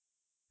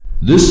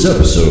This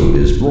episode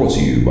is brought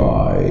to you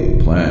by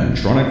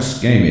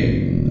Plantronics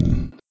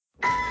Gaming.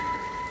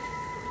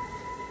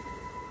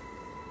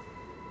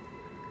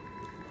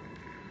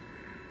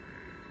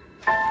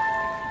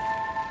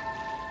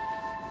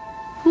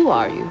 Who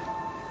are you?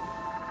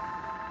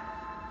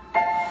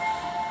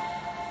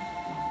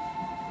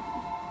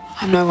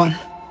 I'm no one.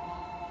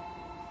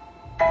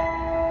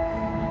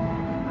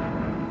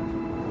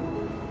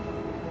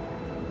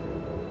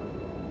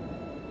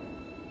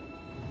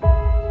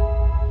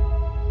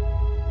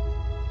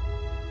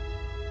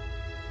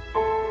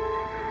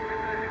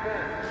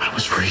 I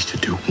was raised to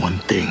do one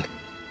thing,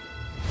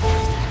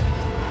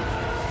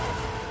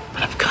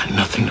 but I've got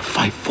nothing to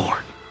fight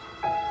for.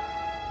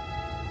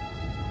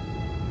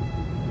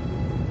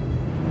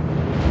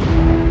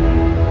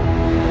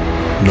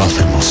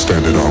 Nothing will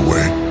stand in our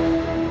way.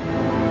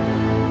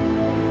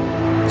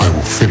 I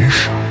will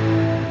finish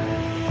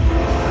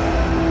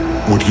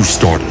what you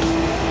started.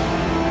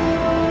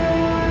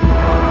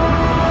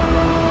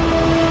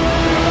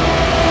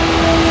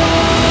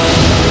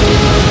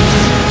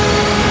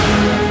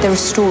 There are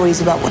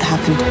stories about what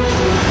happened.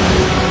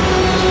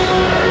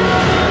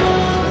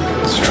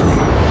 It's true.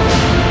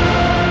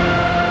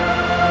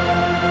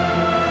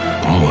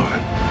 All of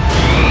it.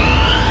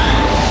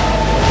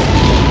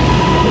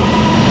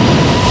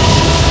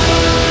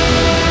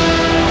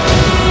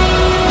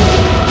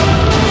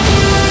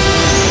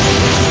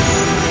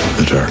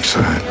 The dark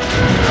side.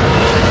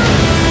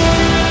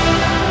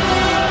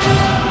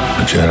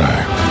 The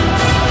Jedi.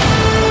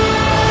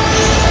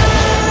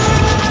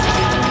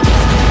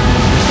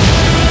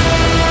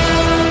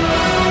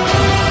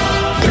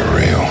 They're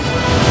real.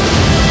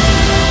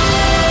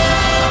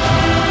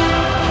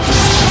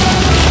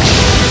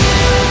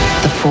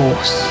 The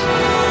Force.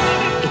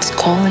 It's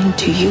calling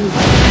to you.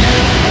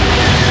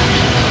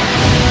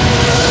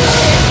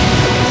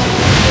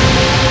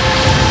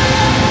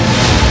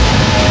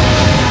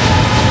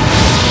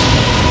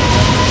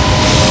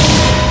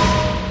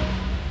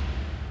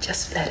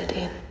 Just let it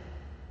in.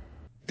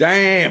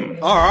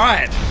 Damn. All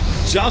right.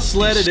 Just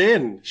let it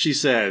in, she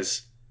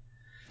says.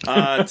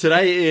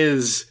 Today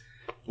is...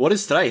 What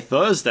is today?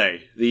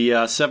 Thursday, the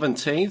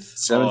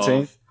 17th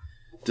of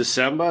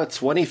December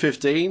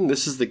 2015.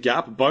 This is the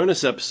GAP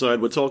bonus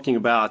episode. We're talking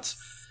about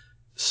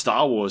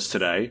Star Wars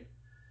today.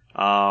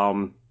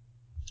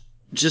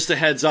 Just a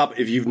heads up,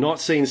 if you've not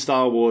seen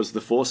Star Wars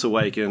The Force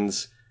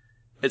Awakens,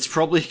 it's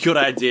probably a good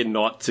idea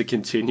not to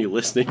continue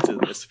listening to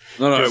this.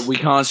 No, we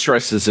can't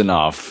stress this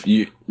enough.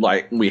 We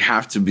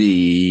have to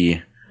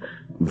be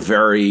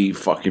very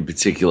fucking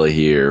particular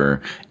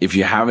here. If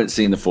you haven't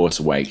seen The Force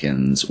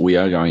Awakens, we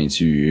are going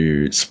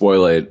to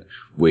spoil it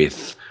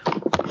with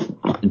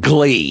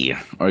glee.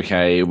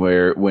 Okay,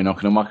 we're not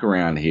going to muck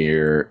around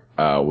here.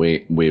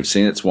 We've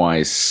seen it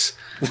twice.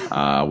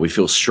 We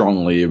feel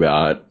strongly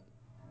about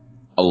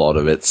a lot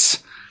of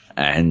it,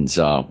 and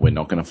we're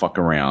not going to fuck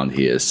around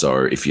here.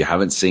 So if you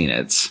haven't seen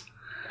it,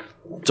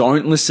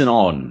 don't listen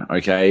on.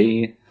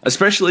 Okay,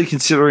 especially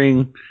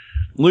considering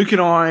Luke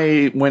and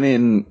I went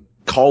in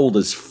cold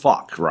as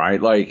fuck,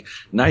 right? Like,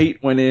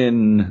 Nate went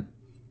in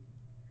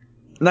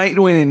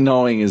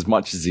knowing as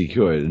much as he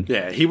could.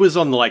 Yeah, he was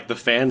on, the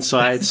fan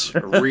sites,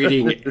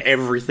 reading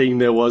everything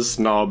there was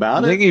to know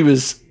about it. I think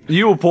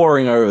you were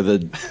poring over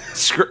the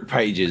script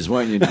pages,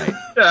 weren't you, Nate?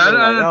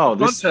 Yeah,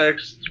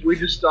 context, we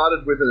just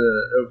started with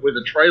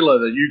a trailer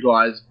that you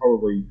guys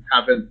probably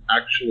haven't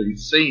actually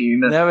seen.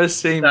 Never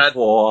seen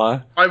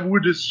before. I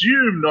would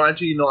assume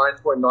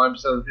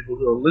 99.9% of the people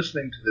who are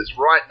listening to this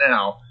right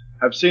now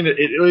have seen it.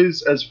 It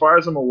is, as far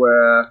as I'm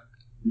aware,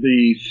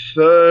 the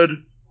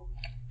third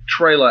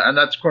trailer, and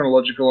that's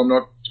chronological. I'm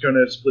not going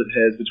to split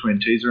hairs between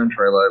teaser and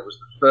trailer. It was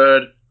the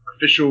third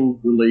official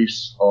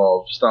release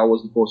of Star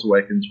Wars The Force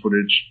Awakens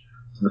footage.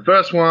 So the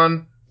first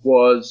one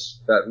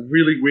was that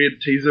really weird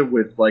teaser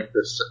with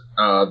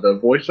the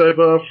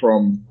voiceover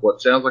from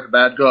what sounds like a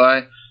bad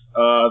guy.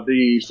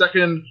 The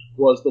second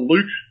was the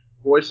Luke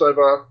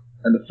voiceover,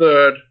 and the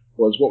third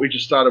was what we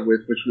just started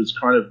with, which was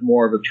kind of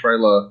more of a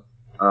trailer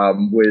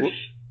with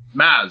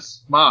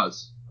Maz,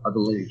 I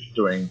believe,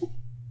 doing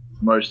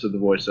most of the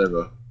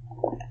voiceover.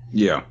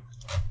 Yeah.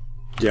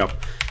 Yep.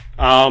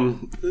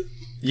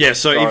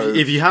 So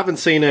if you haven't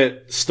seen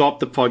it, stop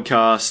the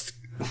podcast,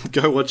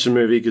 go watch the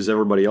movie because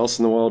everybody else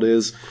in the world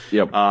is.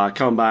 Yep.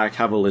 Come back,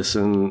 have a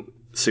listen,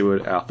 see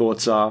what our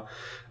thoughts are.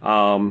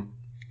 But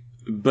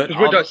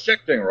we're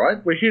dissecting,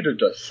 right? We're here to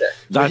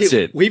dissect. That's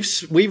it. We've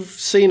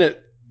seen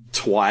it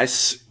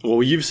twice.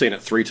 Well, you've seen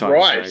it 3 times,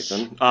 right.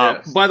 Nathan.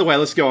 Yes. By the way,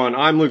 let's go on.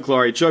 I'm Luke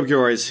Lawrie. Joab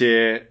Gilroy is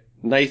here.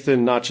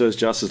 Nathan Nachos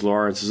Justice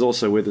Lawrence is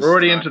also with us. We're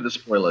already into the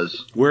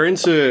spoilers. We're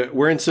into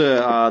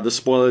the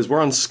spoilers. We're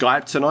on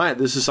Skype tonight.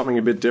 This is something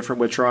a bit different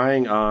we're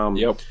trying.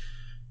 Yep.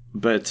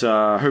 But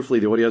hopefully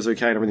the audio's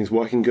okay and everything's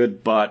working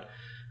good. But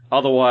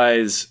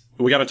otherwise,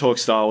 we're going to talk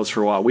Star Wars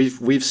for a while.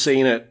 We've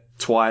seen it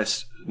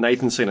twice.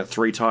 Nathan's seen it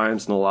 3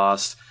 times in the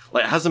last...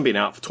 it hasn't been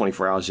out for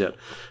 24 hours yet.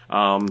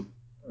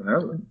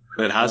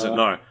 It hasn't,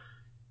 no.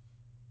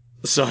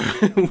 So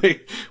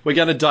we're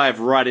going to dive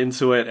right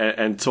into it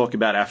and talk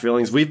about our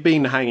feelings. We've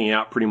been hanging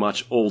out pretty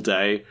much all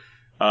day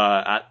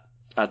at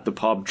the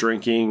pub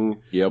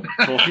drinking,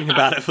 talking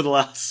about it for the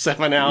last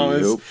 7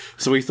 hours. Yep.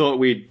 So we thought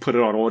we'd put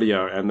it on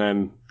audio and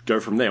then go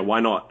from there.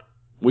 Why not?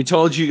 We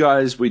told you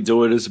guys we'd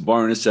do it as a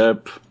bonus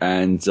ep,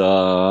 and that's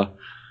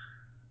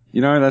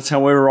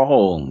how we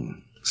roll.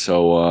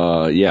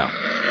 So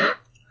yeah.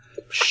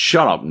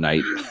 Shut up,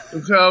 Nate.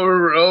 That's how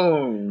we're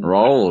rolling.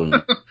 Rolling.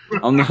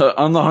 I'm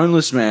the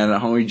homeless man at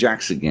Hungry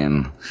Jack's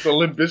again. It's the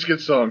Limp Bizkit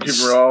song.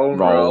 Keep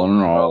rolling.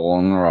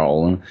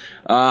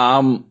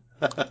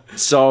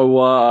 So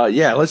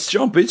let's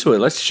jump into it.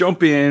 Let's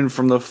jump in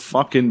from the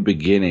fucking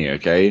beginning,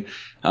 okay?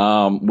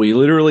 We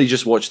literally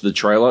just watched the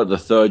trailer, the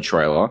third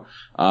trailer.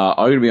 I'm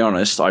gonna be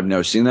honest, I've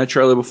never seen that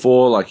trailer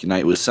before, like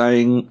Nate was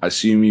saying. I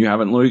assume you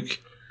haven't, Luke.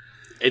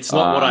 It's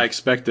not what I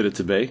expected it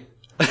to be.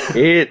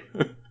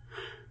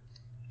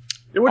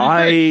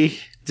 I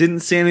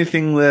didn't see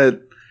anything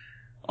that.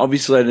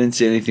 Obviously, I didn't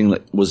see anything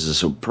that was a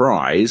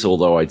surprise.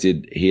 Although I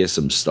did hear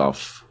some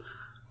stuff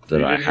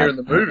that I hear in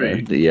the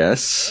movie. Heard,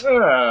 yes,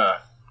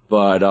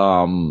 but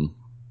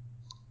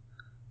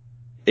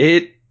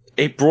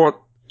it brought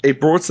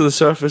to the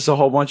surface a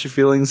whole bunch of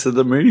feelings that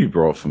the movie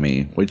brought for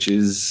me, which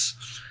is,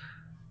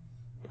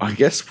 I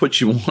guess,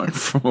 what you want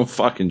from a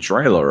fucking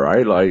trailer,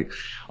 right? Like,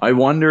 I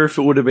wonder if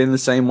it would have been the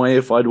same way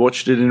if I'd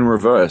watched it in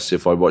reverse,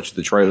 if I watched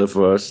the trailer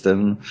first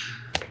and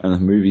the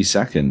movie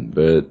second.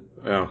 But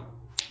yeah,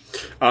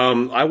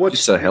 I watched.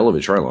 It's a hell of a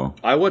trailer.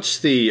 I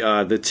watched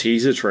the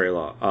teaser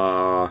trailer.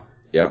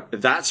 Yeah,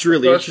 that's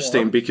really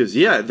interesting because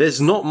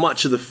there's not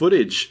much of the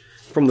footage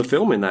from the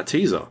film in that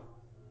teaser.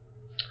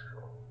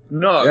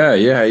 No.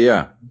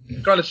 Yeah.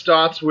 It kind of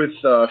starts with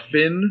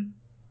Finn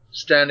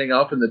standing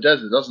up in the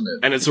desert, doesn't it?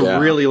 And it's a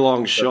really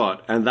long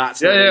shot, and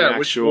that's not an actual...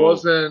 which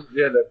wasn't...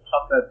 Yeah, they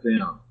cut that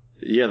down.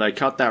 Yeah, they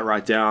cut that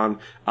right down.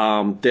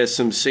 There's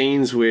some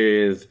scenes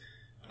with...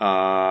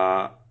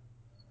 there's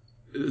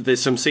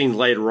some scenes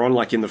later on,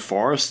 like in the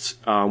forest,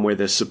 where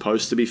they're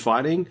supposed to be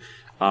fighting.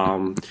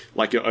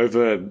 Like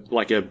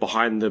a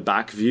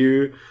behind-the-back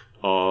view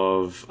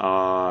of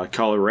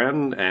Kylo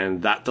Ren,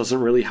 and that doesn't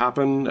really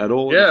happen at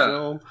all in the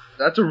film.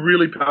 That's a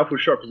really powerful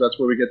shot because that's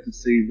where we get to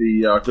see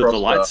the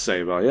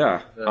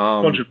lightsaber.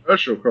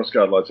 Controversial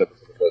crossguard lightsaber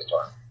for the first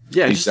time.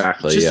 Yeah,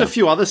 exactly. Just a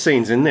few other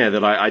scenes in there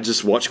that I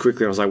just watched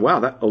quickly. I was like,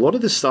 wow, a lot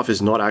of this stuff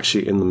is not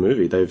actually in the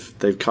movie.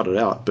 They've cut it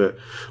out,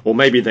 or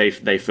maybe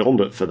they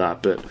filmed it for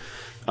that. But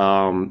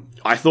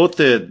I thought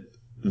that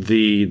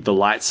the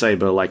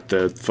lightsaber, like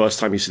the first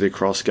time you see the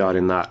crossguard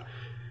in that,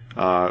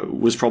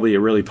 was probably a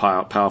really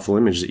powerful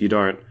image that you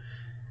don't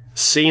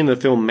see in the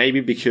film.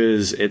 Maybe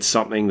because it's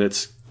something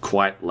that's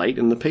quite late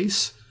in the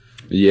piece.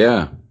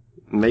 Yeah,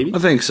 maybe. I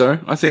think so.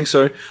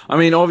 I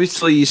mean,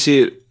 obviously, you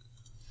see it.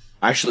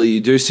 Actually, you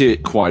do see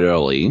it quite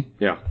early.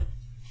 Yeah.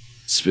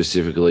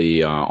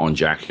 Specifically on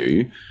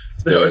Jakku.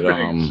 The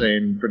opening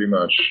scene, pretty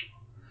much.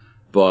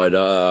 But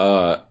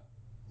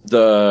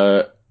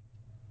the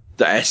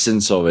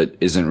essence of it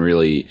isn't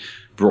really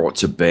brought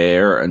to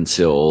bear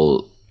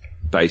until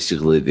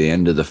basically the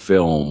end of the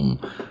film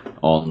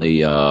on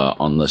the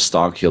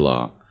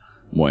Starkiller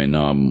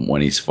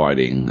when he's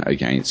fighting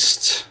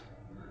against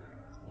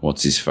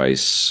what's his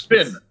face?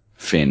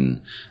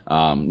 Finn.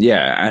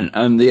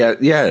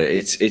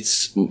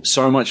 It's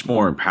so much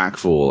more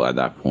impactful at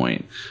that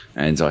point.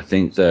 And I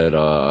think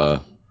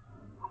that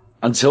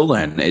until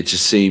then, it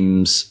just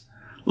seems...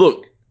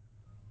 Look,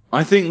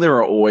 I think there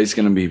are always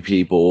going to be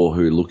people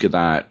who look at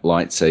that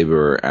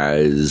lightsaber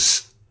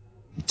as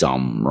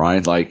dumb,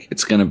 right? Like,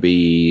 it's going to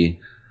be...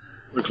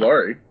 Luke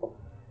Lawrie.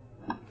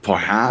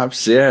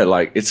 Perhaps, yeah.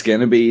 Like, it's going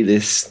to be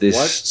this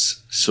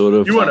sort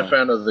of... You weren't a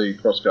fan of the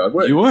crossguard,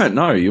 were you? You weren't,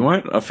 no. You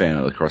weren't a fan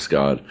of the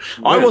crossguard.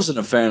 Yeah. I wasn't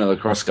a fan of the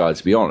crossguard,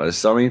 to be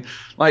honest. I mean,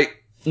 like,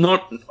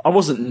 I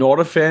wasn't not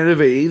a fan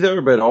of it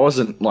either, but I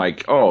wasn't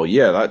like, oh,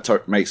 yeah,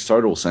 that makes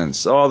total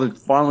sense. Oh, they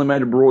finally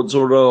made a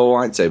broadsword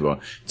or a lightsaber.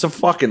 It's a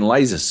fucking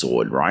laser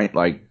sword, right?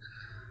 Like,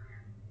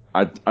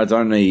 I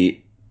don't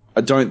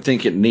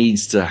think it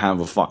needs to have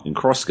a fucking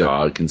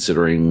crossguard,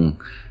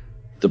 considering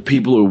the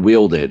people who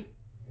wield it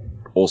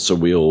also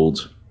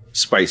wield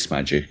space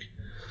magic.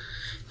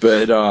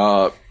 But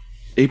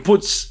it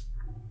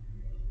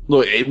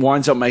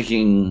winds up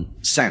making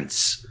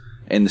sense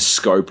in the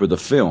scope of the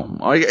film.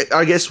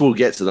 I guess we'll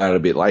get to that a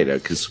bit later,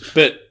 because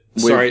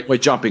we're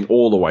jumping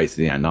all the way to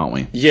the end, aren't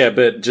we? Yeah,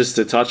 but just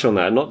to touch on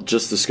that, not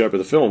just the scope of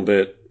the film,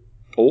 but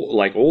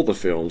all the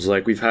films.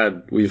 Like we've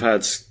had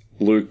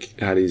Luke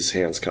had his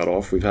hands cut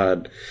off. We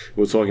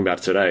were talking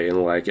about today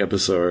in like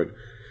episode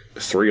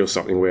 3 or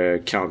something where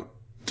Count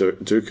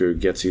Dooku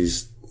gets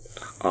his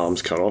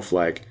arms cut off.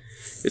 Like,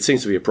 it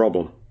seems to be a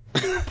problem.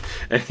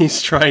 And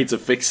he's trying to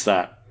fix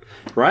that.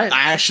 Right?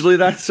 Actually,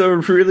 that's a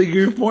really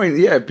good point.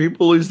 Yeah,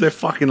 people lose their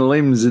fucking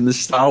limbs in the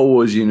Star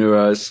Wars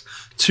universe.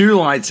 2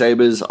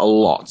 lightsabers are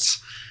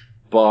lots.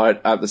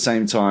 But at the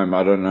same time,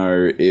 I don't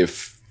know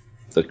if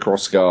the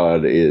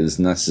crossguard is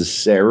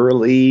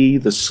necessarily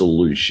the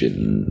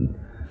solution.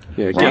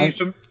 Yeah, right?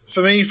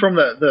 for me, from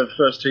the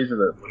first teaser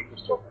that Luke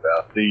was talking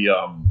about,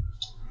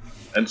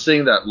 and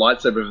seeing that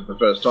lightsaber for the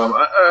first time,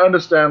 I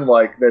understand,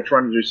 like, they're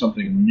trying to do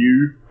something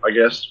new, I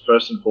guess,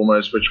 first and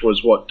foremost, which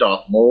was what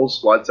Darth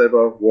Maul's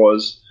lightsaber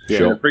was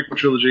in the prequel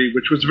trilogy,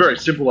 which was a very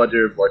simple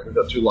idea of, like, we've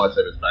got two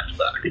lightsabers back to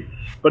back.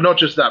 But not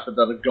just that, but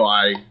that a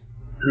guy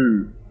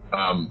who,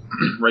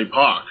 Ray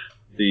Park,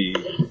 the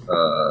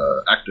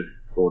actor,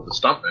 or the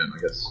stuntman, I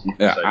guess you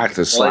could say.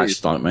 Actor /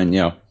 stuntman,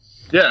 yeah.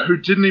 Yeah, who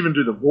didn't even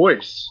do the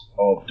voice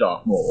of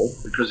Darth Maul,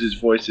 because his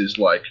voice is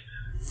like,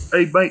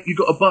 hey mate, you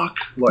got a buck,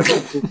 like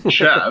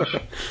chav.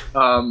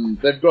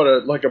 They've got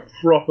a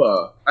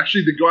proper.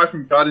 Actually, the guy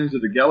from Guardians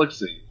of the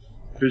Galaxy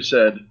who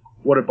said,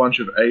 "What a bunch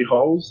of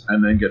a-holes,"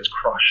 and then gets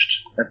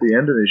crushed at the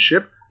end of his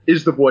ship,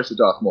 is the voice of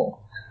Darth Maul.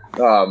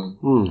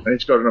 And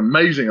he's got an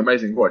amazing,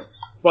 amazing voice.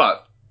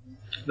 But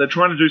they're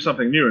trying to do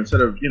something new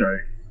instead of,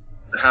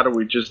 how do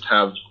we just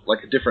have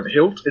like a different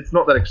hilt? It's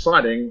not that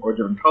exciting, or a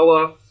different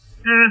color.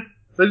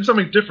 They did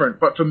something different.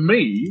 But for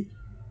me,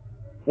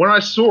 when I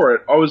saw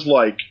it, I was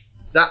like,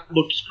 that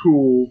looks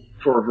cool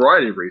for a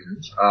variety of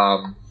reasons.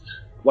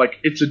 Like,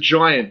 it's a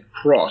giant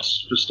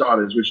cross, for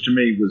starters, which to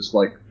me was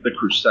like the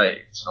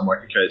Crusades. I'm like,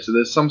 okay, so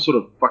there's some sort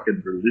of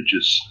fucking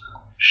religious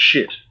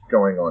shit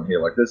going on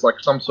here. Like, there's like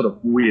some sort of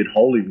weird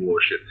holy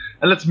war shit.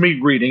 And that's me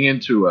reading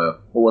into a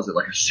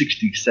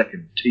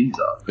 60-second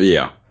teaser.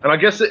 Yeah. And I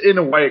guess in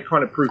a way it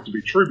kind of proved to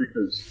be true,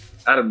 because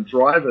Adam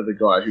Driver, the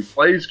guy who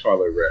plays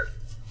Kylo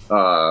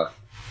Ren,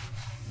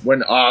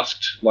 when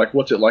asked, like,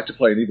 what's it like to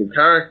play an evil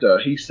character,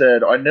 he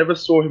said, I never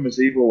saw him as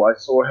evil. I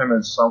saw him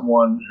as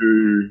someone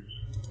who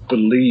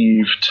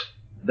believed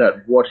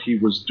that what he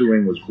was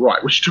doing was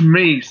right, which to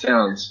me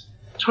sounds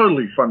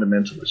totally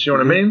fundamentalist. You know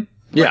what I mean?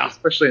 Yeah. Like,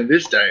 especially in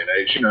this day and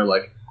age,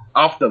 like,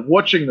 after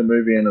watching the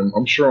movie, and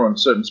I'm sure on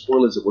certain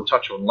spoilers that we'll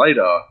touch on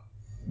later,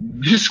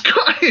 this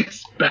guy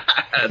is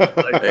bad.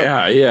 Like,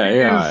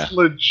 yeah. It's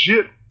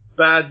legit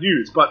bad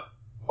news. But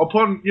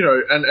upon,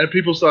 and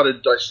people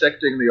started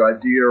dissecting the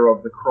idea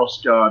of the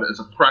crossguard as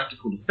a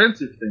practical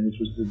defensive thing, which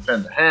was to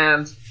defend the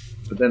hands.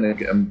 But then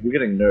we're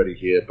getting nerdy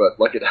here, but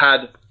like, it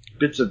had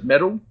bits of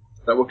metal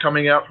that were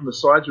coming out from the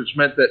sides, which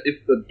meant that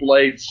if the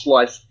blade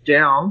sliced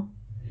down,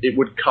 it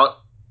would cut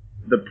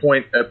the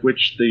point at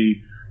which the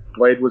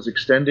blade was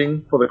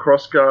extending for the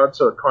crossguard,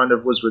 so it kind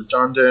of was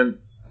redundant.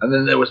 And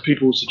then there was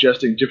people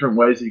suggesting different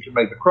ways that you could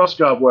make the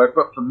crossguard work.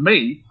 But for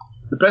me,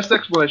 the best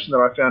explanation that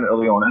I found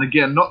early on, and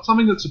again, not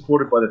something that's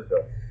supported by the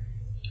film,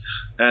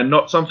 and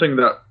not something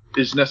that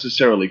is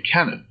necessarily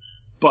canon,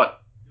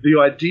 but the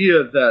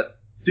idea that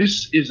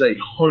this is a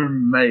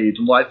homemade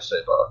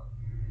lightsaber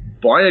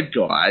by a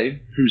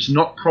guy who's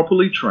not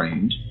properly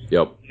trained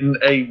in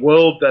a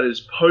world that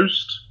is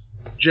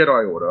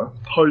post-Jedi Order,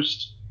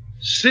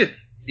 post-Sith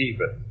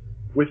even,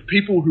 with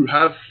people who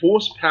have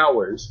Force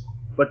powers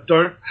but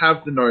don't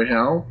have the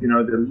know-how.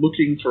 They're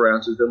looking for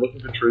answers, they're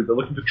looking for truth, they're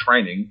looking for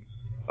training.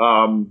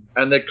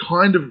 And they're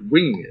kind of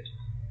winging it.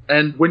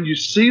 And when you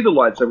see the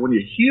lightsaber, when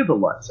you hear the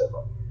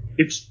lightsaber,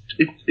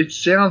 it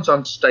sounds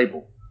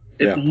unstable.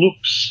 It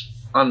looks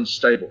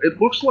unstable. It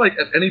looks like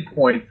at any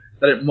point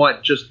that it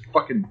might just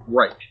fucking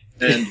break,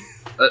 and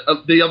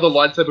the other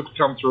lightsaber could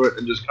come through it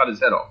and just cut his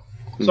head off.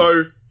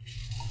 So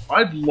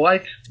I'd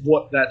like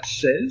what that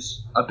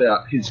says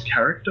about his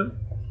character.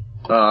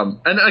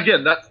 And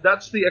again,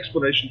 that's the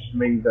explanation for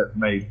me that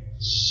made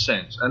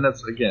sense, and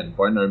that's, again,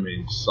 by no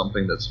means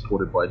something that's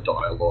supported by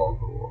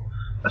dialogue or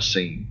a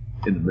scene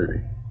in the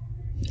movie.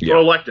 But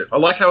I liked it. I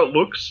like how it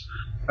looks,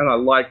 and I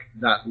like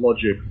that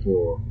logic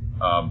for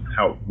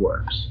how it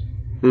works.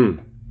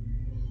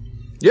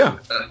 Yeah.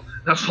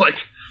 That's like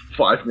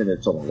 5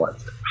 minutes on the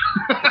lightsaber.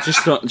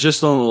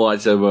 just on the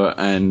lightsaber,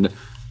 and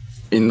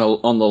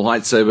on the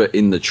lightsaber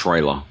in the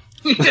trailer.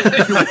 So,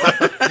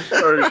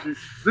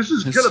 this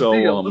is gonna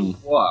be a little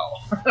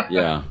while.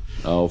 Yeah.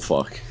 Oh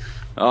fuck.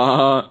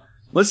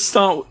 Let's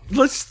start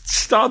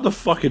the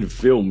fucking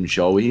film,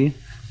 shall we?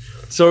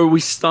 So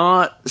we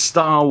start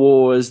Star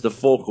Wars: The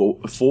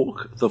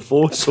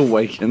Force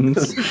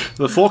Awakens.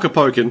 The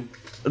Fork-a-Pokin.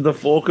 The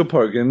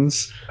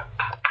Fork-a-Pokins.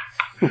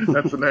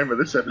 That's the name of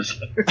this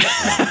episode.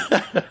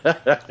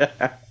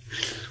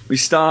 We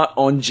start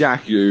on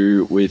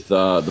Jakku with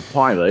the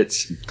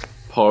pilots,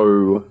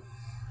 Poe.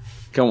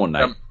 Come on,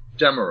 name.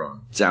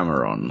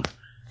 Dameron.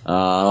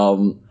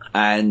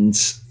 And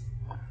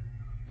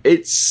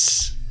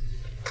it's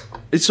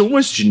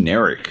almost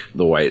generic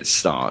the way it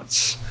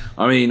starts.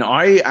 I mean,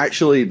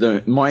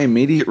 my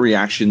immediate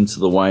reaction to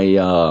the way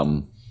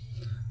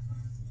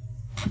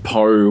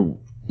Poe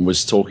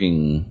was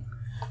talking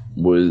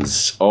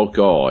was, oh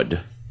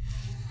god,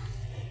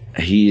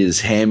 he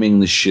is hamming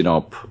the shit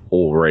up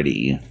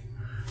already,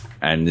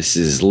 and this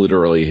is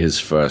literally his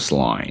first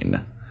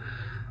line.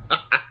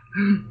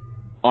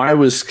 I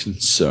was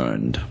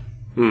concerned.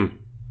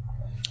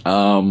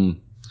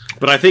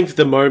 But I think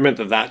the moment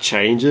that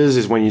changes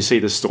is when you see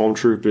the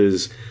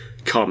stormtroopers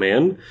come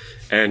in,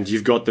 and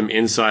you've got them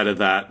inside of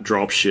that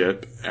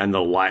dropship, and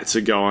the lights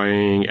are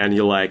going, and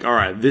you're like, all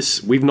right,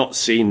 we've not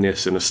seen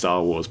this in a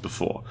Star Wars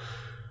before.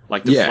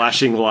 Like the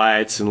flashing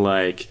lights, and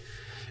like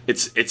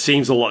it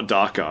seems a lot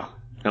darker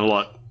and a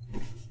lot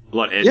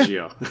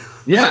edgier.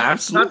 Yeah,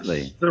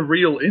 absolutely. That's the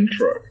real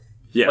intro.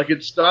 Yeah. Like,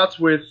 it starts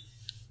with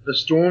the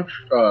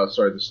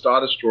the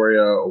Star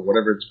Destroyer, or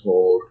whatever it's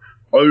called,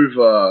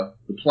 over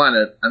the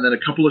planet, and then a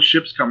couple of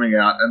ships coming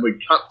out, and we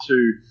cut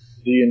to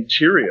the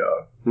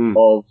interior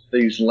of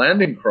these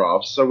landing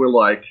crafts. So we're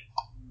like,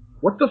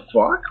 what the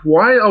fuck?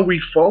 Why are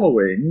we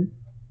following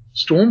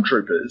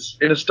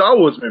stormtroopers in a Star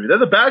Wars movie? They're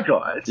the bad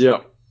guys. Yeah.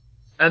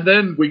 And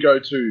then we go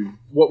to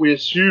what we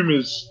assume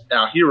is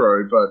our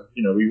hero, but,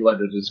 we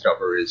later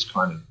discover is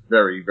kind of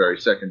very,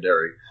 very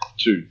secondary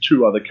to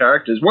two other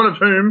characters, one of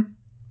whom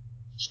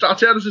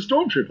starts out as a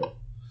stormtrooper.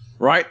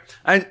 Right?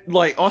 And,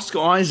 like, Oscar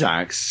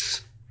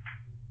Isaacs,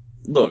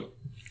 look,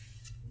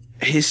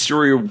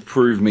 history will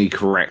prove me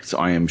correct,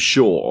 I am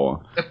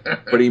sure,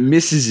 but he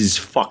misses his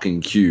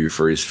fucking cue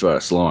for his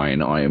first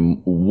line. I am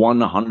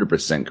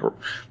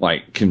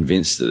 100%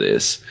 convinced of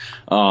this.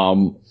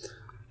 And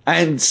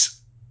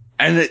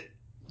it,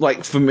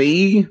 like, for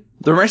me,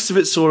 the rest of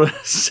it sort of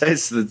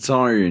sets the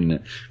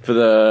tone for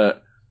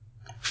the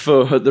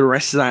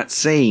rest of that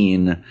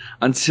scene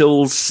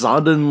until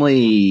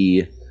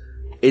suddenly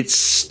it's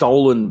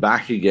stolen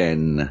back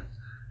again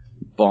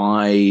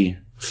by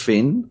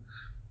Finn.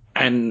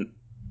 And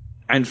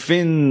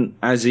Finn,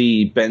 as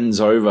he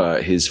bends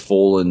over his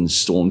fallen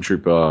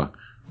stormtrooper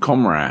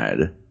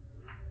comrade,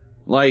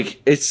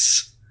 like,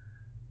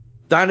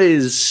 that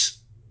is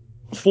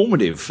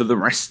formative for the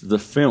rest of the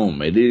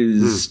film. It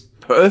is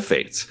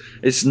perfect.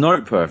 It's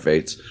not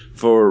perfect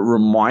for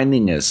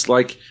reminding us.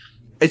 Like,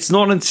 it's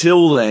not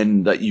until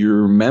then that you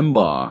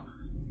remember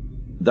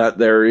that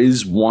there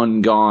is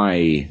one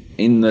guy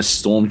in the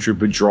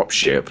stormtrooper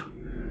dropship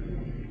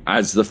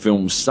as the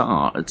film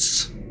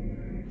starts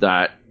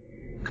that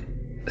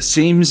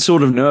seems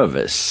sort of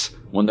nervous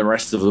when the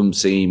rest of them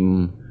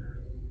seem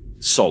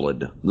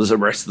solid. The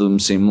rest of them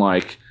seem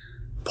like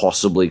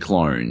possibly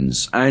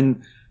clones.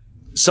 And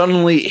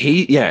suddenly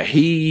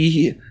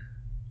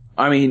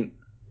I mean,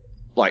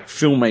 like,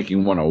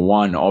 filmmaking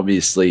 101,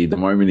 obviously, the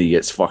moment he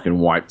gets fucking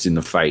wiped in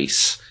the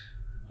face,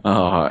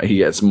 he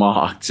gets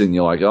marked, and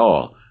you're like,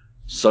 oh,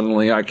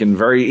 suddenly I can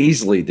very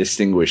easily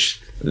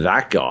distinguish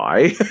that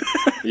guy.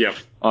 Yep.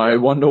 I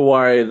wonder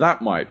why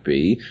that might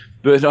be.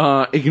 But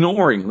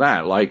ignoring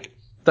that, like,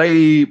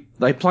 they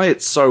play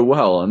it so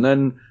well, and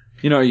then,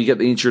 you get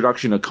the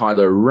introduction of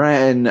Kylo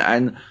Ren,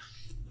 and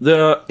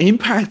the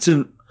impact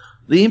of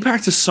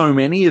so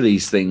many of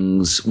these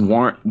things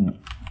won't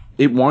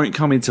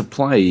come into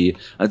play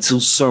until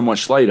so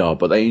much later,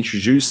 but they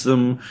introduce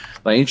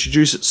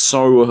it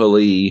so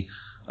early,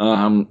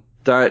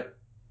 that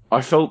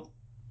I felt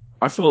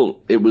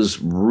it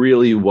was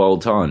really well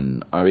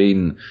done. I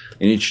mean,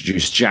 it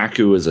introduced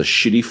Jakku as a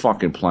shitty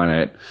fucking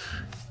planet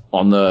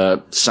on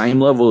the same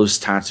level as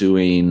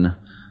Tatooine.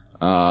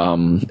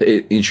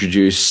 It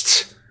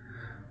introduced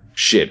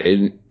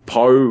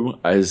Poe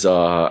as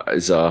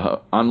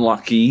a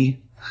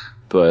unlucky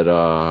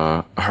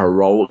but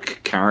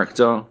heroic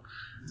character.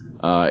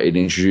 It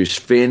introduced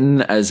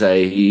Finn as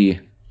he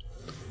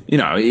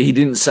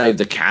didn't save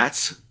the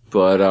cat,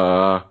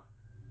 but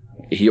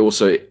he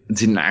also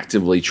didn't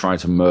actively try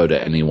to murder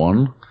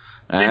anyone.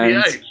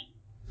 And, BB-8.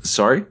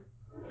 Sorry?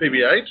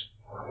 BB-8?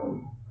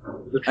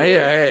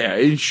 Yeah.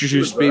 It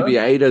introduced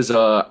BB-8 as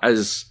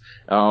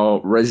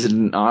our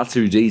resident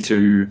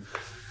R2-D2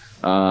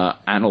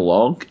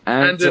 analog,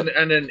 and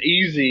an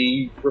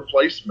easy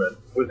replacement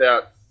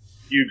without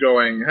you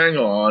going, hang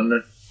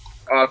on,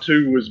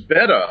 R2 was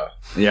better.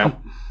 Yeah.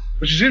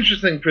 Which is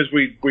interesting because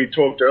we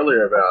talked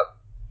earlier about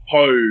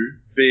Poe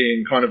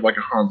being kind of like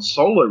a Han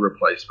Solo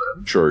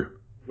replacement. True.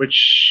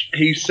 Which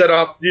he set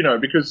up,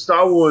 because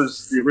Star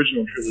Wars, the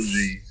original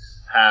trilogy,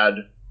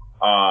 had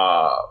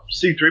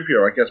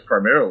C-3PO, I guess,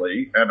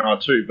 primarily, and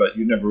R2, but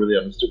you never really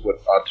understood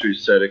what R2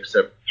 said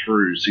except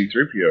through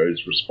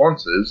C-3PO's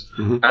responses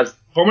as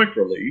comic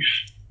relief.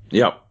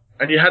 Yep.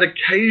 And you had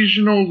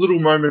occasional little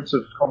moments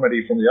of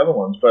comedy from the other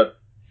ones, but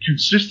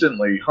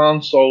consistently,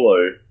 Han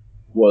Solo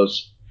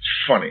was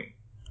funny.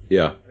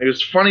 Yeah. It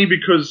was funny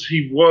because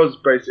he was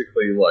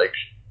basically like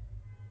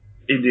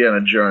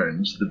Indiana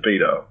Jones, the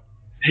beater.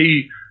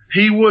 He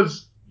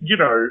was,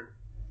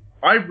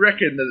 I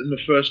reckon that in the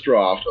first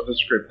draft of the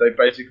script, they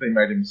basically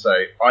made him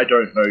say, I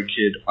don't know,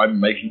 kid, I'm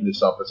making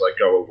this up as I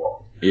go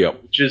along.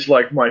 Yep. Which is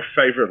like my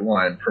favorite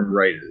line from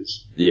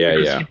Raiders. Yeah,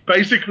 because yeah. He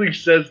basically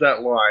says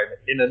that line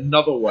in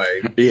another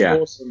way. Yeah.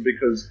 It's awesome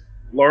because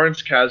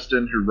Lawrence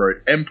Kasdan, who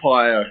wrote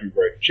Empire, who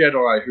wrote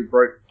Jedi, who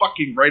wrote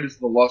fucking Raiders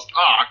of the Lost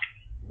Ark,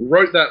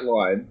 wrote that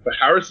line for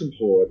Harrison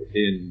Ford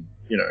in,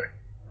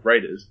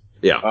 Raiders.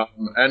 Yeah.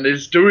 And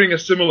is doing a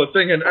similar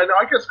thing, and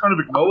I guess kind of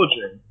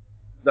acknowledging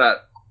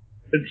that,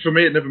 for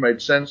me, it never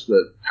made sense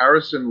that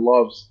Harrison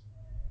loves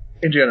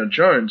Indiana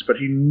Jones, but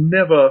he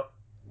never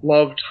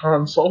loved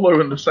Han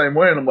Solo in the same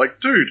way. And I'm like,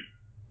 dude,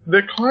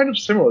 they're kind of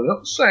similar. They're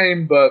not the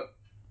same, but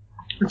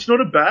it's not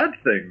a bad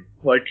thing.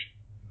 Like,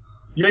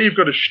 yeah, you've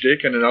got a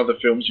shtick, and in other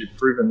films you've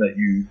proven that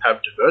you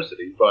have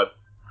diversity, but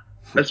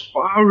as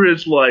far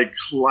as like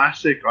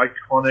classic,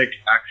 iconic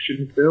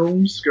action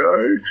films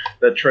go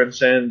that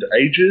transcend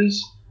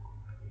ages,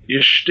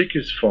 your shtick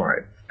is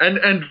fine.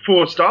 And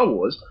for Star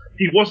Wars,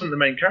 he wasn't the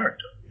main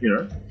character. You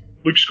know,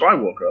 Luke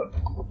Skywalker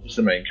was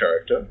the main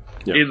character.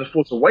 Yeah. In The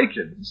Force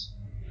Awakens,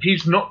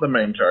 he's not the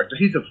main character.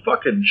 He's a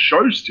fucking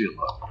show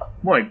stealer.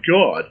 My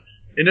God,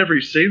 in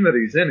every scene that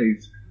he's in,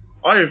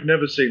 I have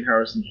never seen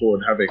Harrison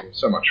Ford having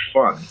so much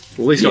fun.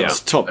 Well, he's got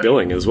top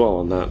billing as well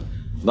on that.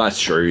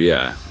 That's true,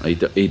 yeah.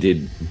 He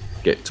did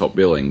get top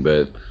billing,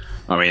 but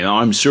I mean,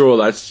 I'm sure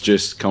that's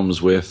just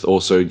comes with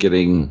also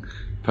getting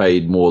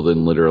paid more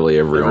than literally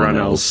everyone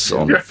else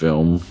on the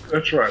film.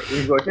 That's right.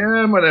 He's like,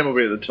 yeah, my name will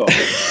be at the top.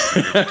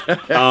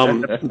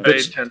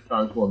 Paid 10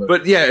 times more than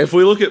But yeah, if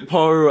we look at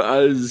Poe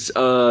as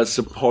a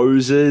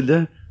supposed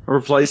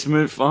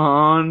replacement for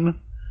Han,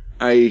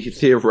 a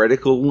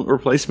theoretical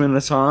replacement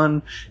as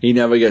Han, he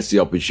never gets the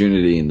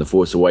opportunity in The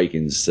Force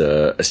Awakens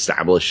to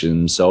establish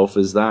himself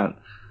as that.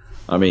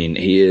 I mean,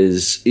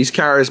 he's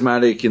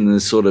charismatic in the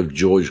sort of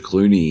George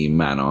Clooney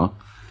manner,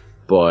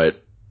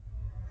 but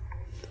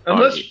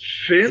unless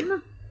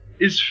Finn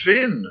is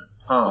Finn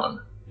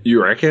Han.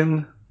 You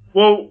reckon?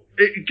 Well,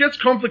 it gets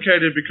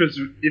complicated because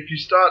if you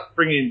start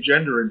bringing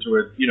gender into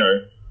it, you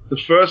know, the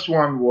first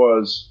one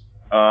was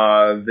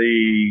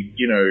the,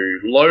 you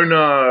know,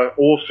 loner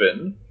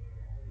orphan,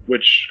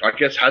 which I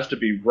guess has to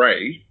be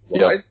Rey,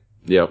 right?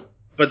 Yep.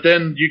 But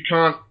then you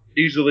can't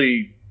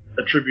easily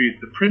attribute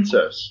the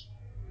princess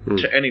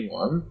to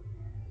anyone.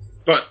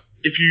 But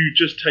if you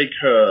just take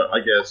her, I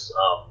guess,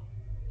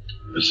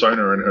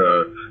 persona and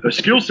her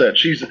skill set,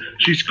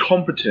 she's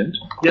competent.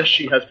 Yes,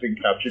 she has been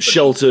captured.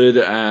 Sheltered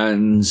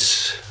and...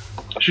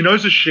 She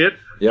knows her shit.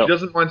 Yep. She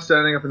doesn't mind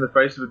standing up in the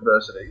face of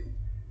adversity.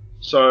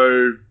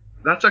 So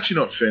that's actually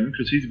not Finn,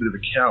 because he's a bit of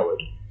a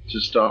coward to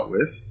start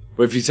with.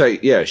 But if you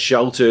take,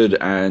 sheltered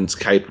and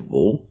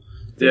capable,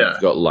 then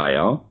you've got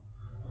Leia.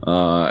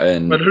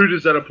 But who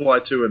does that apply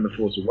to in The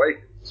Force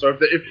Awakens? So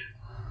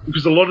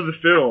because a lot of the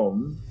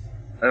film,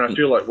 and I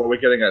feel like what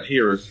we're getting at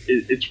here is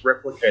it's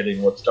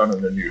replicating what's done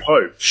in A New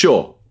Hope.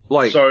 Sure.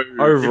 Like, so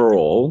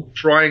overall...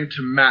 trying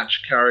to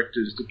match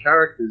characters to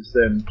characters,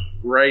 then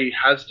Rey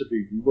has to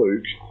be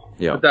Luke.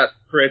 Yeah. But that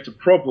creates a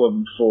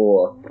problem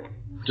for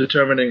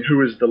determining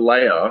who is the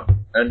Leia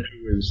and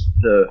who is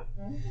the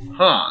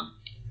Han.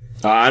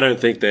 I don't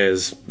think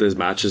there's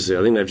matches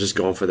there. I think they've just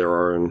gone for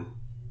their own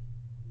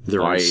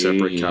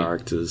separate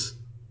characters.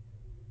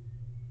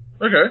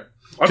 Okay.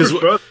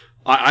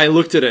 I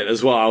looked at it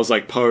as well. I was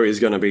like, Poe is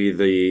going to be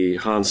the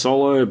Han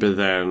Solo, but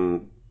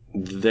then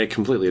they're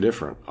completely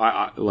different.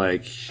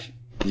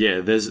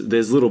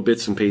 There's little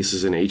bits and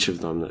pieces in each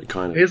of them that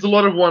kind of... There's a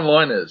lot of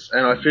one-liners,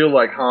 and I feel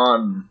like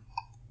Han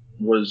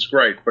was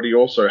great, but he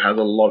also has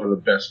a lot of the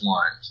best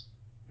lines.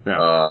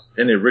 Yeah.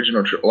 In the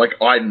original like,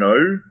 I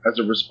know, as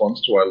a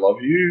response to I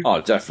love you.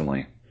 Oh,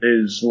 definitely.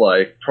 Is,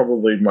 like,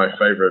 probably my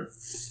favorite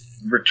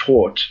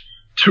retort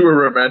to a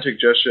romantic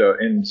gesture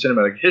in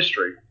cinematic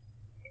history.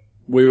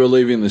 We were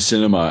leaving the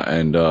cinema,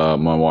 and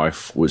my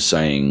wife was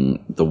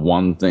saying the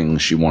one thing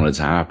she wanted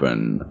to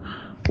happen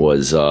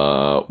was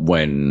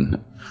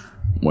when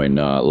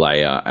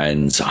Leia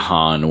and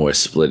Han were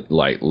split,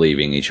 like,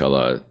 leaving each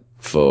other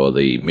for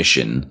the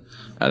mission.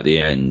 At the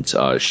end,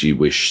 she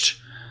wished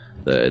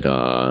that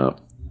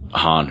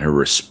Han had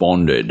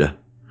responded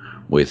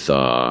with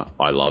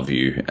I love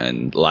you,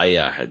 and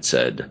Leia had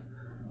said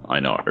I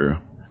know.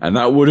 And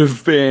that would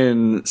have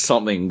been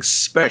something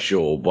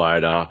special,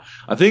 but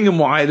I think it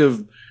might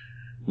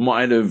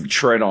have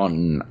tread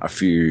on a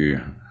few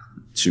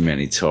too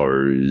many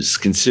toes,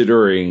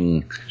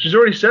 considering... She's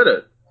already said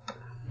it.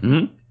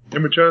 Mm-hmm.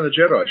 In Return of the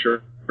Jedi,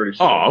 sure.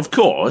 Of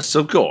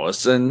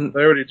course. And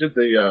they already did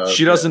the...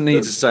 she doesn't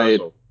need to say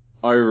it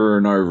over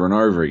and over and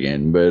over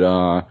again,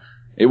 but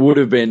it would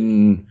have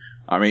been...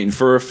 I mean,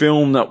 for a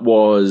film that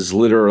was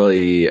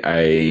literally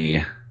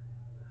a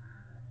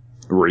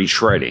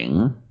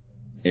retreading...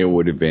 It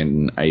would have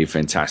been a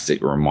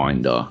fantastic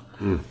reminder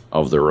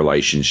of the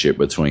relationship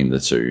between the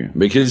two.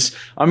 Because,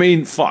 I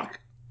mean, fuck.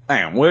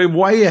 Hang on, we're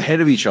way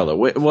ahead of each other.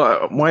 We're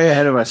way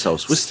ahead of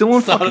ourselves. We're still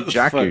on fucking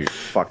Jakku.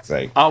 Fuck's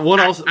sake. What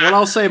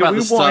I'll say about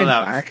the start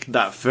of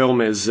that film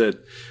is that,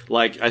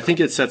 like, I think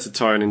it sets a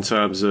tone in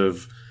terms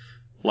of,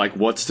 like,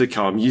 what's to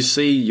come. You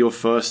see your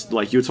first,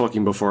 like, you were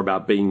talking before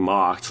about being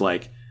marked,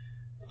 like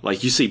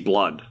you see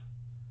blood.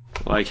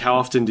 Like, how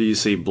often do you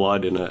see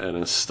blood in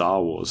a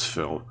Star Wars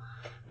film?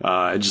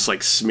 Just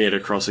like smeared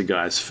across a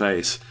guy's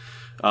face.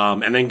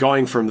 And then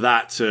going from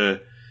that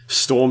to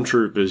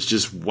stormtroopers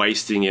just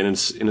wasting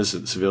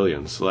innocent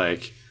civilians.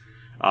 Like,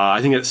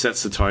 I think it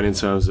sets the tone in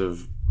terms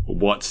of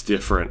what's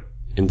different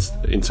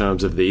in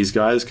terms of these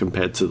guys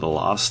compared to the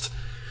last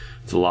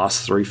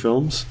three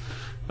films.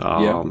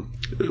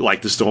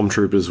 Like the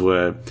stormtroopers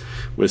were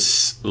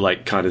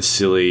like kind of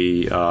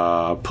silly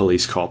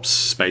police cops,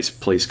 space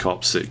police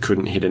cops that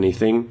couldn't hit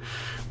anything,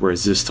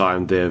 whereas this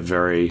time they're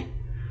very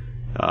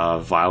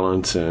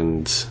violent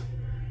and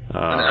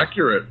and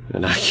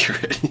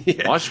accurate.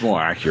 Yeah. Much more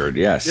accurate,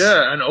 yes.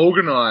 Yeah, and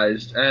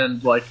organized,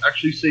 and like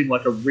actually seemed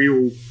like a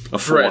real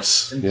threat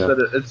force.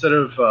 instead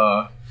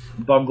of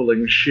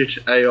bumbling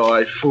shit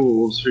AI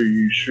fools who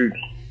you shoot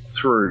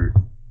through.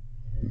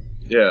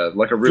 Yeah,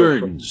 like a real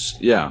Goons,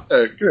 yeah.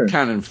 goons.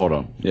 Cannon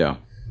fodder, yeah.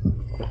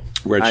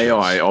 Red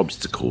AI shirts.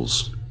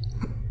 obstacles.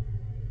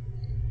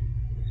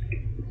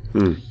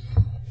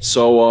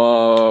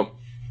 So,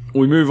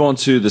 we move on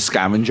to the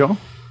scavenger.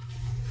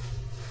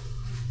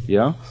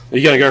 Yeah? Are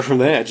you going to go from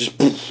there?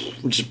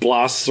 Just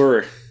blast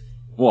through.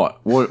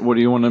 What do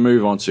you want to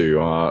move on to?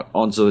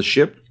 Onto the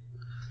ship?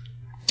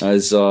 I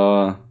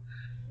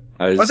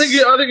think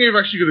you've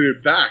actually got to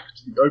go back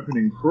to the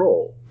opening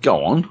crawl.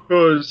 Go on.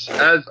 Because,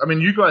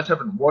 you guys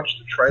haven't watched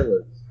the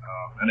trailers,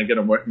 and again,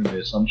 I'm working with the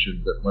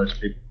assumption that most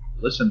people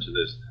who listen to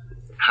this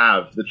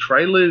have. The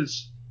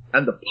trailers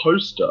and the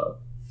poster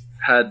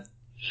had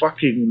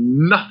fucking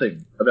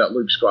nothing about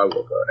Luke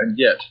Skywalker, and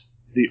yet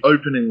the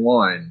opening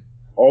line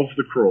of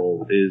the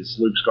crawl is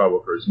Luke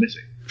Skywalker is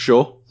missing.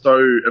 Sure. So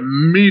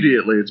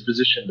immediately it's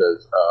positioned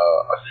as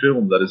a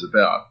film that is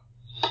about,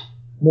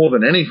 more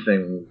than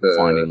anything,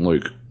 Finding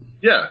Luke.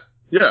 Yeah,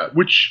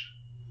 which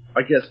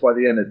I guess by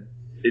the end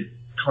it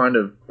kind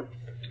of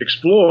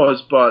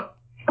explores, but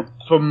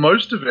for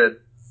most of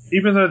it,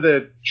 even though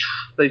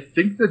they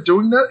think they're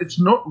doing that, it's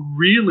not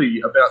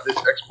really about this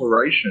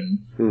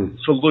exploration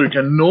for Luke,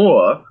 and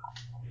nor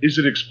is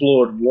it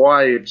explored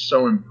why it's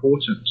so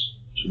important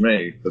to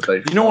me that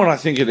they... You know what I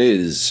think it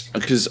is?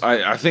 Because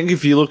I think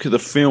if you look at the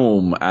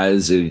film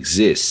as it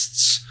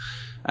exists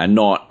and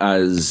not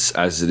as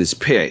it is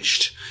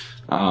pitched,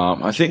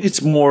 I think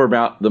it's more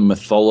about the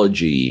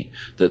mythology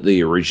that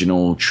the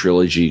original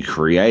trilogy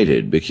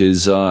created,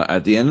 because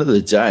at the end of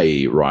the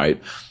day,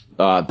 right,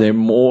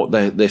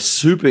 they're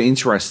super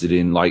interested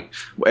in, like,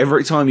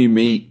 every time you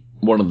meet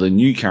one of the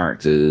new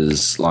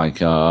characters,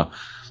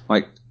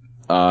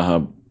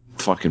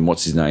 fucking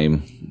what's his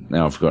name?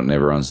 Now I've forgotten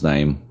everyone's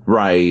name.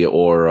 Rey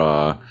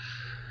or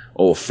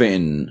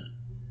Finn,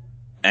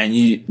 and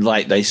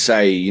they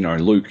say,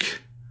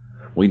 Luke,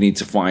 we need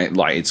to find,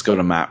 it's got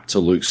a map to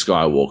Luke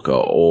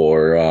Skywalker,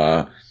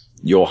 or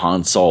your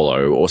Han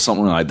Solo, or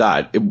something like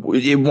that.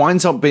 It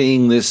winds up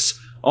being this,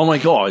 oh my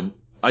god,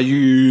 are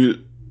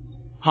you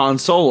Han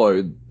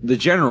Solo, the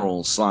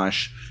general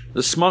 /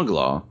 the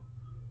smuggler?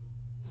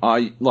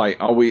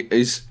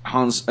 Is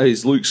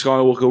Luke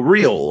Skywalker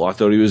real? I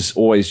thought he was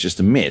always just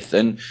a myth.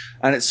 And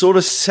it sort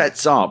of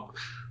sets up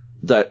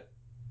that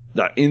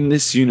in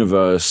this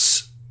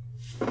universe,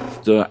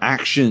 the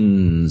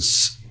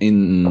actions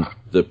in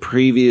the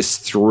previous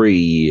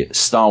 3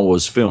 Star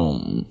Wars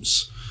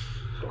films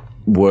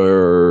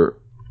were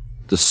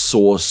the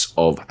source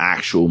of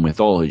actual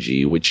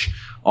mythology, which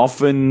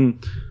often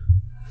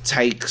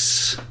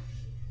takes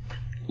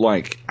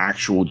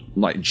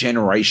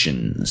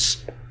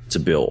generations to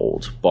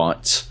build,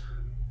 but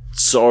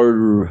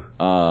so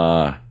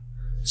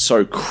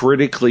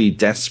critically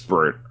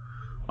desperate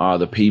are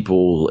the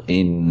people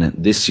in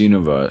this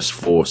universe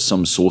for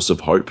some source of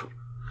hope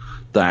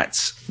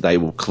that they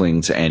will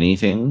cling to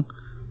anything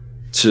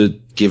to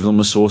give them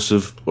a source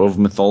of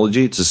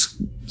mythology. It's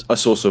a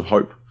source of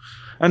hope.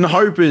 And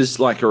hope is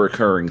like a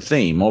recurring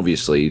theme,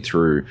 obviously,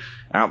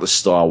 throughout the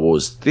Star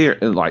Wars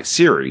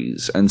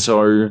series. And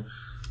so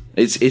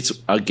it's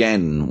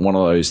again one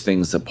of those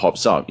things that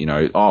pops up,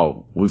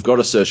 we've got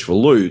to search for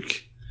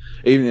Luke,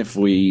 even if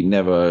we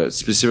never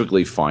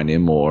specifically find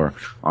him, or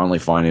only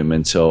find him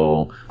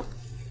until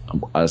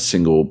a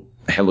single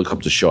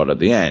helicopter shot at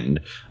the end.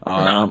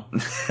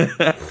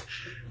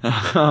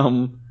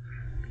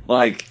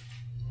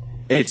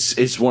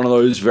 It's one of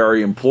those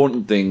very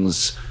important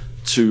things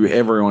to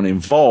everyone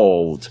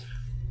involved,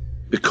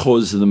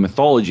 because of the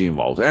mythology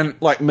involved. And,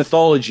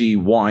 mythology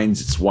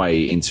winds its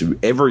way into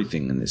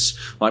everything in this.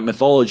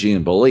 Mythology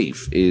and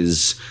belief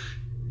is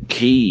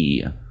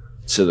key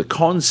to the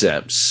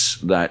concepts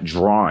that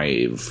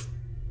drive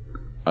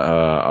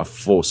a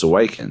Force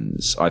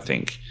Awakens, I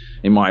think,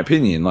 in my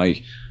opinion.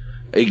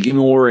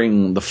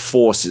 Ignoring the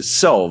Force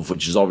itself,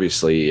 which is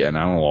obviously an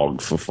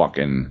analog for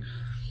fucking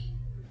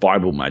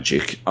Bible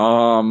magic.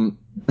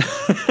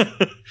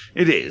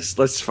 It is,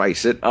 let's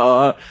face it.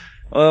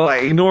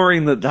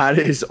 Ignoring that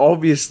is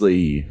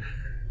obviously,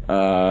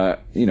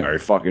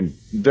 fucking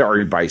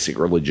very basic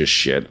religious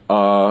shit.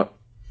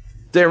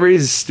 There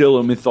is still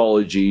a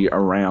mythology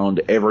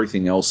around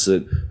everything else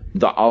that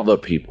the other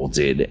people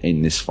did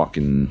in this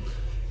fucking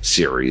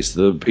series.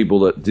 The people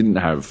that didn't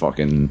have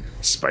fucking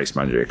space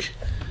magic.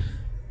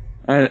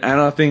 And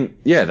I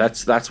think,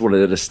 that's what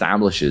it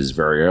establishes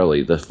very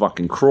early. The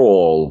fucking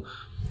crawl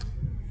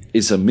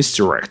is a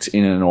misdirect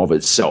in and of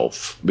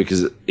itself,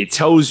 because it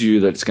tells you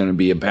that it's going to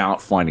be about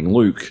finding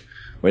Luke,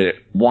 but it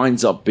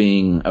winds up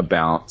being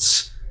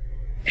about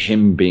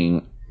him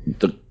being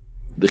the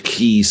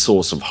key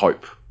source of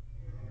hope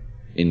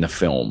in the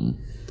film.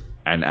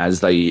 And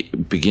as they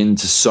begin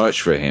to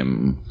search for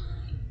him,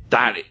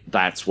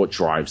 that's what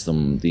drives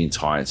them the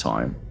entire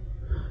time.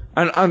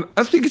 And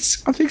I think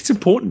it's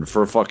important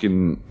for a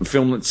fucking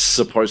film that's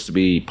supposed to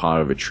be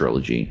part of a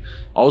trilogy,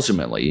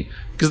 ultimately,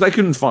 because they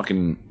couldn't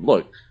fucking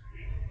look.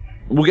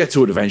 We'll get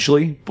to it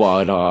eventually,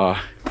 but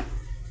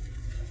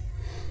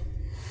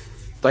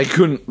they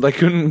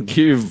couldn't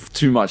give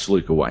too much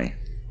Luke away.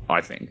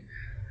 I think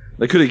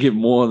they could have given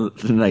more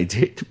than they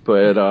did,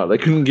 but they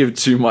couldn't give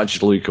too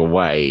much Luke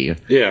away.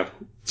 Yeah,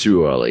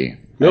 too early.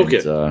 Milk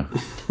it.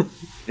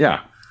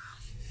 Yeah.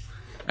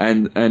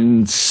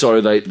 And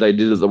so they did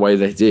it the way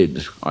they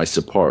did, I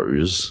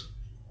suppose.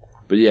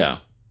 But yeah,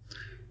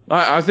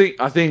 I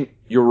think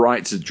you're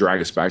right to drag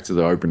us back to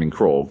the opening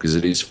crawl because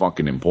it is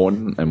fucking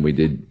important, and we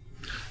did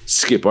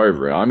skip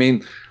over it. I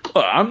mean,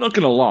 look, I'm not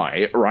gonna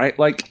lie, right?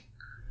 Like,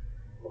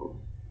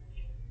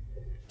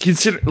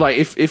 consider like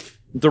if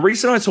the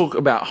reason I talk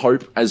about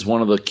hope as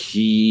one of the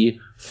key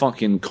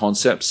fucking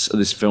concepts of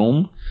this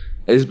film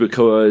is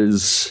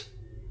because,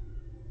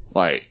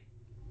 like,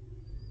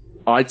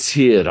 I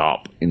teared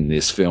up in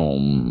this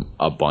film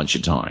a bunch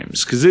of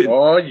times because it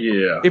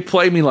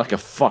played me like a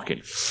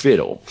fucking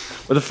fiddle.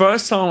 But the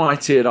first time I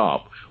teared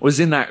up was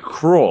in that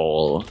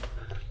crawl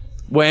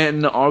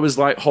when I was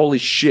like, holy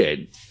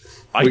shit,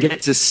 I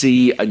get to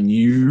see a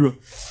new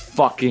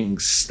fucking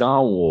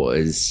Star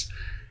Wars,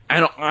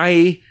 and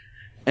I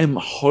am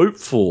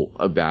hopeful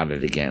about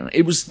it again.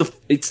 It's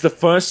the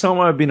first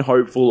time I've been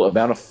hopeful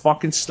about a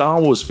fucking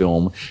Star Wars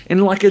film in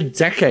like a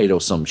decade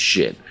or some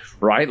shit,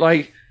 right?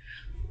 Like,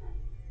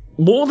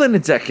 more than a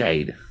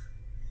decade.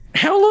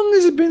 How long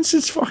has it been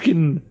since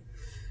fucking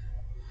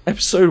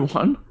episode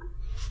 1?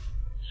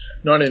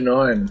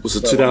 99. Was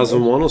it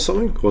 2001 or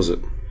something? Was it?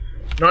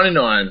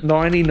 99.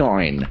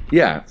 99.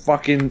 Yeah,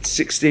 fucking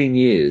 16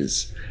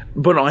 years.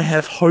 But I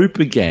have hope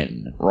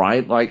again,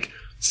 right? Like,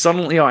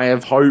 suddenly I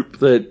have hope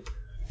that...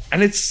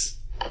 And it's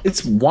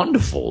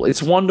wonderful.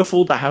 It's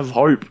wonderful to have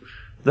hope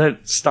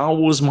that Star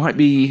Wars might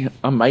be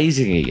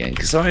amazing again,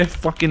 because I have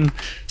fucking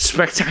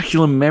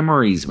spectacular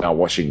memories about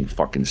watching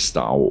fucking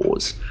Star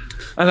Wars.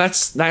 And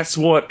that's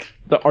what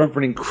the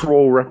opening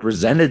crawl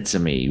represented to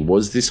me,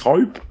 was this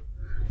hope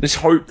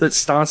that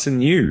starts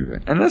anew.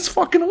 And that's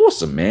fucking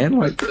awesome, man.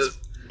 Like,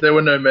 there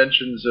were no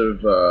mentions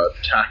of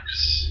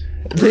tax.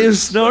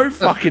 There's no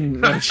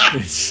fucking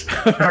mentions.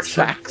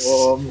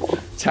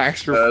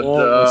 tax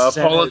reform, and,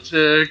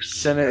 politics,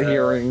 Senate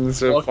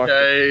hearings,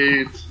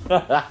 blockade,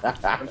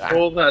 and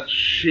all that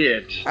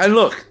shit. And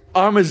look,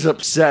 I'm as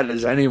upset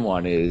as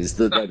anyone is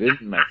that they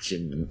didn't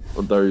mention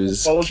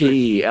those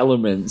key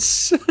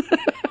elements.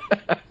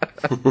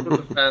 What do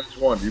the fans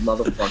want, you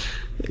motherfucker?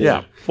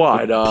 Yeah,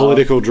 but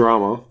political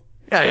drama.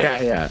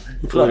 Yeah.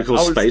 Political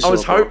look, space. I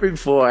was hoping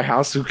for a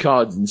House of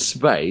Cards in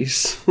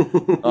space.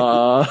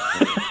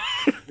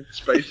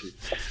 Spacey.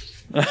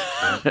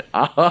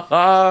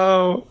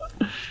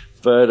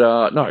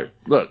 But no,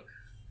 look.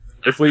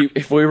 If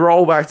we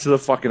roll back to the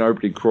fucking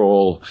opening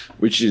crawl,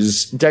 which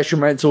is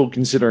detrimental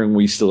considering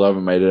we still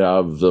haven't made it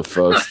out of the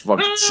first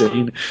fucking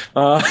scene,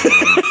 I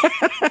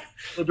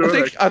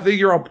think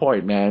you're on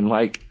point, man.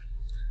 Like,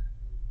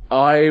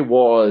 I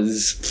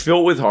was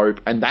filled with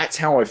hope, and that's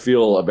how I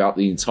feel about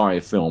the entire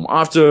film.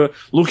 After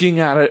looking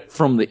at it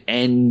from the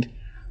end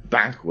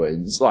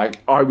backwards,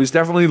 like, I was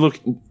definitely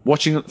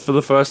watching it for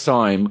the first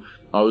time.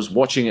 I was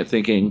watching it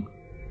thinking,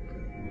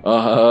 they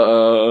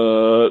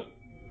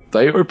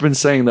opened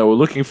saying they were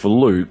looking for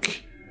Luke.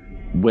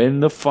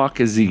 When the fuck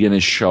is he gonna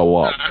show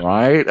up,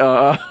 right?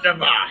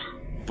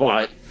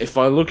 But if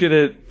I look at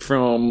it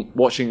from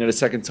watching it a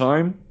second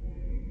time,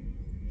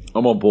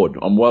 I'm on board.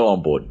 I'm well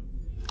on board.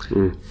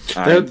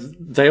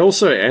 They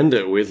also end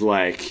it with,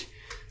 like,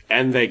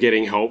 and they're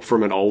getting help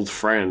from an old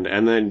friend,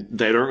 and then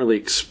they don't really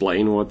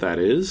explain what that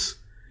is.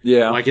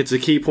 Yeah. Like, it's a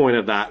key point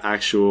of that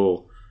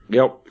actual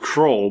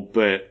crawl,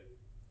 but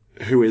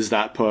who is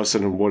that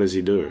person and what does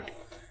he do?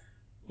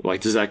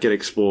 Like, does that get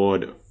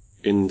explored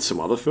in some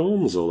other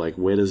films, or, like,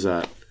 where does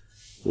that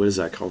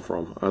come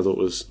from? I thought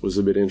was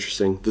a bit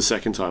interesting the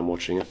second time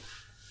watching it.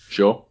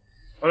 Sure.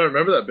 I don't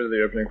remember that bit of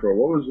the opening crawl.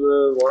 What was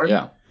the line?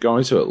 Yeah, go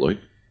into it, Luke.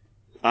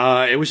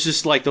 It was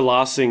just like the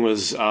last thing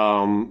was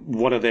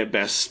one of their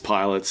best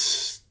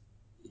pilots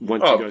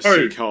went to go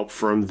seek help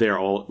from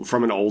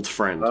an old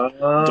friend.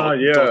 And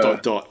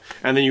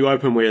then you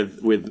open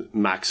with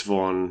Max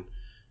von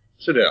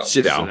Sydow.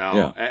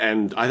 Yeah.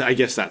 And I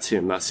guess that's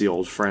him. That's the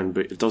old friend,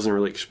 but it doesn't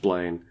really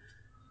explain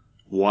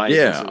why.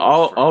 Yeah,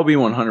 I'll be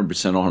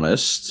 100%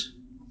 honest.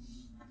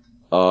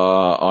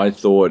 I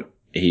thought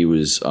he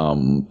was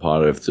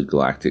part of the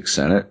Galactic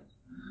Senate.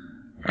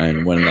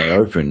 And when they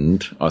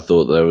opened, I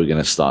thought they were going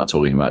to start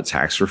talking about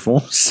tax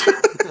reforms.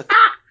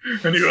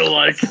 And you were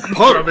like,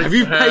 Pope, have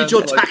you paid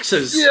your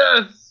taxes?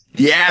 Yes!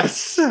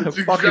 Yes! That's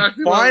Fucking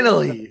exactly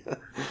finally!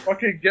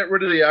 Fucking get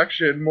rid of the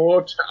action,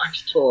 more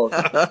tax talk.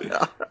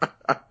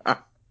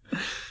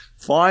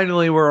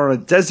 Finally, we're on a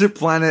desert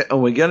planet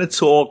and we're going to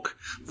talk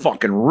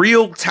fucking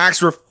real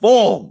tax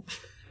reform.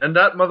 And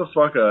that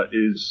motherfucker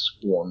is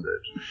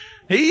squandered.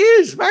 He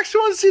is. Max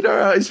von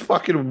Sydow is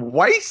fucking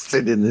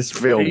wasted in this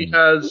film. He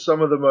has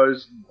some of the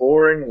most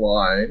boring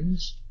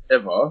lines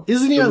ever.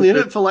 Isn't he only in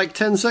it for like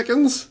 10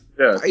 seconds?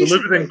 Yeah,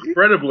 delivered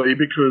incredibly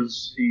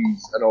because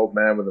he's an old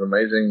man with an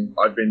amazing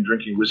I've been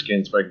drinking whiskey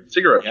and smoking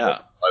cigarettes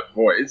type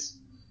voice.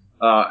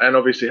 And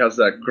obviously has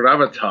that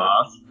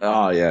gravitas.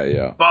 Oh,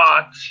 yeah.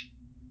 But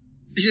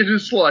you're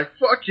just like,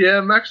 fuck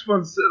yeah, Max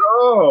von Sydow,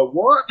 oh,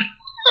 what?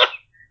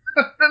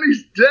 And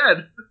he's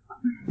dead.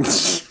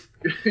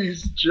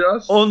 He's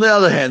just... On the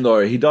other hand,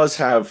 though, he does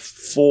have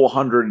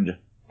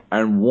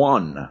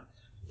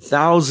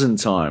 401,000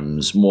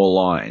 times more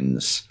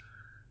lines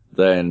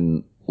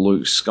than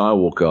Luke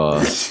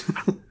Skywalker,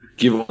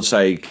 give or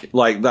take.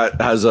 Like, that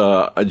has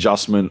a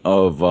adjustment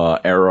of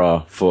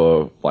error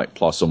for, like,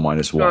 plus or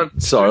minus 1.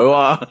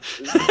 So,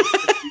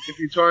 if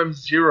you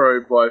times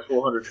 0 by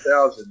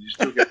 400,000, you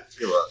still get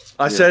 0.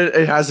 I said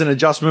it has an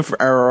adjustment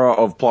for error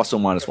of plus or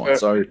minus 1,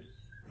 so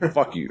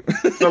fuck you.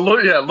 So,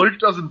 Luke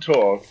doesn't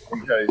talk,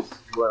 in case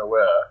you weren't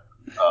aware,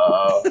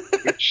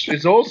 which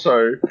is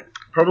also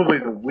probably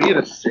the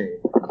weirdest scene.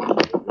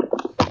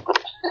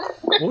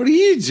 What are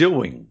you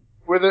doing?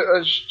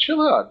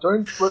 Chill out.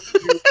 Don't let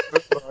you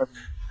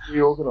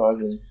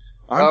reorganizing.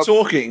 I'm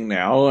talking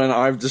now, and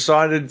I've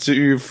decided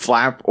to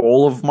flap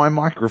all of my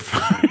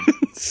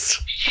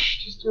microphones.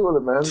 Just deal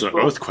with it, man. It's an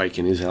earthquake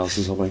in his house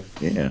or something.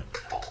 Yeah.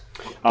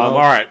 All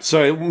right,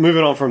 so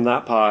moving on from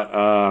that part.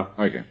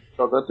 Okay.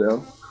 Got that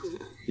down.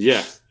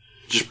 Yeah.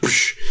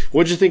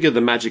 What did you think of the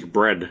magic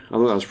bread? I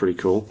thought that was pretty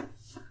cool.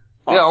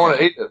 Yeah, I want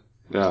to eat it.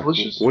 Yeah.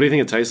 Delicious. What do you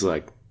think it tastes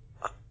like?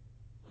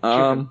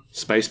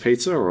 Space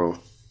pizza or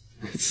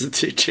it's the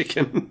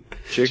chicken?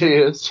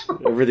 Cheers.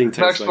 Everything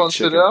tastes Max like von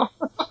chicken.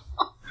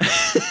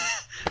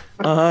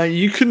 Sydow.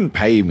 You couldn't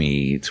pay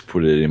me to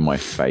put it in my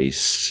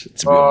face,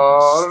 to be I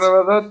honest. don't know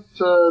about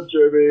that,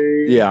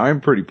 Joby. Yeah, I'm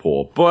pretty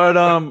poor, but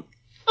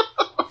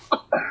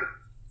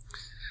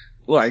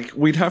like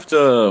we'd have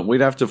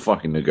to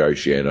fucking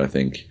negotiate. I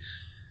think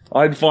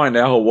I'd find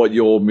out what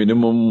your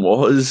minimum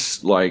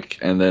was, like,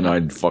 and then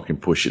I'd fucking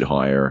push it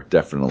higher.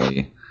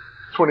 Definitely.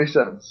 20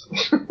 cents.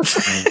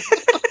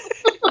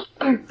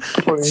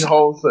 20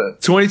 whole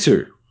cents.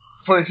 22.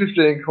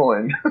 2015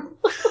 coin.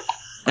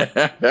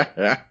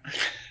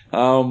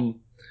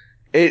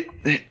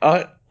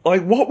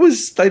 Like, what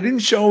was? They didn't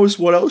show us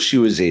what else she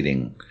was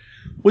eating.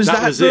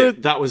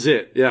 That was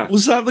it. Yeah.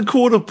 Was that the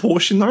quarter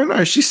portion?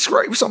 No, she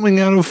scraped something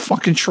out of a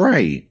fucking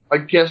tray. I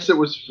guess it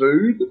was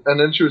food, and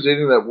then she was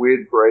eating that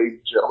weird grey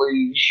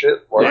jelly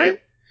shit.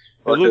 Like,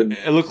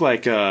 It looked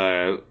like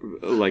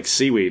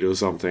seaweed or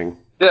something.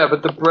 Yeah,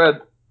 but the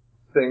bread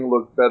thing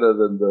looked better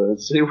than the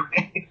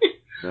seaweed.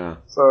 Yeah.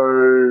 So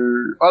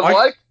I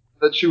like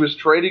that she was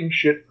trading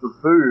shit for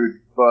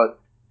food, but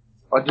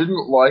I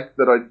didn't like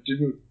that I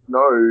didn't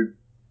know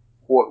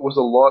what was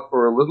a lot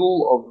or a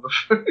little of the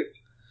food.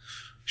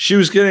 She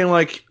was getting,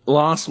 like,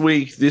 last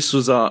week, this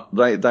was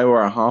they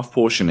were a half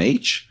portion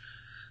each,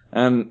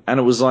 and it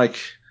was like,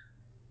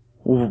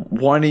 well,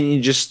 why didn't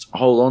you just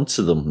hold on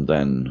to them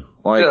then?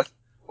 Like, yeah.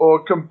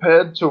 Or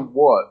compared to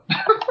what?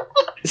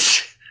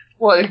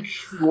 Like,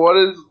 what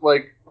is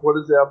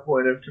our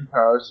point of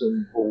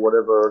comparison for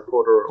whatever a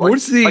quarter? Like,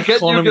 what's the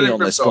economy on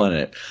this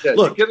planet? Yeah,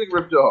 look, you're getting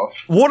ripped off.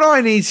 What I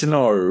need to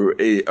know,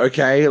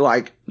 okay,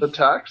 like the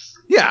tax.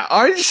 Yeah,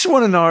 I just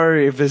want to know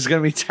if there's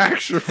going to be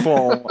tax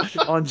reform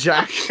on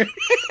Jakku.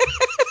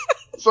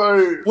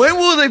 So when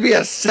will there be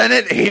a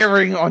Senate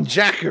hearing on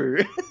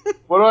Jakku?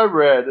 What I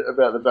read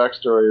about the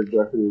backstory of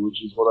Jakku,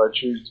 which is what I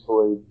choose to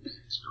believe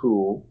is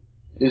cool,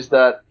 is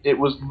that it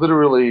was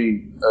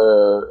literally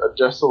a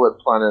desolate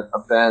planet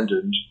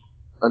abandoned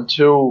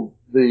until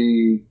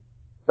the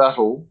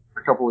battle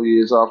a couple of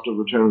years after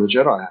Return of the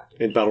Jedi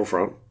happened. In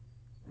Battlefront.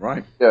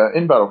 Right. Yeah,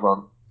 in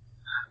Battlefront.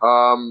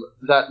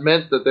 That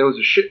meant that there was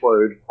a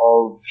shitload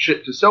of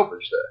shit to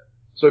salvage there.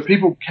 So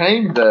people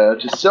came there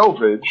to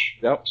salvage,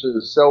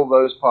 to sell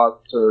those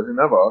parts to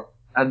whomever,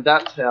 and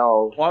that's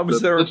how... Why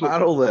was there a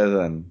battle there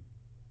then?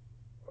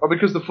 Oh,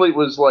 because the fleet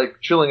was,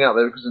 like, chilling out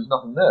there because there's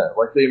nothing there.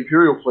 Like, the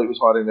Imperial fleet was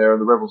hiding there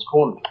and the Rebels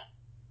cornered it.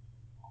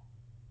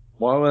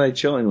 Why were they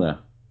chilling there?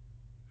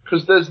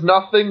 Because there's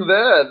nothing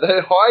there.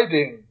 They're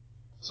hiding.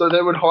 So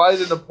they would hide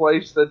in a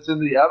place that's in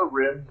the Outer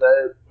Rim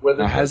where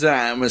it has an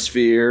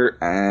atmosphere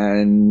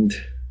and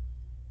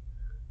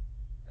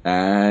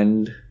I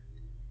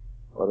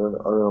don't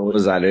know.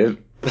 Was that it?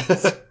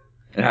 It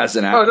has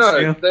an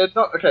atmosphere? No, they're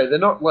not. Okay, they're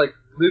not, like,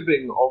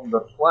 living on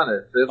the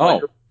planet. They're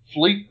like a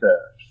fleet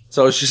there.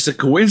 So it's just a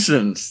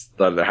coincidence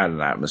that it had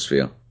an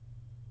atmosphere.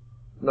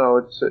 No,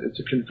 it's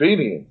a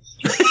convenience.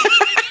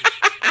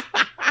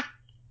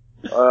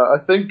 I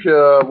think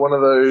one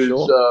of those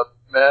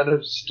Man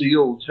of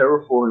Steel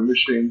terraforming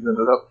machines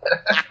ended up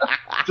there.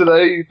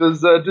 Today,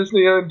 does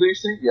Disney own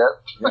DC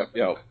yet?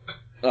 Yep.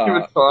 Give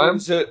it time.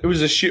 It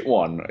was a shit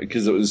one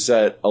because it was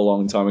set a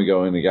long time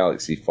ago in a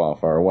galaxy far,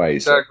 far away.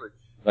 Exactly. So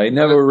they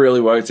never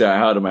really worked out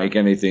how to make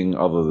anything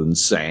other than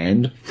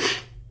sand.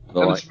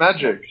 And it's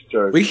magic,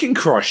 Joe. We can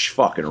crush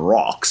fucking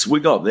rocks.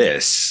 We got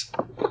this.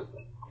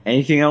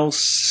 Anything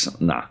else?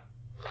 Nah.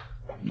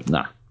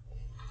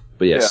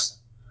 But yes. Yeah.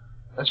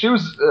 And she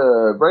was,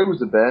 Rey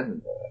was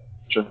abandoned there,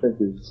 which I think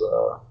is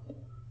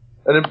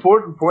An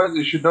important point that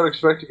you should not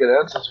expect to get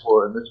answers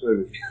for in this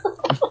movie.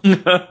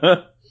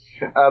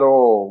 At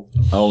all.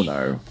 Oh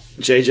no.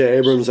 J.J.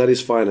 Abrams at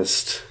his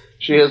finest.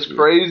 She has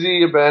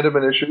crazy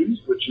abandonment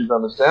issues, which is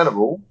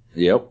understandable.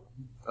 Yep.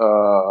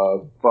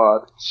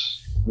 But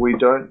we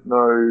don't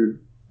know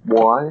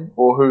why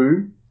or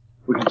who.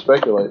 We can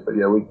speculate, but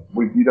yeah,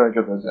 you don't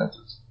get those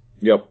answers.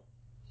 Yep.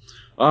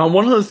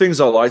 One of the things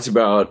I liked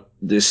about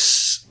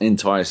this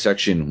entire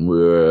section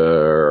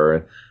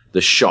were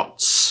the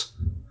shots.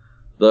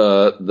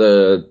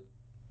 The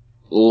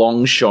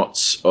long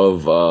shots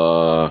of,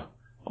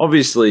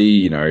 obviously,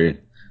 you know,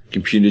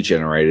 computer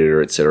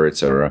generated, et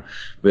cetera,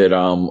 but,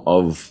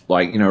 of,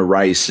 like, you know,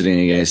 Ray sitting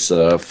against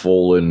a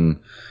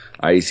fallen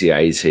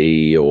AT-AT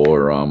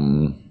or,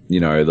 you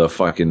know, the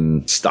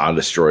fucking Star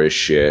Destroyer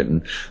shit.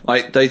 And,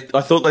 like, I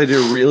thought they did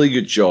a really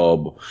good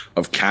job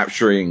of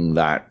capturing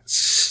that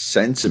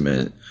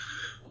sentiment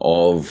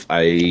of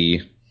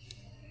a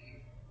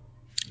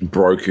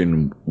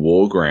broken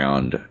war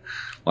ground,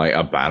 like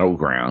a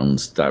battleground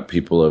that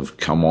people have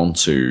come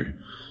onto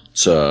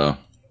to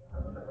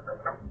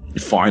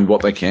find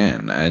what they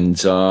can. And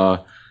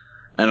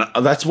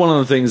that's one of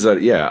the things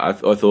that, yeah, I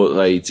thought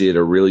they did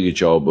a really good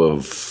job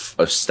of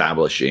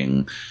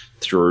establishing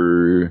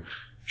through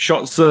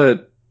shots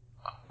that,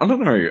 I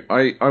don't know,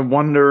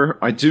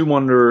 I do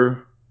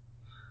wonder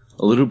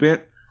a little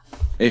bit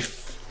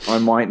if I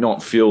might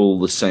not feel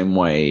the same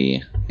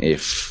way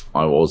if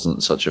I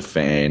wasn't such a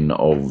fan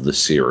of the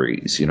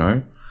series, you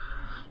know?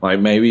 Like,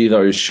 maybe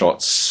those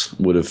shots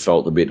would have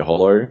felt a bit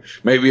hollow.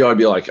 Maybe I'd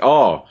be like,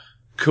 oh,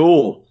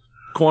 cool,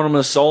 Quantum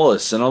of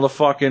Solace, another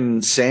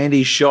fucking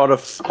sandy shot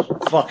of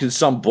fucking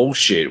some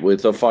bullshit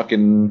with a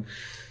fucking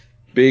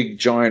big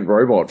giant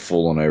robot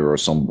falling over or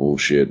some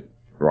bullshit,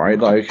 right?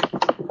 Like,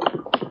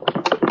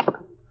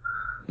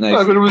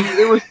 No, but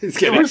it was He's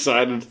getting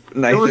excited.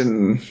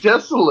 Nathan. It was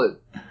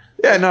desolate.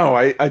 Yeah, no,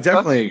 I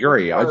definitely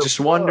agree. I just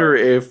wonder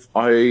if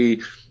I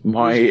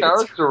might. It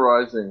was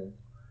characterizing.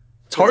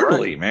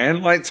 Totally,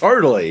 man. Like,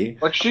 totally.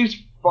 Like, she's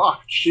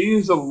fucked.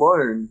 She's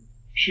alone.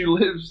 She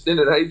lives in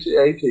an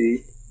AT-AT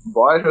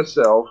by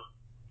herself.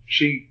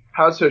 She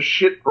has her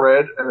shit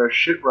bread and her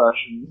shit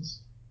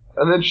rations.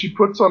 And then she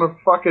puts on a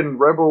fucking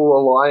Rebel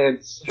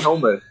Alliance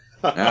helmet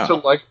Yeah. to,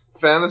 like,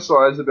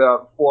 fantasize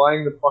about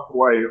flying the fuck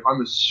away,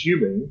 I'm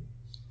assuming.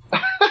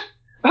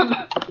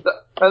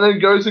 and then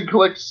goes and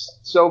collects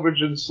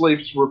salvage and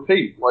sleeps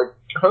repeat. Like,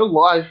 her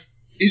life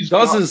is...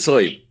 Doesn't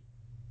sleep.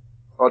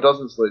 Oh,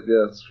 doesn't sleep,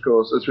 yes, of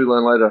course, as we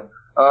learn later.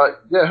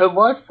 Yeah, her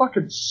life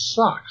fucking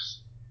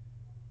sucks.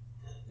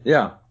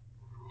 Yeah.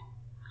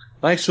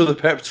 Thanks for the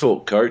pep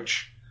talk,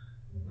 Coach.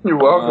 You're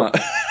welcome.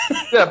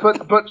 Yeah,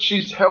 but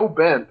she's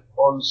hell-bent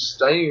on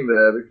staying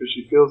there because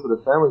she feels that her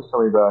family's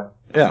coming back.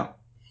 Yeah.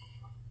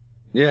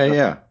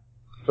 Yeah.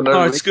 For No,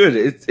 no it's reason.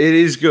 good. It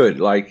is good.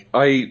 Like,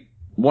 I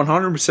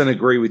 100%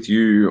 agree with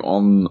you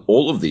on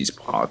all of these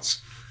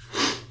parts.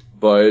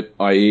 But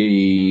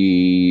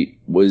I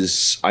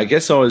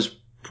guess I was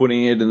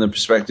putting it in the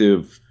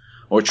perspective,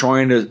 or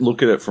trying to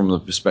look at it from the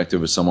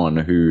perspective of someone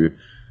who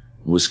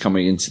was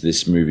coming into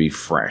this movie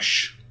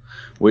fresh,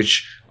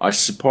 which I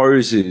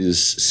suppose is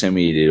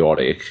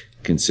semi-idiotic,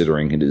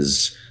 considering it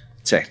is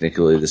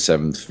technically the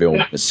 7th film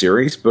in the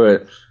series,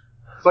 but...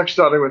 It's like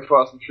starting with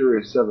Fast and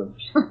Furious 7.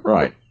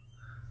 Right.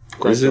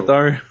 Is it,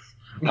 though?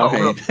 No,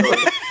 I mean-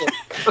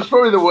 that's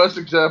probably the worst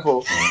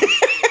example.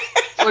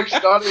 It's like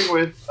starting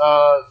with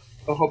The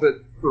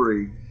Hobbit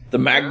 3. The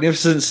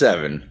Magnificent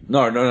Seven.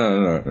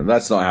 No.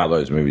 That's not how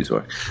those movies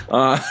work.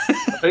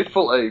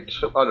 Hateful Eight.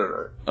 I don't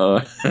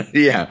know.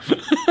 Yeah.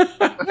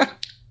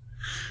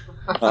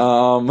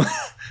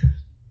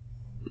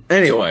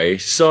 Anyway,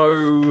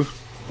 so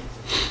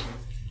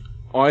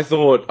I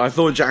thought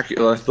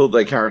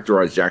they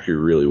characterized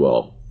Jakku really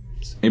well,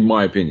 in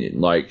my opinion.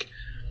 Like,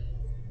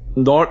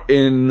 not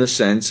in the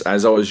sense,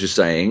 as I was just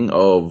saying,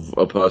 of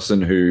a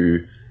person who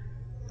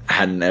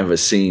hadn't ever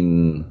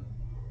seen.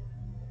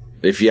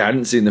 If you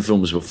hadn't seen the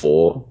films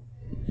before,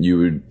 you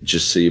would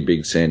just see a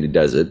big sandy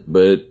desert.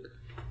 But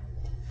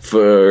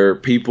for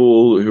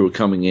people who are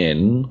coming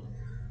in,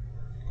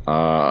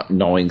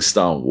 knowing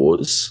Star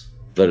Wars,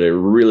 they did a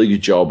really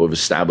good job of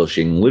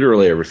establishing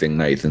literally everything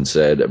Nathan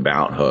said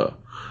about her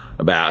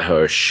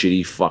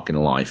shitty fucking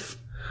life.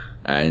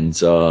 And,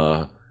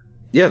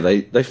 yeah,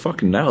 they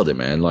fucking nailed it,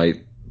 man.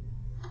 Like,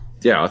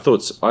 yeah, I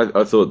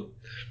thought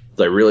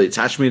they really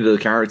attached me to the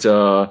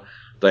character.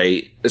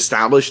 They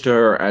established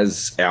her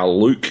as our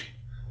Luke,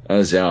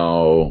 as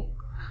our...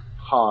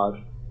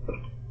 Hard.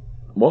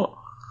 What?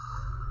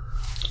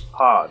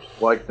 Hard.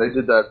 Like, they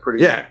did that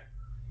pretty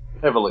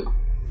heavily.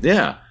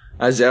 Yeah.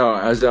 As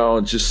our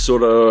just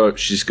sort of,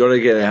 she's got to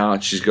get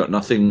out, she's got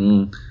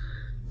nothing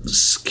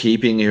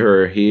keeping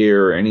her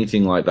here or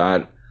anything like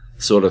that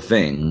sort of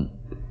thing.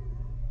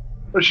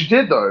 But she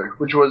did, though,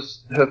 which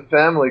was her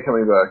family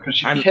coming back, because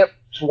she kept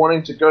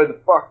wanting to go the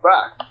fuck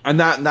back.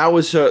 And that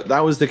was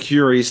the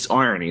curious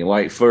irony.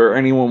 Like, for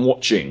anyone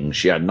watching,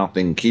 she had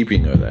nothing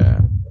keeping her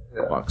there.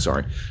 Yeah. Fuck,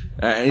 sorry.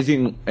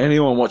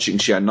 Anyone watching,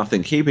 she had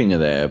nothing keeping her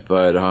there,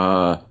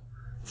 but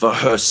for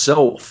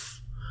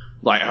herself,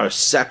 like her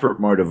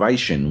separate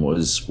motivation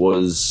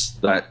was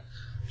that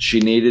she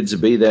needed to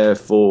be there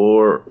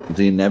for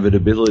the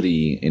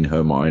inevitability in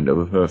her mind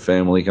of her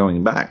family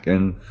coming back.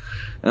 And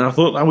I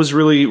thought that was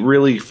really,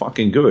 really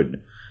fucking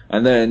good.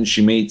 And then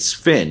she meets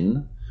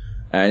Finn,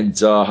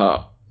 and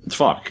like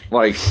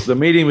the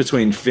meeting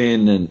between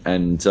Finn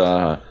and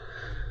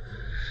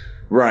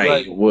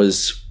Ray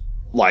was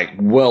like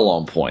well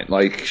on point.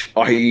 Like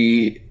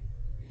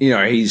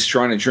he's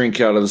trying to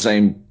drink out of the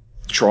same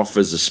trough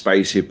as a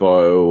space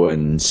hippo,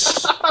 and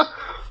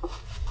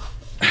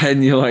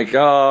you're like,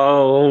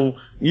 oh,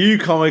 you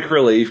comic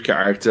relief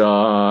character.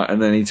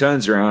 And then he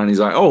turns around and he's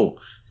like, oh,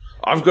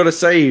 I've got to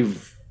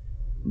save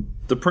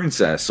the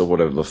princess or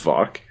whatever the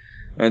fuck.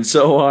 And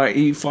so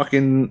he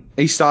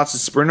starts to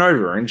sprint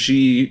over, and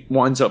she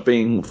winds up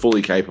being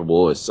fully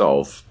capable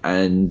herself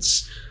and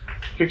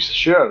kicks the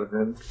shit out of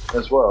him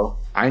as well.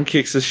 And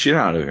kicks the shit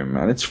out of him,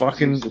 man. It's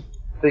fucking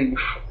thief.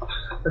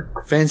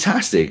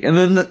 Fantastic. And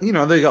then,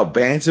 they got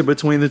banter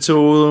between the two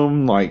of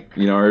them. Like,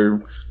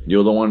 you're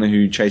the one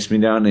who chased me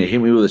down and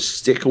hit me with a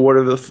stick or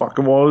whatever the fuck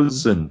it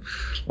was. And,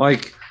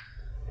 like,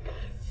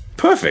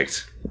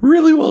 perfect.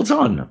 Really well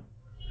done.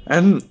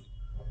 And,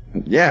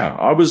 yeah,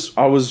 I was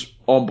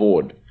on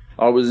board.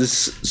 I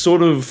was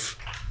still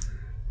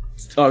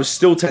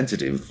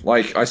tentative.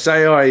 Like, I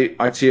say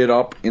I teared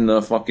up in the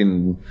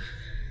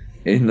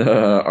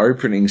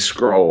opening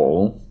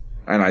scroll,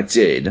 and I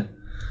did.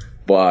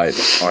 But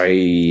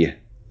I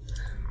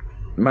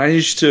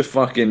managed to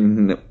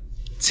fucking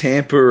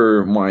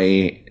tamper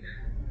my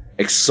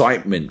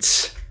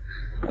excitement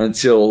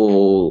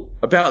until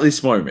about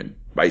this moment,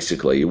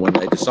 basically, when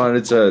they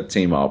decided to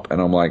team up,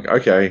 and I'm like,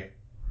 okay,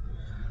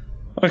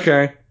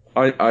 I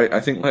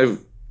think they're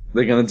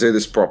going to do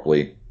this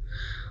properly.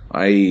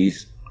 I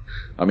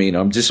mean,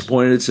 I'm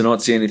disappointed to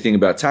not see anything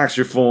about tax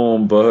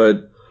reform,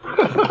 but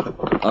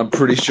I'm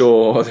pretty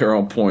sure they're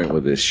on point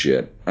with this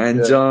shit. And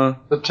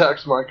the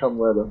tax might come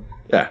later.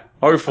 Yeah,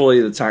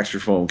 hopefully the tax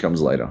reform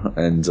comes later.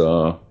 And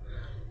the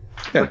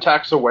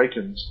tax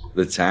awakens.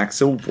 The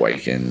tax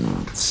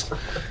awakens.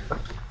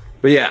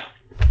 But yeah,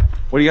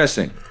 what do you guys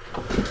think?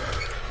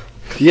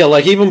 Yeah,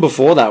 like even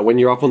before that, when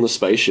you're up on the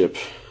spaceship,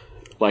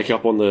 like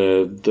up on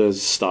the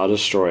Star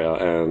Destroyer,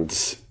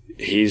 and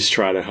he's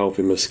trying to help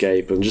him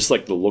escape, and just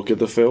like the look of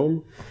the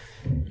film.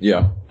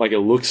 Yeah. Like, it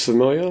looks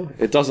familiar.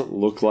 It doesn't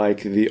look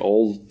like the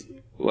old...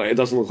 Like, it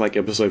doesn't look like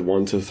episode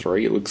 1 to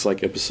 3. It looks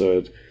like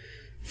episode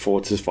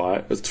 4 to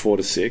 5. It's 4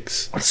 to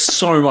 6.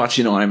 So much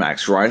in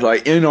IMAX, right?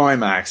 Like, in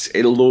IMAX,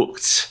 it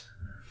looked...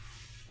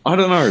 I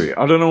don't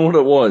know what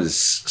it was.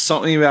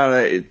 Something about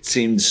it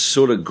seemed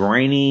sort of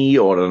grainy,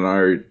 or I don't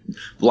know,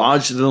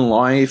 larger than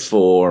life,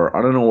 or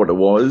I don't know what it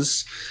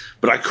was.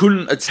 But I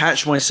couldn't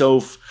attach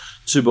myself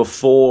to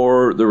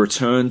before the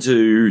return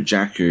to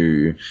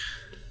Jakku.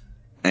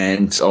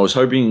 And I was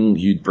hoping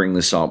you'd bring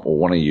this up, or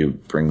one of you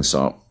bring this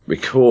up,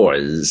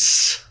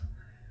 because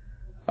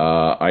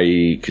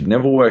I could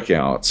never work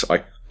out,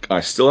 I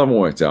still haven't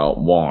worked out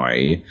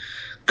why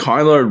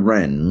Kylo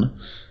Ren,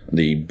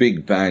 the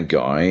big bad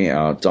guy,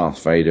 our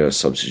Darth Vader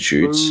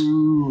substitute,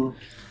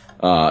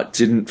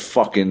 didn't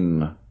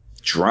fucking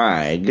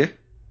drag.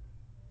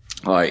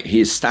 Like,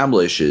 he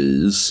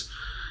establishes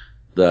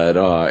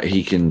that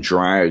he can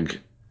drag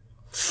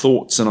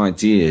thoughts and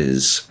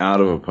ideas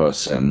out of a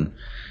person,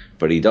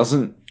 but he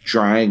doesn't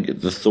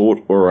drag the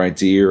thought or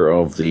idea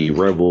of the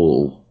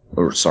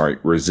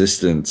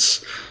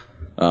resistance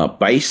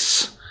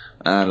base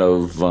out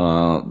of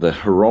the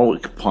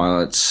heroic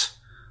pilots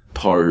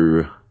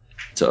Poe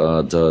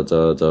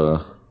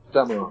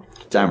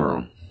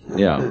Dameron.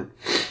 Yeah.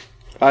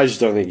 I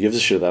just don't think he gives a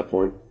shit at that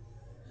point.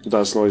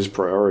 That's not his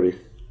priority.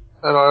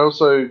 And I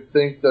also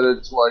think that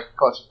it's like a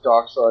classic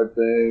dark side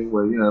thing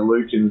where,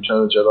 Luke in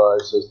Return of the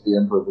Jedi says the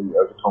Emperor the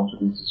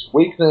overconfidence is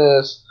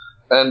weakness.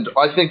 And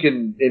I think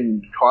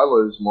in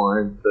Kylo's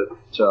mind that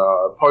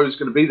Poe's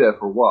going to be there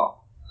for a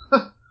while.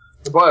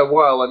 And by a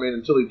while, I mean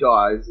until he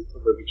dies,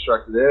 until they've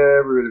extracted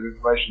every bit of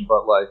information.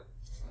 But, like,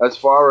 as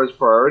far as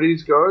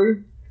priorities go,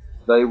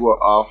 they were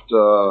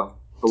after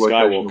the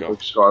location of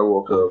Luke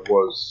Skywalker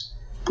was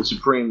the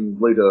Supreme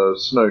Leader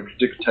Snoke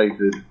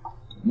dictated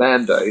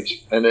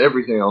mandate, and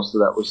everything else to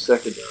that was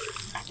secondary.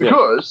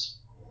 Because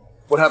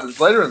what happens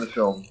later in the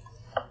film,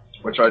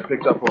 which I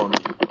picked up on,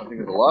 I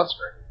think, in the last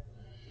screen,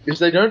 is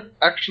they don't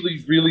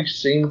actually really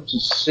seem to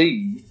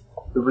see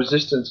the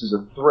Resistance as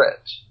a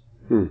threat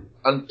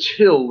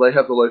until they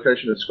have the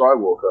location of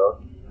Skywalker,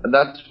 and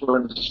that's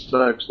when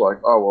Snoke's like,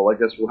 oh, well, I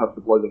guess we'll have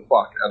to blow the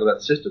fuck out of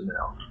that system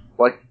now.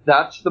 Like,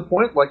 that's the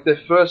point. Like, their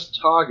first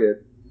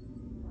target,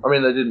 I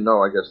mean, they didn't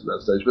know, I guess, at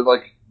that stage, but,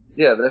 like,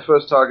 yeah, their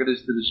first target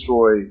is to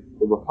destroy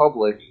the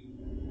Republic,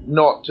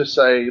 not to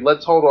say,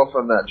 let's hold off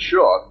on that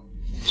shot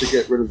to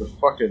get rid of the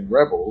fucking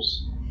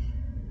rebels,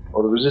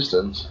 or the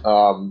Resistance,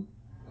 and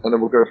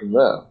then we'll go from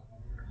there.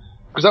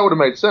 Because that would have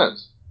made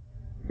sense.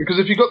 Because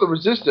if you got the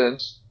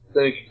Resistance,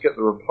 then you could get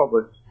the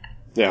Republic.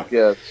 Yeah.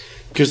 Yeah.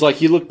 Because,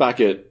 like, you look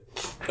back at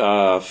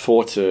 4,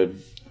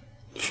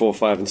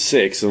 5, and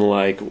 6, and,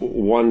 like,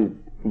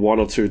 one one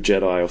or two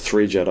Jedi or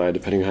three Jedi,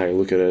 depending on how you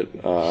look at it,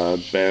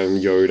 Ben,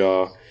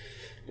 Yoda,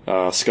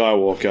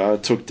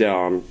 Skywalker, took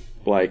down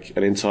like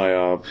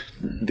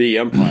the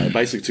Empire,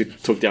 basically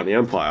took down the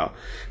Empire.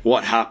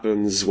 What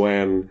happens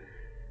when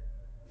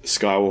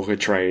Skywalker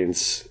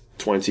trains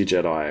 20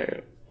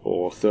 Jedi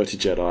or 30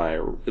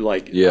 Jedi?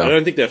 I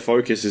don't think their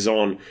focus is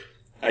on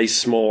a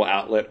small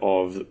outlet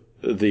of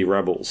the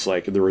rebels,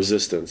 like the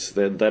Resistance.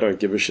 They don't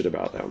give a shit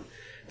about them.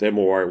 They're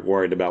more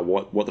worried about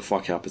what the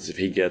fuck happens if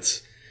he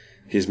gets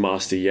his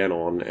Master Yen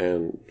on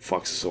and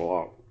fucks us all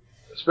up.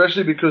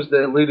 Especially because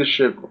their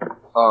leadership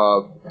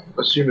are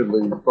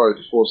assumedly both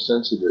Force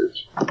sensitive.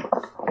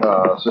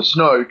 So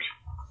Snoke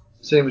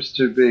seems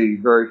to be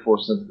very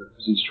Force sensitive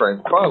because he's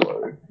trained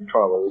Kylo. And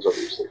Kylo is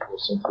obviously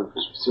Force sensitive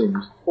because we've seen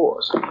his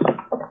Force.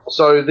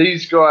 So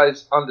these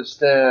guys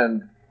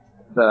understand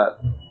that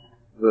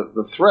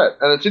the threat.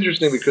 And it's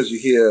interesting because you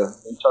hear,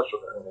 in touch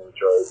on that earlier,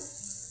 Joe,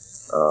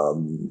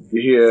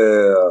 you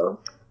hear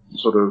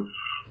sort of,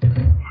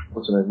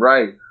 what's her name,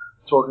 Rey,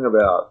 talking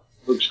about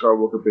Luke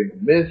Skywalker being a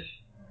myth.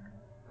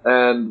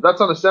 And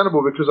that's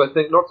understandable because I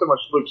think not so much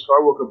Luke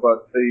Skywalker,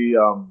 but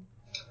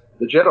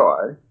the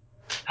Jedi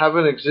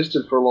haven't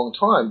existed for a long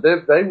time.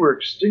 They were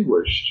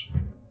extinguished,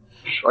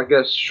 I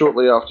guess,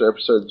 shortly after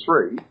Episode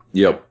 3.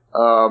 Yep.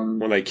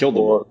 When they killed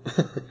them all.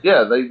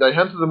 Yeah, they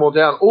hunted them all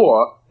down,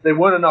 or there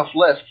weren't enough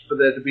left for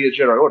there to be a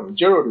Jedi Order. The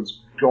Jedi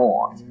Order's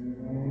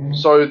gone.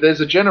 So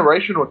there's a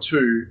generation or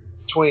two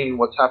between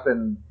what's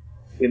happened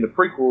in the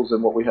prequels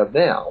and what we have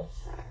now.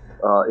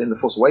 In The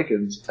Force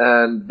Awakens,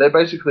 and they're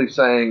basically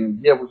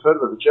saying, yeah, we've heard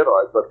about the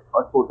Jedi, but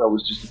I thought that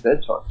was just a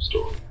bedtime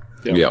story.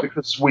 Yeah.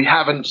 Because we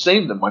haven't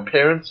seen them. My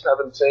parents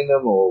haven't seen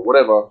them, or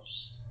whatever.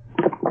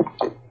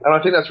 And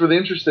I think that's really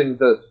interesting,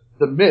 that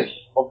the myth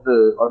of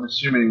I'm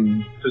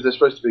assuming, because they're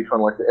supposed to be kind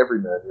of like the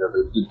everyman,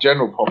 the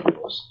general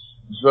populace,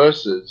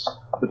 versus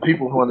the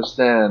people who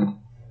understand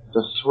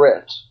the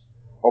threat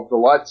of the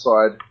light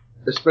side,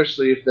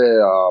 especially if they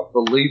are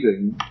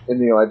believing in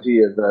the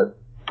idea that,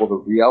 or the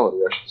reality,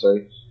 I should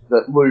say,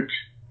 that Luke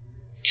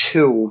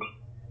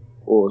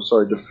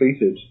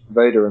defeated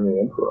Vader and the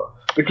Emperor.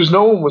 Because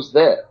no one was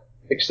there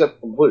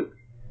except for Luke.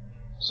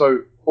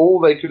 So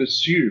all they could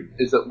assume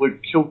is that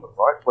Luke killed them,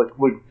 right? Like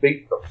Luke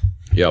beat them.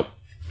 Yep.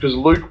 Because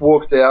Luke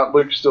walked out,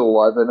 Luke's still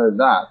alive, they know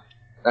that.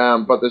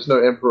 But there's no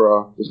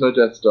Emperor, there's no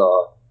Death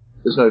Star,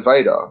 there's no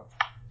Vader.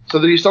 So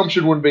the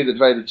assumption wouldn't be that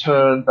Vader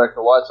turned back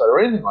the light side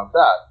or anything like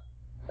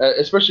that.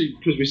 Especially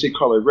because we see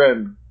Kylo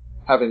Ren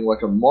having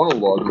like a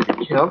monologue, like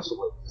a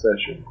counseling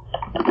session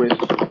which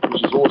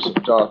is awesome,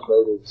 Darth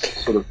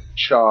Vader's sort of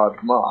charred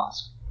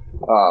mask.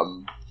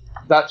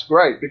 That's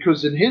great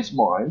because in his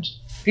mind,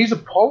 he's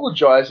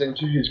apologizing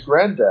to his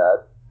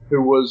granddad,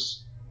 who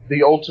was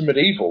the ultimate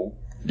evil.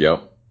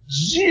 Yep.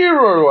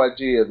 Zero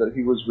idea that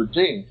he was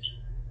redeemed,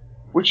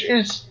 which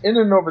is in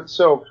and of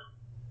itself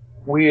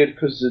weird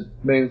because it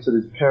means that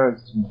his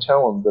parents didn't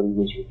tell him that he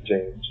was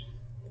redeemed.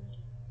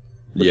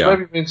 Which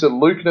maybe means that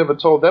Luke never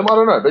told them. I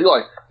don't know, but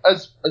like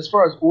as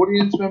far as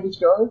audience members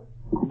go,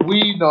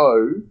 we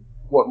know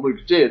what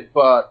Luke did,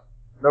 but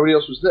nobody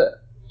else was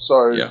there.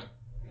 So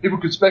people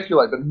could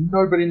speculate, but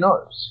nobody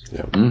knows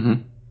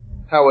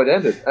how it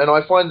ended. And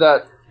I find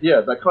that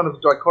that kind of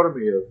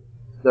dichotomy of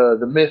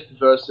the myth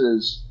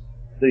versus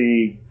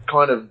the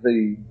kind of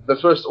the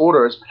First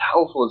Order, as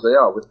powerful as they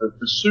are with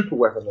the super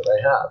weapon that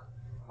they have,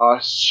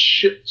 are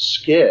shit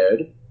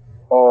scared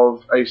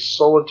of a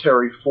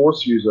solitary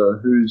Force user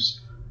whose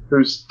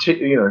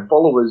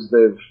followers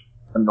they've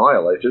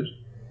annihilated.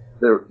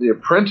 The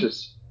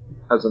apprentice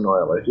has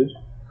annihilated.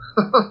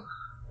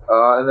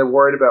 And they're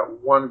worried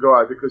about one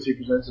guy because he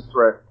presents a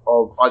threat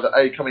of either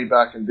A, coming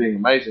back and being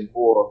amazing,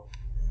 or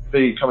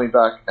B, coming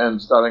back and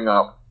starting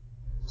up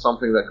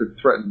something that could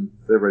threaten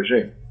their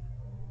regime.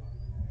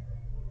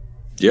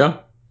 Yeah.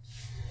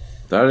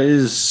 That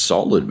is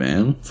solid,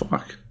 man.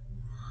 Fuck.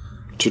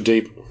 Too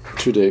deep.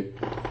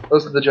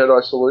 Listen to the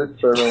Jedi salute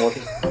for everyone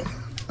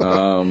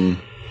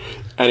watching.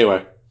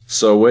 Anyway.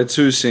 So we're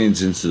 2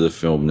 scenes into the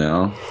film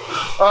now.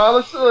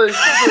 Let's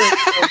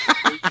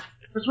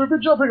because we've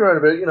been jumping around a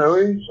bit,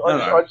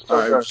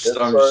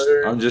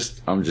 I'm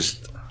just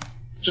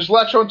Just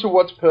latch on to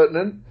what's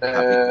pertinent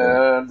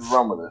and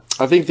run with it.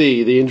 I think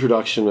the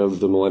introduction of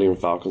the Millennium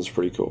Falcon is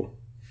pretty cool.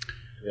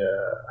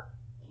 Yeah.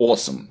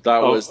 Awesome.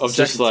 That was the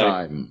second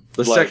time.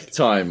 The second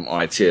time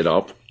I teared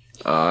up.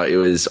 It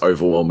was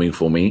overwhelming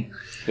for me.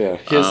 Yeah.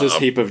 Here's this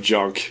heap of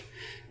junk.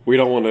 We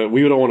don't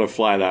want to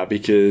fly that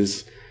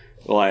because,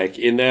 like,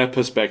 in their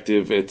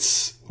perspective,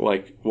 it's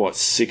like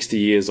 60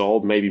 years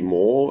old, maybe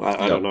more.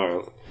 I don't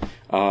know.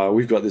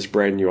 We've got this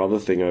brand new other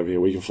thing over here.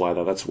 We can fly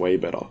that. That's way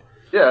better.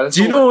 Yeah.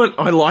 Do you know what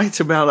I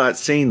liked about that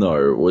scene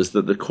though? Was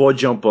that the quad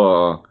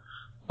jumper?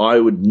 I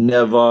would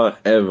never,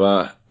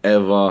 ever,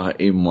 ever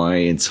in my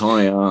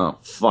entire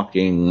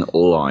fucking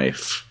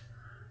life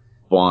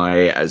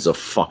buy as a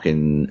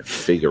fucking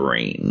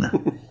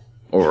figurine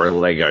or a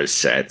Lego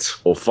set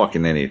or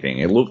fucking anything.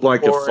 It looked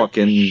like a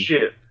fucking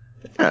shit.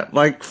 Yeah,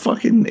 like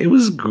fucking, it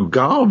was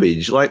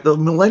garbage. Like the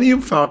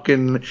Millennium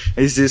Falcon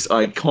is this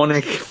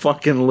iconic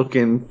fucking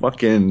looking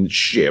fucking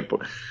ship,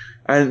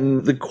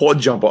 and the quad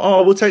jumper.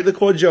 Oh, we'll take the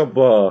quad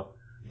jumper.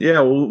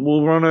 Yeah,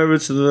 we'll run over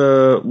to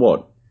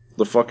the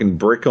fucking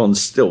brick on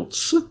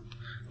stilts.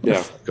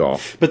 Yeah. Fuck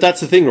off. But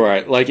that's the thing,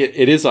 right? Like,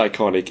 it is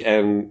iconic,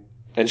 and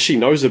she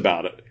knows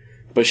about it,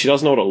 but she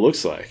doesn't know what it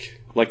looks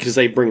like. Like, because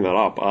they bring that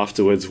up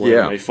afterwards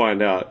when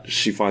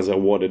she finds out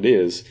what it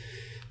is.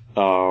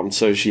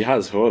 So she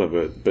has heard of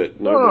it, but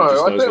nobody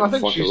just knows what the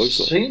fuck it looks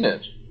like. I think she's seen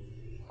it.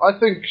 I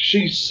think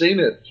she's seen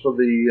it for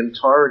the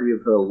entirety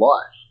of her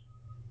life.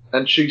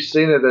 And she's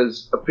seen it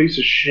as a piece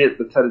of shit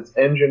that's had its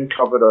engine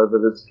covered over,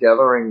 that's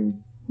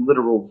gathering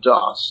literal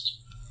dust.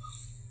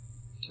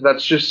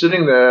 That's just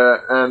sitting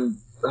there and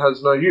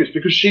has no use,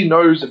 because she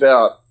knows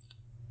about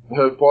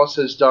her boss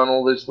has done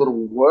all this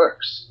little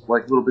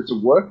bits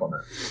of work on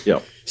it. Yeah.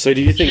 So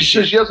do you think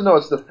she doesn't know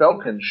it's the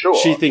Falcon, sure.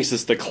 She thinks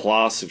it's the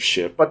class of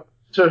ship. But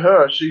to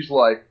her, she's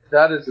like,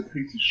 that is a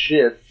piece of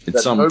shit.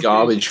 It's some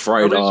garbage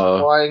freighter.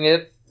 Nobody's flying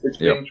it. It's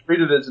being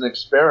treated as an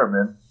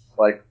experiment.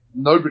 Like,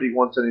 nobody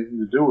wants anything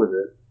to do with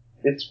it.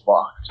 It's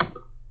fucked.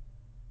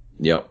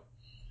 Yep.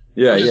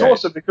 Yeah, Which is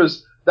awesome,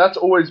 because that's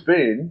always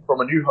been,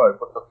 from A New Hope,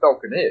 what the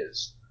Falcon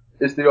is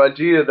the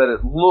idea that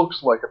it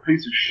looks like a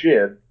piece of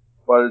shit,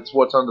 but it's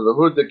what's under the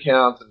hood that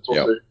counts, and it's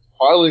also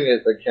piloting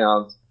it that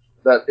counts,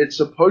 that it's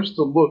supposed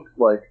to look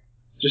like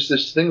just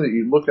this thing that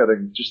you look at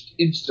and just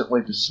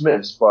instantly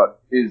dismiss, but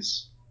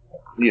is,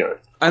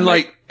 And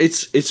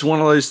it's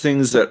one of those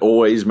things that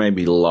always made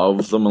me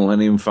love the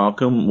Millennium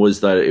Falcon,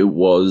 was that it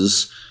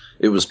was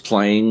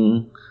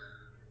playing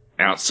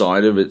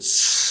outside of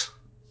its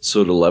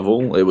sort of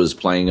level. It was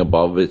playing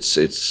above its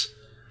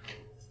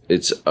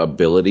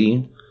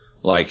ability.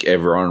 Like,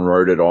 everyone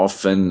wrote it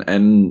off,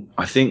 and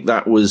I think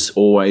that was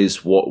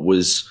always what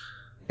was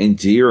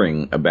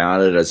endearing about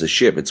it as a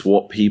ship. It's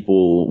what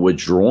people were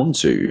drawn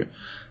to.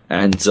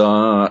 And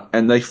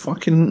they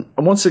fucking,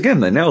 once again,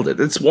 they nailed it.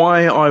 It's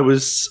why I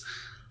was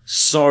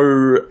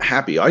so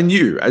happy. I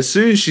knew, as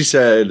soon as she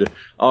said,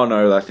 oh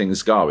no, that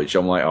thing's garbage,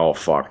 I'm like, oh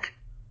fuck,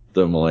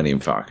 the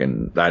Millennium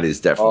Falcon, that is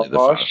definitely the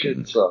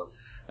Falcon.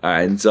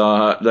 And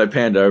they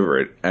panned over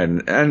it,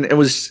 and it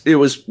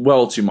was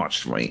well too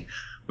much for me.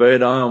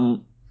 But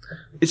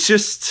it's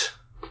just,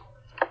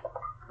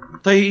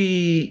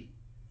 they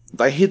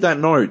hit that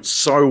note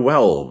so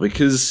well,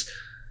 because,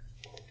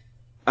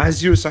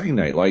 as you were saying,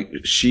 Nate, like,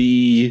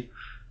 she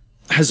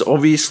has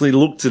obviously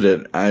looked at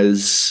it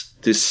as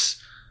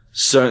this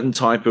certain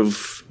type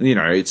of,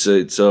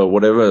 it's a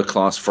whatever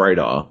class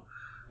freighter,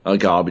 a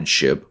garbage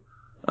ship,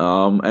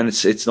 and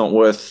it's not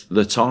worth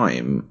the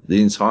time,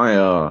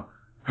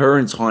 her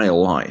entire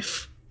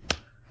life.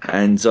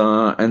 And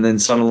then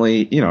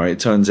suddenly, it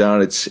turns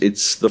out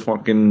it's the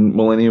fucking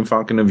Millennium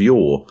Falcon of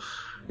yore.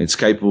 It's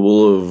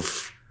capable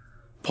of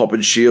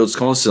popping shields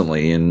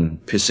constantly and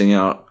pissing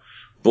out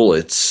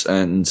bullets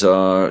and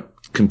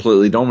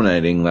completely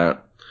dominating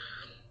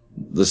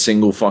the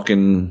single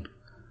fucking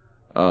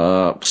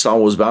Star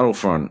Wars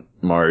Battlefront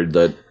mode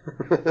that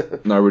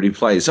nobody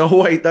plays.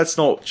 Oh wait, that's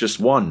not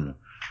just one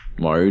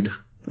mode.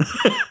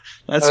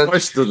 That's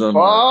most of them.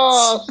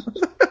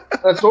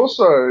 That's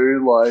also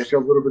like a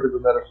little bit of a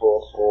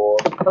metaphor for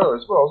her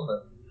as well, isn't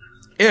it?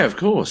 Yeah, of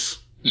course.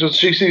 So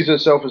she sees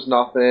herself as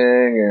nothing,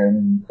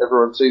 and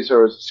everyone sees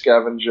her as a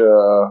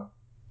scavenger.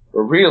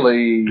 But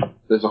really,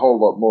 there's a whole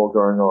lot more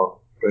going on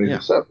beneath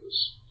the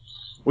surface.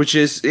 Which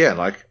is,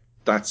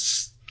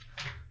 that's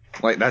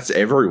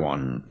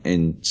everyone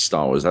in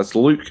Star Wars. That's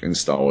Luke in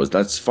Star Wars.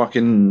 That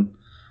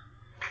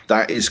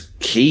is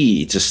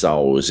key to Star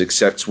Wars,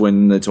 except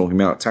when they're talking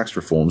about tax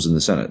reforms in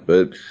the Senate.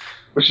 But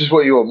which is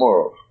what you want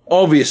more of.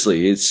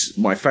 Obviously, it's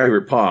my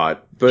favorite part,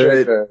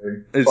 but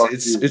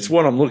it's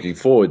what I'm looking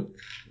forward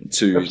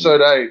to.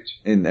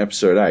 In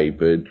episode 8,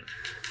 but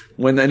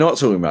when they're not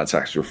talking about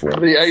tax reform,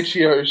 the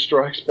ATO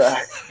strikes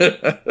back.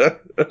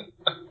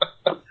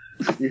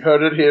 You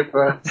heard it here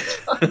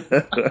first.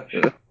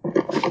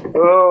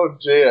 Oh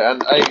dear,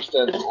 and A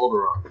stands for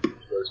Alderaan.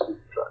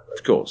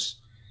 Of course.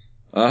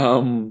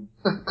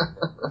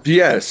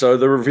 Yeah, so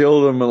the reveal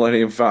of the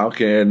Millennium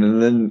Falcon,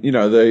 and then,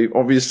 they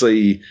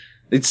obviously,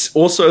 it's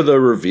also the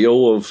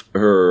reveal of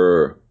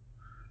her,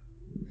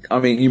 I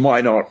mean, you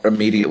might not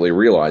immediately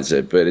realize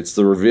it, but it's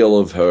the reveal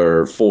of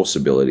her Force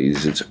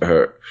abilities. It's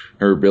her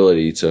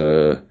ability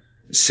to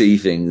see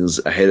things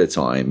ahead of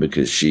time,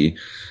 because she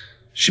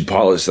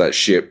pilots that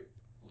ship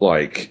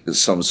like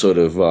some sort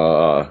of,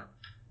 I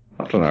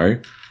don't know.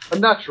 A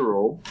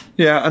natural.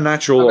 Yeah, a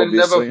natural,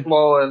 obviously. Never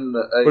flown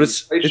a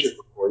spaceship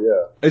before,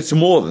 yeah. It's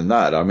more than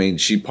that. I mean,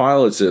 she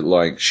pilots it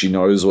like she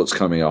knows what's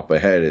coming up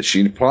ahead.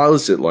 She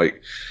pilots it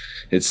like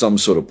it's some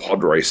sort of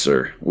pod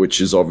racer, which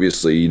is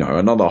obviously,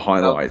 another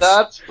highlight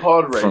that's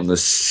pod racing from the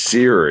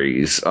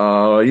series.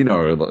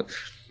 You're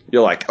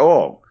like,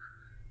 oh,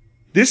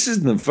 this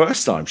isn't the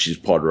first time she's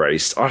pod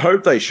raced. I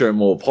hope they show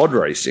more pod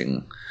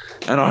racing.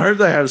 And I hope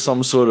they have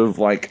some sort of,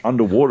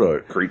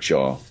 underwater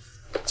creature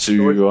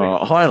to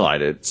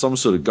highlight it. Some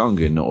sort of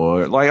Gungan,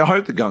 or, I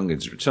hope the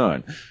Gungans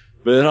return.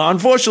 But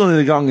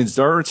unfortunately, the Gungans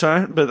don't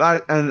return. But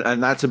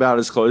that's about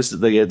as close as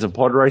they get to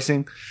pod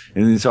racing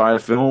in the entire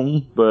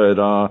film. But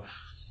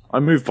I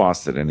moved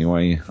past it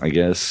anyway, I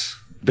guess.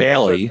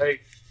 Barely. Episode 8,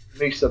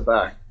 Misa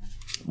back.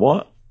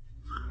 What?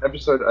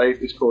 Episode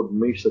 8 is called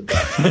Misa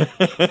back.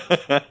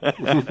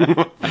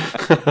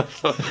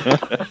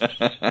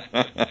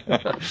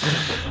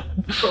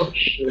 Oh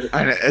shit!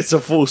 And it's a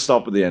full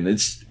stop at the end.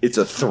 It's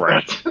a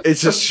threat.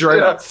 It's a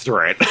straight up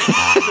threat.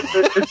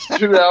 It's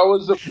 2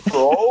 hours of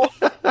brawl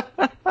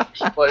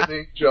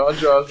explaining Jar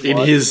Jar's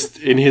life.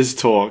 In his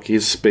talk,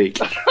 his speak.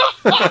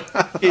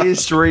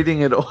 He's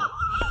reading it all.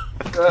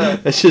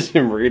 It's just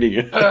him reading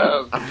it.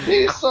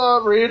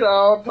 Misa, read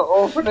out the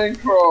opening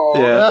crawl.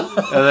 Yeah,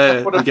 and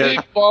then For the big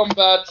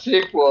Bombat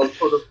sequel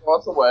for the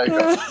Force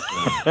Awakens.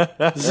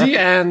 the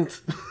end.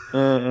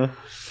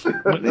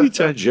 When did he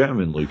turn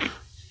German, Luke?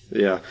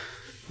 Yeah.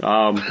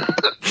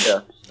 Yeah.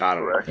 I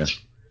don't know.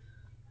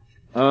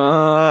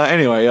 Yeah.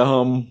 Anyway,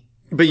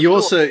 But you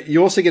also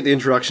get the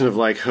introduction of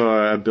like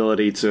her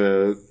ability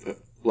to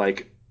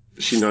like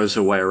she knows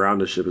her way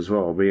around a ship as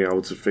well, being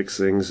able to fix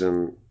things,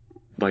 and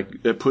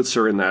like it puts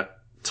her in that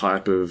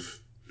type of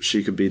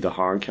she could be the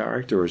Han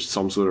character or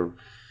some sort of.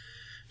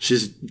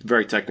 She's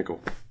very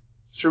technical.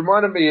 She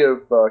reminded me of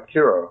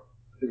Kira.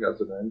 I think that's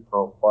her name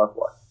from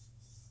Firefly.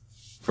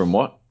 from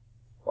what?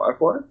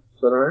 Firefly?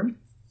 Is that her name?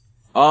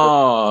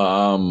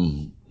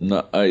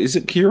 No, is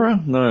it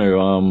Kira?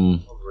 No,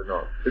 Probably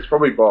not. It's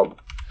probably Bob.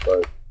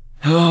 So.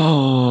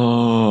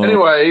 Oh.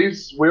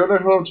 Anyways, we all know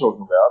who I'm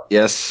talking about.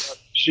 Yes.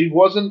 She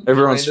wasn't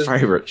Everyone's trained as-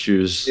 favorite. She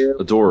was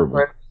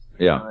adorable.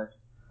 Yeah.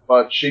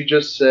 But she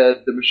just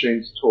said the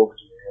machines talk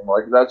to me. And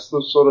like that's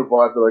the sort of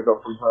vibe that I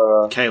got from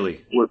her.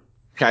 Kaylee.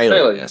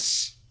 Kaylee.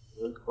 Yes.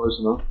 Close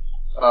enough.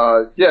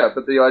 Yeah,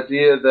 but the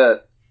idea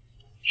that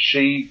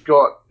she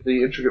got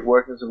the intricate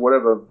workings of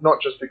whatever,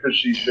 not just because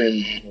she's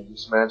been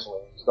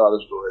dismantling Star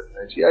Destroyers in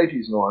the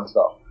 80s and all that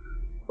stuff,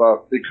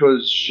 but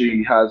because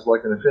she has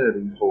like an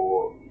affinity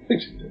for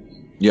fixing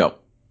things. Yep.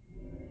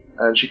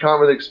 And she can't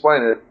really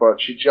explain it,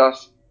 but she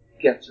just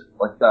gets it.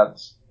 Like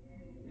that's,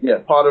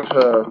 part of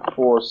her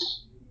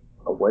Force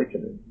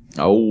Awakening.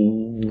 Oh.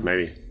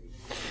 Maybe.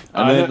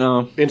 And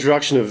then,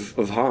 introduction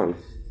of Han.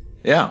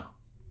 yeah.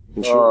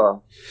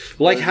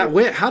 Like,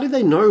 how did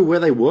they know where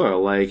they were?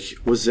 Like,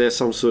 was there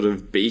some sort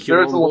of beacon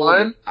There's on a board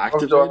line that of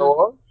activated?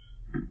 dialogue,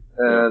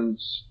 and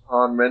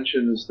Han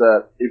mentions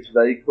that if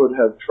they could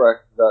have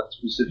tracked that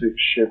specific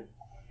ship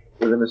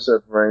within a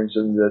certain range,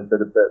 then they'd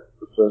better bet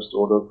the First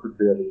Order could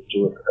be able to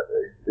do it at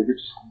a bigger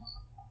distance.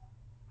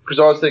 Because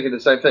I was thinking the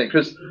same thing.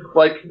 Because,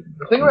 like,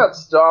 the thing about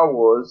Star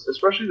Wars,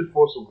 especially The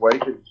Force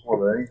Awakens more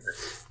than anything,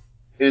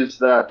 is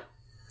that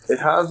it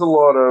has a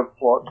lot of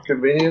plot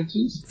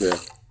conveniences. Yeah.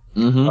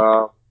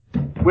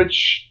 Mm-hmm.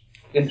 Which,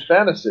 in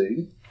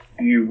fantasy,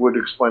 you would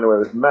explain away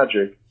with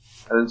magic.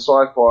 And in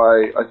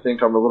sci-fi, I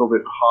think I'm a little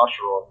bit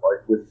harsher on,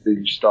 like, with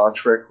the Star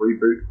Trek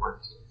reboot, for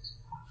instance.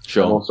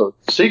 Sure. And also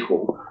the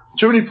sequel.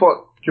 Too many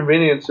plot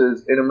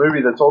conveniences in a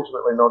movie that's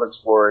ultimately not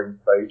exploring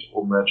fate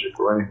or magic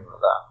or anything like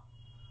that.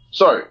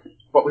 So,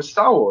 but with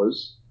Star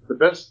Wars, the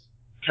best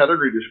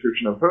category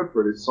description I've heard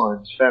for it is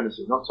science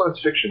fantasy. Not science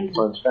fiction, it's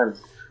science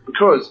fantasy.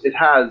 Because it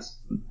has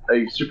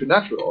a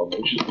supernatural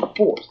element, which is the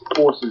Force. The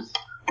Force is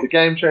the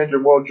game changer.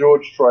 While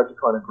George tried to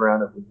kind of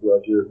ground it with the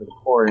idea of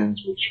midichlorians,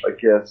 which I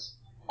guess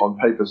on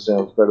paper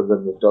sounds better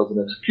than it does in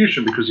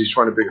execution because he's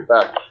trying to bring it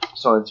back to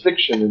science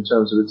fiction in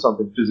terms of it's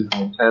something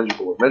physical and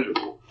tangible and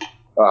measurable.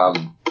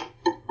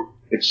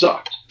 It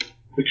sucked.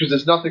 Because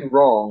there's nothing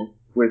wrong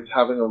with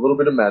having a little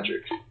bit of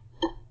magic.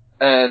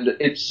 And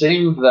it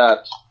seemed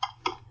that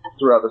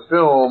throughout the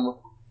film,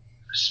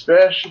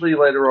 especially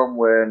later on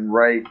when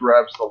Rey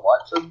grabs the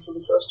lightsaber for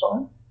the first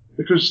time.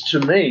 Because to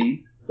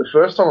me, the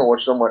first time I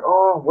watched it, I'm like,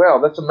 oh, wow,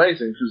 that's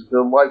amazing, because the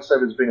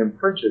lightsaber's been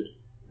imprinted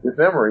with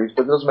memories,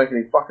 but it doesn't make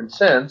any fucking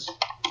sense,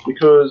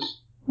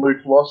 because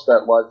Luke lost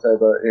that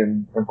lightsaber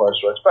in Empire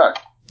Strikes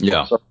Back.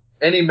 Yeah. So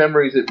any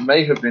memories it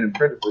may have been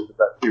imprinted with, if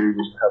that theory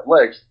was to have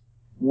legs,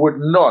 would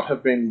not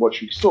have been what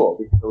she saw,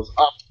 because it was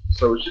up.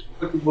 So it was just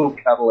like a little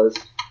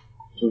catalyst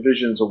for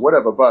visions or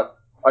whatever, but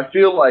I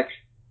feel like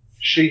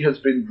she has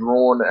been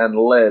drawn and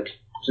led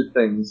to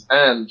things,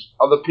 and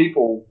other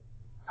people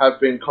have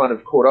been kind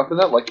of caught up in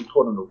that, like you're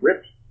caught in a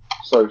rip.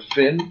 So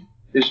Finn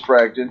is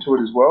dragged into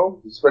it as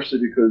well, especially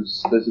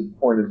because there's a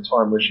point in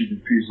time where she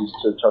refuses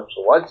to touch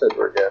the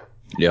lightsaber again.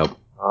 Yep.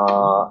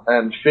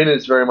 And Finn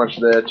is very much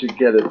there to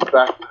get it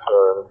back to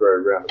her in a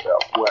very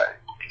roundabout way,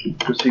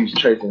 because he's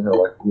chasing her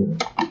like, you know.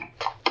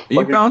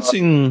 Are you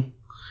bouncing?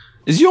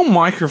 Is your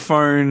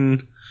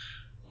microphone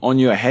on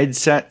your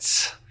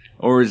headsets,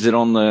 or is it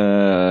on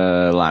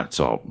the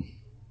laptop?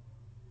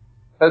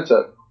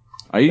 Headset.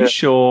 Are you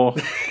sure?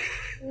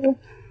 Yeah.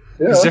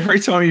 Because every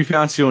time you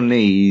bounce your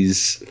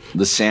knees,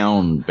 the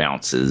sound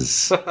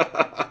bounces. Well,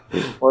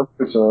 that's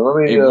good to know.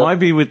 Let me, It might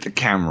be with the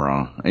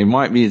camera. It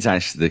might be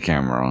attached to the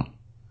camera.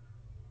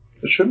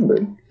 it shouldn't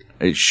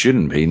be. It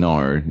shouldn't be,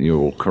 no.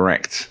 You're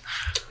correct.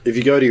 If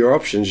you go to your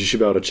options, you should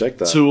be able to check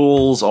that.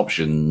 Tools,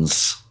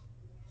 options.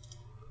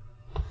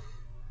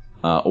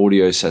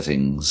 audio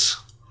settings.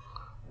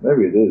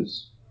 Maybe it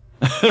is.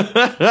 No,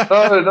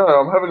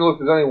 I'm having a look.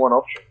 There's only one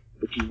option,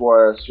 which is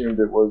why I assumed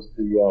it was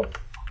the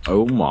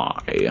Oh my.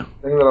 thing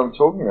that I'm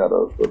talking out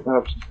of, but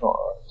perhaps it's not.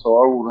 So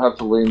I will have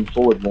to lean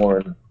forward more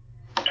and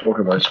look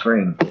at my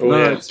screen.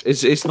 No,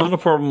 it's not a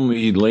problem with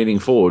you leaning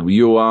forward.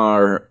 You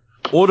are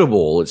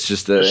audible. It's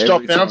just that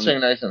Stop bouncing,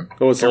 Nathan.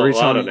 Every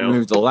time you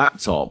move the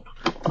laptop,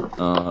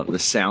 the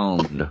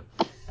sound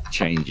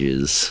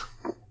changes.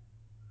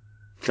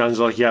 Sounds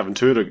like you're having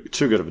too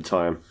good of a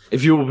time.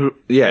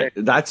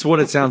 That's what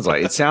it sounds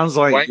like. It sounds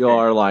like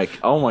you're like,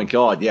 oh my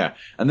god, yeah.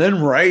 And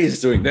then Ray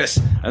is doing this,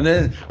 and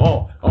then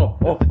oh,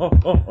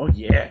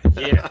 yeah.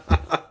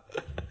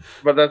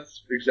 But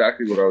that's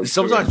exactly what I was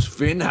Sometimes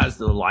Finn has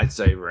the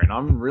lightsaber, and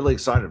I'm really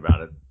excited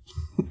about it.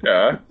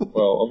 Yeah,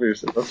 well,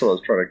 obviously, that's what I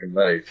was trying to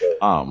convey. So.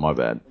 Oh, my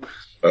bad.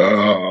 Do you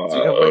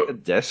have like a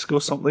desk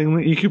or something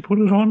that you could put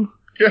it on?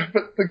 Yeah,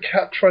 but the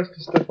cat tries to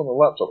step on the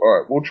laptop.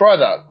 Alright, we'll try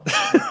that.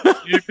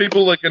 You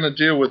people are going to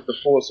deal with the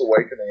Force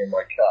Awakening in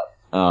my cat.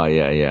 Oh,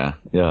 yeah.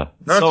 No,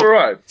 it's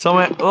alright.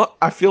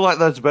 I feel like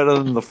that's better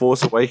than the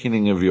Force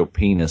Awakening of your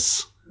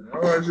penis.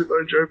 Oh, is it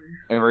though, Joby?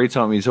 Every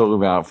time you talk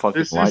about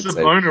fucking lightsabers. This is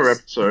a boner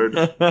episode.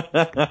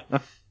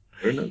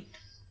 Boner?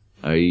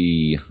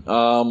 Hey.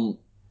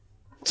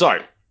 So,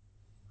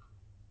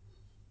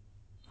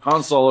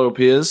 Han Solo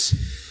appears.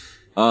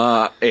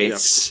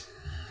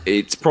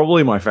 It's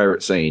probably my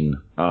favorite scene.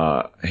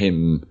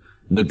 Him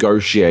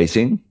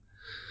negotiating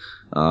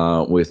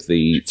with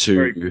the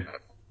two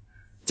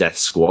death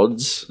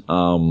squads.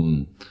 But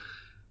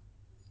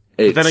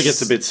then it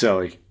gets a bit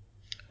silly.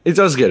 It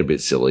does get a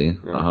bit silly,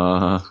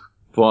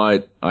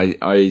 but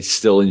I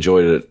still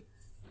enjoyed it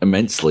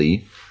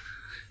immensely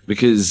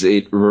because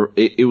it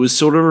was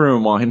sort of a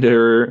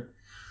reminder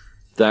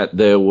that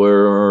there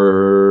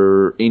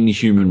were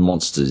inhuman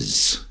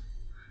monsters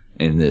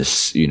in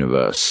this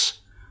universe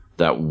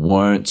that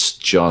weren't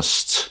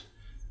just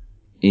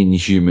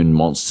inhuman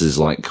monsters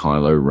like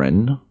Kylo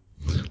Ren.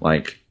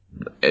 Like,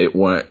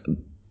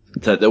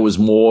 that there was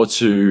more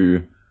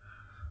to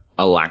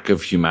a lack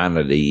of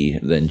humanity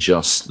than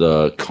just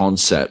the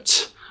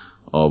concept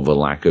of a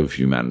lack of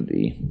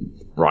humanity,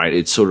 right?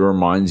 It sort of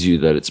reminds you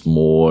that it's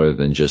more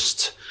than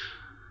just,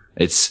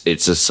 it's a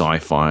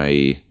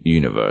sci-fi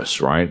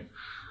universe, right?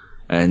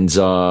 And,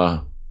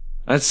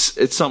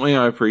 it's something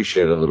I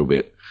appreciate a little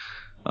bit.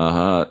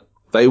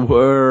 They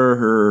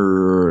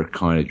were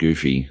kind of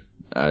goofy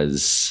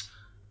as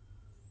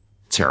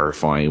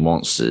terrifying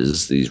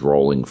monsters, these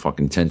rolling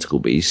fucking tentacle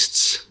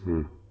beasts.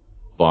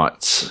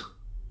 But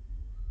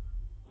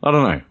I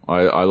don't know.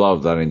 I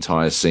love that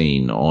entire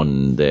scene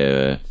on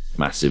their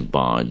massive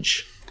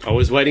barge. I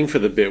was waiting for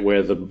the bit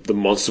where the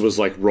monster was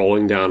like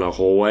rolling down a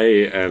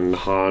hallway and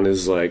Han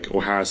is like,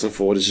 or Harrison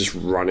Ford is just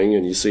running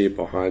and you see it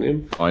behind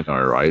him. I know,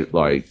 right?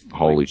 Like,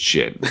 holy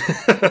shit.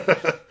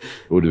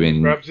 Would have been.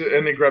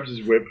 He grabs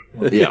his whip.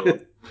 Yeah.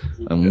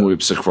 And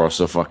whips across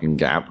a fucking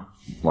gap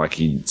like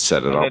he'd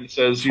set it up. And then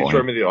says, you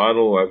throw me the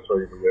idol, I throw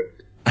you the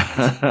whip.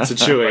 It's a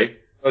Chewie.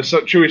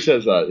 So Chewie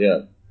says that,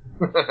 yeah.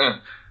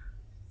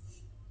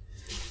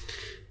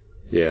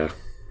 Yeah.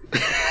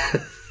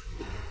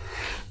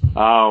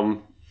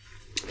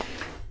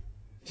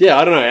 Yeah,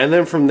 I don't know. And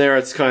then from there,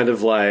 it's kind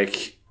of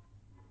like,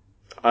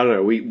 I don't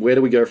know. Where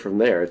do we go from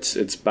there?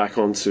 It's back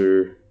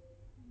onto,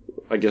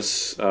 I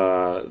guess,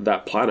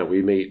 that planet.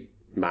 We meet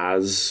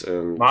Maz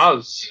and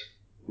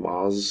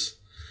Maz,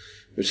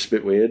 which is a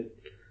bit weird.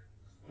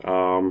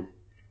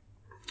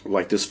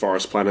 Like this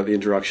forest planet, the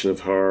introduction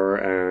of her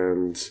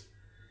and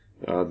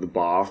the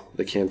bar,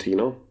 the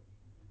cantina.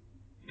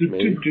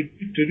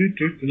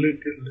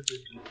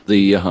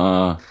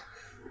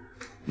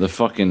 The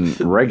fucking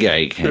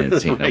reggae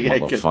cantina,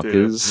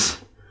 motherfuckers.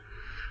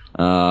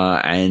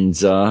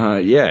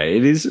 Yeah,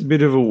 it is a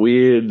bit of a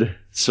weird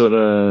sort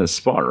of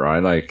spot, right?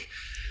 Like,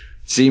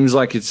 seems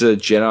like it's a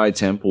Jedi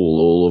temple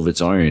all of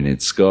its own.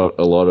 It's got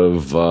a lot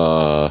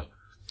of,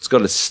 it's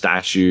got a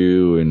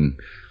statue and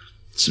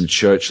some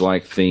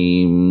church-like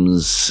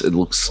themes. It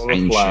looks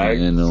ancient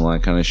and all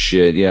that kind of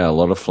shit. Yeah, a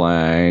lot of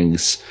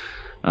flags.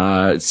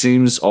 It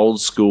seems old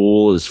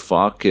school as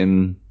fuck,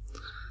 and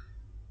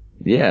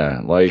yeah,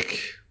 like,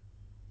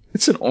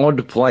 it's an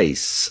odd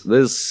place.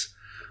 I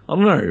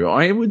don't know,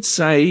 I would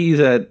say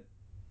that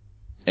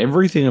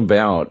everything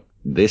about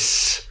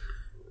this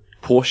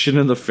portion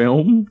of the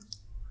film,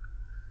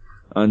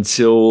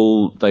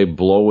 until they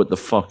blow it the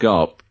fuck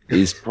up,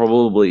 is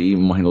probably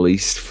my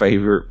least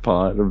favorite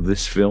part of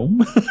this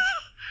film.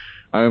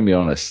 I'm gonna be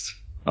honest.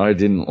 I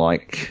didn't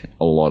like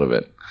a lot of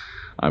it.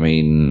 I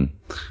mean,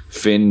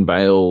 Finn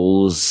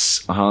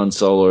bails, Han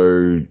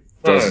Solo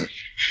does...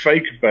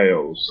 Fake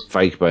bails.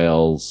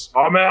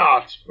 I'm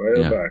out.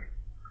 Back.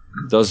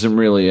 Doesn't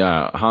really,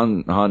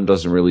 Han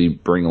doesn't really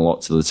bring a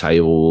lot to the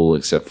table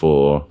except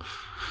for,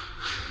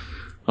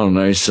 I don't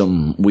know,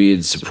 some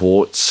weird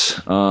support.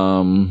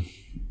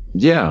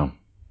 Yeah.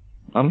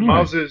 I don't know.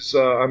 Mars is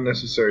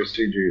unnecessary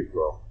CG as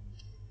well.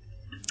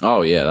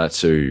 Oh yeah, that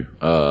too.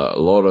 A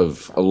lot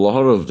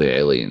of the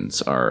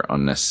aliens are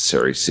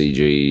unnecessary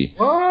CG.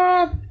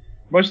 What?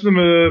 Most of them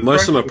are.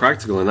 Most of them are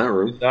practical in that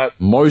room.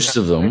 Most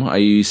of them? Are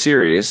you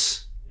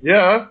serious?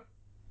 Yeah.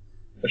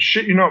 I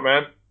shit you not,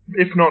 man.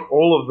 If not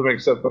all of them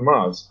except for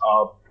Mars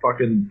are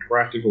fucking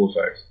practical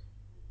effects.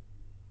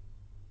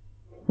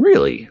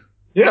 Really?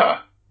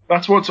 Yeah.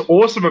 That's what's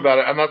awesome about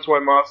it, and that's why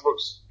Mars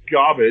looks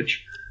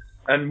garbage.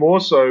 And more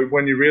so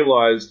when you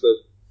realize that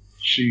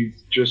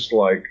she's just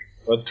like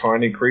a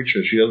tiny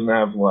creature. She doesn't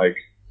have like,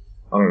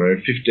 I don't know,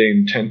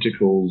 15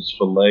 tentacles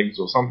for legs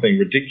or something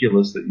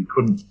ridiculous that you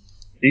couldn't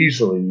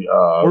easily.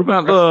 What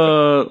about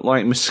the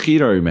like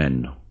mosquito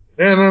men?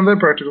 Yeah, no, they're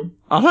practical.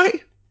 Are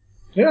they?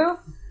 Yeah.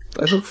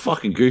 They look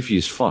fucking goofy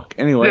as fuck.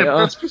 Anyway, Yeah,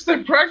 that's because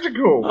they're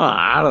practical.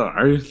 I don't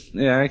know.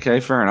 Yeah, okay,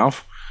 fair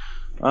enough.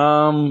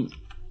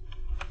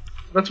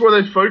 That's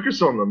why they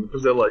focus on them,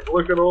 because they're like,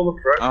 look at all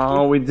the practical.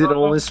 Oh, we did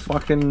all this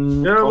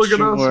fucking look at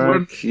us.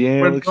 work.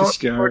 We're look not at us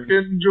go.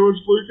 fucking George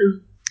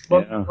Lucas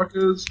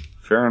motherfuckers.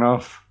 Fair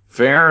enough.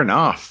 Fair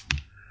enough.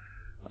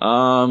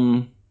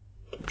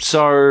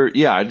 So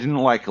yeah, I didn't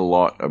like a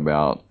lot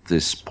about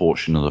this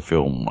portion of the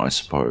film, I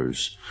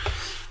suppose.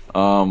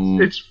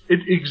 It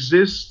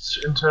exists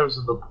in terms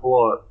of the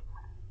plot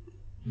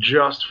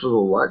just for the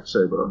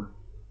lightsaber.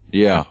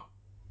 Yeah.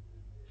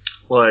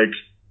 Like,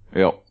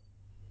 yep.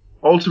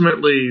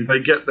 Ultimately, they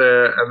get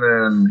there,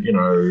 and then,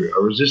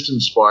 a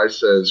Resistance spy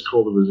says,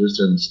 call the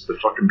Resistance, the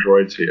fucking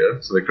droid's here.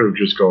 So they could have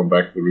just gone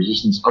back to the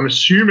Resistance. I'm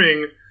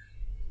assuming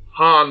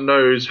Han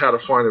knows how to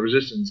find the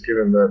Resistance,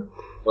 given that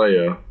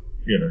Leia,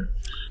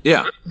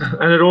 Yeah.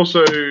 And it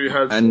also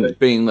has... And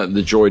being that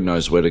the droid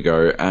knows where to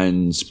go,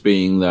 and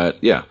being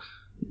that,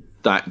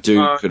 that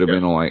dude could have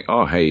been like,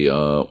 oh, hey,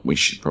 we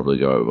should probably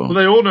go over. Well,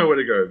 they all know where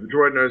to go. The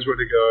droid knows where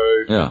to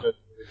go.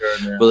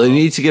 Yeah. But they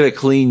need to get a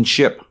clean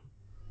ship,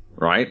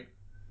 right?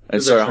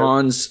 And so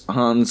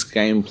Han's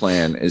game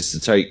plan is to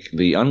take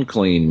the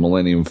unclean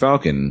Millennium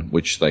Falcon,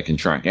 which they can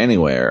track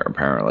anywhere,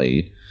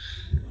 apparently,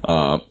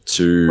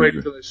 to... Wait,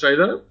 did they say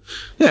that?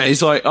 Yeah,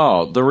 he's like,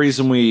 oh, the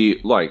reason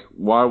why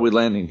are we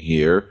landing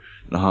here?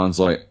 And Han's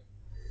like,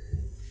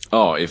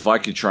 oh, if I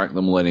could track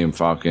the Millennium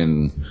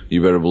Falcon,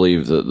 you better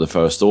believe that the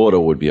First Order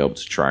would be able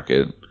to track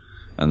it,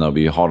 and they'll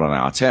be hot on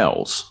our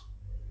tails.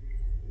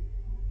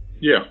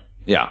 Yeah.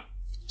 Yeah.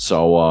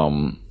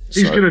 So,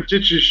 he's going to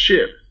ditch his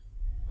ship.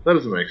 That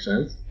doesn't make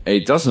sense.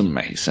 It doesn't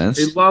make sense.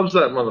 He loves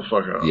that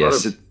motherfucker.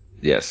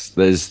 Yes.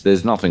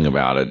 There's nothing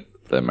about it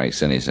that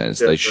makes any sense.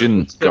 They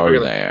shouldn't go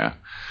there.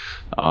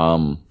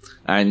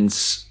 And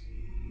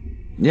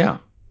yeah,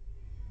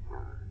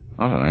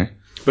 I don't know.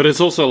 But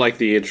it's also like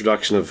the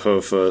introduction of her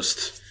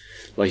first.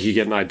 Like, you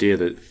get an idea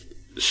that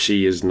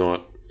she is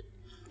not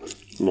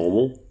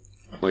normal.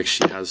 Like,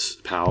 she has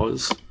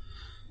powers.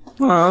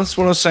 Well, that's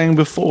what I was saying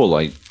before.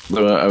 Like,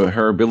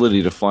 her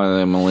ability to fly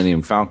the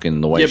Millennium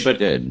Falcon the way she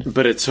did.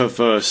 But it's her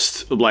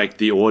first, like,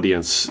 the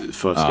audience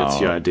first gets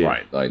the idea.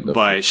 Right. Like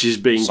but she's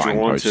being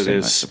drawn to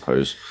this. I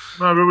suppose.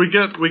 No, but we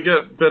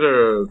get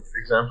better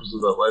examples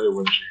of that later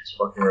when she's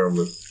fucking around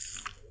with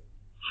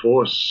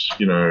Force,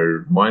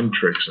 mind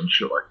tricks and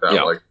shit like that.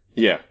 Yeah. Like,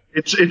 yeah.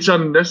 It's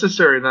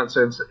unnecessary in that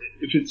sense.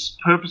 If its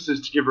purpose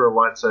is to give her a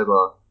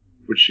lightsaber,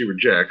 which she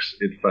rejects,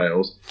 it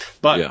fails.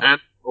 But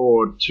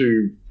or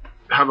to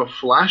have a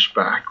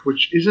flashback,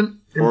 which isn't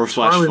or a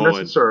flash forward.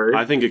 Necessary.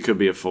 I think it could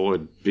be a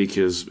forward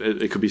because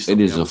it could be.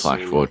 It is a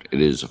flash forward.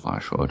 It is a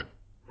flash forward.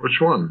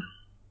 Which one?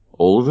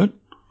 All of it?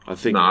 I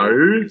think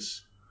no.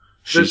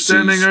 They're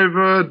standing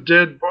over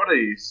dead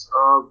bodies.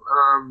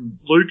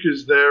 Luke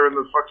is there in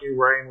the fucking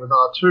rain with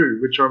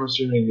R2, which I'm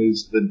assuming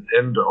is the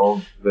end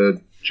of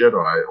the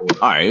Jedi Order.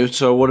 Alright,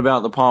 so what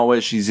about the part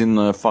where she's in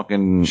the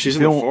fucking... She's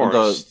in the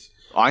forest.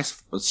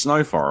 The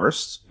snow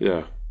forest.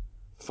 Yeah.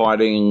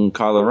 Fighting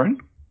Kylo Ren?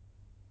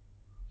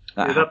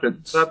 That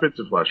bit's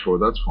a flash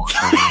forward, that's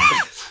fine.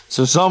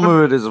 So some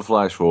of it is a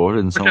flash forward,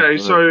 and some okay,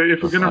 so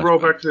if we're going to roll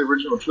back to the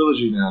original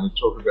trilogy now to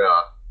talk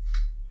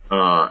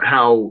about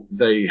how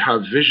they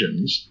have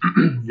visions,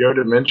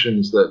 Yoda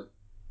mentions that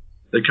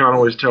they can't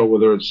always tell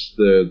whether it's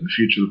the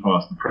future, the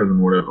past, the present,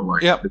 whatever.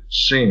 Like, they're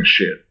seeing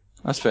shit.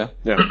 That's fair.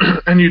 Yeah.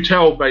 And you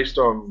tell based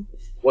on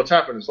what's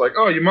happened. It's like,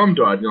 oh, your mum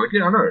died. And you're like,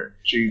 yeah, I know.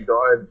 She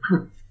died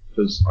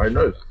because I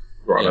know that.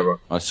 Right, yeah,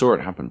 I saw it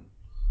happen.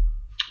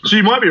 So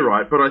you might be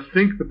right, but I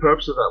think the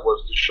purpose of that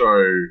was to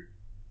show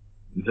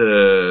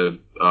the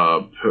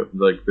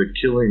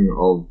killing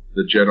of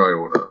the Jedi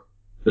Order,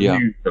 the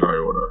new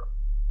Jedi Order,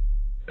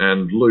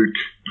 and Luke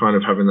kind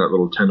of having that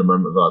little tender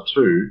moment with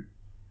R2,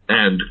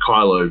 and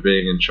Kylo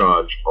being in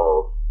charge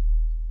of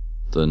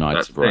the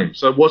Knights of Ren.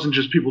 So it wasn't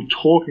just people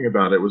talking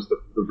about it; it was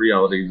the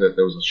reality that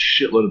there was a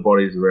shitload of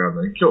bodies around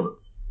and they killed them.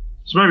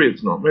 So maybe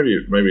it's not. Maybe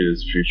it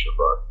is the future,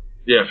 but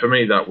yeah, for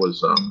me that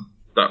was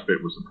that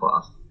bit was the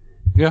past.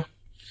 Yeah.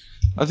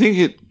 I think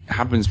it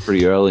happens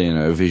pretty early in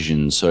her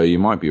vision, so you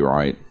might be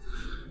right.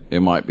 It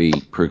might be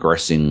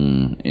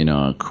progressing in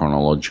a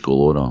chronological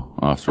order,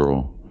 after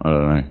all. I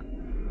don't know.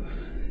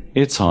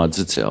 It's hard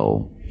to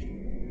tell.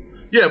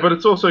 Yeah, but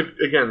it's also,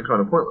 again,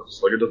 kind of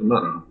pointless. Like, it doesn't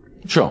matter.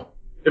 Sure.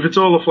 If it's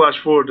all a flash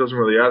forward, it doesn't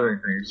really add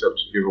anything except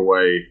to give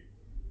away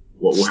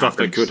what will Stuff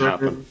happen. that could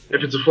happen.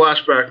 If it's a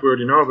flashback, we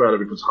already know about it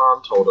because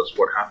Han told us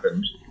what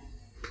happened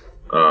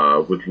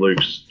with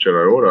Luke's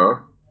Jedi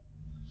Order.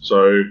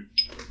 So,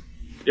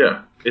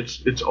 yeah,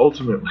 it's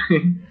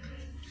ultimately...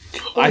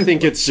 I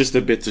think it's just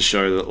a bit to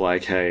show that,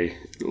 like, hey,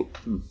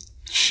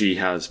 she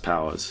has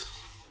powers.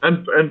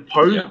 And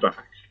Poe's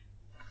back.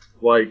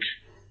 Like,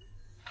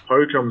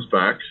 Poe comes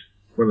back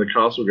when the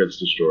castle gets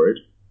destroyed.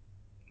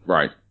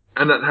 Right.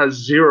 And that has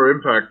zero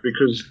impact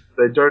because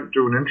they don't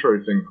do an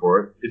intro thing for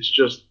it. It's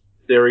just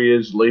there he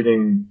is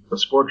leading a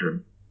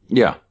squadron.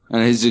 Yeah.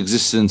 And his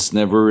existence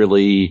never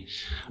really...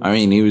 I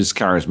mean, he was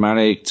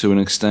charismatic to an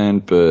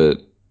extent, but...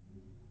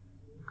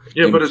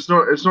 Yeah, but it's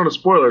not a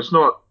spoiler. It's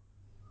not...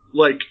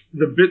 Like,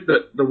 the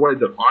way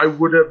that I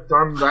would have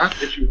done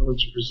that, if you wanted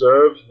to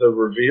preserve the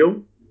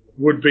reveal,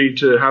 would be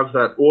to have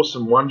that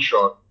awesome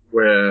one-shot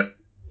where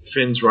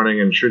Finn's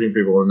running and shooting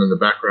people, and in the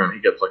background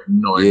he gets, like,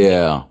 9.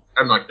 Yeah.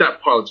 And, like,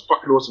 that pilot's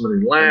fucking awesome,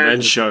 and he lands. And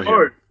then show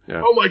Poe. him.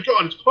 Yeah. Oh my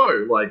god, it's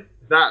Poe! Like,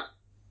 that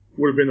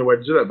would have been the way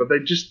to do that, but they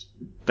just...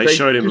 They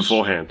showed him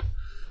beforehand.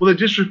 Well,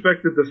 they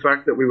disrespected the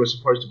fact that we were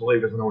supposed to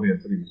believe as an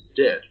audience that he was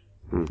dead.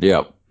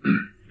 Yeah.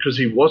 Because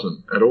he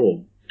wasn't at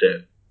all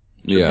dead.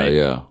 Yeah,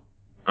 yeah.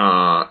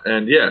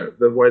 And yeah,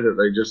 the way that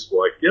they just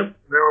like, yep,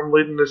 now I'm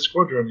leading this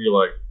squadron, you're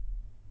like,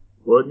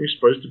 weren't you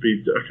supposed to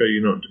be, okay,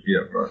 you're not, yeah,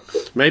 right.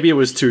 Cool. Maybe it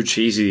was too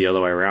cheesy the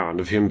other way around,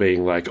 of him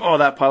being like, oh,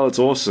 that pilot's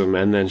awesome,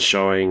 and then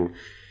showing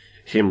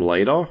him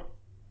later.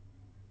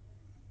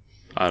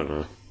 I don't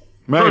know.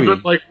 Maybe. No,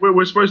 but like,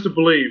 we're supposed to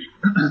believe,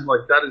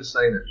 like, that is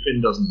saying that Finn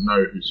doesn't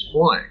know who's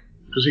flying,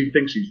 because he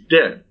thinks he's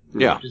dead.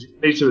 Yeah. Because he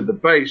meets him at the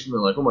base, and they're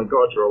like, oh my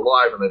god, you're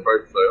alive, and they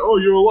both say, oh,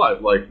 you're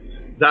alive. Like,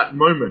 that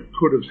moment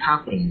could have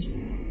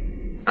happened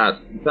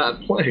at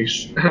that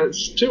place, and it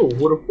still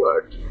would have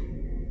worked.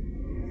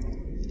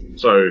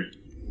 So,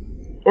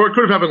 or it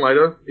could have happened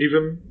later,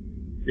 even,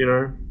 you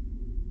know.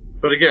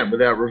 But again,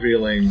 without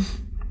revealing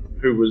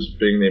who was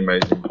being the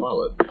amazing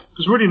pilot.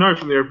 Because we already know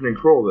from the opening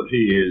crawl that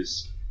he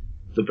is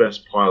the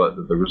best pilot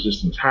that the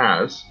Resistance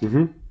has.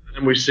 Mm-hmm.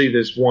 And we see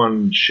this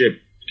one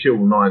ship kill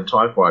 9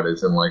 TIE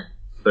fighters in like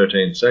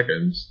 13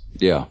 seconds.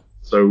 Yeah.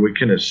 So we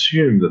can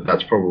assume that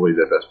that's probably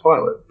their best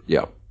pilot.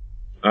 Yeah.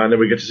 And then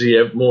we get to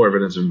see more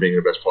evidence of him being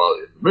the best pilot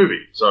in the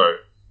movie. So,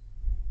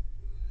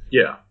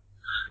 yeah.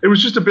 It was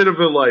just a bit of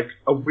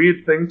a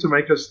weird thing to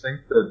make us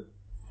think that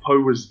Poe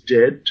was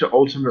dead to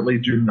ultimately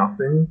do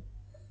nothing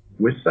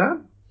with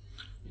that.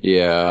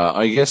 Yeah,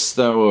 I guess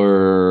they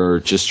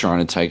were just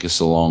trying to take us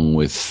along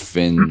with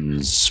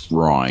Finn's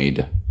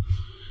ride.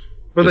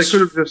 But they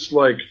could have just,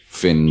 like...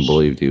 Finn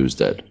believed he was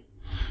dead.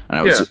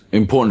 And it was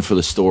important for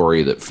the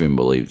story that Finn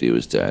believed he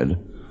was dead.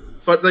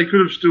 But they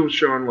could have still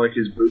shown, like,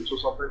 his boots or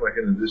something, like,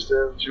 in the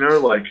distance, you know?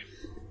 Like,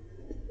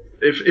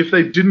 if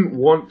they didn't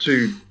want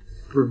to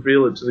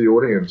reveal it to the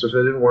audience, if they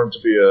didn't want it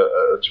to be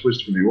a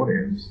twist for the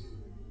audience...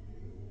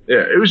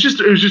 Yeah, it was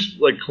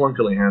just like,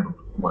 clunkily handled.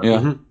 Yeah.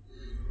 Mm-hmm.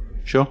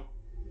 Sure.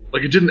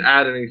 Like, it didn't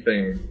add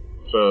anything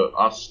for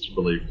us to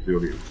believe the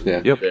audience.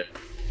 Yeah. Yep. Yeah.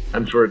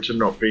 And for it to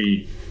not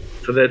be...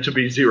 For there to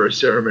be zero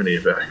ceremony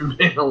about him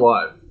being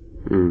alive.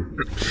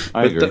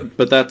 I agree.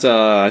 But that,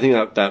 I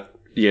think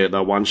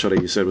that one shot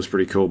that you said was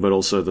pretty cool, but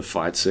also the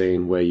fight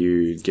scene where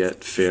you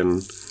get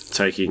Finn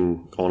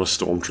taking on a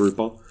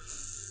stormtrooper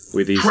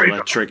with his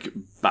electric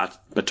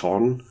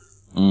baton.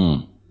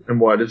 Mm. And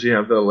why does he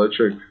have the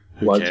electric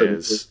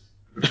lightsaber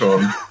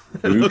baton?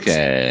 Who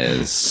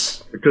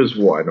cares? Because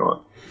why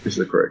not? Is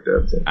the correct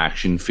answer.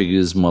 Action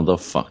figures,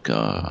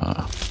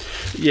 motherfucker.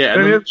 Yeah,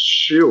 And he had a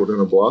shield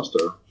and a blaster,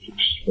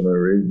 just for no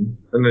reason.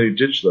 And then he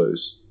ditched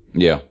those.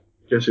 Yeah.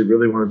 Guess he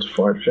really wanted to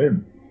fight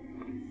Finn.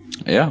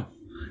 Yeah.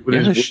 With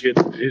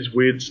his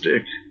weird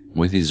stick.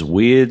 With his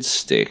weird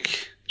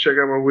stick. Check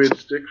out my weird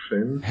stick,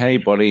 Finn. Hey,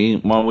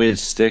 buddy, my weird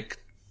stick.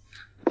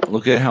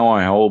 Look at how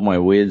I hold my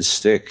weird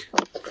stick.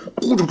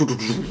 Do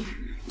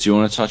you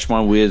want to touch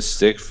my weird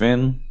stick,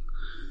 Finn?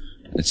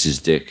 It's his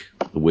dick.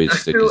 The weird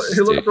stick is his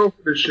he dick. looked off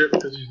with his shit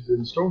because he's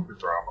in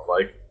Stormtrooper armor.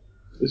 Like,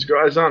 these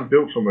guys aren't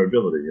built for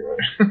mobility, you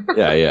know?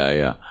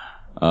 Yeah.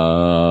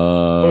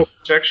 Or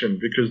protection,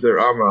 because their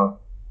armor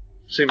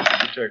seems to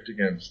protect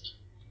against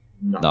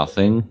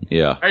nothing.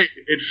 Yeah. Hey,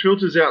 it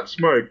filters out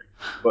smoke,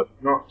 but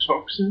not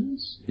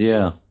toxins?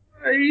 Yeah.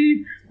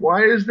 Hey,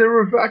 why is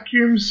there a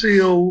vacuum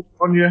seal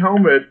on your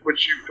helmet,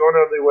 which you've gone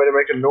out of your way to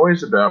make a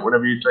noise about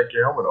whenever you take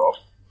your helmet off?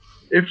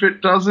 If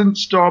it doesn't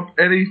stop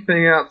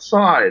anything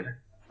outside.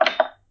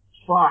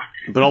 Fuck.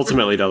 But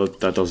ultimately,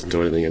 that doesn't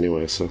do anything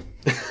anyway, so...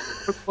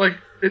 But, like,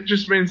 it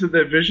just means that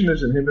their vision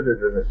is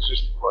inhibited, and it's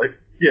just like,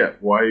 yeah,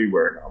 why are you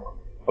wearing armor?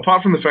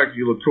 Apart from the fact that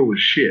you look cool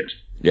as shit.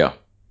 Yeah.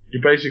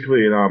 You're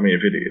basically an army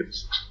of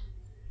idiots.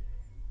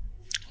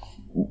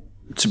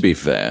 To be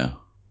fair,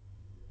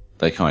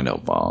 they kind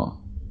of are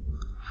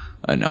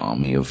an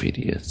army of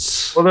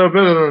idiots. Well, they were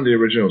better than the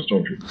original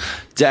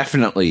Stormtroopers.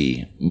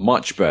 Definitely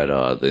much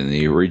better than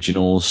the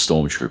original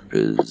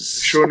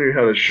Stormtroopers. Sure knew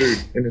how to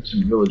shoot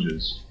innocent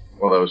villagers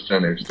while they were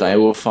standing still. They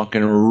were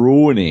fucking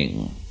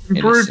ruining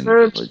innocent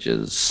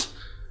villages.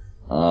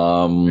 They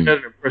had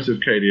an impressive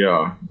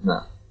KDR.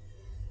 Nah.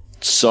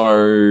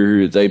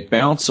 So they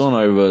bounce on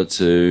over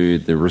to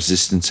the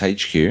Resistance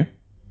HQ,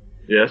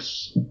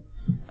 Yes.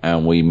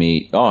 and we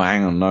meet. Oh,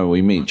 hang on, no,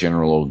 we meet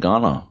General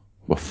Organa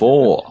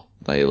before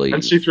they leave,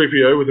 And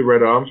C-3PO with the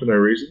red arm for no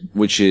reason.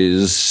 which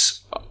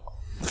is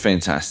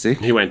fantastic,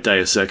 He went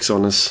Deus Ex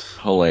on us.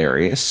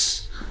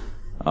 hilarious.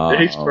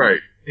 He's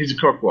great. He's a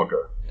cock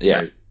blocker.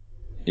 Yeah.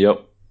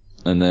 Yep.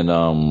 And then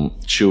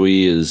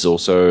Chewie is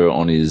also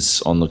on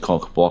the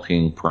cock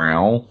blocking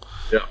prowl.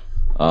 Yeah.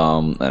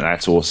 And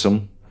that's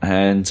awesome.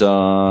 And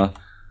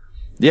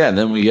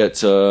then we get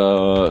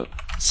to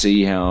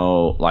see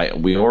how, like,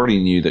 we already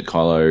knew that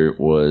Kylo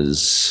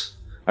was.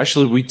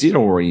 Actually, we did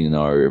already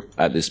know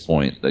at this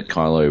point that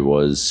Kylo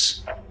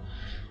was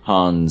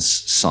Han's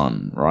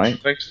son, right?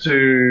 Thanks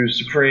to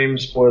Supreme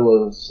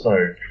Spoiler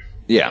Stone.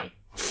 Yeah.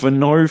 For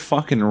no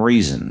fucking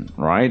reason,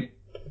 right?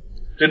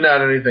 Didn't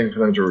add anything for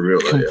them to reveal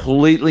that yet.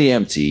 Completely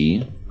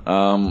empty.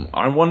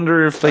 I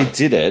wonder if they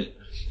did it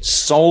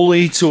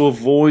solely to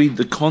avoid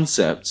the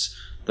concept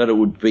that it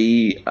would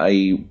be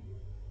a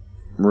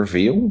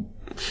reveal,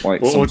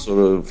 like some sort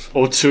of,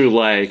 or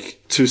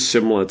too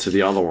similar to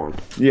the other one.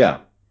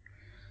 yeah.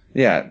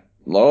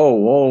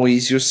 Oh,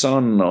 he's your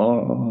son.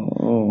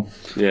 Oh.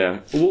 Yeah.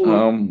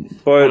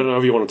 But I don't know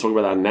if you want to talk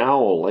about that now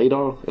or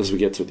later as we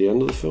get to the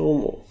end of the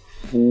film. Or...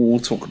 we'll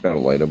talk about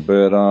it later.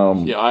 But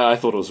yeah, I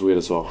thought it was weird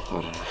as well.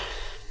 I don't know.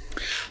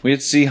 We had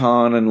to see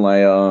Han and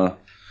Leia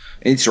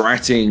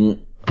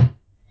interacting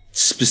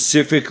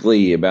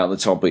specifically about the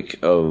topic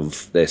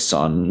of their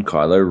son,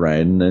 Kylo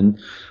Ren, and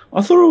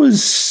I thought it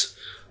was.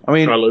 I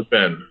mean, Kylo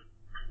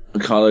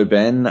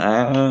Ben.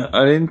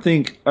 I didn't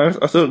think. I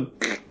thought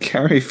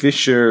Carrie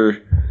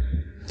Fisher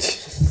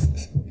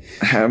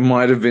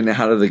might have been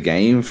out of the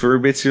game for a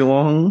bit too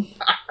long.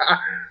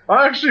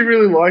 I actually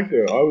really liked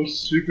her. I was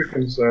super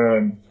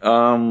concerned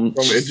from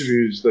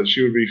interviews that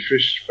she would be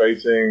fish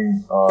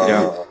baiting.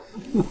 Yeah.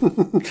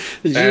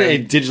 Did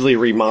they digitally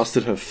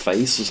remastered her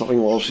face or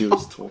something while she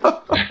was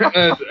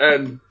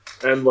talking?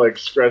 and like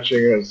scratching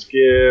her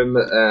skin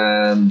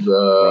and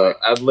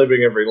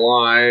ad-libbing every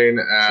line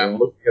and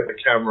looking at the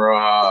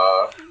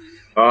camera.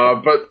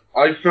 But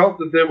I felt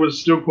that there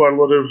was still quite a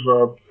lot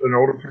of an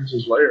older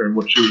Princess Leia in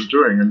what she was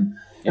doing,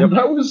 and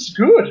that was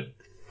good.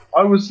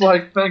 I was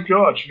like, thank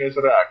God she knows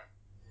how to act.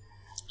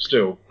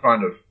 Still,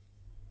 kind of.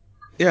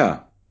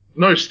 Yeah.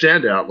 No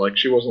standout. Like,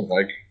 she wasn't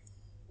like,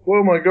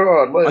 oh my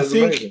God, Leia's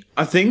amazing.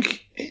 I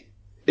think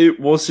it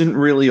wasn't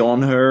really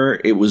on her.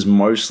 It was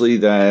mostly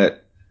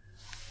that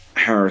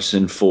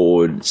Harrison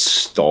Ford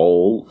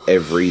stole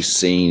every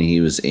scene he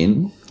was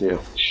in. Yeah.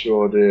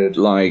 Sure did.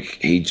 Like,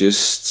 he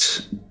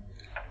just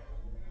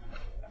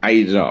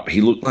ate it up.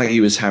 He looked like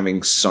he was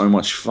having so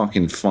much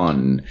fucking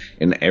fun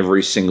in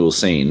every single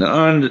scene.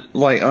 And,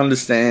 like,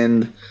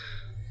 understand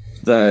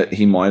that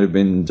he might have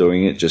been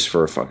doing it just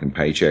for a fucking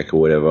paycheck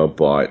or whatever,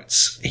 but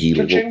he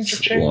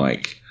looked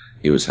like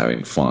he was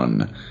having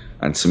fun.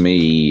 And to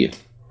me,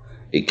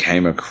 it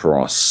came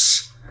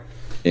across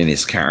in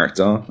his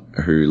character,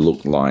 who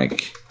looked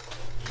like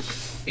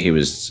he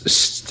was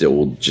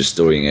still just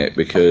doing it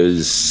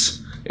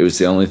because it was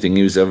the only thing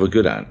he was ever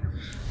good at.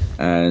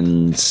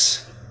 And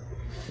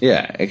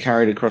yeah, it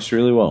carried across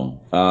really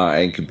well.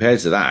 And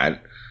compared to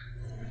that,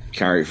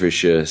 Carrie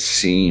Fisher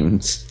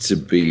seemed to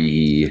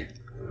be,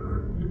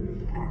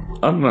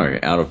 I don't know,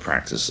 out of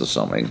practice or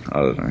something. I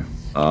don't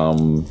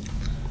know.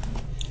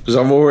 Because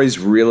I've always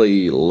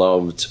really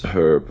loved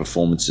her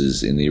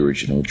performances in the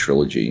original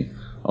trilogy.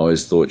 I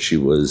always thought she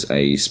was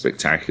a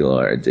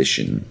spectacular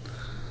addition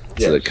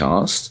to the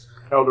cast.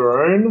 Held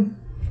her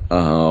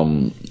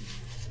own.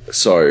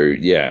 So,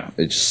 yeah,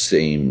 it just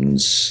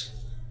seems,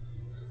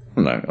 I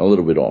don't know, a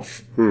little bit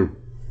off.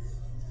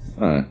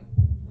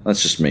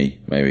 That's just me,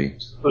 maybe.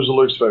 Those are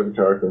Luke's favourite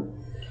character,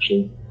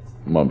 actually.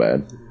 My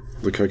bad.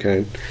 The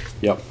cocaine.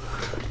 Yep.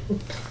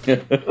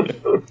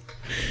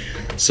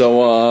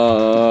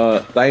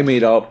 So, they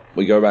meet up.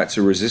 We go back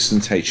to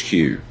Resistance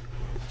HQ.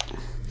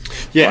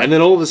 Yeah, and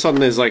then all of a sudden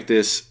there's like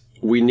this,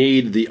 we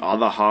need the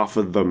other half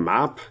of the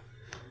map,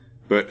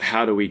 but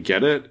how do we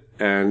get it?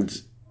 And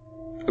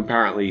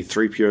apparently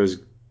R2's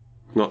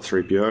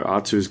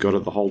got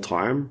it the whole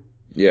time.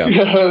 Yeah.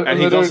 And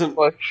he doesn't,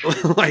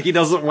 like, he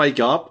doesn't wake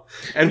up.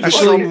 And for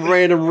some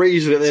random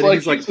reason, then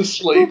he's like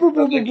asleep,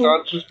 and they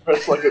can't just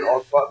press like an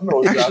on button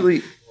or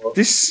actually,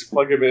 this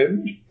plug him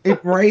in. It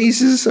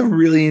raises a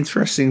really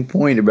interesting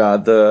point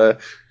about the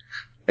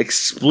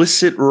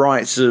explicit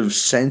rights of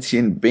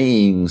sentient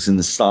beings in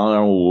the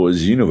Star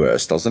Wars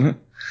universe, doesn't it?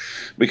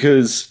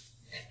 Because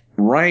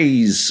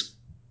Rey's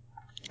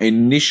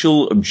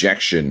initial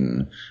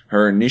objection,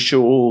 her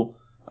initial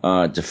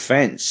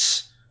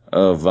defense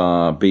of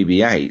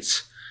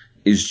BB-8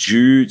 is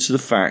due to the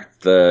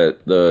fact that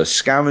the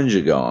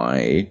scavenger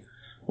guy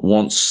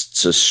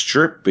wants to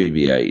strip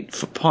BB-8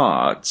 for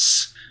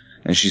parts,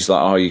 and she's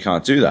like, oh, you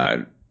can't do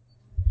that.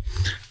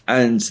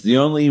 And the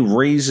only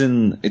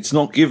reason, it's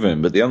not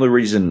given, but the only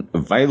reason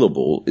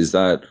available is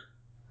that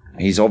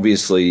he's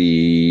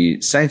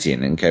obviously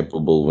sentient and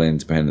capable of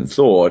independent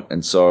thought,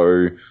 and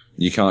so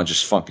You can't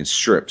just fucking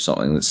strip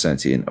something that's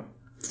sentient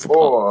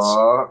for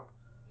parts.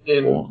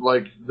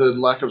 Like the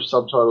lack of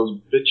subtitles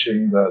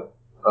bitching that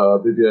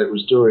BB-8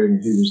 was doing,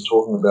 he was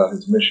talking about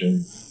his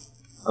mission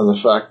and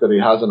the fact that he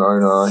has an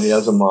owner, he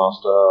has a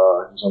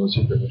master, he's on a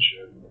secret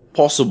mission.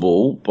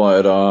 Possible,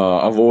 but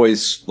I've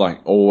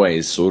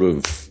always sort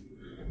of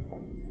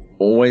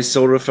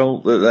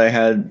felt that they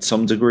had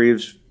some degree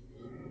of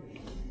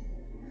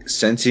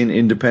sentient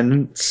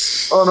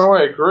independence. Oh no,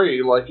 I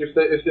agree. Like if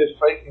they're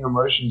faking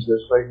emotions, they're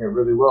faking it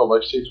really well.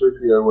 Like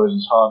C-3PO wears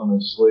his heart on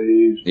his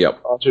sleeve.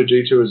 Yep.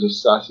 R2-D2 is a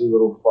sassy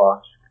little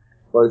fuck,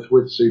 both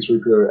with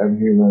C-3PO and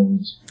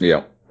humans.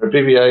 Yep.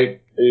 BB-8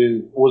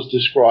 was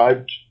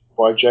described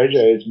by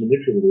JJ as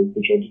manipulative,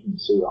 which I didn't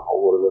see a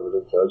whole lot of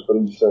evidence as, but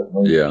he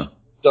certainly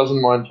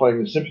doesn't mind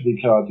playing the sympathy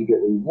card to get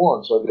what he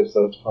wants. So I guess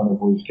that's kind of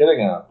what he's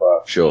getting at.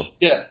 But sure.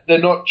 Yeah, they're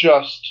not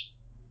just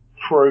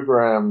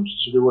programmed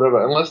to do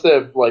whatever, unless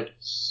they're like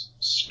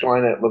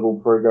Skynet level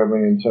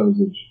programming in terms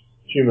of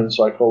human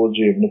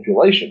psychology and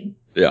manipulation.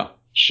 Yeah.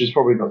 Which is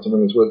probably not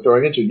something that's worth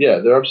going into. Yeah,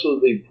 they're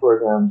absolutely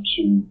programmed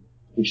to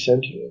be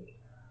sentient.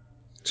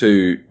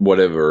 To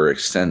whatever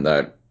extent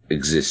that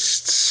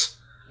exists.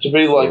 To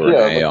be like,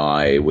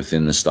 AI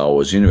within the Star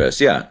Wars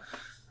universe, yeah.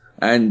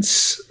 And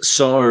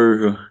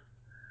so,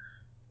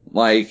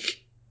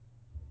 like,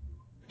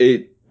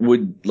 it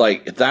would,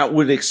 like, that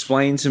would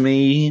explain to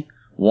me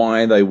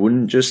why they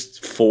wouldn't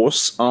just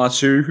force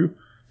R2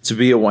 to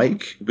be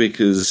awake,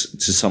 because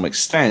to some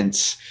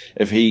extent,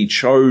 if he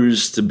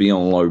chose to be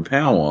on low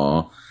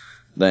power,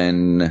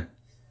 then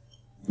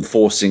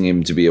forcing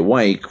him to be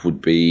awake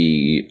would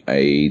be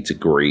a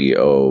degree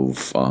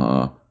of,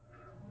 I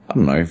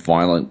don't know,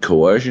 violent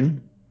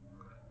coercion.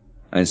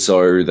 And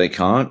so they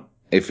can't,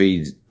 if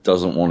he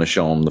doesn't want to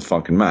show him the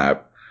fucking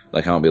map,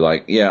 they can't be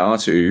like, yeah,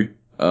 R2,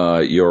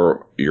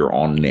 you're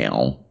on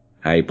now.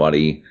 Hey,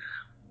 buddy,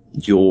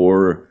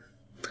 you're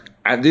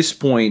at this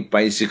point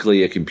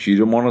basically a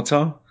computer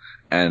monitor,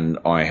 and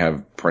I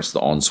have pressed the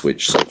on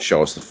switch, so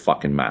show us the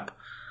fucking map.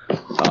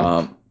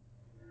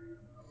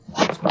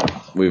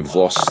 We've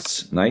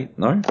lost Nate,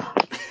 no?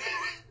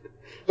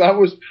 That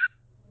was...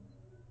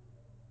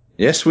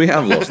 Yes, we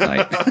have lost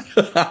Nate.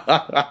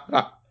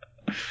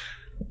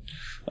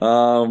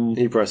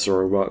 He pressed the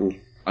wrong button.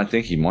 I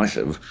think he might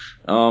have.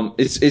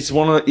 It's just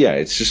one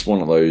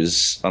of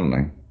those, I don't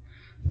know,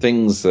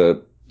 things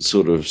that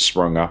sort of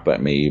sprung up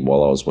at me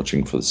while I was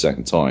watching for the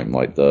second time,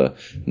 like the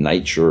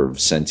nature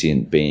of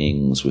sentient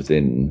beings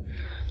within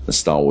the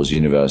Star Wars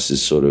universe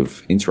is sort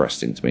of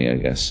interesting to me, I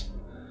guess.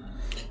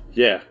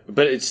 Yeah,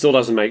 but it still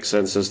doesn't make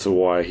sense as to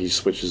why he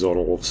switches on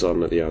all of a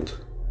sudden at the end.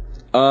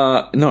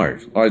 No,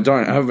 I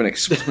don't have an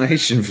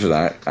explanation for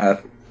that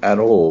at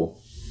all.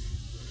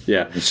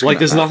 Yeah, like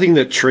there's nothing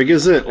that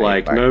triggers it.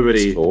 Like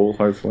nobody,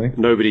 hopefully,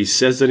 nobody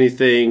says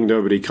anything.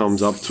 Nobody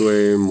comes up to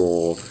him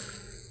or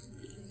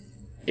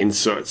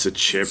inserts a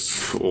chip,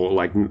 or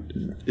like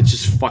it's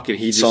just fucking.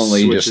 He just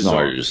suddenly switches just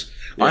knows.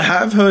 Yeah. I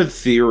have heard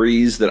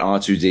theories that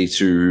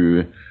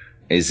R2-D2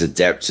 is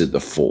adept at the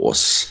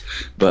Force,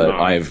 but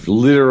I've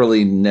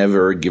literally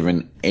never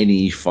given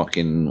any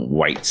fucking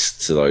weight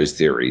to those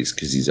theories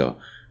because he's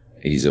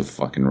a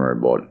fucking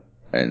robot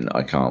and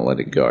I can't let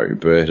it go.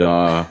 But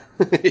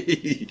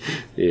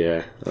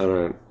yeah, I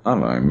don't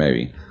know,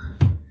 maybe.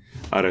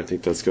 I don't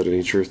think that's got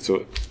any truth to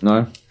it.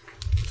 No.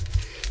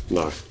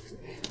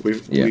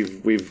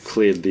 We've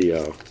cleared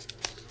the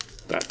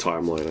that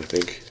timeline, I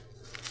think.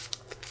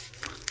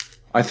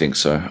 I think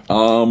so.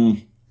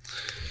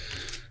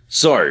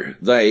 So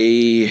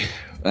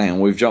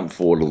we've jumped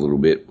forward a little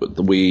bit, but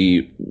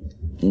we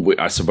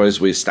I suppose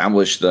we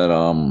established that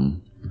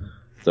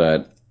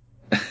that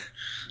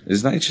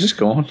is Nate just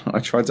gone? I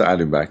tried to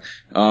add him back.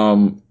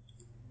 I'll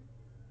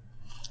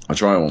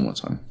try it one more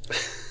time.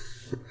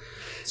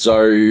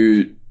 So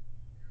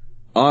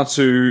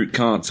R2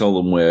 can't tell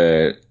them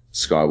where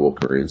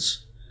Skywalker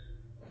is,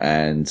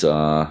 and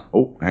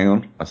hang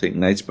on, I think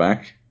Nate's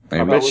back.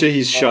 I bet you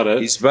he's shut it.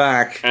 He's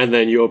back. And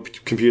then your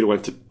computer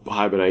went to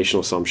hibernation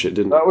or some shit,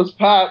 didn't it? That was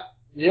Pat.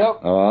 Yep.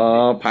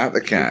 Oh, Pat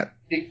the cat.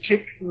 He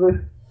kicked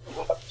the...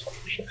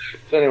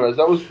 So anyways,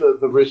 that was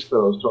the risk that I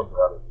was talking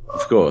about.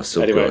 Of course.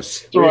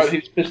 It's alright,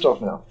 he's pissed off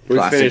now.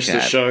 We've finished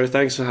the show.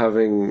 Thanks for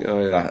having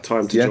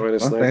time to join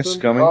us, Nathan. Thanks for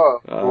coming.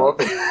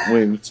 Welcome.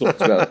 We've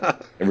talked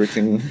about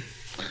everything.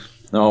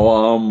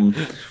 No,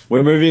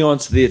 we're moving on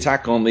to the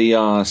attack on the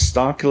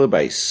Starkiller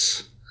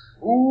base.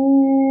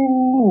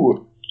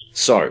 Ooh.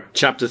 So,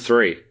 Chapter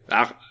 3.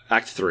 Act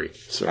 3.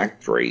 Sorry.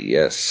 Act 3,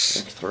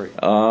 yes. Act 3.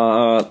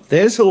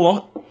 There's a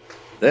lot.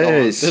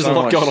 There's a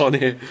lot going on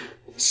here.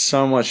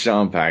 So much to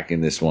unpack in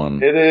this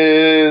one. It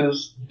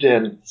is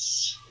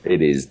dense.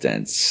 It is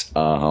dense.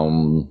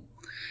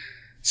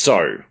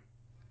 So,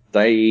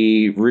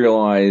 they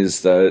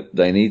realize that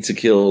they need to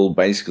kill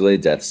basically a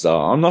Death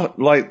Star. I'm not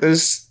like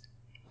this.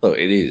 Look,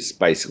 it is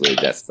basically a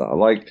Death Star.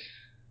 Like,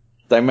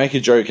 they make a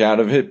joke out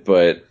of it,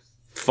 but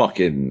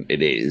fucking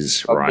it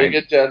is, right? A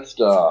bigger Death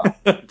Star.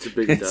 It's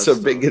a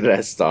bigger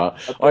Death Star.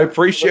 I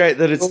appreciate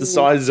that it's the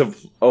size of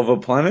a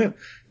planet,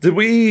 Did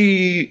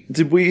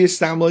we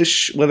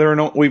establish whether or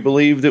not we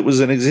believed it was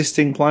an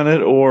existing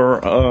planet or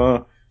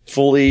a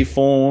fully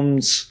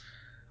formed,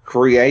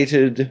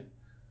 created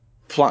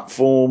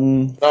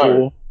platform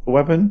for a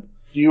weapon?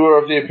 You were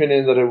of the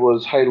opinion that it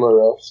was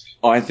Halo-esque.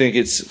 I think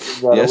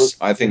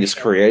I think it's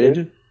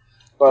created.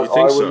 But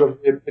I was so?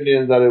 of the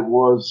opinion that it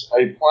was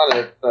a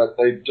planet that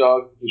they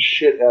dug the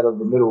shit out of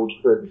the middle to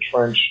create the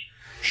trench.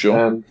 Sure.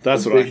 And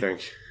That's what I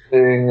think.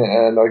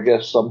 And I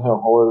guess somehow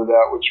hollowed it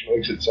out, which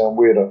makes it sound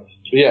weirder.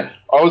 But yeah,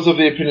 I was of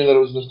the opinion that it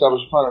was an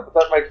established planet, but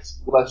that makes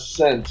less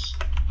sense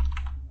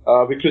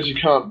because you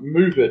can't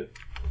move it.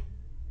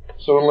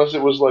 So unless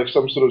it was like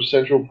some sort of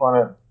central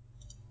planet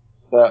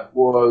that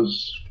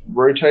was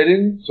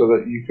rotating so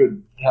that you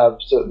could have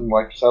certain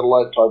like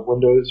satellite type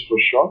windows for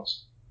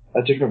shots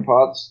at different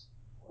parts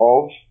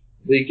of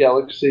the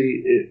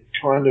galaxy, it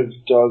kind of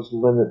does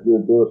limit the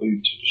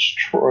ability to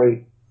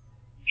destroy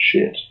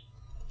shit.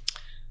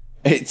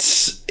 It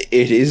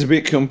is a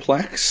bit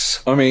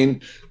complex. I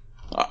mean,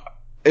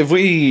 if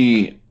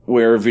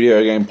we're a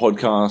video game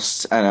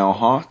podcast at our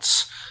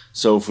hearts,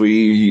 so if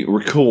we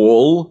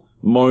recall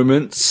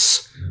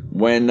moments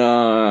when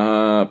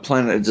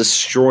planet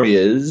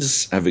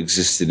destroyers have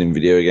existed in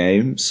video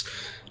games,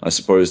 I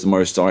suppose the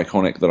most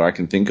iconic that I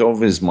can think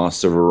of is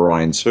Master of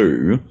Orion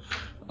 2.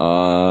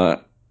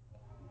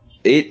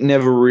 It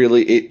never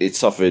really... It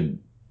suffered,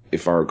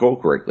 if I recall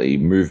correctly,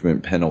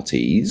 movement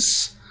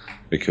penalties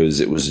because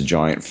it was a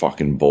giant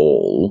fucking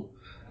ball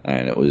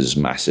and it was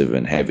massive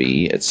and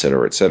heavy,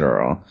 etc.,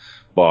 etc.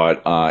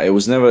 But it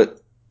was never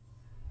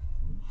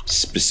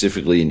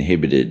specifically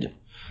inhibited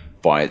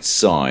by its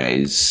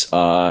size.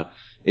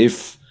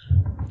 If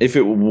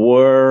it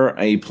were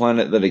a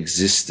planet that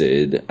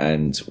existed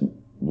and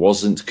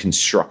wasn't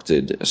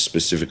constructed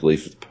specifically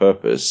for the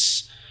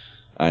purpose,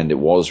 and it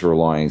was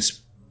relying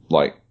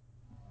like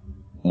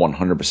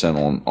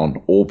 100%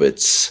 on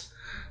orbits,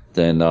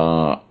 then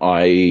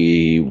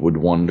I would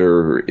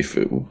wonder if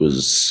it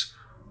was...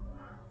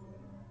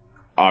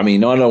 I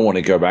mean, I don't want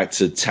to go back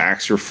to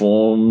tax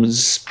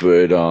reforms,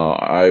 but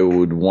I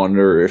would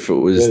wonder if it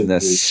was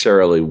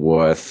necessarily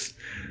worth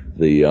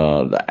the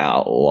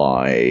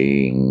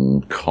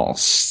outlying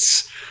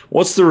costs.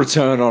 What's the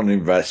return on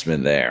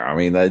investment there? I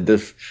mean,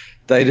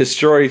 they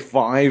destroy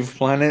 5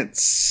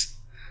 planets,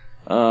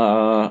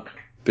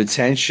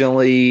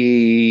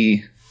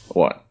 potentially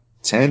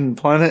 10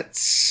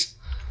 planets?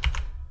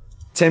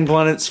 10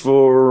 planets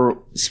for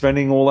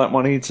spending all that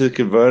money to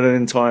convert an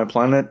entire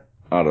planet?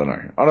 I don't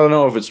know. I don't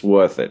know if it's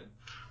worth it.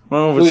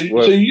 So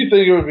you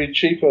think it would be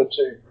cheaper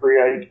to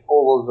create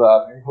all of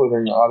that,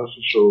 including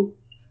artificial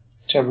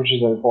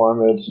temperatures and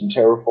climates and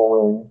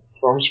terraforming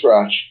from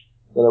scratch,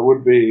 than it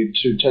would be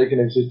to take an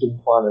existing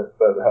planet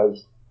that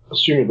has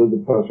assumedly the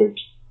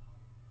perfect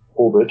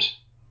orbit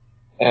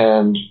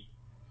and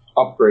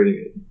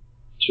upgrading it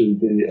to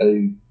be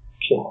a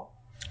killer?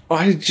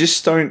 I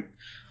just don't...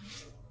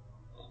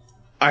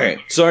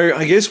 Okay, so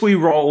I guess we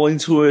roll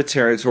into a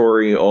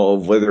territory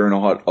of whether or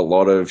not a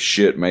lot of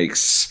shit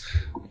makes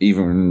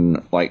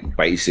even, like,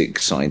 basic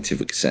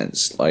scientific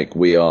sense. Like,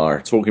 we are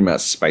talking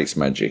about space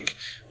magic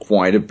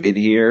quite a bit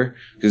here,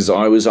 because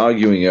I was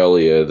arguing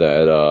earlier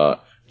that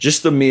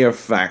just the mere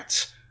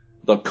fact,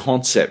 the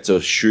concept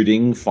of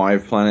shooting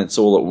 5 planets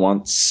all at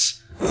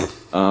once,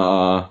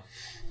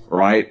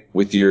 right,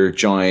 with your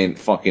giant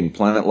fucking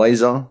planet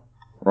laser,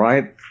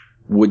 right,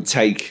 would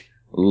take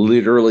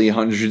literally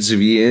hundreds of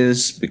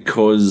years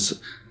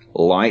because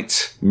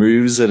light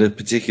moves at a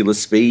particular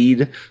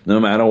speed no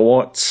matter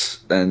what,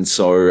 and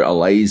so a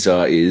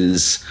laser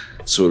is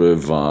sort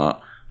of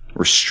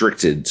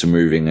restricted to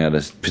moving at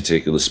a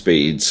particular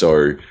speed.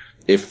 So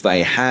if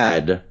they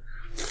had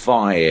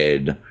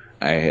fired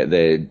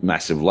their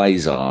massive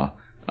laser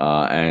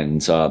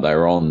and they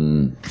were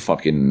on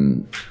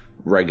fucking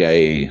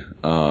reggae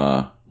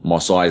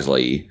Mos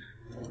Eisley,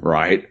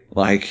 right,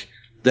 like,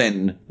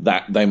 then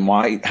that they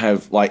might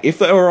have, like, if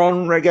they were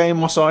on Reggae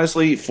Mos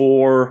Eisley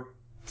for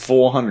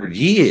 400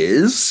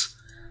 years,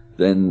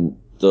 then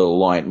the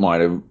light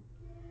might have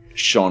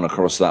shone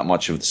across that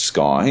much of the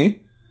sky.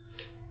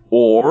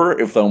 Or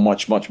if they were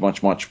much, much,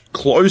 much, much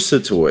closer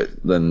to it,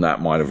 then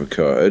that might have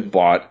occurred.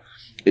 But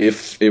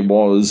if it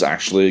was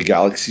actually a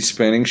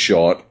galaxy-spanning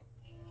shot,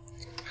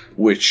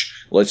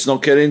 which, let's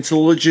not get into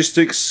the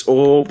logistics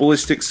or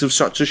ballistics of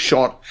such a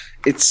shot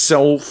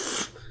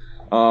itself.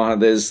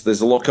 There's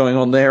a lot going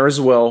on there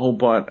as well,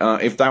 but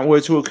if that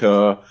were to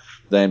occur,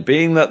 then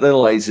being that they're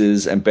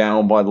lasers and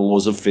bound by the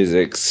laws of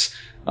physics,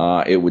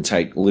 it would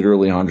take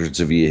literally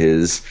hundreds of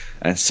years,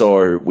 and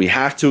so we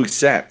have to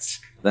accept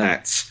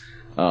that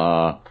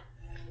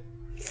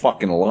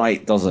fucking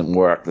light doesn't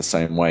work the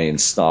same way in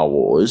Star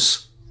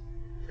Wars,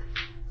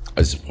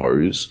 I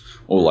suppose,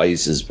 or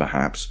lasers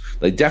perhaps.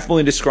 They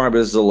definitely describe it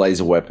as a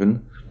laser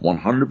weapon,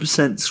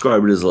 100%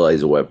 describe it as a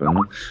laser weapon,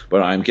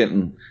 but I'm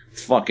getting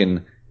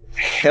fucking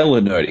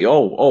hella nerdy.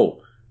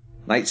 Oh,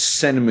 Nate's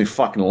sending me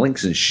fucking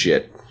links and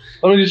shit.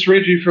 Let me just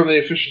read you from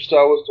the official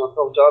Star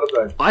Wars.com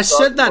database. I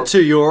said that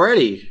to you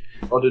already.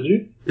 Oh, did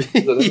you? Is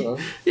that it?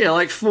 Yeah,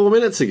 like 4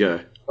 minutes ago.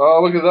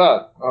 Oh, look at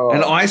that. Oh.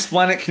 An ice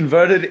planet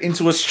converted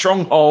into a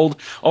stronghold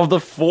of the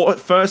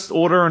First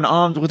Order and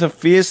armed with a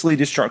fiercely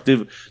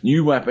destructive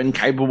new weapon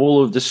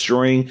capable of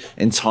destroying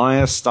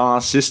entire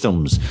star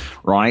systems.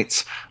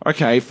 Right?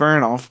 Okay, fair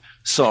enough.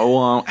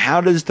 So,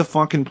 how does the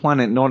fucking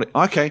planet not...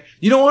 Okay,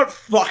 you know what?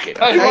 Fuck it.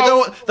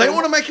 Okay, they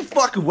want to make a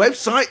fucking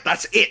website?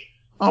 That's it.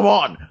 Come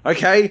on,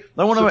 okay?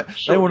 They want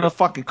to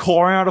fucking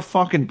core out a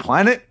fucking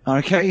planet,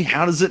 okay?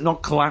 How does it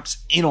not collapse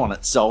in on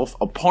itself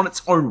upon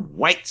its own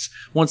weight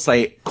once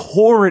they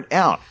core it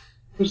out?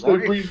 Because they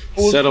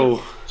reinforce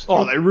Settle.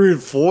 Oh, they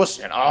reinforce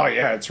it. Oh,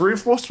 yeah, it's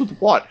reinforced with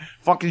what?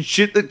 Fucking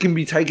shit that can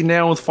be taken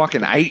down with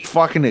fucking 8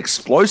 fucking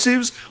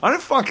explosives? I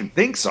don't fucking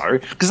think so,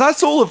 because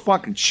that's all that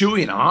fucking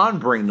Chewie and Han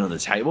bring to the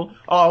table.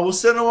 Oh, we'll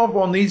set them up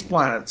on these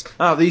planets.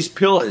 Oh, these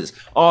pillars.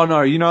 Oh,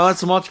 no,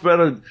 that's a much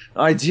better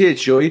idea,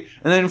 Chewie.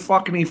 And then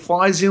fucking he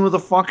flies in with a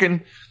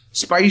fucking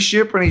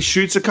spaceship and he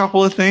shoots a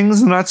couple of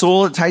things and that's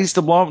all it takes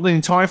to blow up the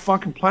entire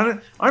fucking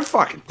planet? I don't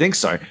fucking think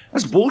so.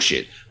 That's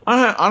bullshit.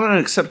 I don't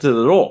accept it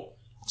at all.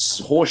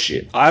 It's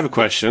horseshit. I have a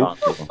question.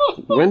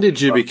 When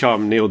did you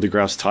become Neil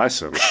deGrasse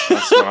Tyson?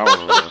 That's what I want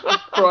to know.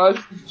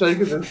 Christ, it's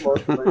taken this long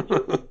to make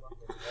sure.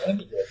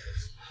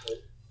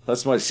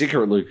 That's my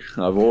secret, Luke.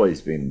 I've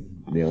always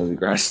been Neil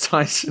deGrasse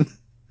Tyson.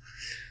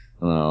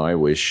 Oh, I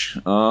wish.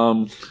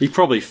 He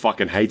probably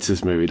fucking hates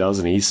this movie,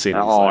 doesn't he? He's seen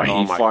it. Oh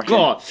my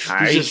god.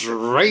 He's just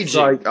raging. It's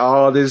like,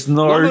 there's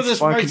no None of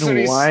this makes fucking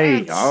any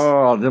way. sense.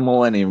 Oh, the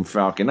Millennium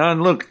Falcon.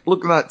 And look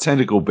at that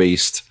tentacle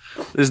beast.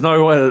 There's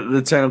no way that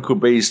the tentacle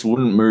beast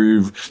wouldn't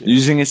move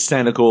using its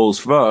tentacles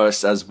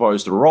first as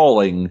opposed to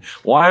rolling.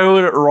 Why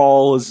would it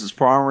roll as its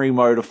primary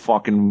mode of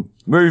fucking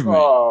movement?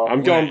 Oh,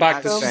 I'm going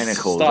back to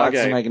tentacles. Stargate. That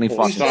doesn't make any he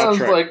fucking sounds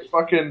Trek. like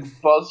fucking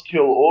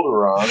Buzzkill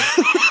Alderaan.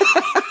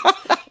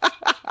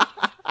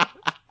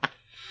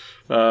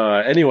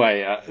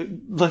 Anyway,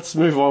 let's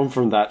move on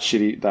from that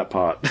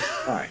part.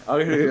 Alright.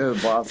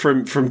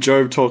 from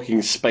Job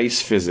talking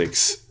space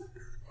physics.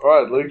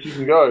 Alright, Luke, you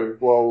can go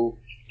while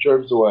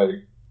Job's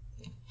away.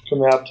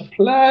 Come out to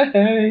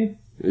play.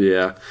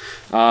 Yeah.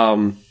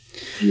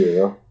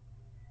 Yeah.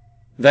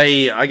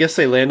 I guess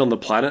they land on the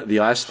planet, the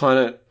ice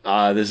planet.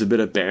 There's a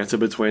bit of banter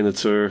between the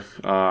two.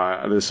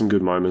 There's some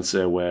good moments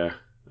there where...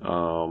 Who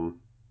are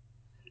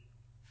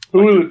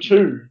the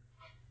two?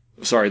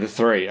 Sorry, the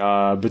three.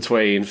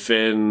 Between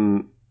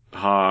Finn,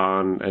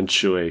 Han, and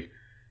Chewie.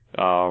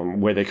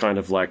 Where they're kind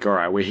of like,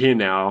 alright, we're here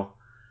now.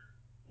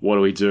 What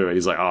do we do? And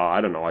he's like,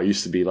 I don't know. I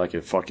used to be like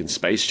a fucking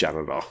space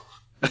janitor.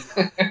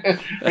 Clean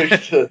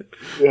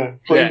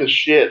the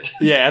shit.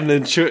 Yeah, and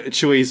then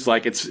Chewie's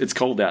like, it's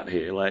cold out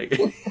here. Like,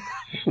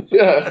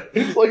 yeah,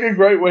 it's like a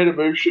great way to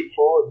move shit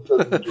forward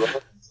instead of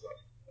driving and stuff.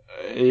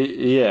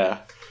 Yeah.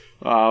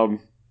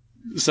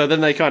 So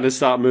then they kind of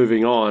start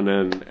moving on,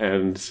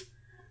 and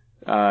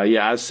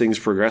as things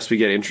progress, we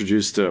get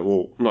introduced to,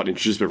 well, not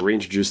introduced, but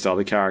reintroduced to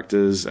other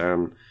characters.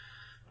 And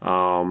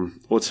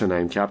what's her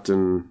name?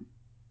 Captain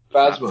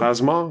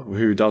Phasma,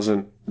 who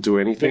doesn't do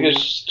anything.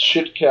 Biggest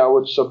shit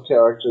coward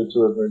sub-character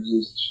to ever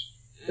exist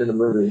in a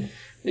movie.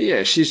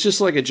 Yeah, she's just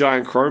like a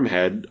giant chrome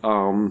head.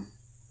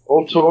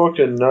 All talk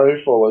and no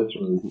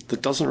follow-through.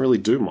 That doesn't really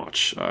do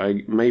much.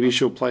 Maybe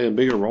she'll play a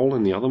bigger role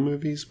in the other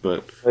movies,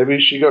 but... Maybe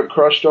she got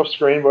crushed off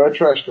screen by a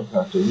trash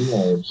compactor, who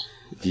knows?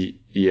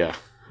 Yeah.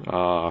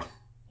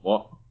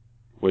 What?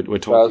 We're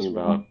talking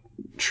about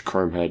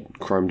Chrome Head,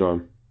 Chrome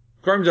Dome.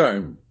 Chrome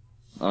Dome.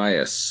 Ah,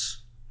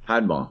 yes.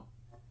 Hadma.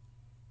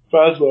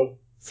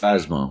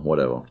 Phasma,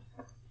 whatever.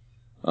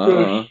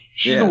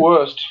 She's the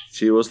worst.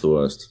 She was the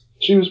worst.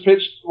 She was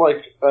pitched like,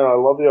 I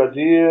love the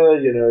idea,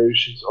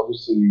 she's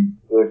obviously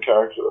the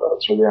character,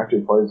 the actor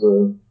who plays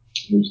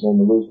whose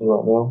name I'm losing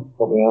right now,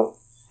 help me out.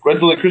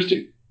 Gwendolyn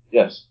Christie,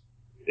 yes.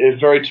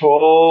 Very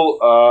tall,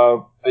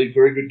 a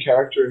very good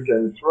character in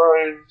Game of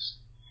Thrones.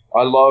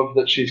 I love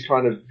that she's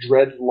kind of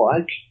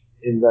Dread-like,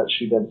 in that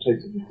she then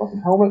takes off the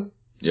fucking helmet.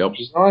 Yep. Which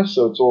is nice,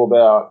 so it's all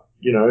about,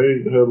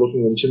 her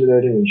looking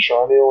intimidating and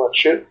shiny, all that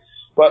shit.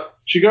 But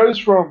she goes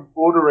from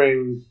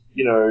ordering,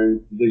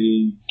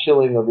 the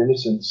killing of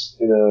innocents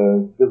in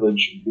a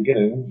village at the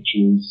beginning, which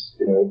is,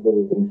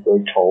 everything's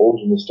very cold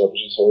and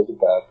establishes her as a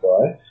bad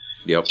guy,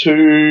 yep,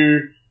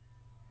 to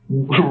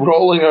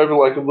rolling over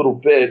like a little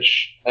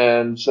bitch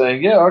and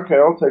saying, yeah, okay,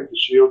 I'll take the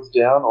shields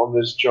down on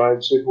this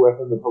giant super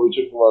weapon that probably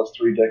took the last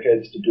 3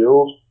 decades to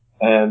build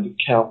and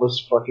countless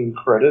fucking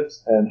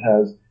credits and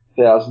has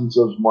thousands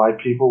of my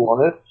people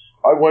on it.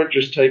 I won't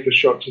just take a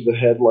shot to the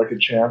head like a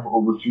champ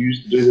or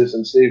refuse to do this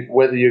and see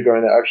whether you're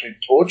going to actually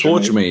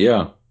torture me.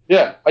 Yeah.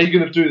 Yeah. Are you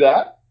going to do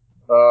that?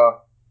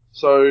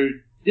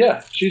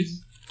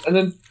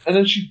 And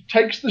then she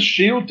takes the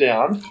shield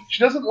down.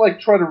 She doesn't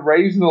try to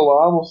raise an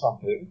alarm or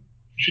something.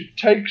 She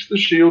takes the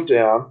shield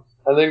down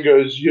and then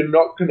goes, "You're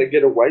not going to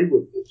get away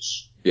with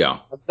this." Yeah.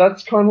 And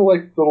that's kind of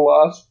like the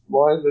last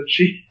line that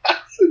she has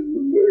in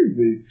the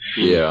movie.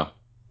 Yeah.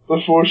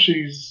 Before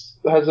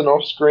has an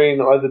off-screen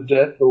either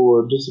death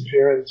or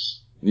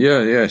disappearance.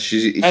 Yeah.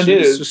 She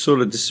just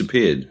sort of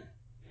disappeared.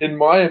 In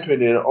my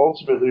opinion,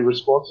 ultimately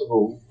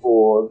responsible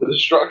for the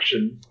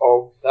destruction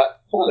of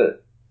that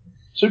planet.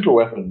 super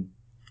weapon,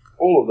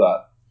 all of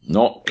that.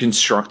 Not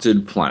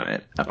constructed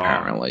planet,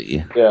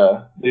 apparently.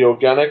 Yeah, the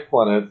organic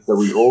planet that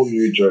we all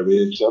knew,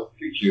 Joby, except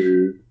for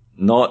you.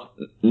 Not,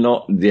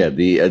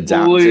 the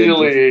adapted.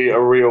 Clearly a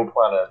real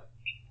planet.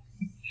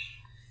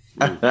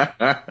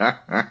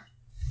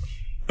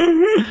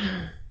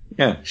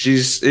 Yeah,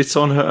 it's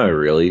on her,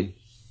 really.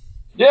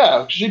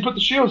 Yeah, she put the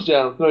shields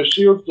down. With no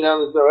shields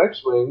down, there's no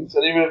X-Wings,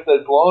 and even if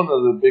they'd blown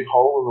the big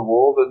hole in the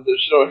wall, then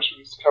there's no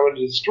X-Wings to come and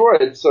destroy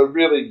it, so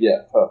really,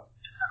 yeah, her.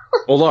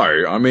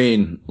 Although, I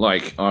mean,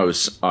 like, I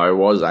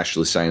was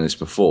actually saying this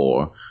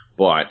before,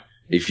 but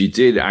if you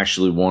did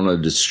actually want to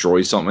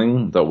destroy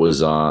something that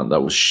was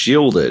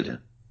shielded,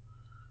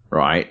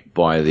 right,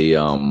 by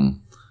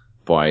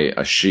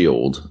a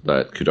shield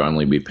that could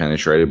only be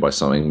penetrated by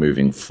something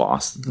moving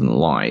faster than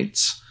light,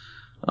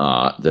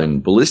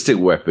 then ballistic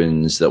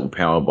weapons that were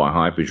powered by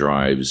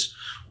hyperdrives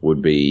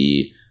would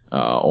be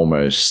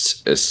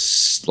almost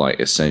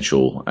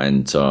essential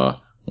and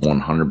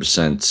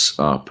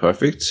 100%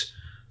 perfect.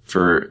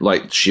 For,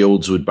 like,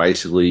 shields would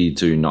basically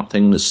do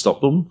nothing to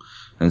stop them.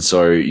 And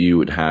so you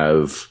would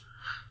have,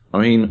 I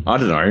mean, I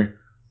don't know.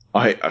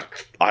 I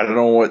don't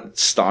know what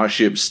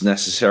starships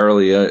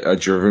necessarily are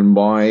driven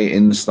by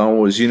in the Star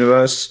Wars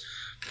universe,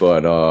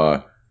 but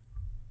a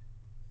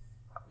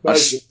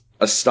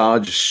Star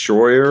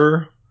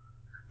Destroyer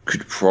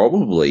could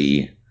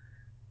probably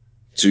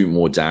do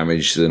more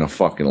damage than a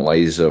fucking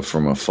laser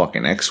from a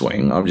fucking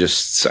X-Wing. I'm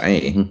just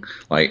saying,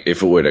 like,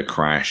 if it were to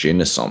crash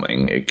into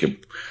something, it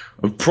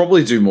would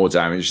probably do more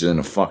damage than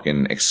a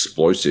fucking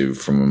explosive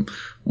from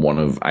one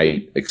of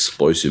 8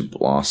 explosive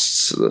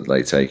blasts that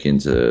they take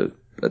into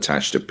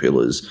attached to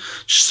pillars.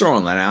 Just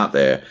throwing that out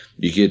there.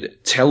 You could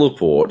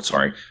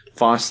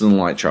faster than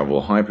light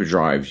travel,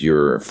 hyperdrive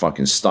your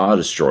fucking Star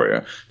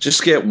Destroyer.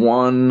 Just get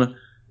one,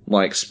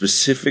 like,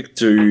 specific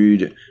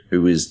dude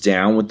who is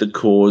down with the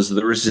cause of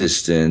the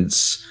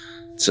Resistance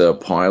to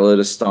pilot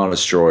a Star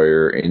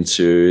Destroyer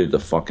into the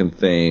fucking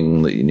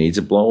thing that you need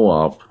to blow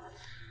up.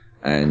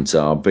 And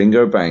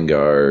bingo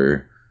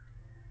bango,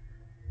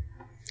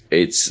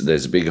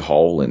 there's a big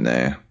hole in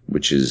there,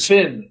 which is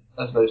Finn,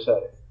 as they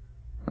say.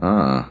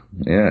 Ah,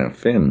 yeah,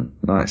 Finn,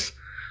 nice.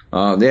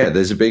 Yeah,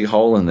 there's a big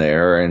hole in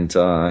there, and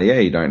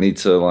you don't need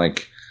to,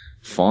 like,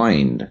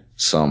 find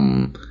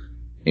some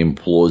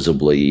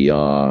implausibly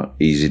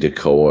easy to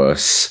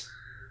coerce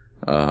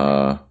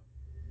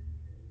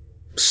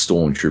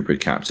stormtrooper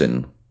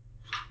captain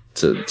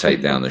to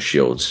take down the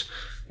shields.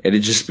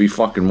 It'd just be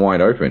fucking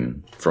wide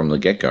open from the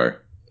get-go.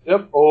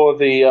 Yep, or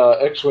the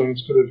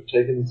X-Wings could have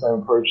taken the same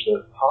approach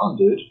that Han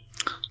did.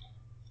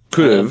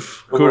 Could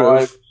have.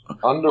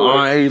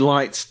 I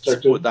liked to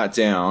protected. put that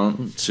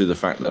down to the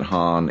fact that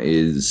Han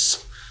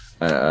is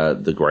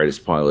the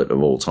greatest pilot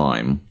of all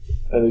time.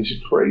 And he's a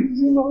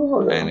crazy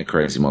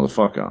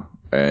motherfucker.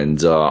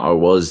 And I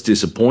was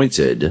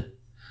disappointed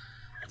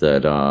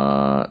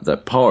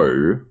that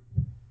Poe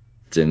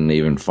didn't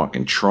even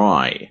fucking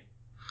try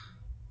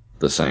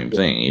the same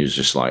thing. He was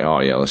just like,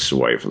 oh yeah, let's just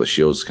wait for the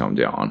shields to come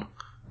down,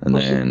 and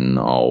then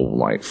I'll,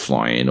 like,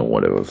 fly in or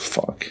whatever the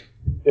fuck.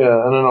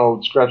 Yeah, and then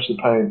I'll scratch the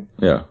paint.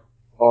 Yeah.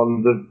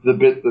 On the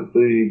bit that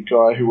the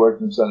guy who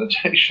worked in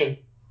sanitation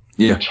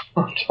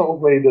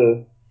told me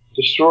to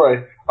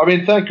destroy. I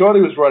mean, thank God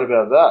he was right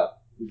about that.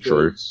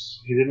 True.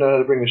 He didn't know how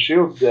to bring the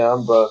shields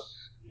down, but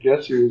I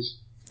guess he was...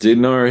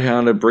 Didn't know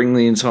how to bring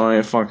the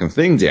entire fucking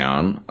thing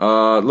down.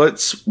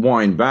 Let's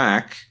wind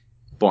back,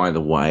 by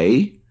the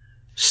way.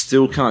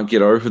 Still can't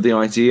get over the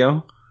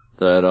idea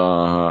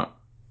that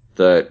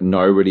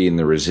nobody in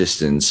the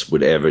Resistance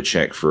would ever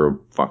check for a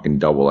fucking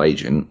double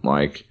agent.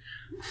 Like,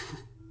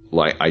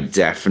 I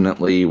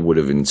definitely would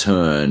have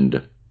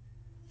interned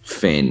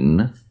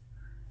Finn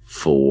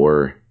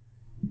for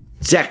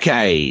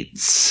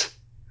decades.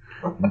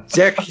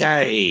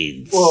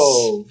 Decades.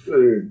 Whoa,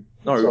 dude.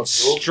 No,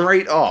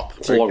 straight up.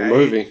 It's a long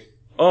movie.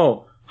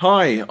 Oh,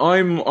 hi,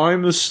 I'm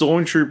the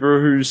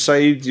stormtrooper who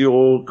saved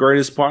your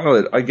greatest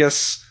pilot. I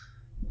guess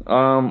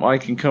I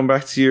can come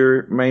back to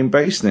your main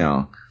base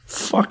now.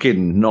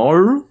 Fucking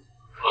no.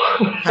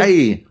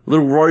 Hey,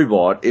 little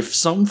robot, if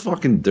some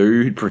fucking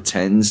dude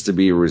pretends to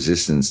be a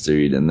Resistance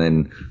dude and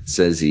then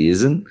says he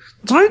isn't,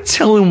 don't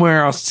tell him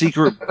where our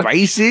secret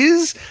base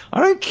is.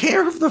 I don't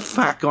care if the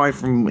fat guy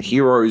from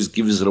Heroes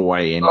gives it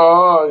away anyway.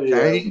 Oh, yeah.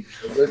 Okay?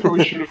 They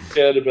probably should have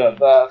cared about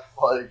that.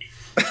 Like,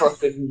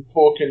 fucking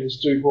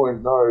Hawkins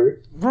 2.0.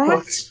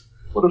 Right?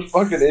 What a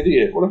fucking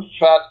idiot. What a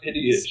fat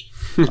idiot.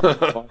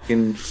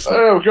 Fucking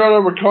Oh, we're going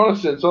on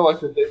reconnaissance. I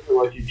like to think that,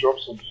 like, he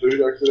dropped some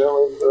food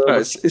accidentally.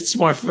 it's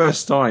my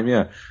first time,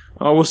 yeah.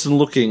 I wasn't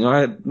looking.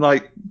 Don't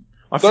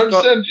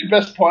send your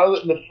best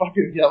pilot in the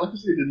fucking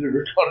galaxy to do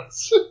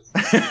reconnaissance.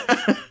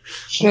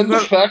 Send the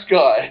fat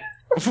guy.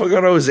 I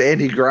forgot I was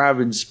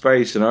anti-grav in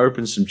space and I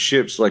opened some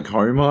chips like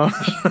Homer.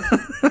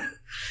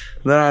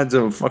 Then I had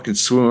to fucking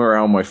swim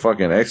around my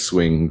fucking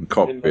X-Wing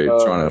cockpit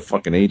trying to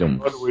fucking eat them.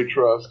 What do we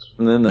trust?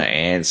 And then the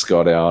ants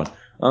got out.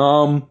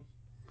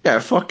 Yeah,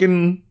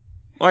 fucking...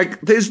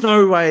 Like, there's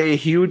no way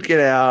he would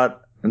get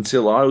out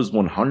until I was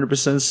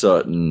 100%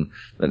 certain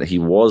that he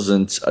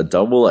wasn't a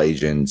double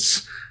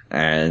agent.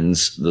 And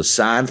the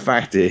sad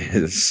fact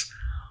is,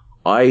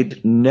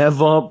 I'd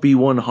never be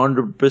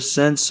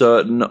 100%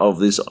 certain of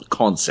this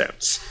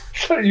concept.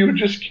 So you would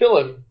just kill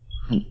him?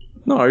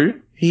 No,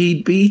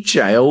 he'd be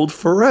jailed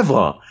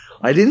forever.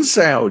 I didn't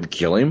say I would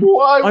kill him.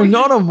 Why? I'm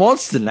not a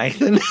monster,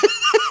 Nathan.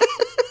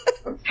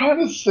 It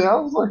kind of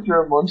sounds like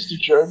you're a monster,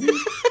 Joby.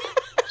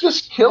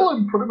 Just kill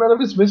him. Put him out of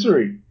his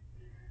misery.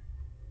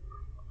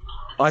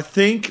 I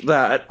think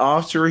that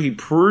after he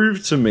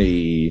proved to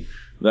me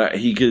that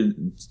he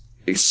could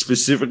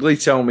specifically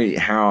tell me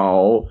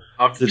how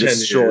After to 10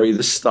 destroy years.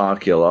 the Star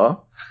Killer,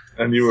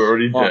 And you were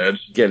already dead.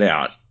 get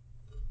out.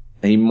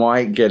 He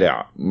might get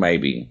out,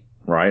 maybe,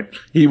 right?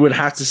 He would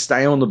have to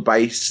stay on the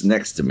base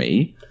next to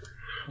me,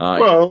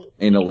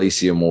 in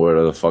Elysium or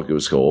whatever the fuck it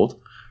was called,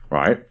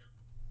 right?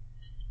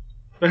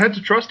 They had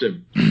to trust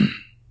him.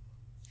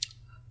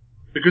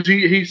 Because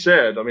he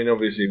said, I mean,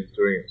 obviously he was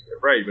doing it to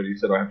get Ray, but he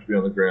said, I have to be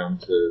on the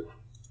ground to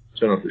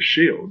turn off the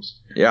shields.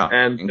 Yeah.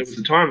 And there was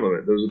a time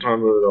limit. There was a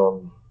time limit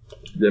on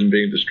them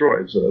being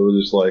destroyed. So it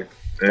was just like,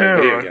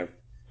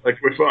 like,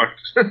 we're fucked.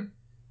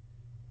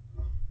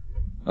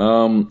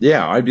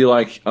 Yeah, I'd be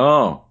like,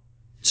 oh,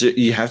 so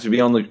you have to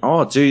be on the,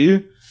 oh, do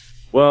you?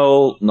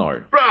 Well,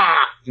 no.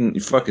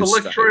 You fucking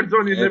Electrodes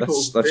on your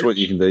nipples. That's what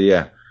you can do,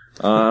 yeah.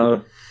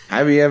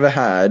 Have you ever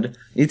had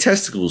your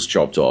testicles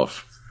chopped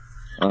off?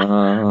 It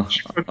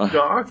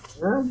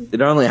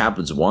only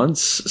happens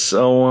once,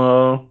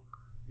 so,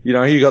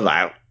 you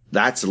got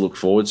that to look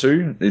forward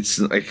to.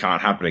 It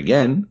can't happen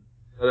again.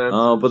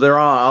 But there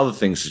are other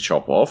things to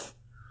chop off.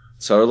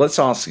 So let's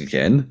ask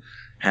again,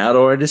 how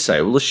do I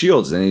disable the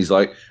shields? And he's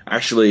like,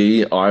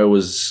 actually, I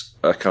was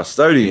a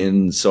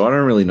custodian, so I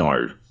don't really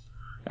know.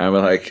 And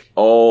we're like,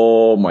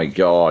 oh my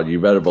god, you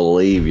better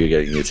believe you're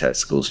getting your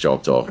testicles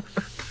chopped off.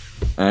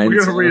 And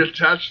we're going to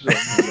reattach them.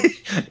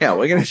 Yeah,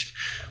 we're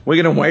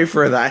gonna wait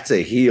for that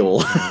to heal.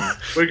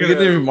 We're gonna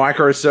do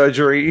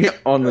microsurgery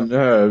on the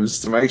nerves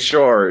to make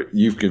sure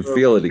you can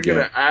feel it again.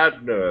 We're gonna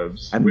add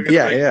nerves. And we're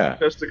gonna make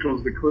the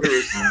testicles the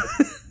clitoris,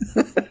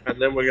 and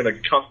then we're gonna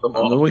cut them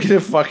off. And then we're gonna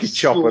fucking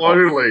chop it off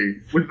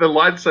slowly with the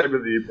lightsaber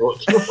that you brought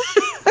to us.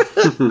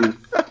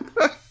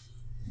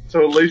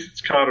 So at least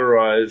it's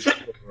cauterized.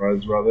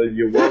 Rather.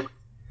 You're welcome.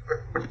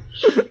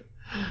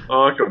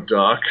 Oh, it got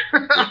dark.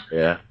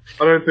 Yeah.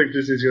 I don't think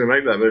Disney's going to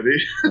make that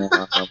movie.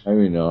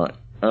 Maybe not.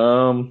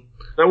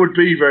 That would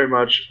be very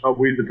much, are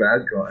we the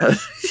bad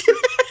guys?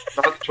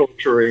 Not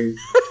torturing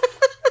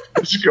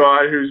this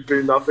guy who's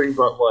been nothing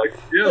but like,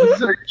 yeah, this is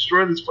how you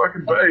destroy this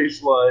fucking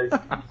base. Like,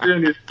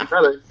 doing his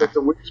genetics, that's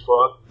a weak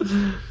spot.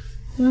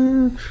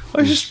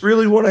 I just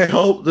really want to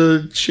help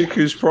the chick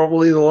who's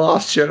probably the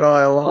last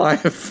Jedi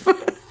alive.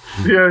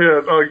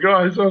 Yeah. Oh,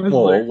 guys, honestly.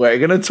 Well, we're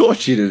going to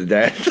torture you to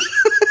death.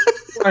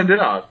 Find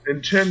out.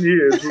 In 10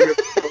 years, we're going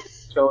to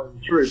tell him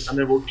the truth, and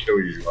then we'll kill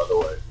you, by the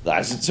way.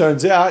 As it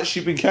turns out, she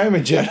became a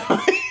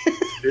Jedi.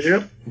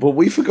 Yep. But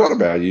we forgot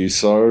about you,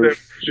 so...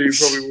 She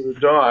probably would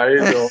have died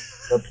on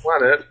the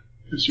planet,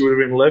 because she would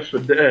have been left for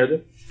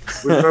dead,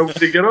 with nowhere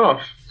to get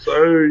off.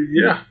 So,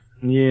 yeah.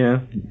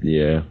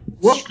 Yeah.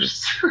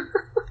 Whoops.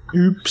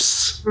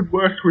 Oops. Good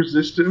work,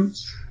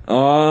 Resistance.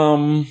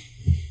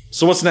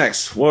 So what's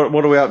next? What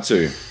are we up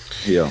to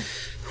here?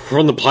 We're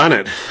on the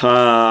planet.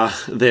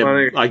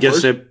 I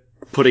guess they're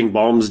putting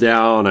bombs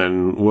down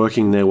and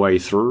working their way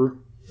through.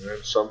 And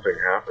then something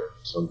happened.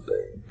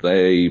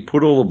 They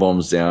put all the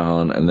bombs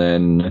down, and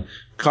then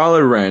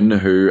Kylo Ren,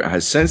 who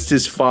has sensed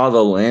his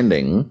father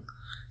landing,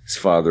 his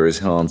father is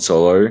Han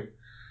Solo.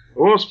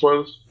 Oh,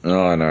 spoilers.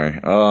 Oh, I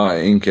know.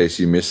 In case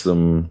you missed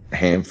them,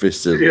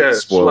 ham-fisted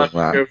spoiling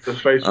that. Over the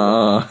face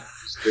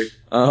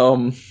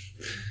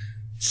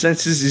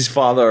senses his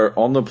father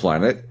on the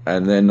planet,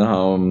 and then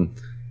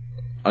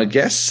I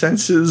guess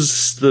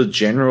senses the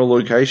general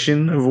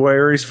location of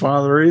where his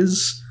father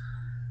is,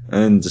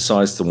 and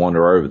decides to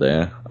wander over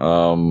there.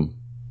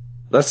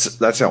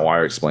 That's how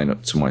I explain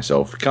it to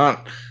myself. Can't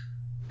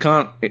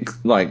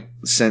like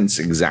sense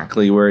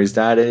exactly where his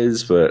dad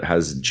is, but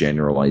has a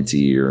general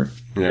idea.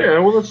 Yeah,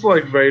 well, it's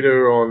like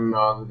Vader on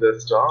the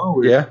Death Star.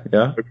 With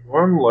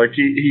Obi-Wan. Like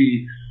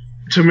he,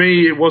 to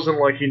me, it wasn't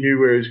like he knew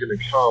where he was going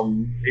to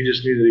come. He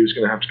just knew that he was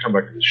going to have to come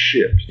back to the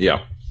ship.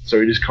 Yeah. So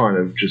he just kind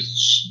of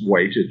just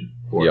waited.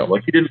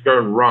 Like he didn't go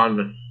and run.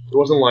 It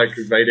wasn't like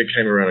Vader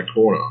came around a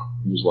corner.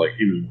 It was like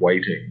he was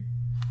waiting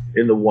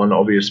in the one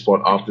obvious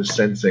spot after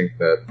sensing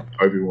that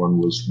Obi-Wan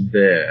was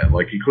there.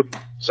 Like he couldn't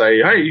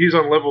say, "Hey, he's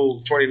on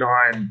level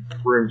 29,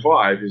 room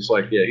 5." It's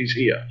like, yeah, he's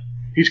here.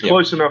 He's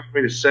close enough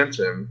for me to sense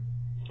him,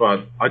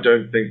 but I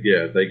don't think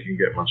they can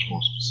get much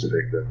more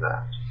specific than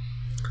that.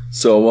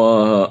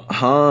 So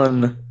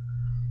Han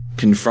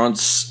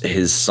confronts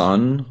his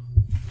son,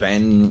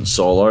 Ben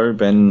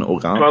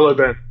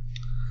Organa.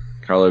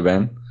 Kylo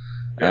Ben.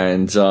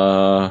 And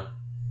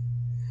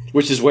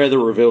which is where the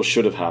reveal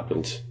should have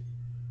happened.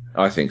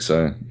 I think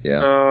so,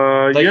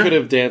 yeah. They could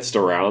have danced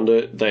around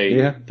it.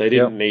 They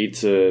didn't need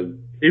to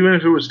even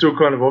if it was still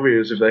kind of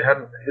obvious, if they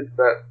hadn't hit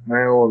that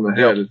nail on the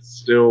head, it's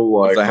still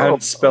like... If they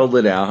hadn't spelled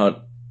it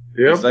out,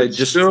 if they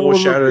just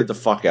foreshadowed the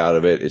fuck out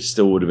of it, it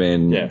still would have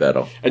been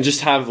better. And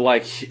just have,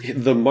 like,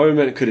 the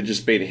moment could have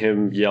just been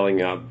him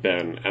yelling out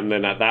Ben, and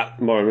then at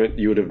that moment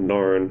you would have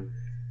known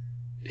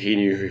he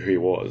knew who he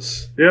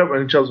was. Yep,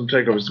 and he tells him to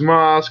take off his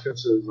mask and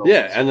says...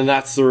 and then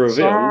that's the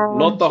reveal.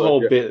 Not the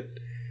whole bit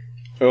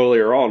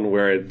earlier on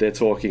where they're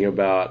talking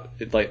about...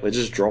 Like, they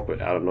just drop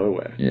it out of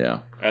nowhere.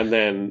 Yeah. And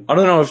then... I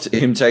don't know if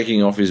him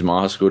taking off his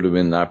mask would have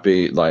been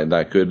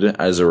that good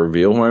as a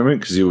reveal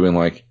moment, because he would have been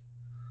like,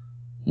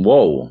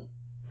 whoa.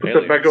 Put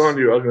that back on,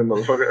 you ugly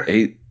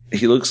motherfucker.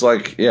 He looks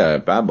like,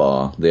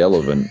 Babar, the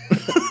elephant.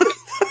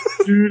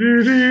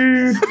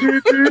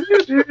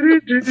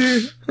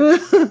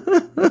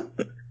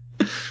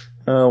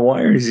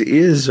 Why are his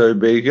ears so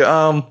big?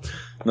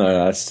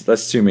 No,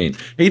 that's too mean.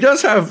 He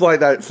does have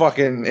like that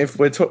fucking. If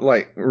we're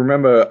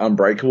remember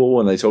Unbreakable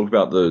when they talk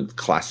about the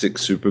classic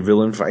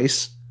supervillain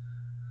face,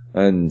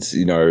 and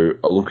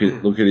look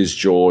at his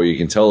jaw. You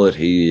can tell that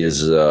he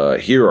is a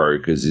hero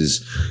because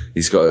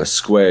he's got a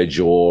square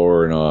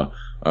jaw and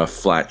a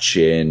flat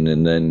chin.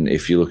 And then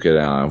if you look at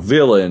our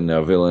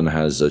villain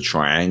has a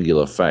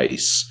triangular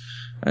face.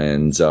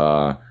 And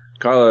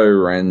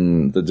Kylo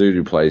Ren, the dude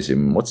who plays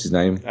him, what's his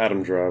name?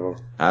 Adam Driver.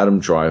 Adam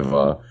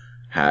Driver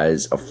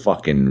has a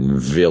fucking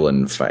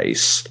villain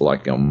face,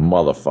 like a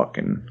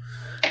motherfucking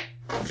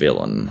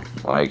villain.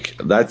 Like,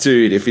 that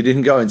dude, if he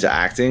didn't go into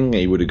acting,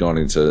 he would have gone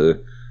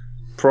into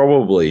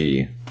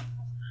probably...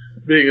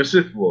 being a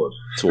Sith Lord.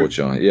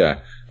 Torture,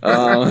 yeah.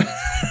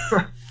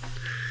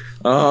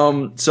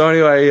 So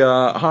anyway,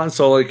 Han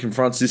Solo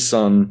confronts his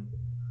son,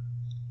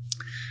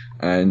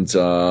 and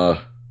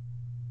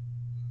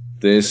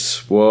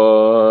this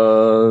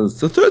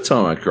was the third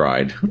time I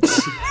cried.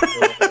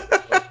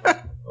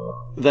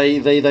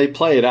 They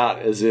play it out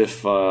as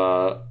if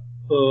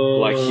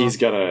like he's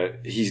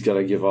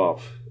gonna give up.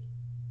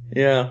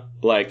 Yeah.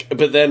 Like,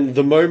 but then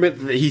the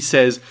moment that he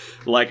says,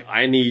 like,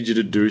 I need you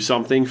to do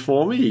something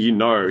for me,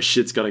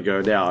 shit's gonna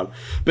go down.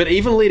 But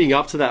even leading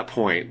up to that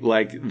point,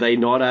 like, they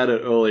nod at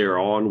it earlier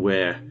on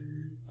where,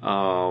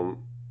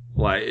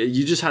 like,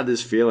 you just had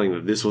this feeling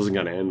that this wasn't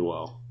gonna end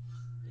well.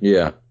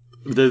 Yeah.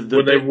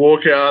 When they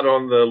walk out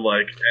on the,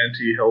 like,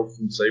 anti-health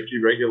and safety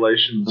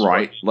regulations.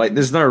 Right. Like,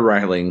 there's no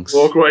railings.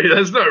 Walkway,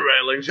 there's no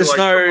railings. There's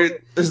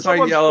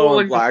no yellow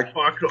and black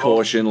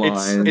caution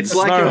lines. It's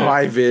like no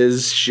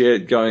high-vis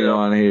shit going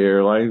on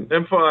here. Like,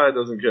 Empire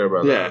doesn't care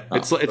about that.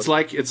 It's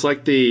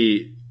like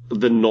the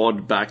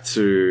nod back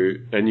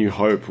to A New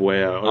Hope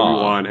where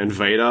Obi-Wan and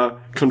Vader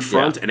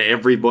confront and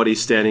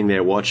everybody's standing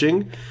there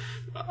watching.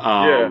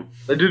 They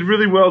did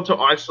really well to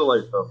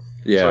isolate them.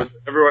 Yeah. So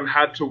everyone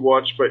had to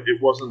watch, but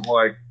it wasn't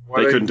like...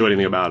 They couldn't do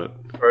anything about it.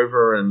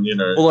 Over and,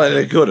 Well,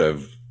 they could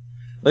have.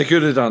 They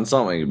could have done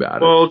something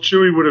about it. Well,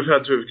 Chewie would have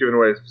had to have given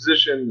away his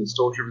position, the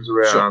stormtroopers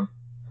around,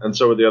 and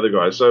so would the other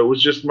guys. So it was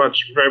just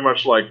very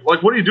much like,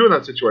 what do you do in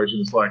that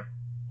situation? It's like,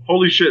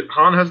 holy shit,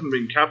 Han hasn't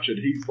been captured.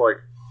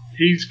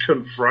 He's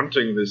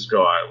confronting this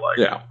guy. Like,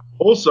 yeah.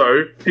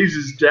 Also, he's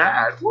his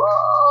dad.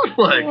 What?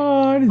 Like,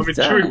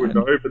 Chewie would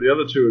know, but the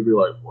other two would be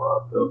like,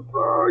 what the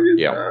fuck?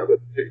 Yeah.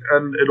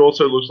 And it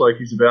also looks like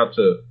he's about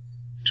to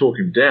talk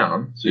him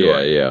down. So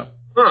okay.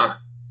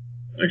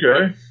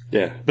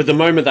 Yeah, but the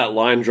moment that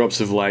line drops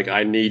of, like,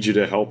 I need you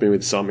to help me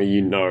with something,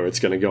 it's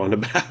going to go in a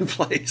bad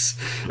place.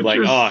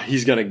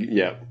 He's going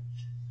to,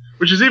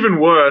 Which is even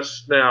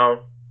worse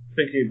now,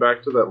 thinking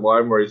back to that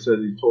line where he said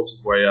he talks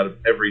his way out of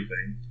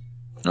everything.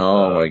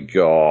 Oh my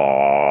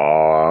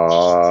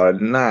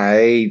god,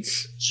 Nate.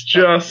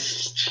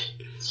 Just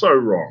so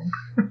wrong.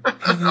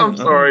 I'm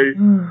sorry.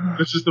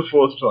 This is the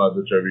fourth time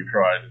that Joby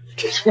cried.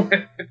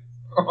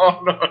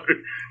 Oh no,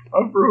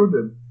 I've ruined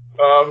him.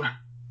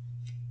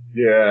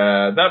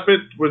 Yeah, that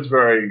bit was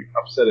very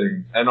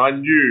upsetting, and I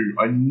knew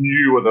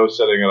what they were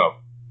setting it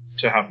up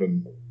to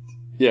happen.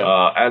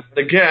 Yeah. And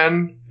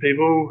again,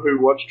 people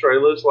who watch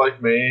trailers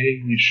like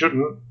me, you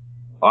shouldn't.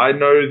 I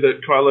know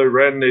that Kylo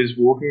Ren is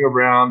walking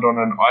around on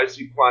an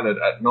icy planet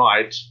at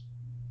night,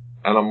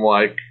 and I'm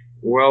like,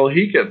 well,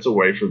 he gets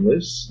away from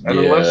this. And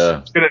unless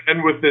it's going to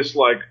end with this,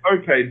 like,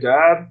 okay,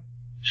 Dad,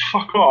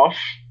 fuck off,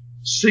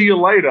 see you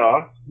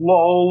later,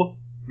 lol,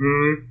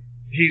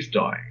 he's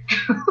dying.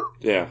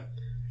 Yeah.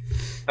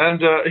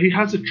 And he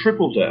has a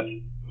triple death,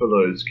 for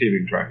those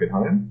keeping track at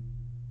home.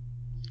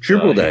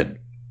 Triple dead?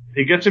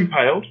 He gets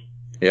impaled.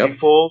 Yep. He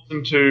falls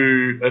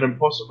into an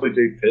impossibly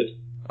deep pit.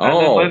 And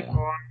then later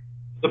on,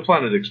 the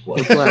planet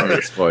explodes.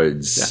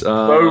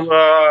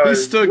 So,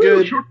 he's still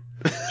good.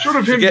 Short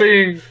of him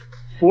being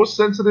force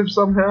sensitive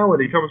somehow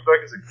and he comes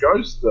back as a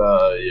ghost,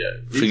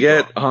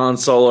 Forget Han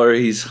Solo,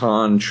 he's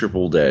Han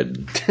triple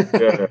dead.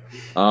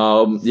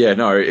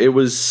 It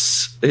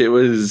was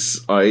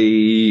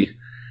I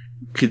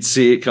could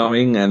see it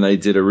coming, and they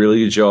did a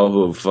really good job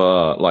of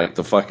like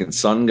the fucking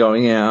sun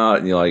going out,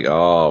 and you're like,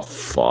 oh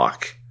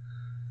fuck.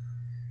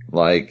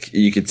 Like,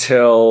 you could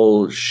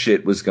tell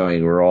shit was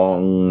going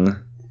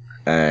wrong,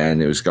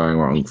 and it was going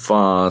wrong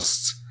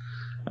fast.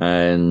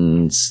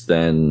 and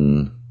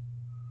then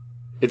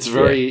it's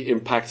very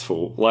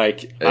impactful.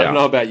 Like, I don't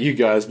know about you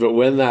guys, but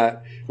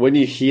when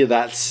you hear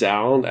that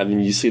sound and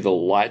then you see the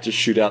light just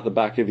shoot out the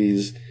back of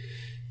his,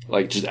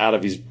 like, just out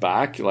of his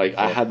back, like,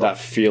 I had that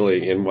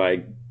feeling in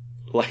my,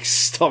 like,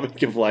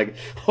 stomach of, like,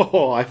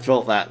 oh, I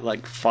felt that,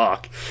 like,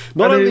 fuck.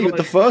 Not only with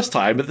the first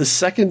time, but the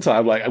second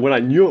time, like, when I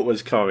knew it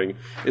was coming,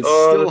 it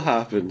still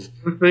happened.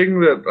 The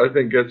thing that I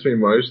think gets me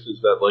most is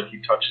that, like, he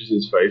touches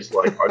his face,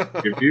 like, I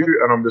forgive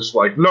you, and I'm just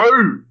like,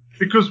 no!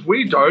 Because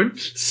we don't.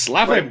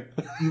 Slap him.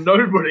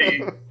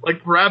 Nobody,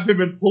 like, grab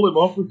him and pull him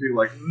off with you.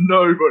 Like,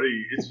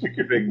 nobody is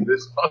forgiving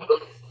this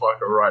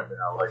motherfucker right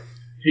now. Like,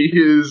 he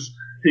is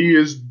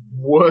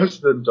worse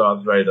than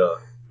Darth Vader.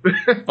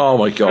 Oh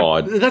my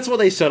god. That's what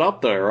they set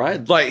up, though,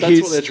 right? Like,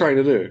 that's what they're trying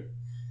to do.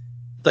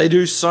 They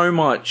do so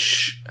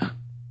much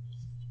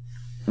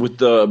with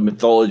the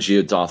mythology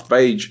of Darth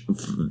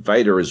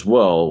Vader as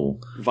well.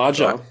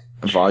 Vaja.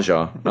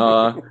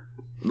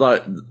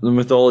 Like, the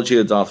mythology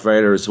of Darth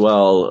Vader as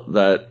well,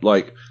 that,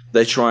 like,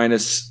 they're trying to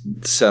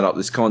set up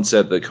this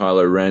concept that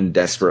Kylo Ren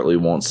desperately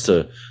wants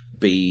to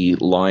be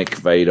like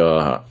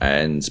Vader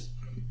and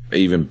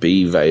even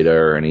be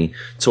Vader, and he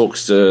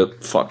talks to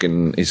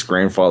fucking his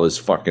grandfather's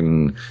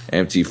fucking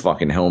empty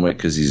fucking helmet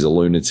because he's a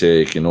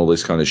lunatic and all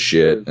this kind of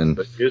shit. And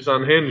he's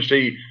unhinged.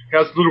 He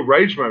has little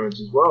rage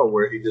moments as well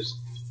where he just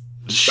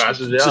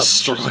spazzes out,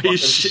 destroys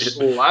shit,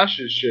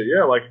 slashes shit.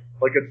 Yeah, like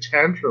a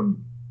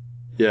tantrum.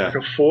 Yeah, like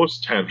a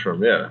forced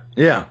tantrum.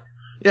 Yeah.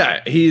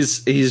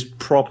 He's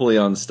properly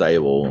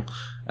unstable,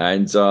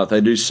 and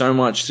they do so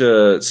much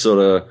to sort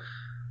of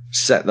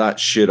set that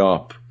shit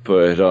up,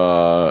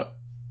 but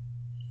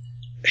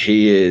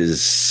he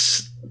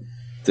is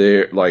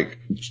the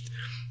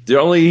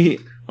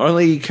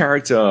only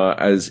character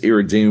as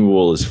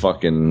irredeemable as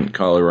fucking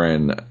Kylo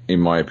Ren, in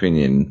my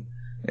opinion,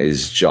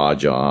 is Jar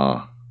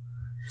Jar.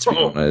 To be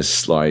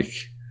honest, like,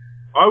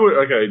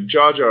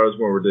 Jar Jar is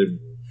more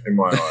redeemable in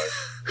my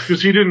eyes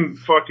because he didn't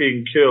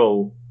fucking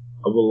kill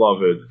a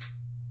beloved.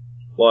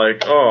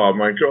 Like, oh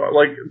my god!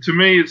 Like, to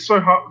me, it's so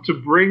hard to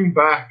bring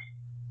back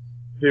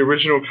the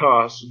original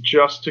cast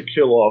just to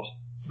kill off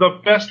the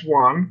best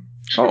one.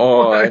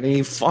 Oh, and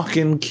he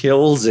fucking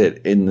kills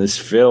it in this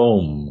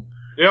film.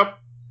 Yep.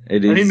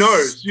 It is. And he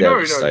knows the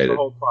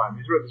whole time.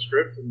 He's read the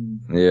script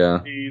and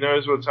he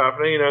knows what's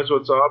happening. He knows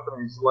what's up,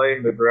 and he's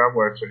laying the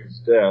groundwork for his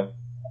death.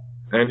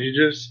 And you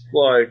just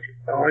like,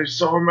 oh, he's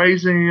so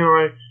amazing. You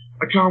know,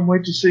 I can't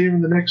wait to see him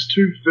in the next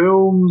 2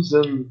 films,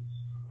 and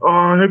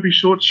I hope he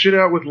sorts shit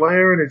out with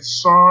Leia and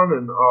his son,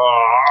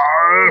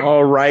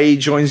 and Rey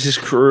joins his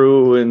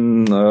crew,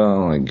 and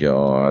oh my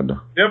god.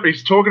 Yep,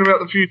 he's talking about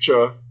the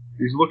future.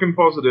 He's looking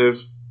positive.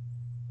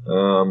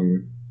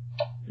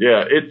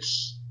 Yeah,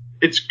 it's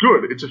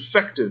good. It's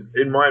effective,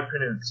 in my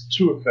opinion. It's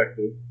too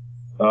effective.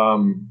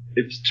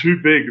 It's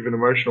too big of an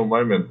emotional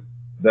moment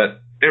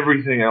that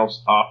everything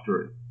else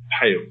after it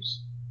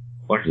pales.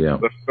 Like,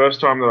 the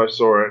first time that I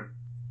saw it,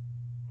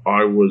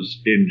 I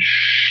was in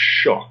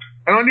shock.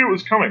 And I knew it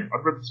was coming.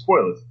 I'd read the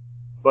spoilers.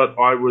 But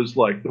I was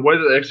like, the way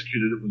that they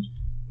executed it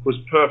was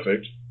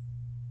perfect.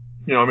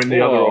 You know, I mean,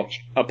 the other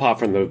option. Apart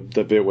from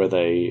the bit where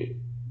they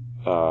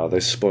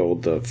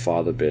spoiled the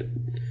father bit.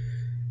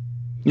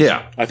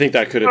 Yeah. I think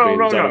that could have been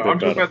done a bit I'm better.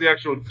 talking about the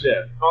actual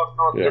death,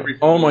 not everything.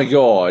 Oh my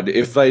god,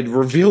 if they'd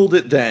revealed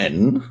it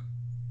then...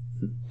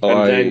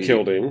 then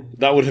killed him,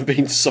 that would have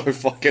been so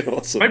fucking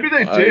awesome. Maybe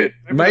they did.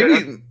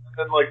 Maybe...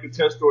 And, like, the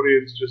test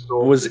audience just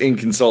all... was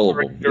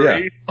inconsolable.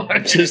 Yeah.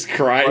 Just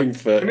crying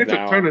for an hour. They need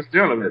to tone us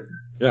down a bit.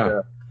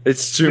 Yeah.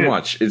 It's too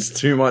much. It's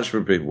too much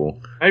for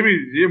people. Maybe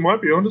you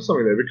might be onto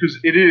something there, because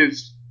it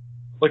is...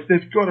 Like,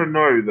 they've got to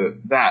know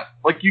that...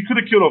 Like, you could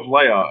have killed off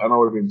Leia, and I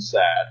would have been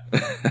sad.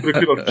 Could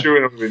have killed off Chewie,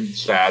 and I would have been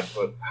sad.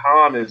 But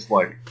Han is,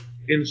 like,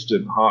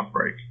 instant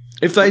heartbreak.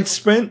 If they'd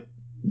spent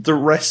the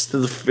rest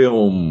of the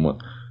film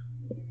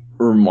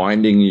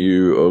reminding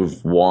you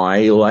of why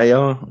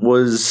Leia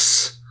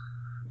was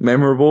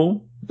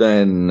memorable,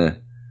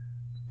 then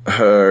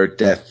her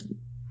death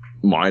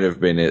might have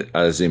been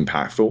as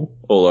impactful,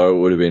 although it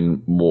would have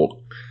been more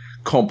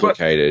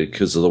complicated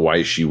because of the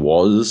way she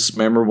was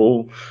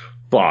memorable.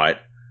 But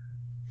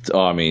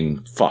I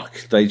mean, fuck,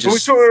 they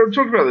just... we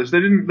talked about this. They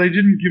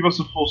didn't give us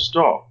a full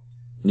stop.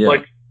 Yeah.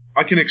 Like,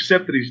 I can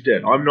accept that he's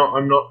dead. I'm not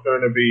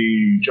going to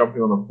be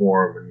jumping on a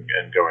forum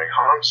and going,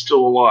 Han's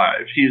still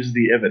alive. Here's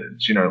the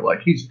evidence. You know,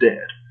 like, he's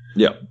dead.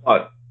 Yeah.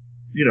 But,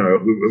 you know,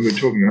 we were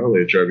talking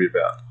earlier, Joby,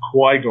 about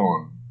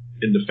Qui-Gon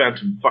in The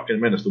Phantom fucking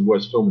Menace, the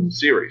worst film in the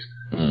series.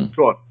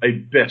 Got a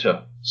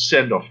better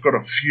send-off, got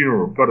a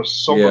funeral, got a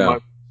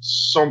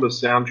somber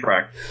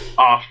soundtrack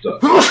after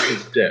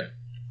his death.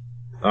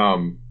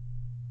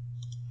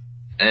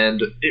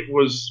 And it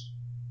was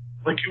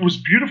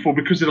beautiful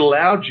because it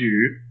allowed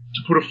you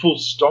to put a full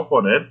stop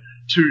on it,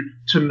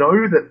 to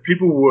know that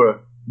people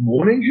were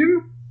mourning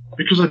him,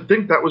 because I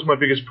think that was my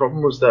biggest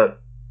problem, was that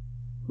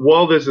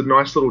while there's a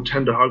nice little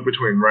tender hug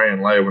between Rey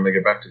and Leia when they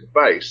get back to the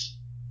base,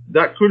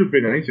 that could have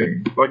been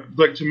anything.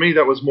 Like to me,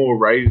 that was more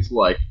Rey's,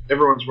 like,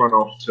 everyone's run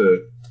off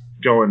to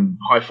go and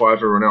high-five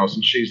everyone else,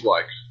 and she's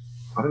like,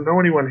 I don't know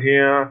anyone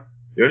here.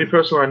 The only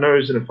person I know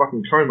is in a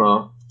fucking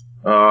coma.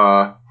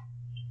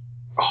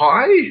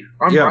 Hi?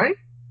 I'm right?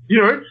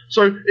 You know,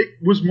 so it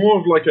was more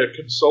of like a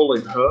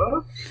consoling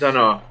her than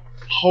a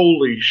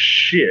holy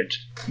shit,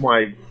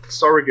 my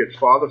surrogate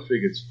father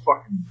figure's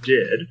fucking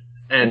dead.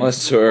 And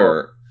unless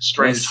her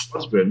strange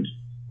husband.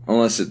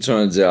 Unless it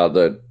turns out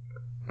that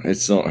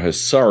it's not her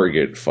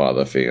surrogate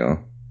father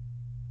figure.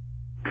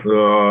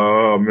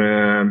 Oh,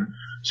 man.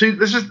 See,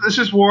 this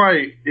is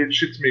why it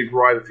shits me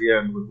right at the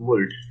end with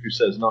Luke, who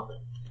says nothing.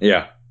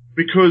 Yeah.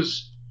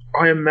 Because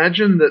I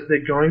imagine that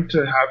they're going to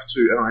have to,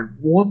 and I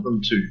want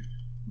them to,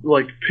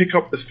 like, pick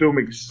up the film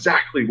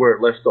exactly where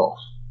it left off.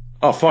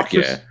 Oh, fuck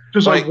yeah.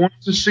 Because I want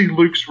to see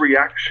Luke's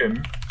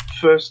reaction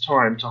first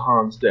time to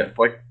Han's death.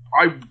 Like,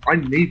 I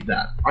need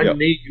that. I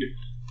need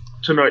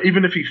to know,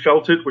 even if he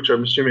felt it, which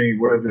I'm assuming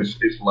one of his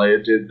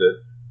Leia did,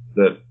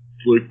 that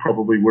Luke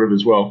probably would have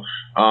as well.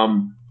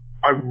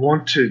 I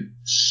want to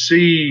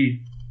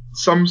see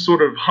some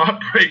sort of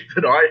heartbreak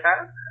that I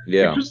had.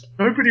 Yeah. Because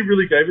nobody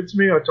really gave it to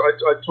me. I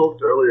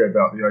talked earlier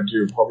about the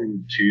idea of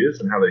Hollywood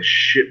tears and how they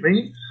shit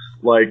me.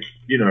 Like,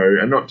 you know,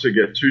 and not to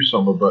get too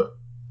somber, but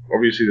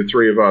obviously the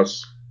three of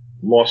us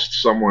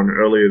lost someone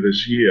earlier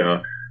this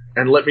year.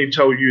 And let me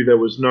tell you, there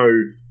was no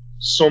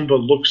somber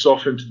looks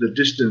off into the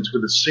distance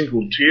with a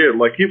single tear.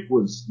 Like, it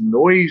was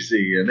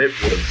noisy and it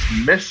was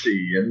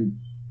messy.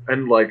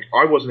 And like,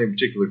 I wasn't even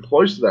particularly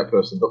close to that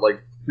person, but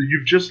like,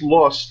 you've just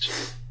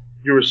lost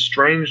your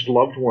estranged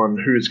loved one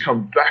who has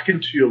come back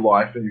into your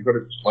life, and you've got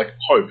to, like,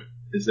 hope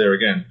is there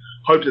again.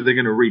 Hope that they're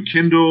going to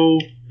rekindle,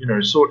 you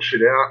know, sort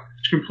shit out.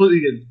 It's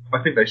completely,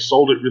 I think they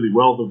sold it really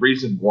well, the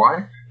reason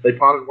why they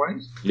parted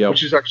ways. Yep.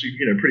 Which is actually,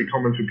 you know, pretty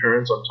common for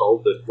parents, I'm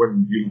told, that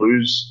when you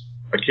lose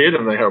a kid,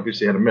 and they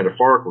obviously had a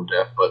metaphorical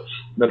death, but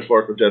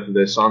metaphorical death of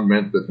their son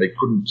meant that they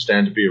couldn't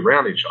stand to be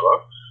around each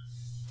other.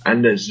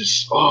 And there's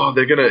this,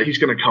 he's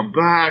gonna come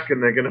back,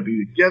 and they're gonna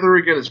be together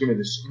again. There's gonna be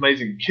this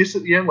amazing kiss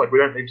at the end. Like, we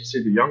don't need to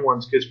see the young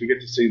ones kiss. We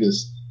get to see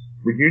this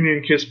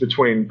reunion kiss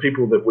between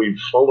people that we've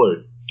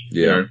followed,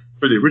 you know,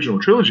 through the original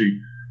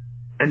trilogy.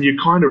 And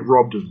you're kind of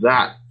robbed of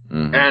that.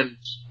 Mm-hmm. And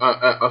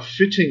a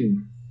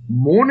fitting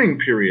mourning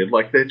period.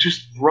 Like, they're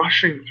just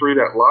rushing through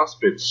that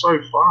last bit so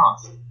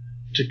fast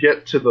to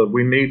get to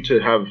we need to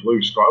have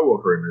Luke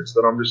Skywalker in this,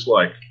 that I'm just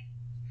like,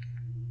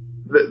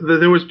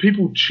 there was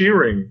people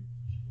cheering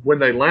when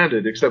they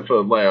landed, except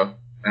for Leia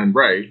and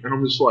Rey, and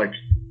I'm just like,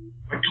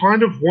 I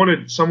kind of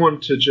wanted someone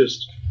to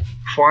just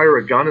fire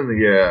a gun in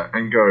the air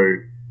and go,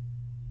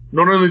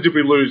 not only did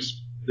we lose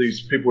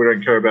these people we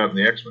don't care about in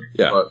the X-Wing,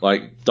 but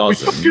like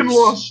dozens. We fucking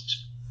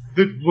lost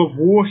the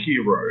war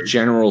hero,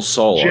 General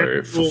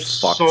Solo, for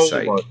fuck's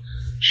sake.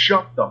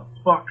 Shut the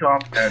fuck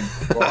up and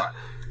cry.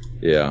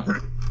 Yeah.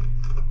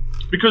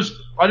 Because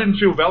I didn't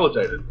feel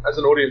validated as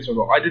an audience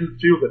member. I didn't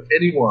feel that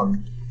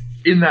anyone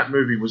in that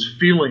movie was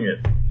feeling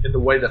it in the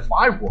way that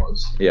I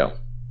was. Yeah.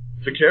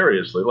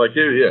 Vicariously. Like,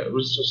 yeah, it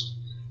was just...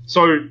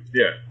 So,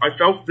 yeah, I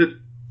felt that...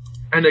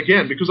 And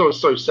again, because I was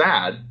so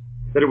sad,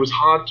 that it was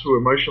hard to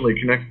emotionally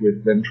connect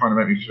with them trying to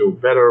make me feel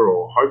better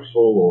or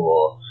hopeful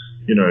or,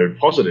 you know,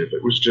 positive.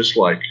 It was just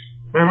like,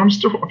 man, I'm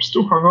still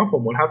hung up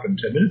on what happened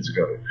 10 minutes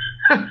ago.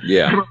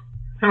 Yeah.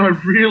 and I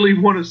really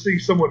want to see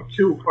someone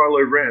kill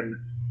Kylo Ren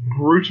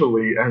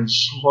brutally and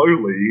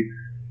slowly,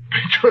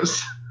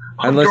 because...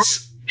 And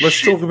let's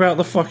talk about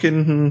the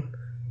fucking...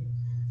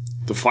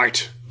 The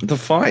fight.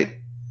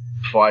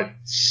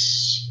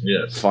 Fights.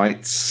 Yes.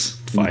 Fights.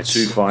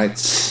 2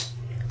 fights.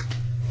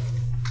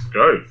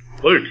 Go.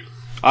 Luke.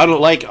 I don't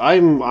like...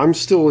 I'm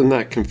still in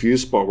that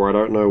confused spot where I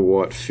don't know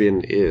what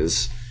Finn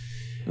is.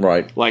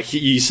 Right. Like,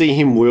 you see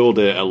him wield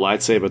a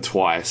lightsaber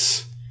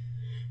twice.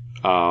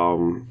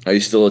 Are you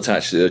still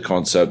attached to the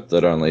concept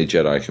that only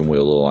Jedi can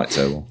wield a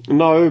lightsaber?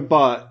 No,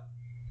 but...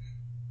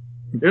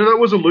 You know, that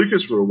was a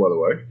Lucas rule, by the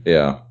way.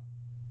 Yeah.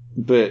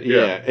 But,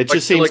 yeah, it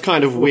just seems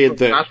kind of weird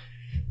that...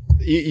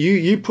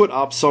 You put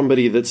up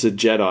somebody that's a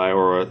Jedi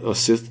or a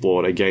Sith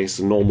Lord against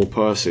a normal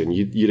person,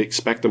 you'd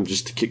expect them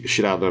just to kick the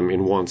shit out of them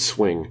in one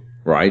swing.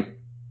 Right.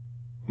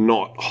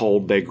 Not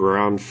hold their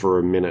ground for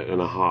a minute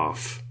and a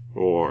half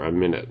or a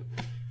minute.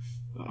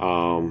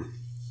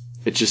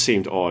 It just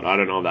seemed odd. I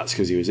don't know if that's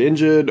because he was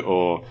injured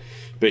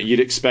but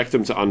you'd expect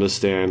them to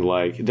understand,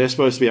 like, they're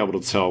supposed to be able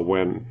to tell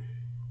when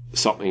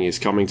something is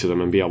coming to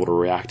them and be able to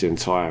react in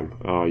time.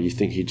 You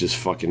think he'd just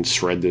fucking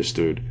shred this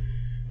dude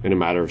in a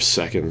matter of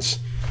seconds.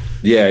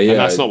 Yeah. And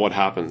that's not what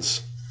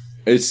happens.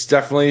 It's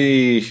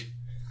definitely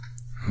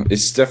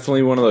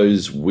one of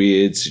those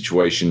weird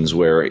situations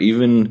where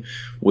even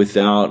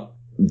without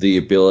the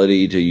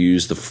ability to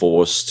use the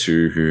Force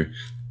to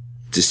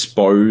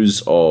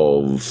dispose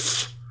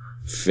of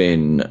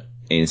Finn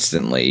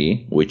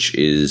instantly, which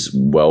is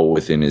well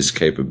within his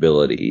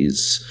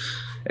capabilities,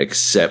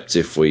 except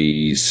if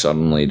we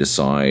suddenly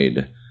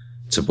decide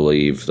to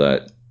believe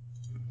that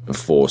the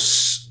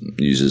Force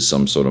uses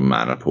some sort of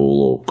mana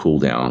pool or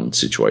cooldown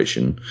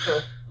situation,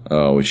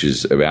 which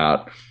is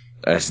about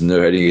as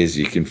nerdy as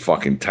you can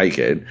fucking take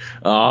it.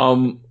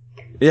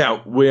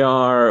 Yeah,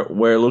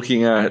 we're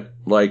looking at,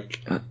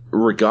 like,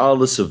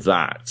 regardless of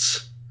that,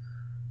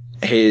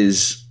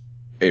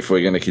 if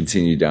we're going to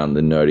continue down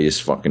the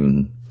nerdiest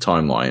fucking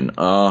timeline,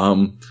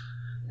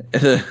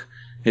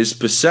 his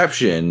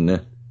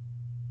perception,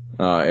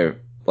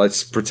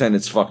 let's pretend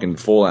it's fucking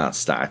Fallout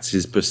stats.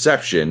 His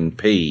perception,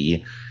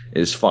 P,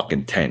 is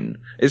fucking 10.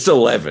 It's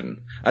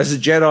 11. As a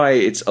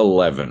Jedi, it's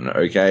 11,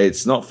 okay?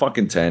 It's not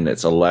fucking 10,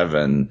 it's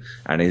 11.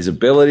 And his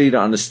ability to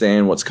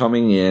understand what's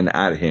coming in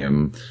at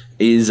him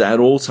is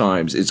at all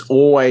times, it's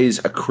always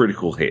a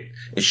critical hit.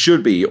 It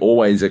should be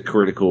always a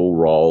critical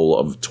roll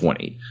of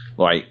 20.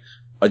 Like,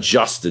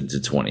 adjusted to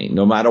 20.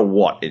 No matter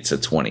what, it's a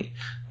 20.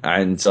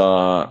 And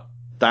that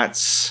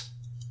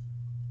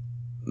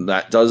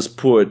does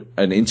put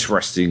an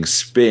interesting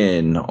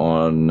spin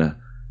on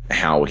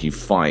how he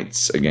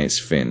fights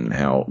against Finn,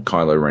 how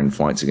Kylo Ren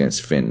fights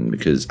against Finn,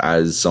 because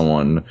as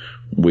someone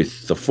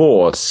with the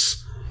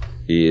Force,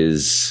 he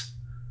is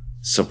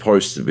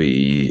supposed to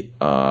be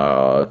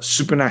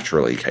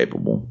supernaturally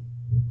capable.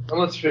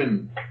 Unless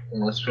Finn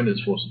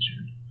is Force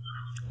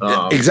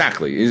attuned.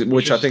 Exactly,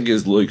 which I think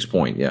is Luke's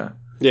point, yeah.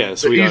 Yeah,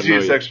 so the we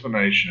easiest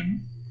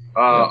explanation.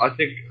 I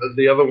think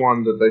the other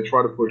one that they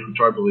try to push, which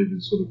I believe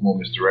is sort of more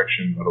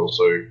misdirection, but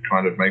also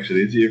kind of makes it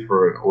easier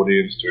for an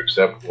audience to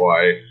accept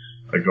why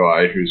a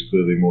guy who's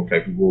clearly more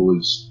capable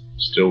is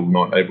still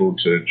not able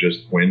to just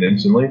win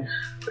instantly,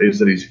 is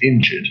that he's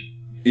injured.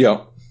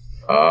 Yeah.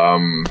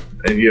 And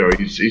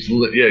he's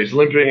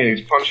limping and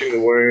he's punching the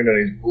wound and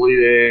he's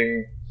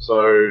bleeding.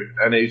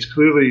 And he's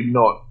clearly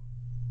not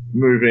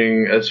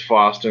moving as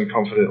fast and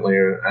confidently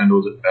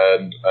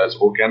and as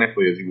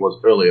organically as he was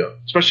earlier.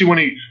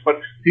 Especially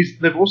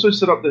they've also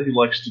set up that he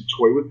likes to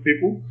toy with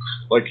people.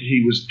 Like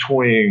he was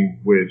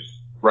toying with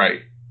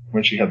Rey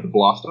when she had the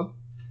blaster.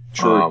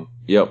 True.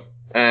 Yep.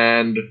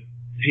 And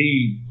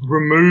he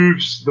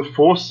removes the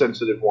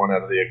Force-sensitive one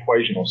out of the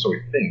equation, or so he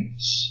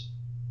thinks.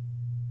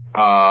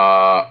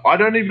 I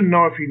don't even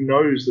know if he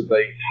knows that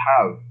they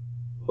have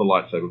the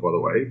lightsaber, by the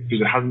way,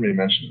 because it hasn't been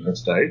mentioned at that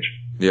stage.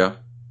 Yeah.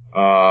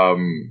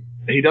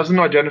 He doesn't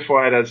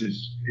identify it as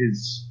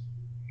his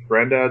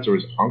granddad's or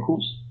his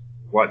uncle's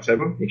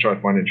lightsaber, which I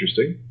find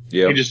interesting.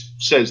 Yeah. He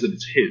just says that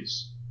it's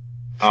his.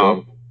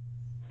 Sure.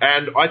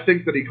 And I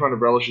think that he kind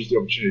of relishes the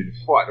opportunity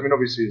to fight. I mean,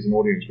 obviously, as an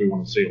audience, we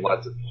want to see a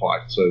lightsaber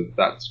fight, so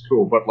that's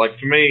cool. But, like,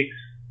 for me,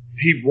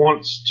 he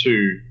wants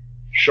to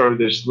show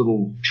this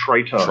little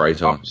traitor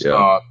upstart,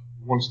 yeah.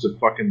 Wants to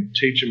fucking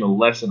teach him a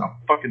lesson, a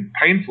fucking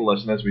painful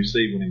lesson, as we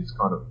see when he's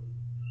kind of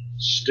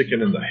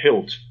sticking in the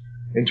hilt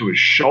into his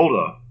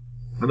shoulder.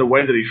 And the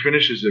way that he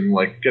finishes him,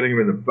 like, getting him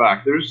in the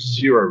back, there's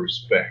zero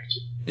respect.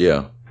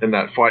 Yeah. In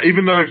that fight.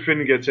 Even though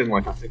Finn gets in,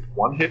 like, I think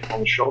one hit on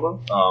the shoulder.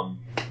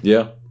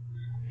 Yeah.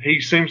 He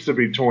seems to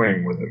be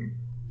toying with him.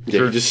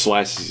 Yeah, he just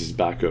slices his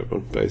back open,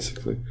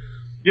 basically.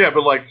 Yeah,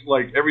 but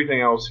like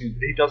everything else,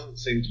 he doesn't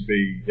seem to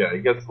be. Yeah, he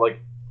gets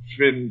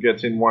Finn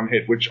gets in one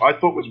hit, which I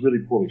thought was really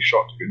poorly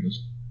shot, to be honest,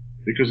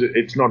 because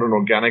it's not an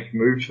organic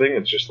move thing.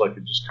 It's just like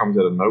it just comes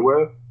out of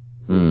nowhere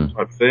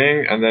type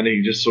thing, and then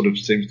he just sort of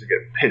seems to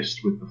get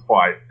pissed with the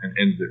fight and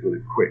ends it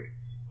really quick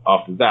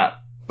after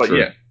that. But True.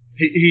 yeah,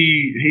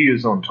 he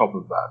is on top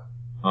of that.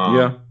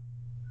 Yeah,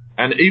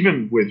 and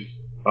even with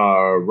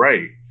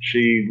Rey.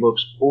 She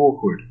looks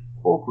awkward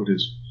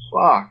as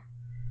fuck,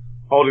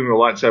 holding the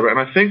lightsaber. And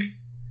I think,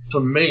 for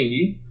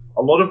me,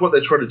 a lot of what they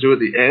try to do at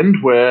the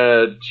end,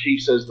 where she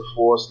says the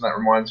Force, and that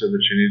reminds her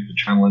that she needs to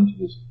channel into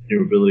this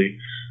new ability,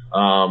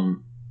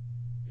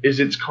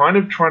 is it's kind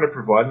of trying to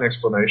provide an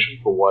explanation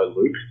for why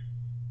Luke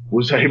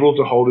was able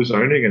to hold his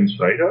own against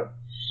Vader.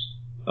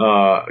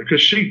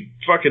 Because she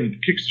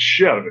fucking kicks the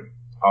shit out of him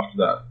after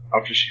that.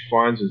 After she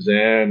finds a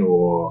Zan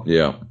or...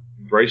 Yeah.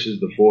 Embraces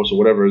the Force or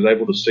whatever, is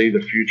able to see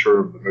the future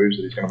of the moves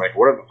that he's going to make,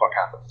 whatever the fuck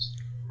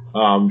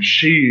happens.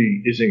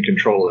 She is in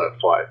control of that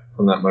fight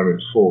from that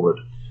moment forward,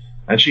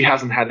 and she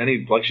hasn't had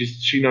any, like,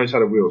 she knows how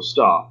to wield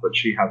staff, but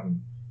she hasn't,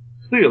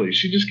 clearly,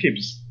 she just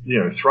keeps,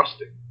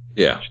 thrusting.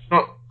 Yeah. She's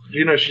not,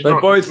 she's they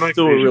not... They both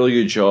do a really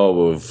good job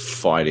of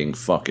fighting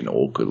fucking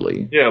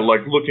awkwardly. Yeah,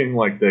 like, looking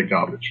like they're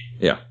garbage.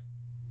 Yeah.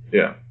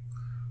 Yeah.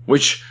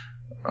 Which,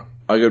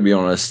 I gotta be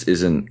honest,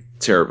 isn't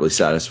terribly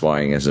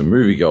satisfying as a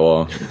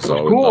moviegoer.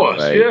 So of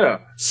course, yeah.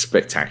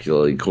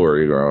 Spectacularly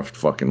choreographed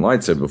fucking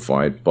lightsaber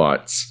fight,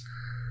 but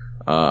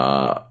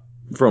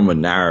from a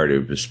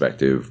narrative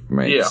perspective,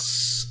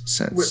 makes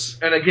sense.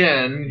 And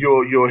again,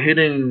 you're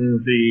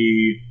hitting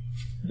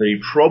the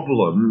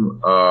problem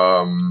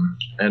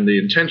and the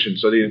intention.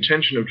 So the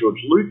intention of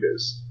George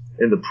Lucas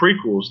in the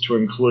prequels to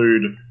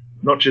include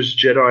not just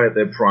Jedi at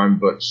their prime,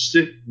 but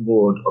Sith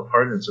Lord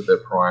opponents at their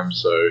prime.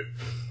 So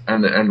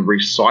and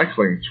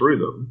recycling through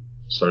them.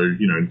 So,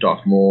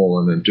 Darth Maul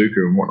and then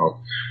Dooku and whatnot,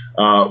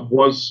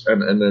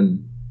 and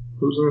then,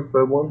 who was in the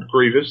third one?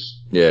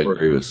 Grievous. Yeah,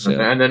 Grievous,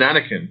 yeah. And then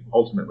Anakin,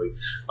 ultimately,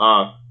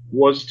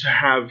 was to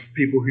have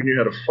people who knew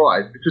how to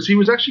fight, because he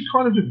was actually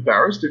kind of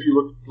embarrassed if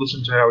you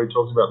listen to how he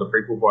talks about the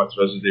prequel fights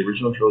versus the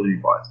original trilogy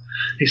fights.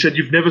 He said,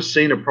 you've never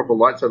seen a proper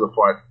lightsaber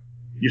fight.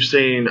 You've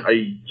seen a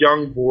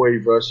young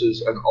boy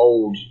versus an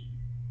old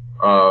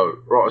a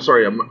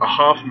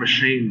half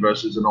machine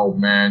versus an old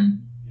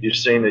man. You've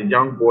seen a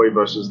young boy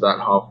versus that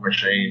half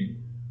machine.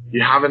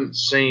 You haven't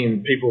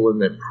seen people in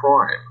their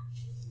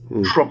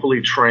prime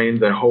properly trained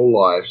their whole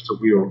lives to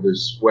wield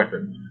this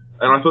weapon.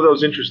 And I thought that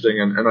was interesting,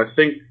 and I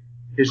think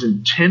his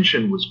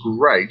intention was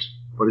great,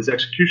 but his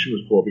execution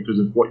was poor because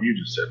of what you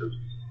just said.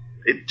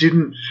 It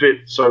didn't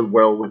fit so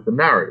well with the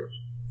narrative.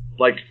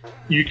 Like,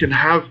 you can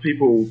have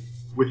people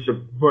with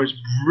the most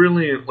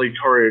brilliantly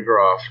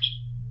choreographed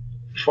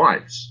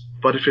fights,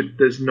 but if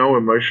there's no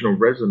emotional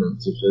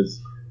resonance,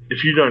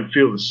 if you don't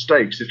feel the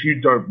stakes, if you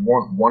don't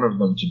want one of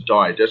them to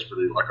die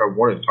desperately, like I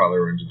wanted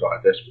Kylo Ren to die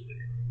desperately,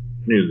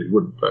 knew that he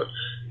wouldn't, but,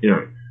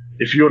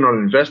 if you're not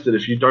invested,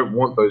 if you don't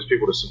want those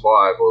people to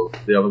survive or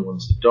the other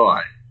ones to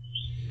die,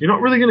 you're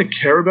not really going to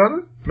care about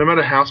it, no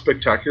matter how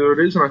spectacular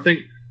it is. And I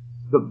think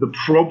the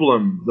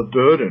problem, the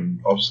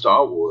burden of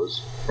Star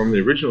Wars from the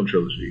original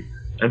trilogy,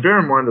 and bear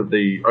in mind that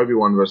the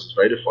Obi-Wan versus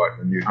Vader fight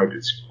in New Hope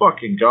is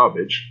fucking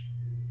garbage.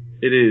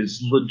 It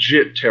is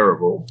legit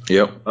terrible.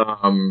 Yep.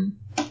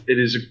 It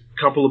is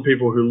a couple of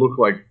people who look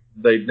like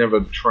they'd never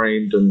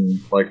trained and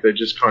like they're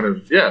just kind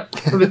of, they're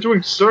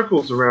doing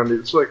circles around it.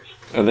 It's like...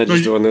 And they're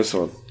just doing this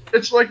one.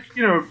 It's like,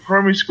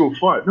 primary school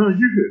fight. No,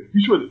 you hit.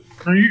 You should.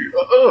 No, you...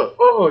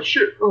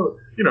 shit.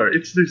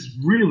 It's this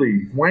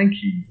really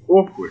wanky,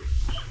 awkward,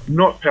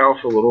 not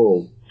powerful at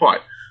all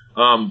fight.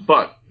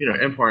 But,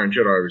 Empire and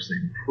Jedi obviously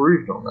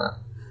improved on that.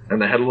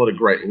 And they had a lot of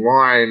great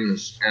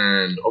lines,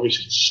 and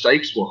obviously the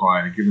stakes were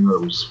higher, given that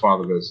it was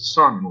father versus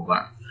son and all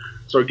that.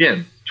 So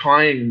again,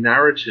 tying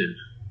narrative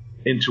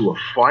into a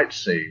fight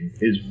scene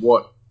is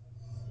what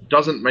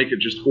doesn't make it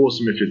just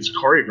awesome if it's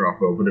choreographed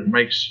well, but it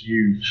makes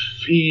you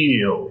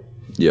feel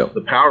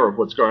the power of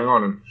what's going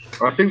on. And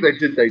I think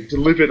they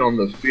delivered on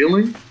the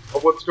feeling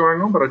of what's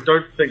going on, but I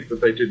don't think that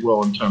they did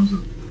well in terms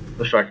of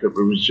the fact that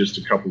it was just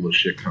a couple of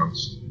shit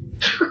cunts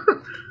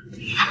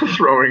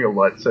throwing a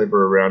lightsaber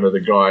around at a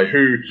guy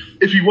who,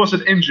 if he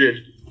wasn't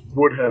injured,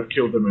 would have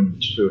killed them in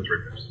 2 or 3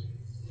 minutes.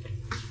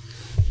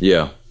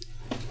 Yeah.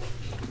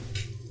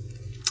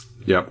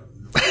 Yep.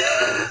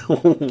 I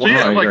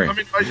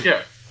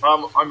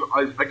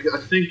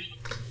think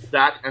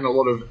that and a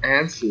lot of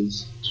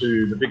answers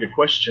to the bigger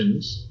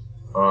questions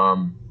are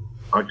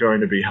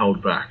going to be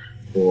held back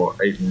for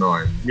 8 and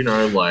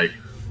 9.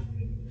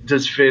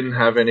 Does Finn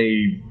have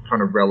any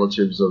kind of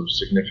relatives of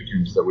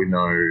significance that we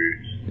know?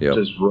 Yep.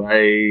 Does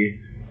Rey?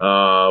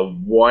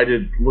 Why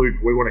did Luke?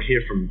 We want to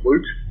hear from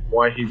Luke.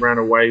 Why he ran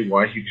away?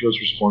 Why he feels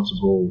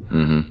responsible?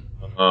 Mm-hmm.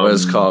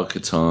 Where's Kyle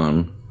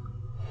Katarn?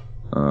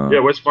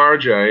 Where's Mara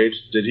Jade?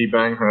 Did he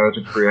bang her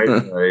to create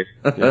Jade?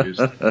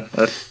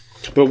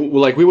 But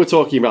like we were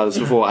talking about this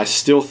before, I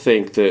still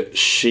think that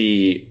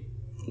she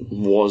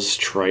was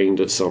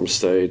trained at some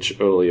stage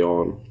early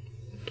on.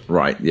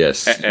 Right.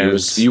 Yes.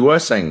 You were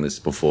saying this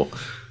before.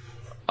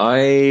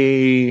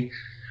 I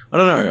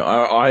don't know.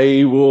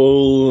 I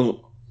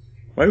will.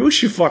 Maybe we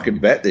should fucking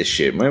bet this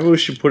shit. Maybe we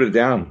should put it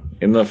down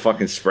in the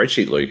fucking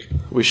spreadsheet, Luke.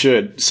 We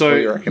should. So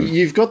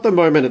you've got the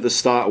moment at the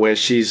start where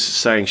she's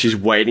saying she's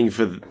waiting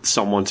for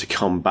someone to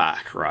come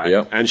back, right?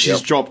 Yep. And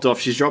she's dropped off.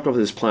 She's dropped off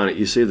this planet.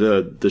 You see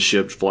the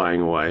ship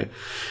flying away,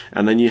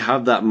 and then you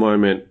have that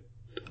moment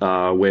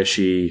where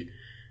she's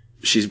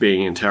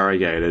being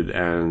interrogated,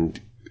 and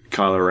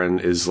Kylo Ren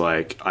is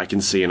like, "I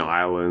can see an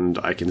island.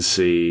 I can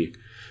see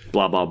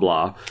blah blah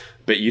blah."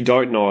 But you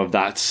don't know if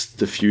that's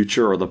the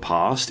future or the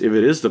past. If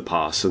it is the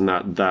past, and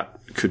that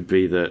could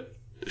be that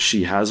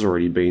she has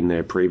already been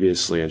there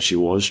previously and she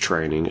was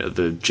training at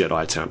the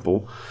Jedi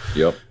Temple.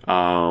 Yep.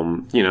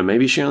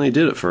 Maybe she only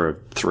did it for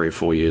 3 or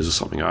 4 years or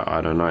something. I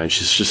don't know. And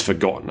she's just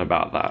forgotten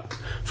about that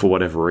for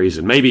whatever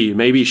reason.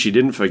 Maybe she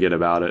didn't forget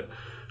about it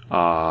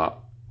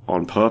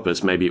on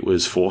purpose. Maybe it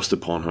was forced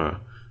upon her.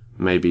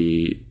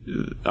 Maybe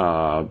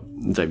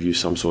they've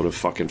used some sort of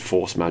fucking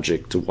force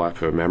magic to wipe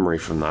her memory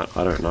from that.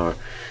 I don't know.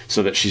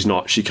 So that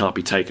she can't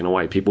be taken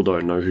away. People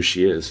don't know who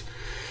she is.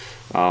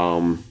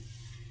 And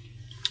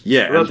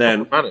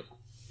then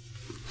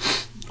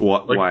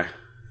what? Like, why?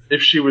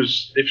 If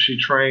she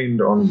trained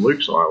on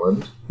Luke's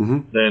island,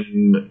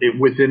 then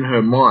within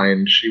her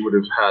mind she would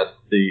have had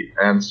the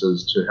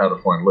answers to how to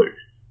find Luke,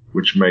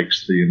 which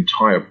makes the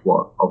entire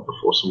plot of The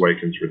Force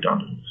Awakens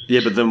redundant.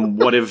 Yeah, but then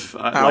what if...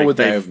 how would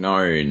they have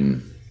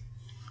known?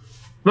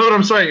 No, what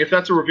I'm saying, if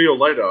that's a reveal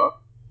later,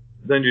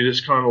 then you're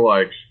just kind of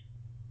like,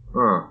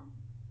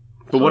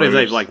 But what if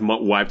they've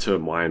wiped her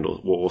mind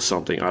or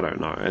something? I don't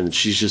know. And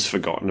she's just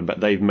forgotten about.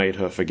 They've made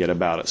her forget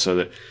about it so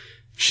that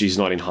she's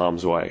not in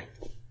harm's way.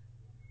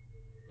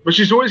 But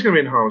she's always going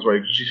to be in harm's way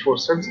because she's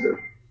force sensitive.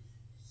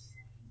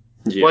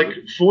 Yeah.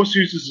 Like, force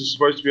users are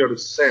supposed to be able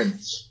to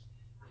sense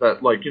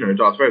that,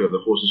 Darth Vader,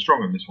 the force is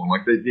strong in this one.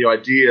 Like, the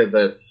idea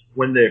that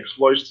when they're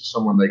close to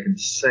someone, they can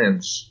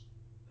sense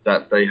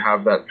that they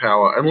have that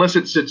power, unless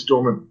it sits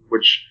dormant,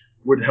 which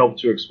would help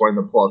to explain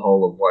the plot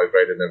hole of why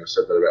Vader never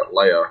said that about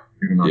Leia,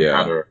 even though he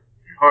had her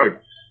Hope.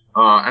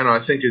 And I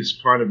think it's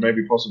kind of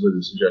maybe possibly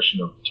the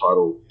suggestion of the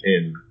title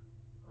in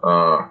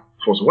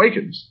Force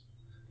Awakens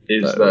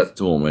is that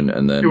dormant,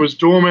 and then it was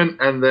dormant,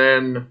 and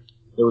then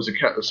there was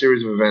a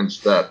series of events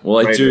that. Well,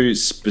 I made do it.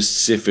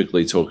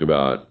 specifically talk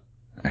about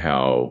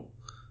how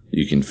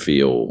you can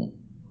feel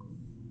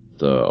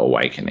the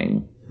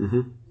awakening,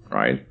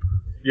 right?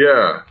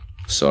 Yeah.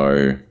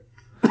 So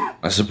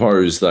I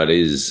suppose that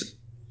is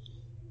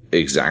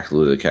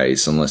exactly the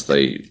case, unless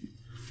they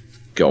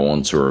go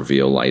on to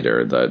reveal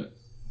later that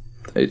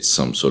it's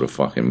some sort of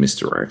fucking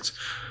misdirect.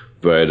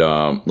 But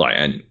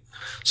and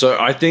so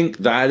I think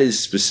that is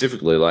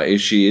specifically like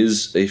if she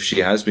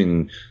has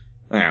been.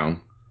 Hang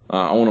on,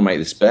 I want to make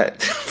this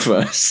bet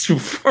first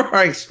before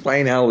I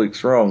explain how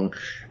Luke's wrong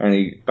and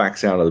he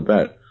backs out of the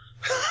bet.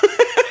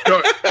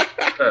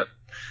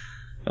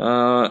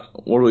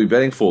 What are we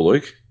betting for,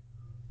 Luke?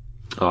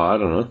 Oh, I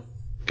don't know.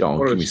 Go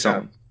on, give me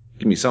something.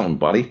 Give me something,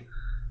 buddy.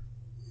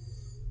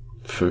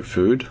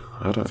 Food?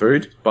 I don't.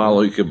 Food? Bar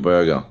Luke a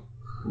burger.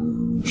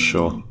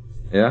 Sure.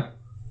 Yeah.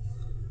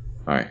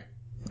 All right.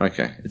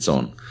 Okay, it's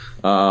on.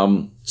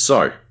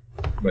 So.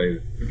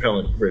 Amazing.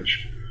 Compelling.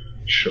 Rich.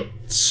 Sure.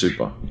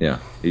 Super. Yeah.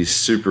 He's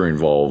super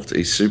involved.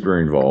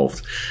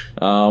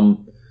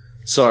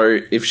 So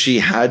if she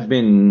had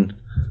been,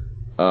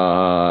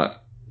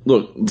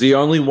 look, the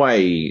only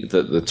way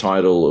that the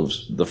title of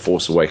The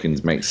Force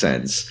Awakens makes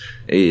sense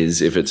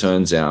is if it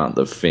turns out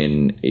that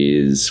Finn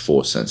is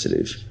Force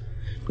sensitive.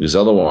 Because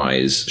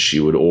otherwise she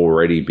would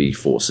already be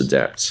Force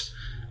adept.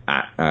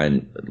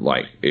 And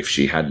like if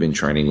she had been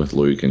training with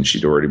Luke and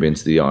she'd already been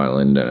to the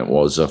island and it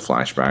was a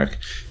flashback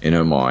in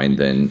her mind,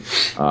 then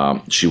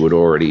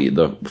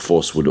the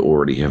Force would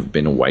already have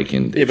been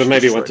awakened. Yeah, but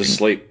maybe went to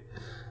sleep.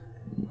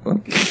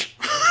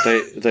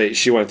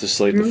 She went to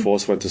sleep. The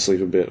Force went to sleep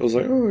a bit. I was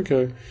like, oh,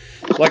 okay.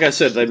 Like I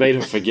said, they made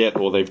her forget,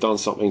 or they've done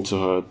something to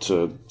her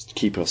to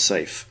keep her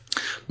safe.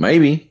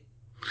 Maybe.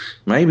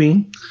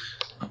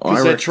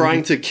 Because they're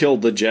trying to kill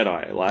the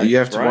Jedi. Like, you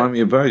have to buy me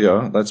a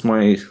burger. That's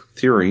my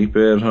theory,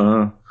 but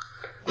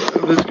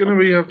there's going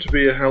to have to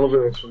be a hell of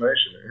an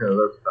explanation. Yeah,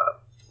 that's that.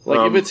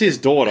 Like, if it's his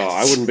daughter,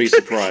 I wouldn't be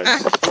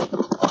surprised.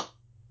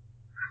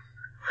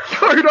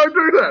 No, don't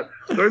do that.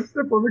 Don't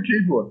step on the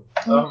keyboard.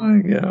 Oh my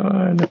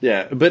god.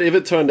 Yeah, but if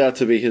it turned out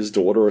to be his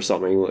daughter or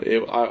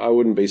something, I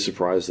wouldn't be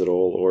surprised at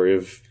all. Or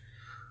if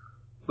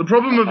the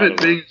problem of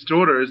it being his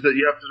daughter is that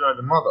you have to know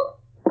the mother,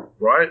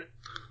 right?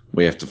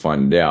 We have to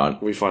find it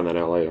out. We find that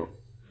out later.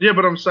 Yeah,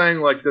 but I'm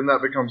saying, like, then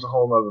that becomes a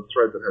whole other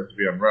thread that has to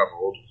be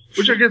unraveled,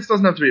 which I guess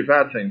doesn't have to be a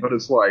bad thing, but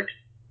it's like,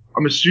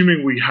 I'm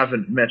assuming we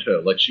haven't met her.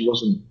 Like, she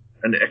wasn't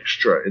an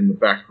extra in the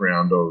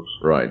background of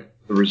the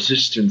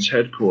Resistance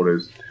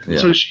headquarters. Yeah.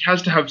 So she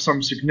has to have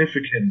some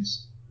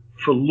significance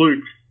for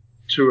Luke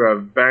to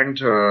have banged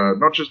her,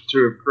 not just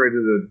to have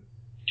created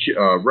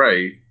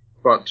Rey,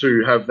 but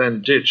to have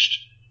then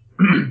ditched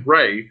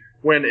Rey,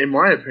 when, in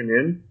my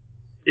opinion,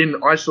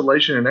 in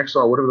isolation and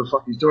exile, whatever the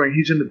fuck he's doing,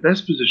 he's in the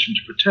best position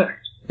to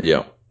protect.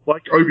 Yeah.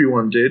 Like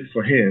Obi-Wan did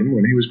for him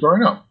when he was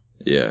growing up.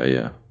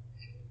 Yeah.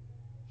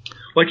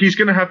 Like, he's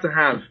going to have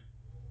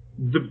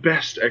the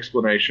best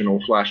explanation or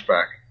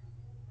flashback,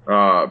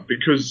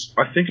 because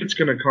I think it's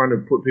going to kind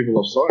of put people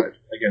offside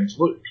against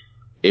Luke.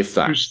 If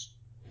that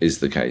is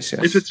the case,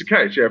 yes. If it's the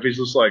case, yeah. If he's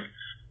just like,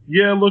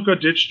 yeah, look, I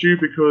ditched you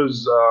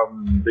because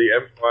the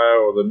Empire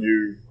or the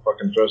new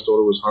fucking First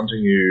Order was hunting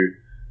you,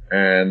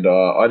 and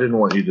I didn't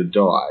want you to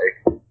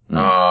die,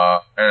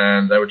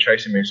 and they were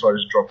chasing me, so I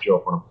just dropped you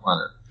off on a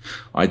planet.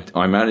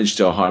 I managed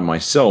to hide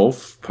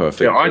myself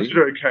perfectly. Yeah, I did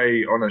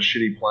okay on a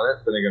shitty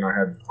planet. Then again, I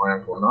had my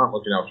uncle and aunt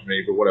looking after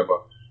me, but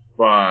whatever.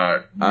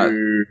 But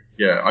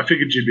I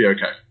figured you'd be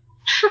okay.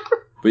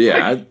 But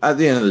yeah, at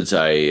the end of the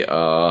day,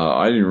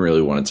 I didn't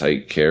really want to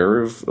take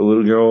care of a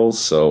little girl,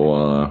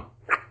 so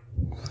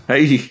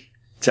hey,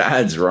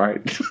 Dad's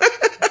right.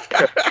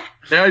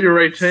 Now you're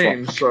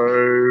 18, so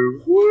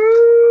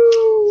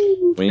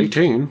woo!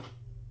 18?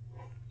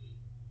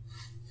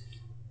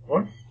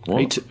 What?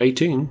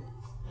 18?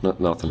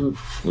 Nothing.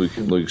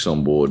 Luke's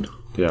on board.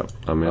 Yeah,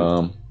 I'm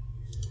in.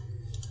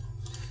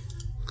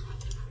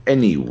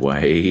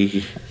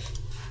 Anyway.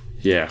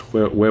 Yeah,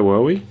 where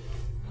were we?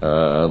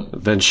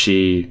 Then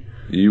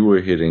you were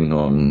hitting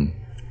on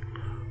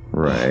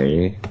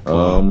Rey.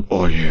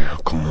 Oh yeah,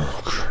 come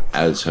on.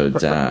 As her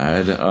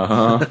dad.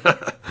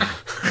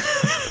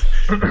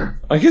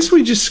 I guess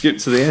we just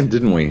skipped to the end,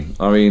 didn't we?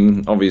 I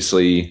mean,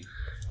 obviously,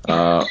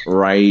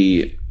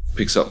 Rey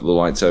picks up the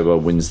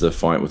lightsaber, wins the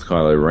fight with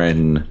Kylo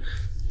Ren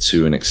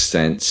to an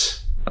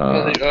extent.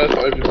 The Earth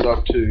opens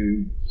up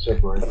to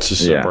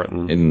separate.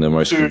 In the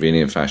most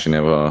convenient fashion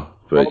ever,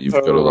 but you've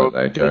got to let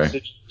that go.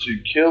 To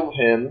kill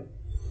him,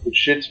 which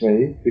shits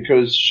me,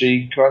 because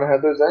she kind of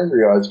had those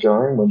angry eyes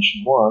going when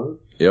she won.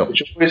 Yep.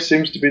 Which always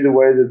seems to be the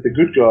way that the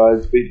good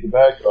guys beat the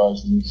bad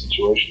guys in these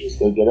situations.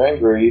 They get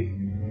angry,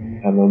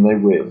 and then they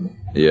win.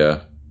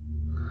 Yeah.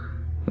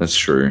 That's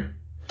true.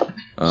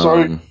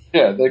 So,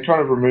 yeah, they kind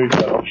of removed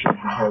that option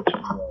for her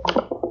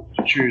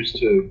to choose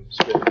to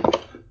spin.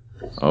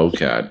 Oh,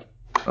 Cat.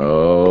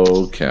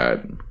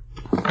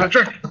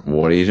 Patrick!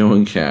 What are you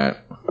doing, Cat?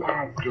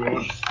 Oh,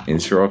 God.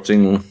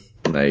 Interrupting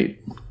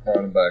Nate.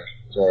 I'm back.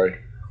 Sorry.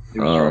 He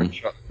was trying to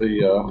shut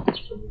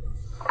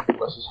the...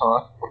 bless his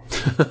heart.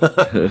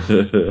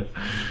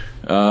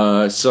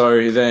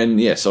 So then,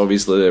 yes,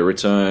 obviously they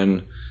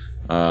return.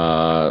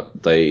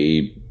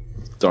 They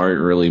don't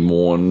really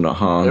mourn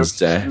Han's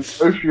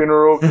death. No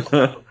funeral.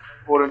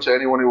 Important to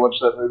anyone who watched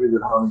that movie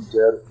that Han's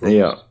dead.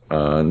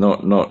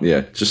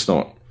 Yeah, just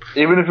not.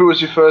 Even if it was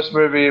your first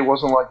movie, it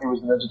wasn't like he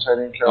was an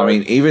entertaining character. I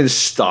mean, even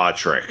Star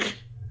Trek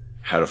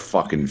had a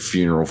fucking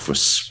funeral for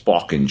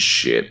Spock and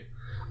shit.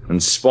 And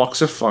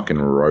Spock's a fucking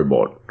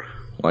robot.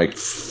 Like,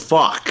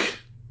 fuck.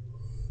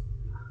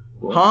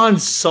 What? Han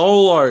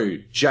Solo,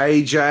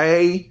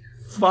 JJ.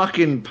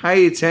 Fucking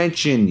pay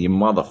attention, you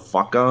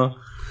motherfucker.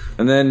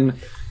 And then...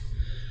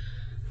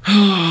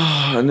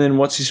 and then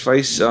what's his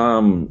face?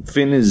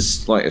 Finn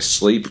is, like,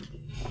 asleep.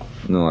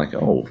 And they're like,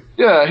 oh.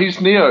 Yeah, he's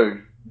Neo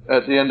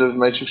at the end of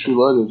Matrix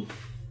Reloaded.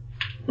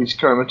 He's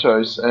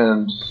comatose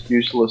and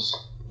useless.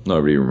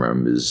 Nobody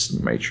remembers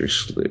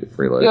Matrix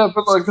Reloaded. Yeah,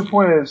 but, like, the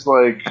point is,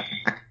 like...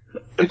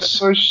 It's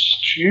so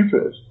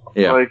stupid.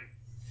 Yeah. Like,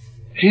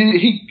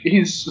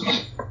 his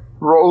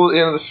role at the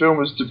end of the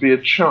film is to be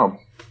a chump.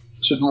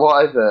 To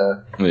lie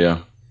there.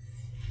 Yeah.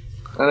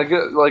 And I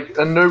get, like,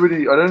 I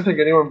don't think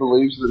anyone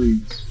believes that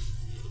he's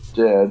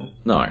dead.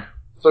 No.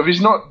 So if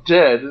he's not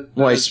dead...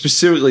 Well, they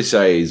specifically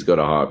say he's got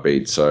a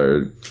heartbeat,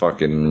 so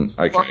fucking...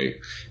 Okay.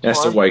 He has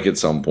to wake at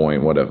some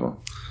point, whatever.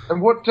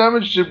 And what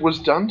damage was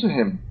done to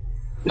him?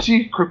 Is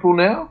he crippled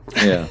now?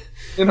 Yeah.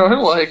 You know,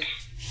 like...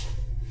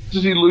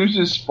 Does he lose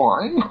his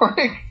spine?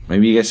 Like...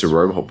 Maybe he gets a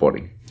robot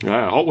body.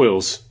 Ah, Hot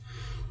Wheels.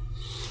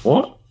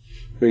 What?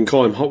 We can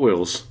call him Hot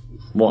Wheels.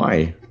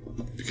 Why?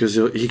 Because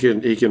he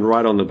can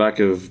ride on the back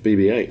of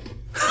BB-8.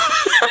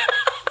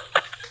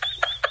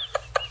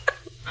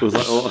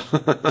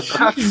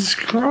 Jesus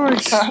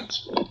Christ!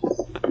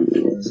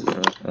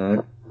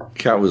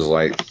 Cat was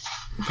like,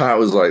 Pat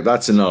was like,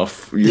 "That's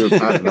enough. You've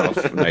had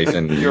enough,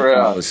 Nathan. You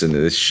can't listen to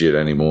this shit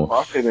anymore."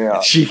 Fucking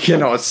out. She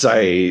cannot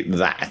say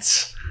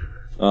that.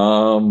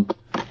 And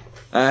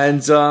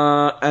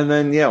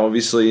then yeah,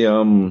 obviously,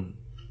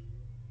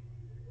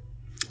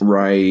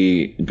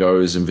 Ray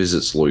goes and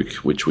visits Luke,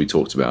 which we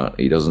talked about.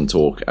 He doesn't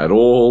talk at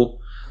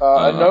all.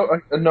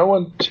 No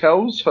one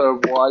tells her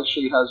why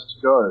she has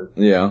to go.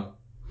 Yeah.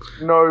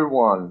 No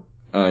one.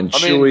 And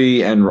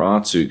Chewie and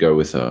Ratu go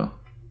with her.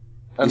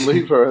 And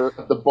leave her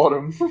at the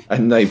bottom.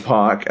 And they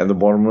park at the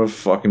bottom of a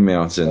fucking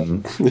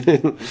mountain,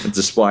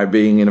 despite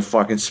being in a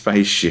fucking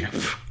spaceship.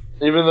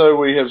 Even though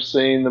we have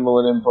seen the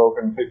Millennium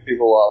Falcon pick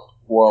people up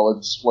while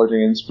it's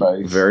floating in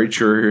space. Very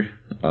true.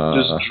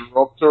 Just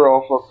dropped her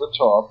off the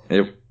top.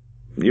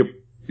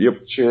 Yep.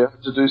 She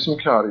had to do some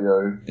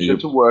cardio. She had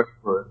to work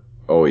for it.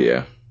 Oh,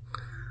 yeah.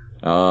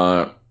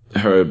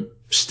 Her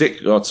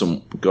stick got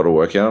a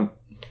workout.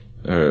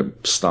 Her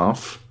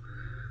staff.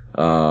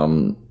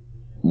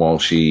 While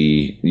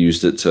she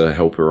used it to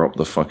help her up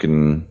the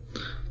fucking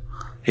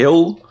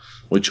hill,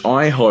 which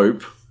I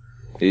hope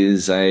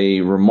is a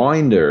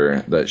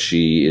reminder that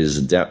she is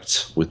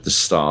adept with the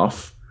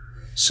staff,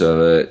 so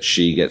that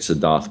she gets a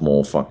Darth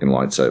Maul fucking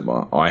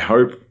lightsaber. I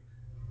hope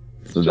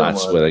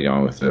that's where they're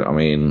going with it. I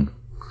mean,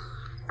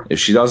 if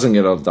she doesn't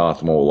get a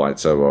Darth Maul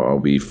lightsaber, I'll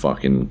be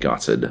fucking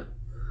gutted.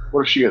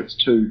 What if she gets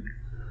two?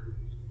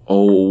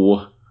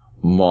 Oh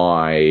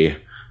my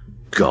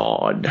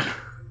god.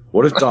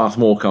 What if Darth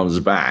Maul comes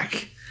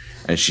back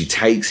and she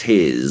takes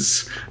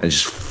his and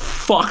just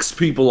fucks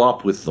people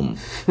up with them?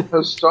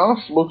 Her staff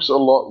looks a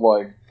lot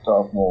like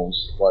Darth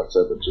Maul's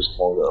lightsaber, just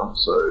longer,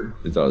 so...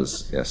 It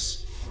does,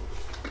 yes.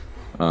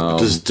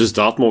 Does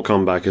Darth Maul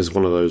come back as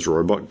one of those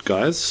robot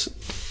guys?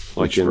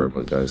 Like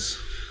robot guys?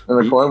 In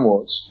the Clone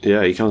Wars.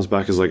 Yeah, he comes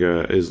back as like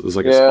a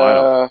spider.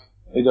 Yeah,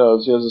 he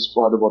does. He has a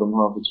spider bottom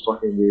half. It's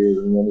fucking weird,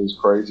 and then he's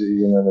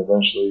crazy, and then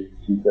eventually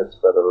he gets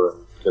better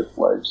and gets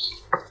legs.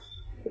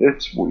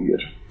 It's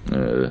weird.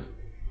 Are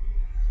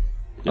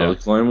the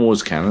Clone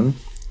Wars canon?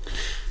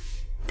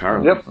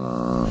 Apparently. Yep.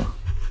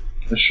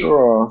 They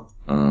sure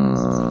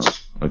are.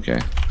 Okay.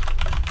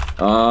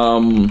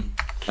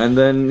 And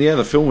then,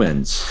 the film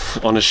ends.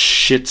 On a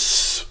shit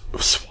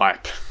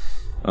swipe.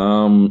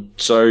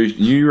 So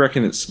you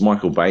reckon it's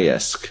Michael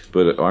Bay-esque,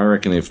 but I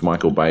reckon if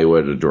Michael Bay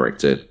were to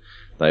direct it,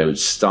 they would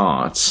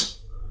start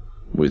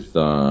with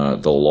the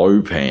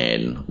low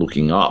pan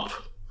looking up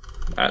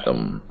at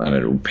them, and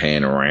it would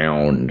pan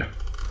around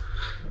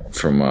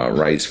from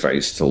Rey's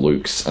face to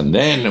Luke's, and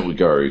then it would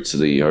go to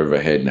the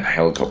overhead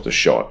helicopter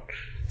shot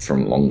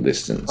from long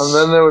distance. And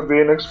then there would be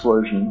an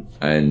explosion.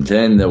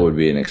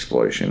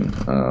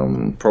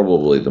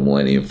 Probably the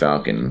Millennium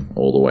Falcon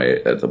all the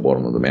way at the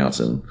bottom of the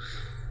mountain.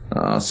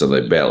 So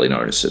they barely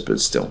notice it,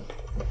 but still.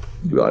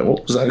 You'd be like,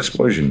 what was that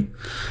explosion?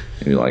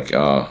 And you're like,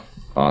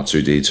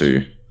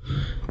 R2-D2,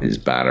 his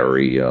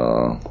battery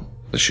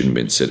that shouldn't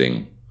have been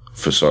sitting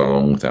for so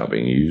long without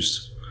being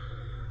used.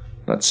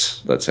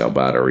 That's how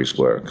batteries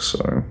work.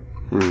 So,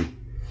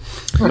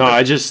 No,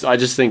 I just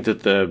think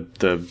that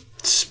the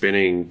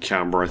spinning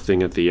camera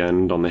thing at the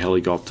end on the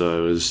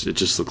helicopter it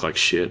just looked like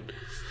shit.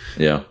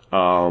 Yeah.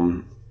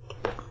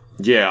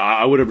 Yeah,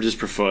 I would have just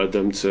preferred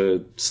them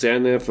to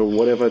stand there for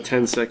whatever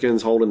 10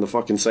 seconds, holding the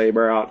fucking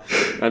saber out,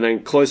 and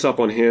then close up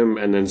on him,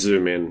 and then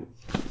zoom in.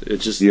 It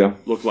just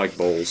looked like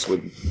balls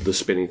with the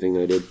spinning thing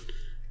they did.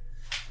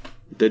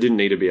 There didn't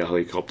need to be a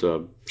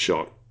helicopter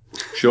shot.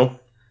 Sure.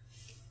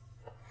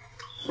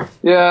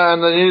 Yeah,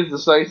 and they needed to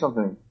say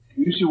something.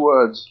 Use your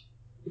words.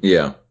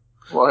 Yeah.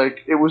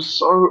 Like, it was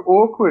so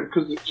awkward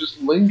because it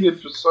just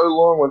lingered for so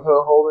long with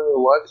her holding the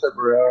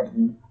lightsaber out.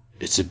 And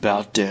it's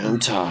about damn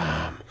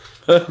time.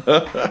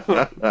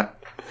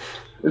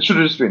 It should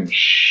have just been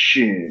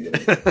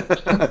shit.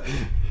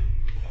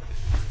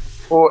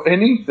 Or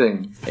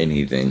anything.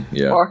 Anything,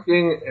 yeah.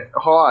 Fucking,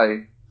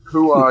 hi,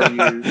 who are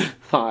you?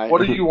 Hi.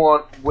 What do you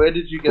want? Where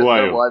did you get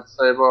that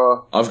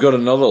lightsaber? I've got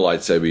another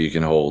lightsaber you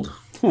can hold.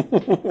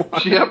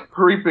 Yep,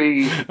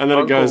 creepy. And then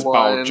it goes,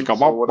 bow, chicka,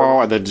 bow,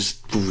 bow, and then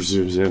just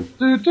zooms in.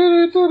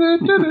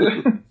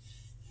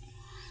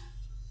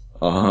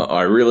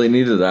 I really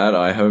needed that.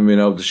 I haven't been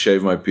able to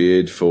shave my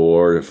beard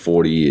for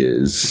 40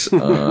 years.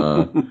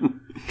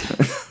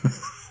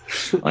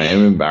 I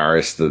am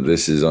embarrassed that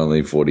this is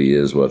only 40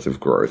 years worth of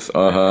growth.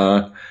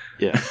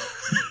 Yeah.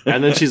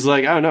 And then she's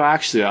like, oh, no,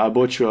 actually, I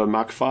bought you a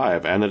Mach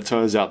 5. And it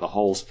turns out the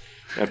whole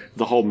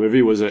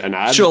movie was an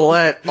ad.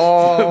 Gillette.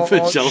 Oh, for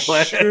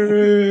Gillette.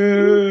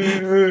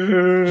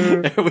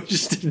 It was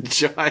just a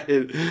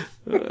giant,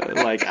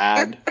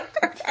 ad.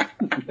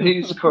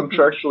 He's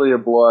contractually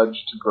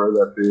obliged to grow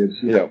that beard.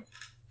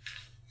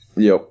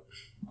 Yep.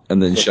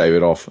 And then shave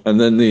it off. And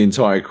then the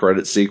entire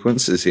credit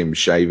sequence is him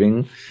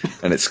shaving,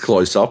 and it's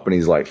close up, and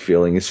he's like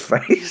feeling his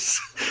face.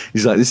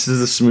 He's like, "This is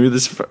the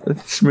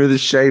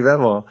smoothest shave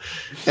ever."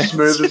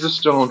 Smooth as a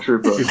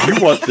stormtrooper. If you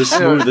want the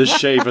smoothest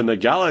shave in the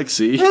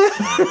galaxy,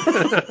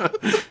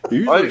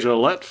 use a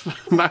Gillette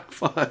Mach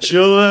 5.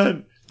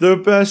 Gillette, the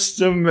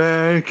best a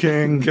man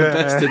can get.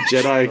 The best a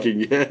Jedi can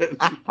get.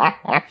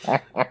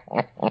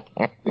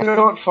 You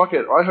know what? Fuck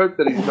it. I hope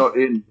that he's not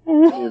in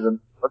any of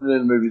them. Other than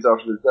the movies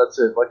after this, that's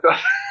it. Like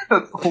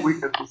that's all we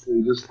get to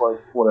see. Just like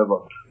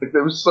whatever. Like they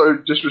were so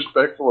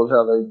disrespectful of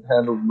how they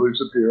handled Luke's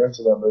appearance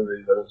in that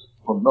movie. That it's,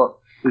 well, not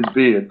his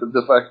beard, but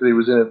the fact that he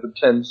was in it for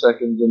 10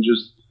 seconds and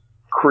just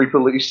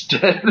creepily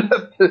stared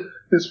at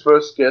his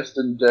first guest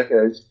in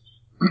decades.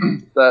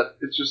 That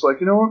it's just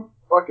like, you know what?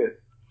 Fuck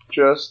it.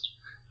 Just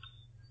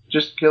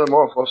kill him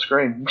off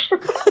screen.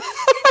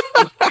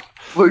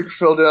 Luke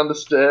fell down the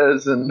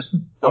stairs and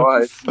died.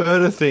 I prefer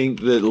to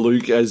think that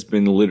Luke has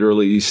been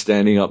literally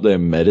standing up there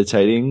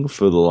meditating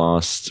for the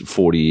last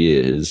 40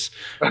 years.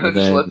 And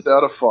then lets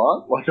out a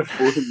fart, like a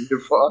 40-year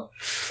fart.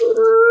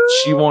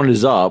 She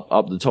wanders up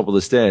the top of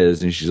the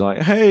stairs, and she's like,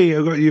 "Hey,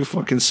 I got your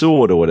fucking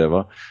sword," or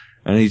whatever.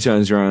 And he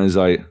turns around and is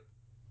like,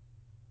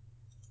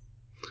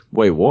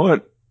 "Wait,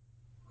 what?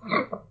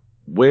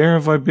 Where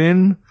have I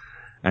been?"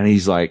 And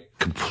he's like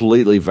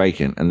completely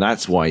vacant, and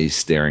that's why he's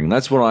staring.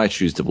 That's what I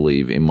choose to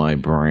believe in my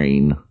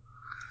brain.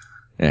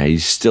 Yeah,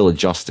 he's still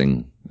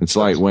adjusting. It's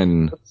like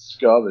when... That's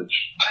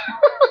garbage.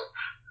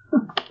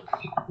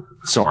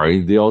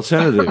 Sorry, the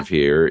alternative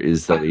here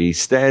is that he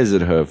stares at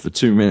her for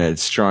 2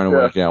 minutes trying to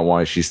work out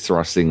why she's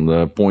thrusting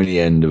the pointy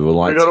end of a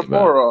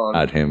lightsaber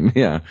at him.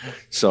 Yeah.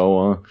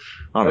 So,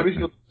 I don't know. Maybe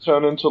he'll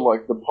turn into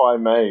like the Pai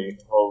Mei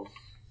of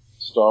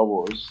Star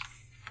Wars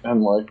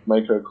and like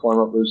make her climb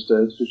up those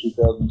stairs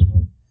 50,000 times.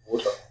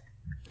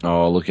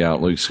 Oh, look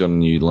out. Luke's got a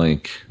new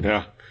link.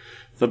 Yeah.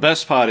 The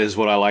best part is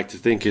what I like to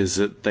think is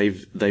that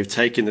they've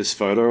taken this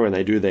photo and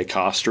they do their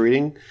cast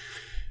reading,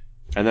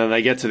 and then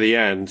they get to the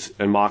end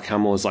and Mark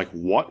Hamill is like,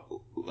 "What?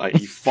 Are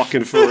you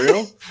fucking for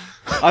real?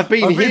 I've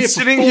been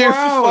sitting here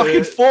for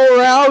fucking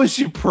 4 hours,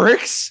 you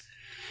pricks.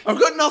 I've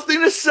got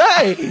nothing to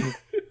say.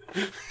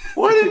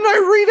 Why didn't I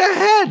read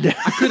ahead?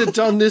 I could have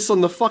done this on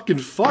the fucking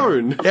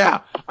phone.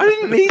 Yeah, I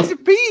didn't need to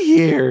be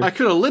here. I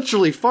could have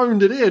literally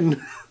phoned it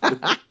in."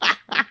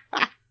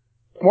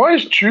 Why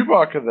is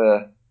Chewbacca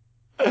there?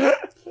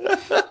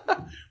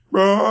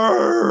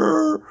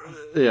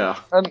 Yeah.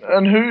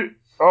 And who...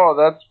 Oh,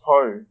 that's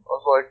Poe. I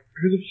was like,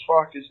 who the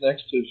fuck is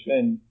next to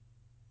Finn?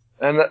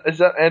 And is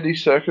that Andy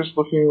Serkis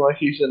looking like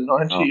he's a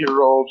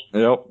 90-year-old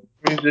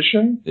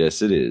musician?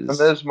 Yes, it is. And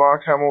there's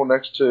Mark Hamill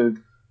next to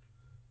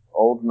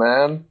old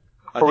man.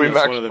 Probably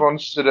Max von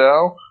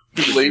Sydow,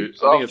 who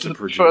leaps I think after it's a the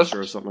producer first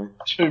or something.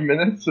 2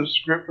 minutes of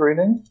script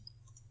reading.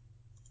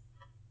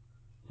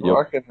 Yep.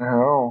 Fucking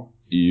hell.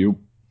 Yep.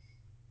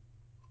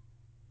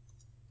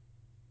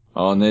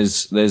 Oh, and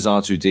there's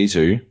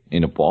R2-D2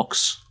 in a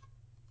box.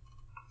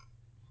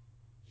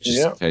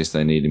 Just in case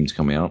they need him to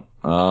come out.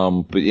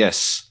 But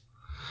yes.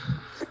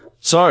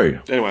 So,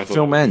 anyway, I thought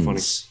film it was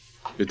ends.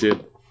 Funny. It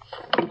did.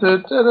 I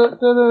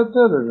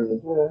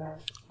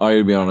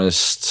gotta be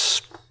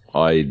honest,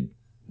 9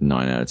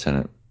 out of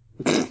 10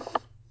 it.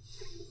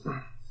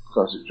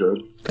 Classic joke.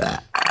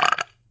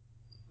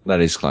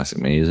 That is classic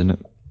me, isn't it?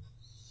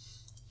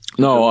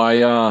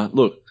 No,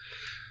 look,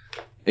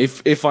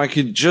 if I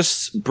could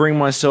just bring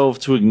myself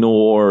to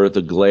ignore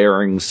the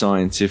glaring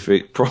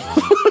scientific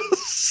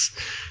problems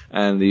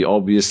and the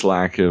obvious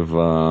lack of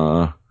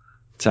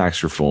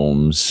tax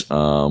reforms,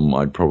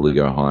 I'd probably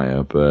go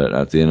higher. But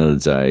at the end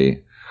of the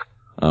day,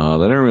 they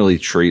don't really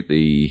treat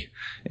the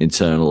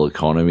internal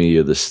economy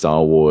of the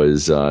Star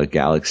Wars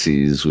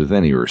galaxies with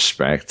any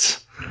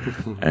respect.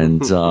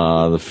 And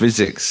the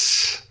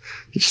physics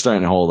just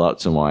don't hold up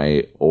to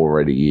my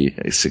already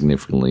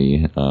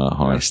significantly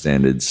high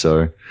standards.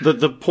 So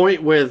the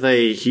point where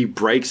he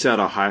breaks out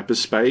of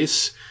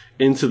hyperspace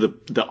into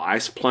the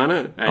ice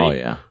planet.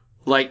 And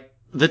like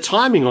the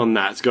timing on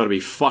that's got to be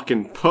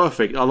fucking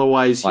perfect.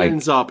 Otherwise, he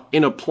ends up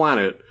in a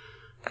planet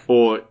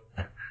or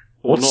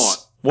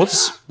not.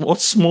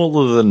 What's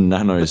smaller than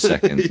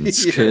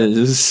nanoseconds?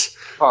 Because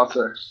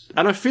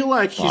and I feel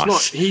like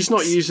he's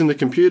not using the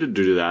computer to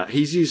do that.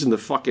 He's using the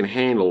fucking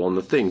handle on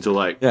the thing to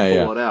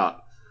pull it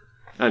out.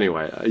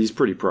 Anyway, he's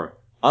pretty pro.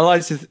 I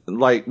like to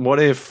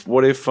what if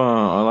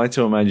I like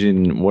to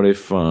imagine what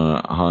if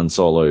Han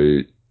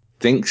Solo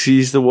thinks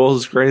he's the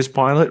world's greatest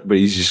pilot, but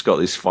he's just got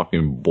this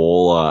fucking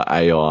baller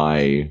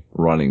AI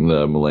running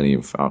the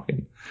Millennium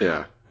Falcon.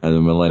 Yeah. And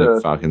the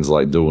Millennium Falcon's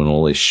like doing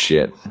all this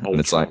shit.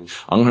 And it's like,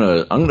 I'm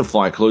gonna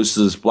fly close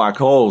to this black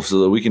hole so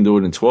that we can do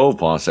it in 12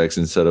 parsecs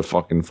instead of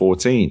fucking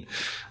 14.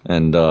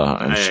 And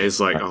it's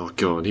like, oh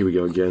god, here we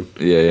go again.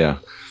 Yeah.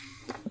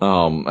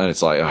 And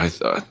it's like,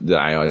 the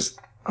AI's,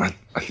 I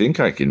think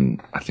I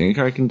can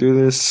do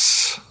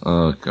this.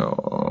 Oh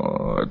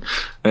god.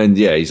 And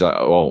yeah, he's like,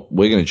 well,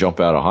 we're gonna jump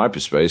out of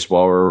hyperspace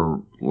while we're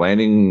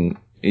landing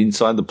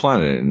inside the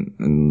planet.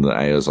 And the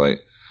AI's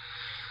like,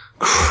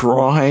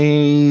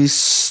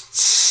 Christ.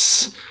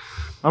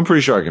 I'm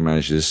pretty sure I can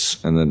manage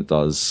this. And then it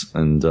does.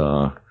 And,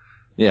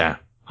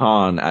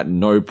 Han, at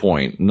no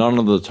point, none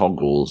of the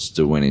toggles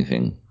do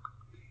anything.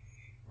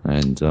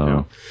 And,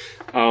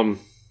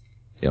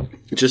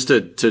 just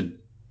to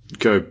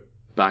go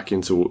back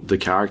into the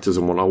characters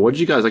and whatnot, what did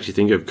you guys actually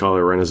think of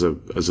Kylo Ren as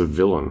a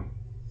villain?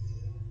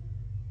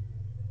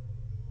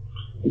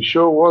 He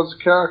sure was a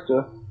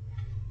character.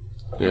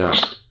 Yeah.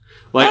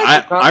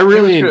 Like, I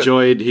really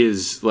enjoyed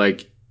his,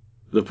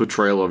 the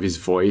portrayal of his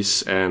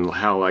voice and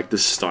how, the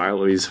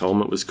style of his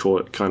helmet was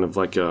kind of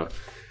like a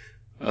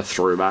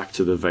throwback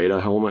to the Vader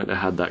helmet. It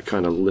had that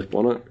kind of lip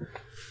on it.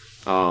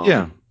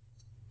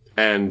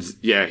 And,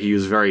 yeah, he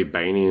was very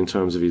Baney in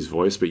terms of his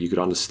voice, but you could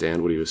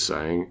understand what he was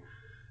saying.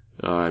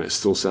 And it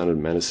still sounded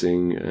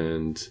menacing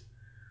and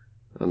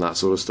that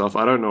sort of stuff.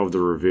 I don't know if the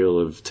reveal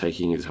of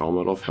taking his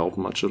helmet off helped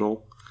much at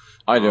all.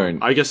 I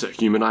don't. I guess it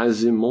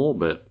humanizes him more,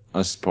 but...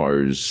 I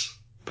suppose.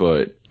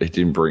 But it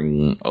didn't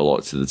bring a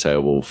lot to the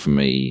table for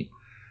me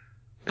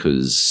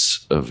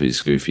because of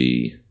his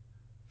goofy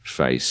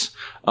face.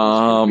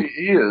 Goofy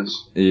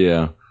ears.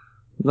 Yeah.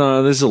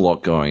 No, there's a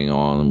lot going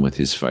on with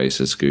his face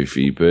that's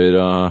goofy,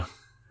 but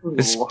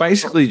it's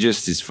basically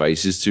just his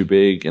face is too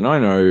big. And I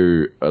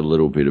know a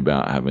little bit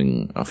about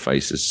having a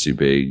face that's too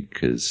big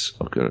because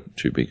I've got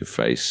too big a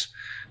face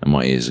and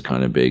my ears are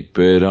kind of big.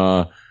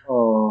 But,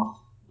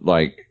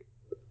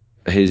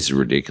 he's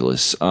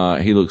ridiculous.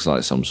 He looks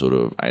like some sort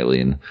of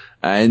alien.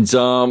 And,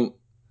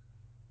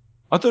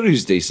 I thought he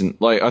was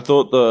decent. I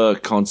thought the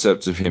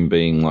concept of him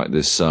being like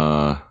this,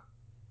 I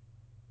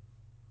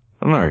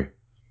don't know,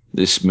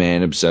 this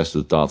man obsessed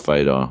with Darth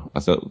Vader, I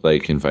thought they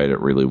conveyed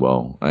it really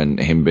well. And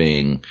him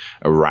being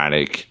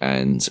erratic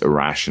and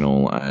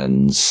irrational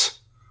and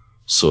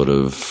sort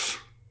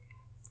of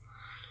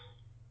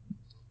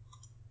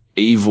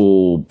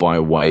evil by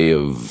way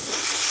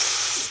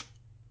of,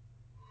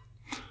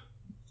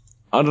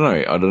 I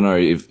don't know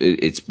if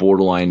it's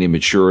borderline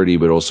immaturity,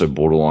 but also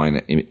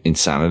borderline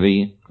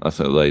insanity. I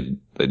thought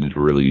they did a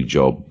really good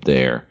job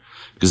there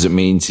because it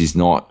means he's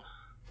not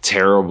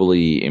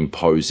terribly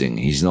imposing.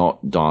 He's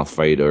not Darth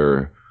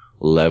Vader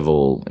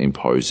level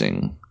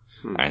imposing,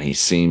 and he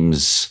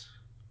seems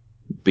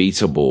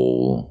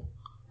beatable,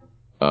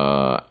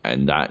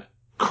 and that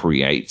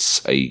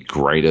creates a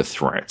greater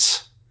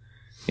threat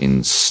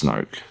in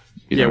Snoke.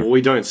 Well,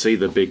 we don't see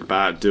the big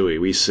bad, do we?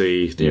 We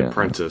see the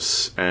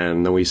apprentice,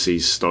 and then we see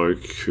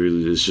Snoke,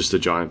 who is just a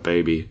giant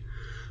baby.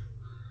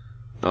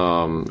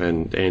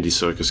 And Andy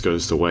Serkis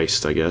goes to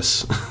waste, I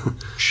guess.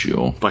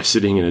 Sure. By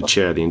sitting in a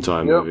chair the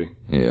entire movie.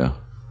 Yeah.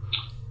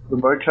 The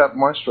mocap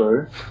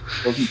maestro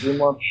doesn't do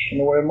much in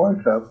the way of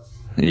mocap.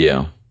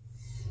 Yeah.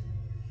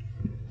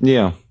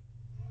 Yeah.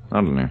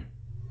 I don't know.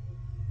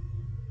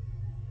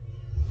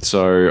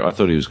 So, I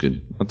thought he was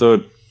good. I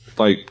thought,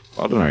 I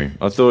don't know.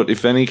 I thought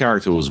if any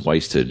character was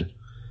wasted,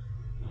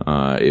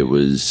 it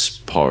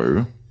was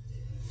Poe.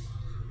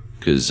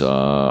 Because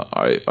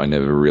I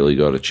never really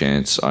got a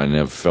chance. I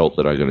never felt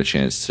that I got a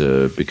chance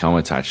to become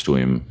attached to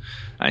him.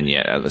 And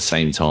yet, at the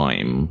same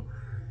time,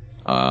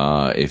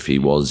 if he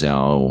was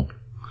our,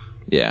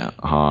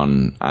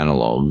 Han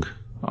analog,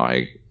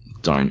 I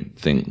don't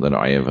think that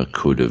I ever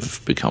could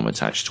have become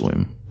attached to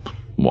him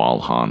while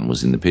Han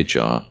was in the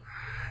picture.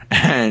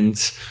 And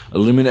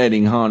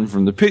eliminating Han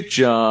from the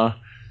picture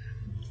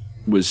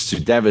was too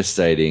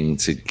devastating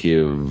to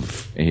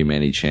give him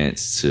any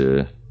chance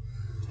to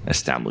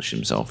establish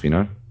himself, I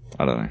don't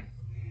know.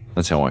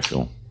 That's how I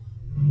feel.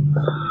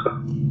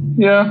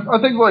 Yeah, I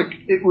think like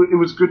it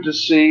was good to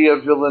see a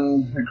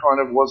villain who kind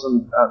of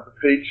wasn't at the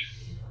peak,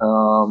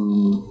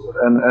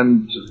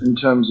 and in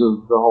terms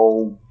of the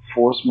whole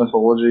Force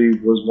mythology,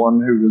 was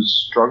one who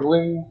was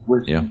struggling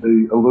with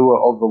the allure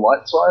of the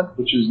light side,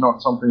 which is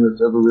not something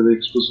that's ever really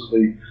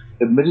explicitly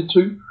admitted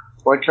to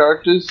by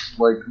characters.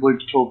 Like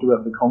Luke talked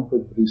about the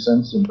conflict that he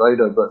sensed in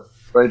Vader, but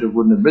Vader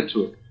wouldn't admit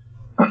to it,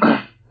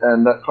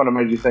 and that kind of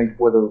made you think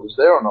whether it was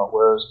there or not.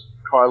 Whereas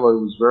Kylo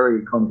was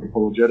very kind of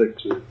apologetic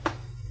to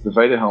the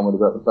Vader helmet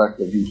about the fact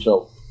that he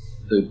felt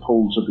the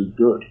pull to be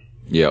good.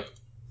 Yep.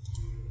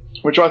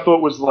 Which I thought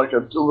was like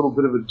a little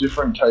bit of a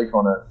different take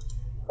on it.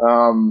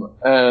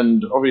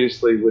 And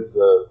obviously with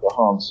the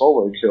Han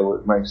Solo kill,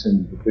 it makes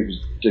him the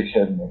biggest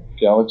dickhead in the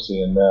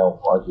galaxy, and now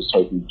I just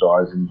hope he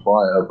dies in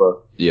fire.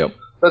 But yep.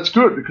 That's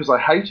good, because I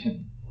hate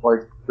him.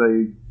 Like,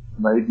 they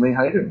made me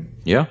hate him.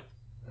 Yeah.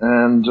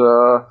 And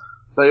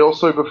they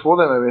also, before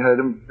they made me hate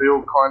him,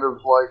 feel kind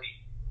of like,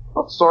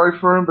 not sorry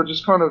for him, but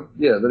just kind of,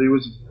 that he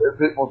was a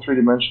bit more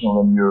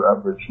three-dimensional than your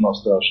average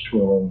mustache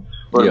twirling,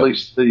 or at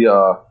least the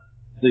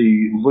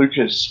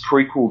Lucas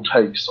prequel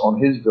takes on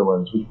his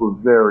villains, which were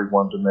very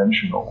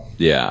one-dimensional.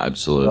 Yeah,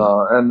 absolutely.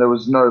 And there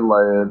was no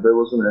layer, there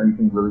wasn't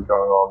anything really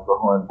going on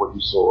behind what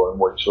you saw, and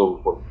what you saw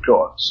was what you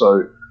got.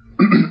 So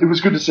it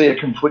was good to see a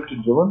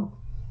conflicted villain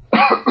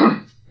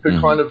who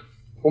kind of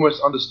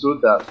almost understood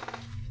that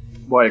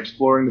by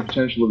exploring the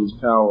potential of his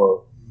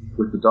power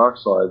with the dark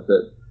side,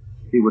 that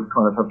he would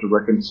kind of have to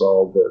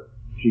reconcile that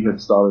he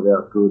had started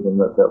out good and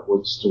that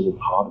was still a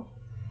part of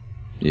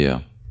it.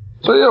 Yeah.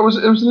 So yeah, it was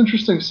an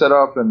interesting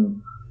setup,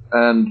 and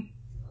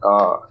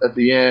at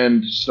the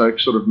end, Snoke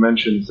sort of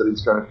mentions that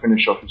he's going to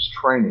finish off his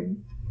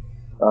training,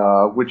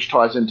 which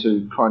ties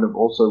into kind of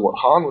also what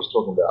Han was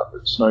talking about,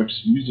 that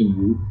Snoke's using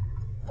you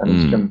and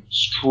he's going to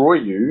destroy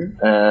you,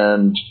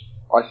 and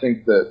I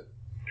think that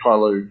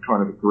Kylo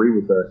kind of agreed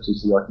with that. He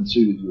said, I can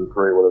see that you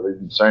agree, whatever, he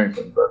didn't say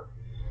anything, but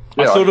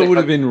yeah, I thought it would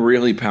have been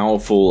really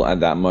powerful at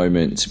that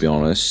moment, to be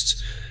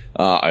honest.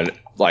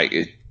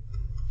 It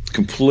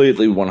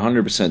completely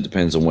 100%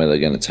 depends on where they're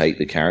going to take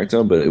the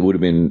character, but it would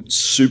have been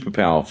super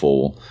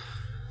powerful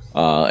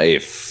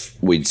if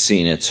we'd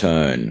seen a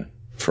turn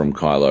from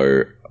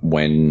Kylo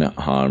when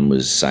Han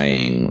was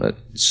saying that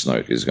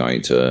Snoke is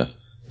going to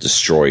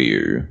destroy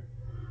you.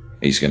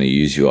 He's going to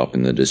use you up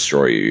and then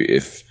destroy you.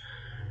 If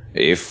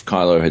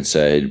Kylo had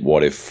said,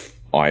 what if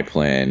I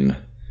plan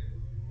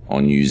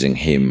on using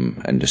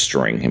him and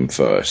destroying him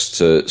first,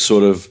 to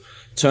sort of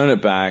turn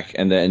it back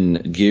and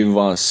then give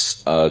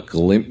us a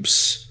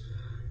glimpse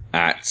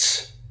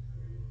at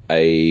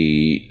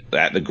the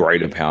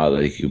greater power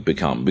that he could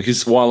become.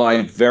 Because while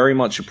I very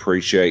much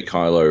appreciate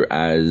Kylo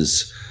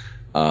as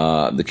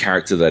the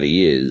character that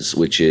he is,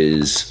 which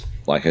is,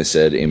 like I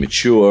said,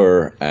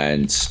 immature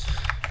and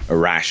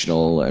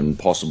irrational and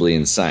possibly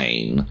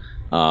insane,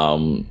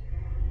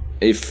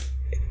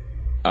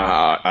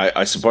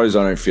 I suppose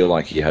I don't feel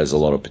like he has a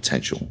lot of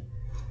potential.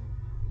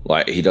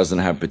 Like, he doesn't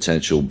have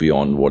potential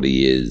beyond what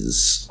he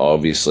is.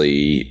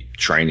 Obviously,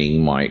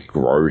 training might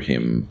grow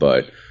him,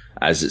 but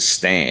as it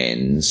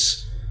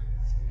stands,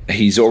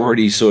 he's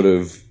already sort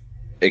of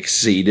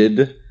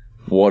exceeded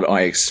what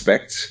I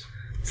expect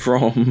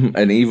from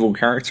an evil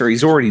character.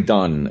 He's already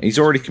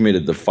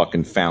committed the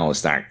fucking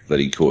foulest act that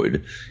he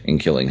could in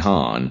killing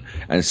Han.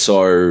 And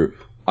so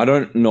I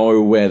don't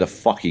know where the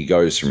fuck he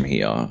goes from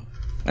here.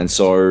 And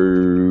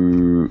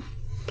so,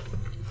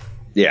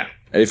 yeah,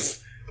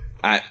 if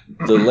at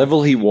the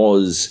level he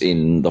was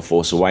in The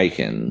Force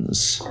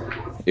Awakens,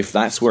 if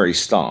that's where he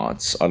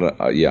starts, I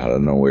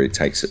don't know where he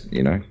takes it,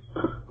 you know?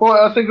 Well,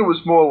 I think it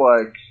was more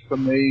like, for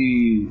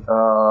me,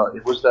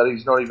 it was that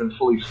he's not even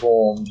fully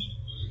formed,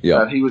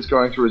 that he was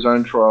going through his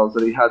own trials,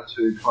 that he had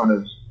to kind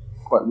of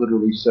quite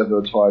literally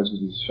sever ties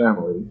with his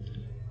family.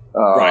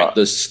 Right,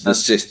 the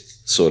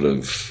Sith sort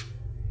of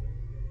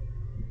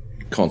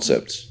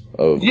concept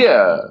of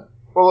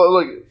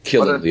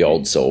killing the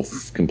old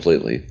self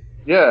completely.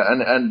 Yeah,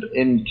 and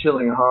in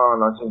killing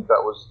Han, I think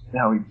that was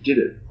how he did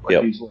it.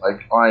 He's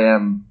like, I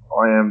am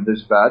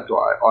this bad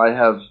guy. I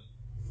have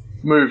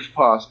moved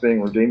past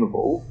being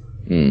redeemable,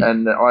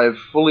 and I have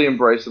fully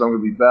embraced that I'm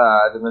going to be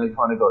bad. And then he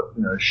kind of got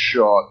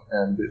shot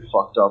and a bit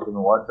fucked up in the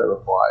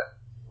lightsaber fight.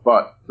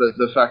 But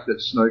the fact that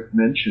Snoke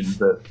mentioned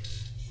that,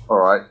 all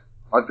right,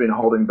 I've been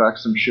holding back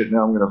some shit.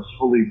 Now I'm going to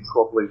fully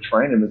properly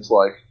train him. It's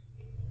like,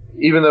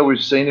 even though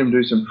we've seen him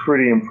do some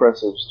pretty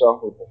impressive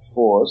stuff with the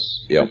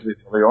Force,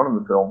 early on in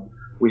the film,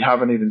 we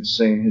haven't even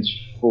seen his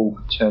full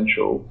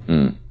potential.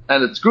 And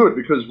it's good,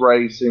 because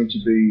Rey seemed to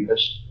be a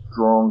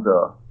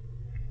stronger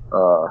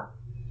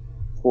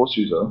Force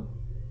user,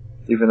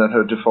 even at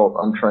her default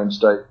untrained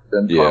state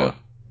than Kylo.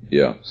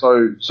 Yeah.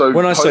 So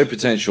when I say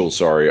potential,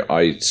 sorry,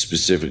 I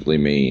specifically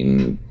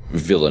mean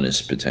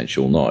villainous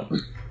potential, not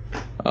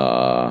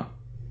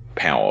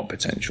power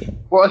potential.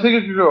 Well, I think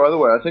it could go either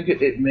way. I think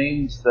it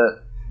means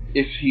that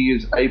if he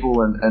is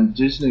able, and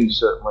Disney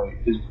certainly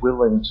is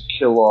willing to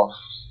kill off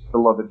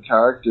beloved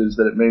characters,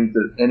 that it means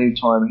that any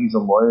time he's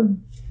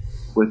alone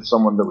with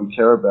someone that we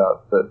care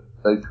about, that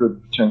they could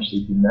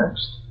potentially be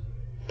next.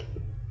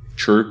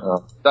 True.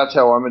 That's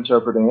how I'm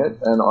interpreting it,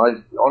 and I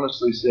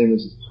honestly see him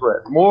as a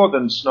threat. More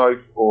than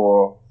Snoke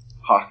or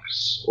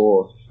Hux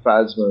or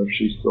Phasma if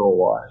she's still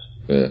alive.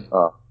 Yeah.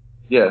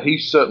 Yeah,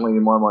 he's certainly,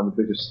 in my mind, the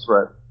biggest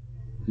threat,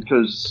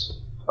 because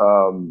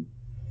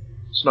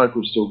Snoke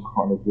was still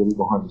kind of really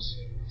behind the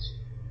scenes.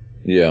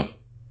 Yeah.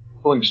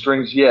 Pulling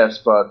strings, yes,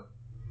 but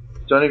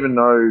don't even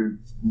know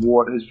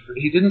what his...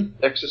 He didn't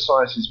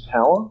exercise his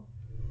power.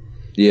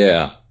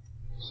 Yeah.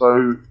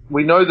 So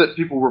we know that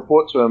people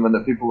report to him and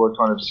that people are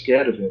kind of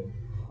scared of him,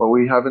 but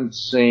we haven't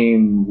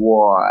seen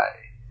why.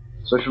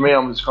 So for me,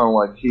 I'm just kind of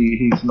like,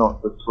 he's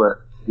not the threat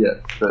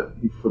yet that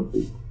he could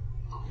be.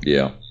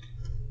 Yeah.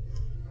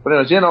 But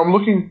anyways, yeah, no, I'm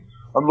looking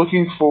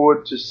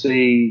forward to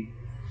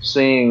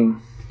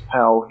seeing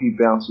how he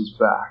bounces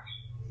back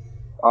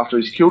after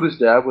he's killed his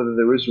dad, whether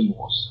there is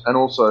remorse, and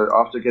also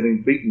after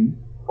getting beaten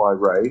by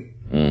Rey,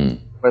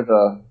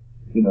 whether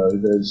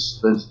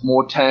there's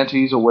more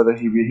tanties or whether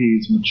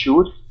he's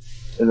matured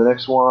in the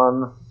next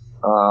one.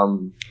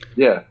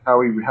 Yeah, how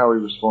he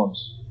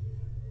responds.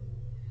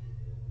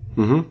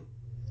 Mm-hmm.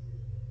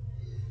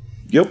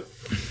 Yep.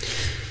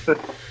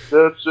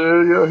 That's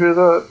you hear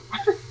that?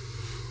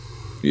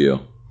 Yeah.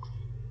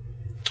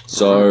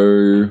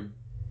 So,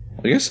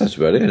 I guess that's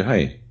about it,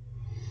 hey?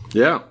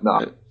 Yeah. Nah,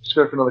 let's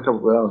go for another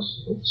couple of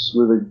hours. It's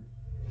really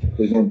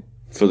big in.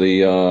 For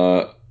the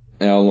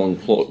hour-long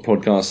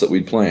podcast that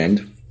we'd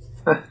planned.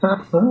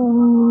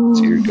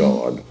 Dear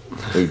God.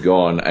 We've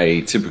gone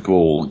a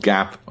typical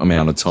GAP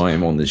amount of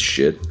time on this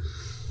shit.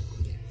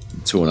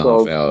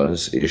 2.5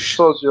 hours-ish.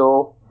 So's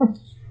y'all.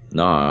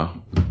 Nah.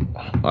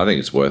 I think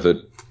it's worth it.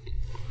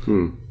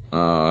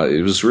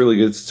 It was really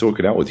good to talk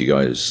it out with you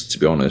guys, to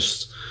be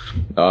honest.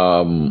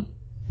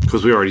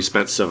 Because we already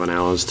spent 7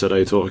 hours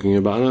today talking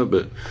about it,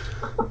 but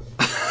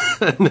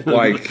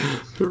like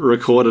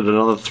recorded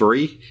another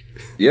 3.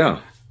 Yeah,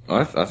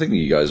 I think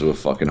you guys were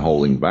fucking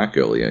holding back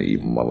earlier, you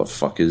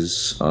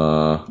motherfuckers.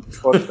 I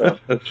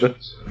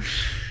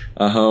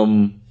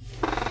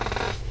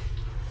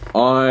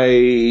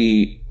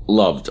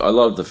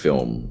loved the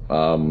film.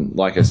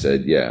 Like I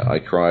said, yeah, I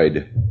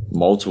cried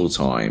multiple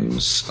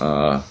times.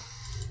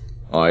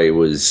 I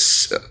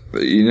was,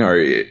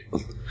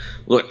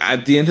 look,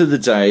 at the end of the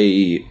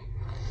day,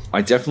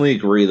 I definitely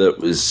agree that it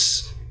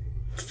was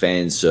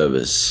fan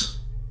service.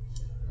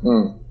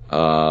 But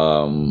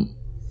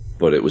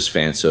it was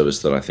fan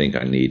service that I think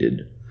I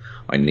needed.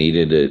 I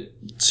needed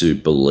it to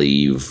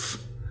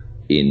believe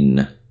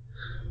in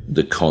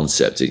the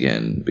concept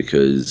again,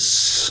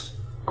 because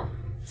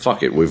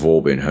fuck it, we've all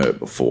been hurt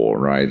before,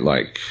 right?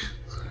 Like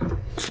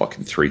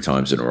fucking 3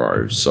 times in a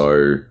row.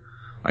 So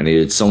I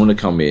needed someone to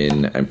come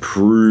in and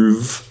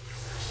prove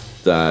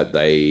that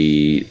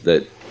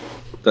that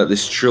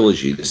this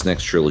trilogy, this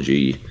next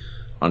trilogy,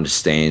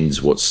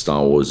 understands what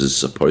Star Wars is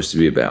supposed to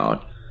be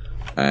about.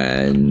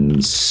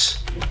 And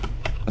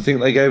I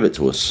think they gave it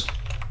to us,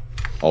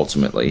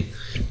 ultimately.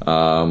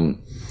 I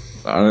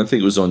don't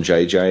think it was on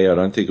JJ. I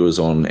don't think it was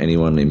on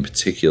anyone in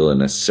particular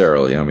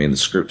necessarily. I mean, the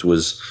script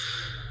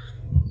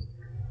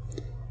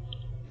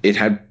it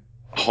had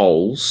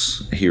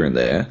holes here and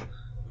there,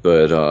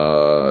 but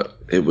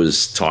it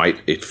was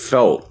tight. It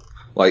felt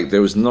like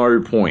there was no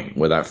point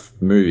where that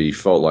movie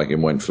felt like it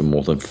went for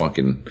more than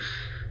fucking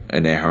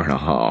an hour and a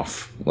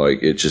half.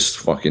 Like, it just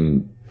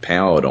fucking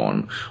powered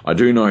on. I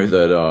do know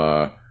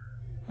that,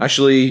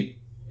 actually,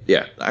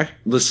 yeah,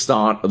 the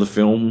start of the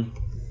film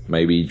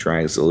maybe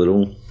drags a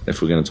little,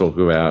 if we're going to talk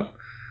about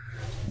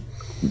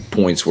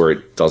points where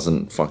it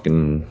doesn't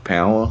fucking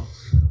power.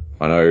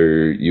 I know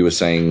you were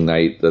saying,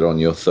 Nate, that on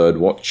your third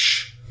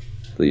watch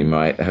that you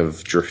might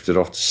have drifted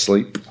off to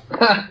sleep.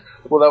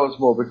 Well, that was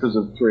more because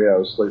of 3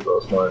 hours sleep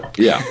last night.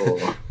 Yeah.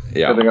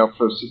 Yeah. Getting up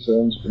for 6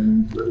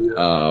 a.m.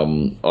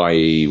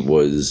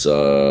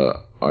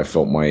 I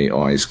felt my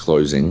eyes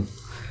closing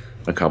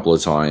a couple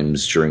of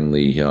times during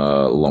the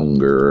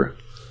longer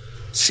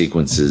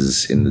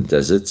sequences in the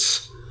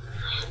deserts.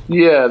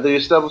 Yeah, the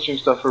establishing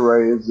stuff for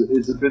Rey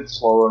is a bit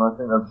slower, and I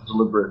think that's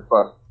deliberate,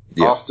 but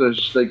after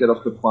they get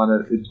off the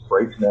planet, it's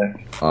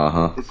breakneck.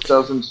 It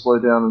doesn't slow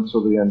down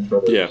until the end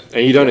credits. Yeah,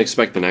 and you don't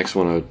expect the next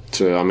one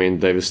to... I mean,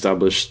 they've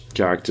established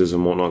characters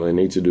and whatnot. They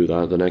need to do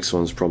that. The next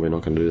one's probably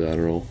not going to do that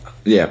at all.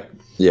 Yeah,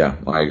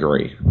 I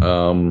agree.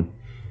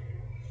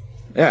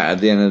 At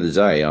the end of the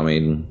day, I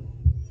mean,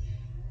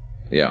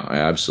 yeah, I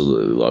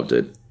absolutely loved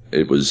it.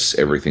 It was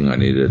everything I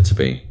needed it to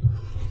be.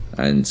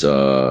 And,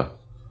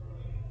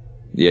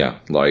 yeah,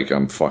 like,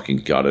 I'm fucking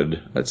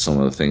gutted at some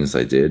of the things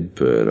they did,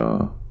 but,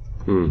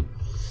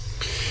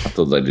 I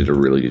thought they did a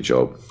really good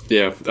job.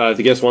 Yeah, I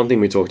guess one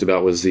thing we talked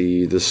about was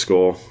the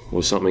score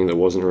was something that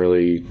wasn't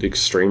really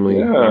extremely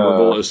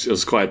memorable. It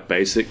was quite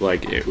basic.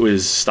 Like, it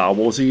was Star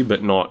Warsy,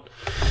 but not...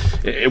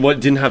 It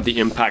didn't have the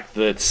impact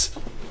that,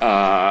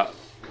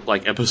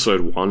 like,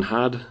 Episode 1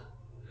 had.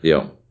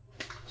 Yeah.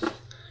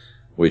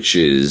 Which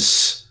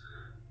is...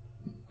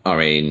 I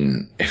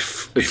mean...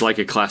 It's like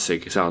a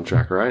classic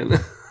soundtrack, right?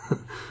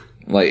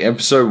 Like,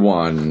 Episode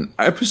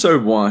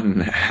 1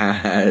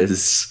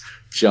 has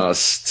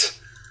just...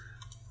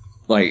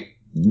 Like,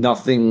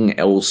 nothing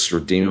else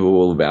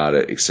redeemable about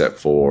it except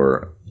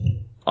for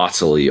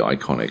utterly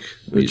iconic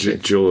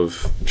music. Jewel of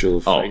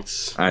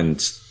Fates.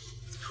 And,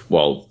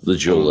 well, the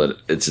jewel that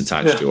it's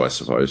attached to, I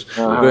suppose.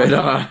 But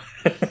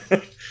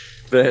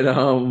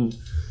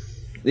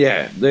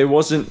yeah, there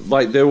wasn't,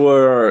 like, there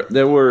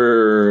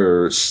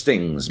were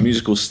stings,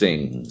 musical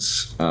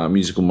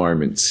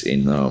moments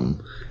in,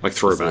 like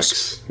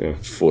throwbacks.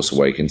 Force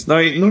Awakens. No,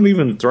 not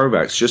even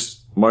throwbacks, just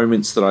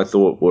moments that I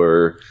thought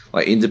were,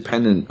 like,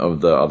 independent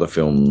of the other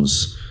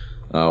films,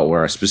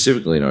 where I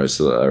specifically noticed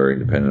that they were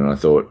independent. I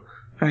thought,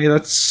 hey,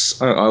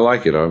 I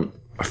like it.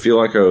 I feel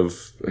like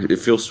it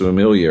feels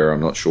familiar. I'm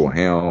not sure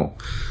how,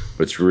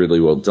 but it's really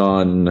well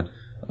done.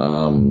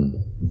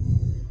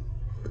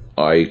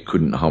 I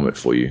couldn't hum it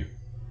for you,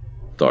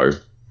 though,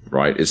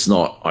 right? It's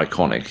not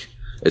iconic.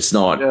 It's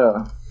not,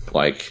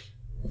 like,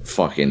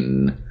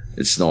 fucking,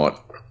 it's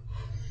not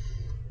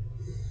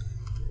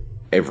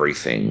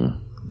everything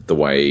the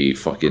way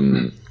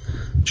fucking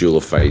Jewel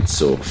of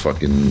Fates or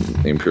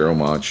fucking Imperial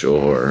March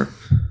or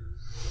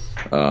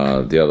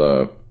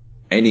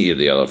any of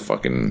the other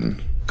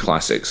fucking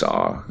classics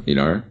are, you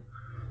know?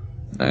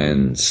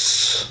 And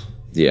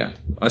yeah,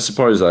 I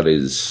suppose that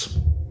is,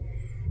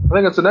 I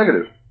think it's a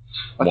negative.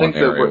 I one think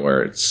area that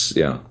where it's,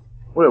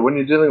 well, when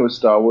you're dealing with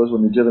Star Wars,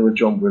 when you're dealing with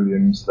John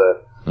Williams,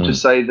 that to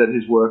say that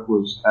his work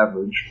was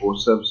average or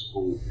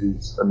serviceable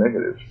is a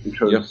negative,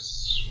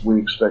 because we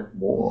expect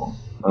more.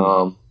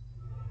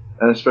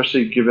 And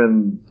especially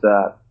given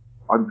that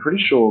I'm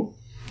pretty sure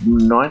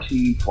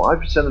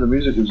 95% of the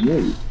music was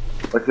new.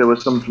 Like, there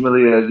was some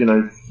familiar,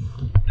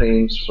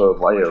 themes for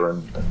Leia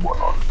and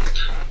whatnot.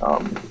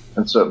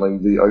 And certainly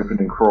the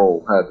opening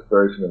crawl had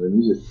very familiar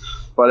music.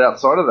 But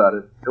outside of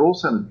that, it all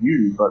sounded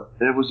new, but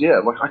there was,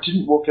 I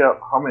didn't walk out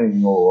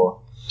humming or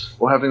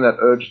having that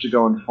urge to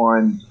go and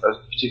find a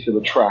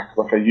particular track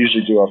like I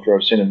usually do after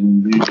I've seen a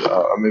movie with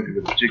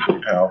a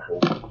particularly powerful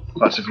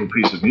classical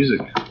piece of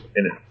music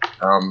in it.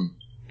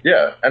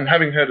 And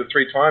having heard it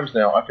 3 times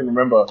now, I can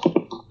remember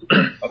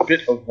a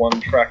bit of one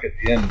track at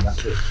the end, and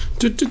that's it.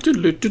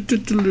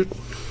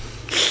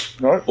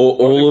 No?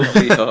 all of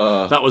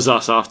the that was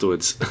us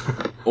afterwards.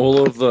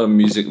 all of the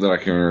music that I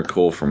can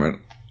recall from it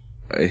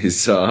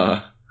is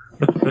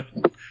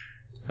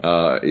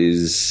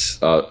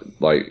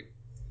like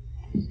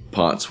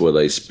parts where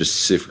they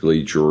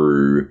specifically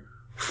drew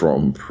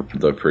from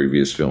the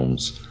previous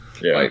films.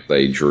 Yeah. Like,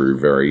 they drew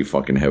very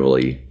fucking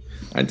heavily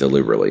and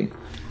deliberately.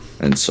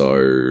 And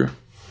so,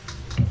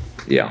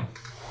 yeah.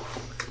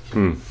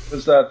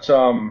 Was that,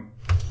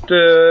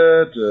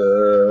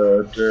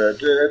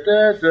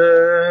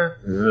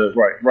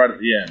 right at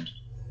the end,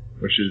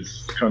 which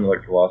is kind of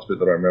like the last bit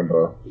that I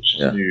remember, which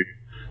is new.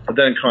 But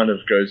then it kind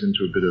of goes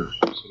into a bit of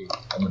sort of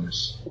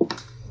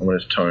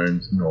ominous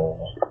tones and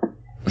all.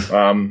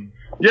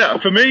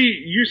 For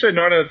me, you say 9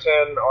 out of 10.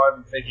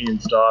 I'm thinking in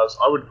stars.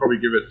 I would probably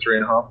give it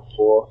 3.5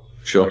 or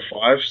 4 or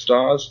 5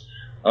 stars.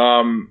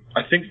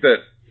 I think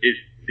that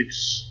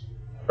it's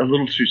a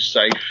little too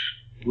safe,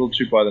 a little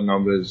too by the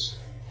numbers,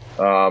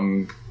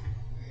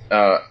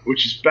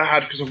 which is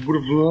bad because I would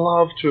have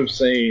loved to have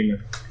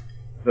seen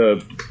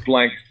the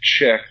blank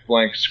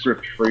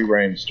script free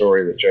reign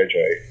story that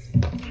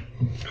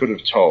JJ could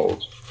have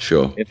told.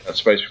 Sure. In that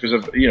space, because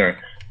of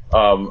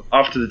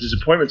after the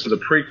disappointments of the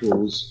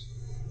prequels,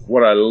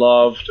 what I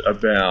loved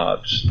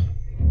about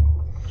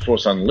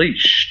Force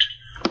Unleashed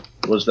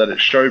was that it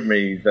showed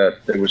me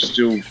that there was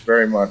still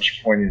very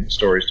much poignant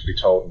stories to be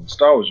told in the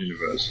Star Wars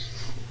universe.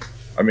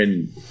 I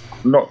mean,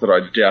 not that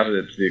I doubted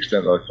it to the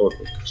extent that I thought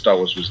that Star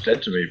Wars was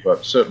dead to me,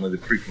 but certainly the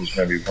prequels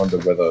made me wonder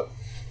whether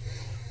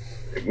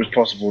it was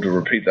possible to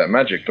repeat that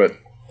magic. But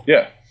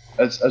yeah,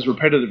 as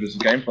repetitive as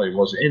the gameplay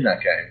was in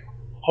that game,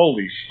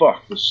 holy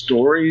fuck, the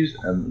stories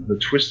and the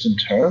twists and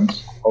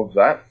turns of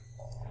that,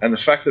 and the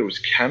fact that it was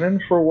canon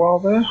for a while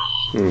there,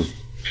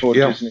 before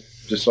Disney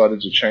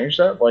decided to change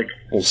that. Well,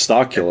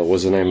 Starkiller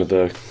was the name of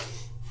the...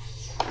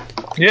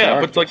 Yeah,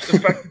 but the fact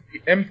that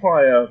the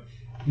Empire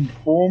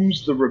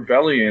forms the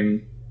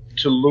rebellion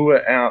to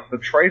lure out the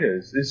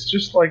traitors is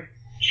just,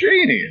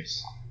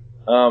 genius.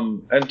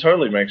 And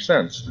totally makes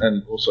sense,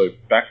 and also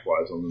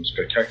backfires on them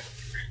spectacularly.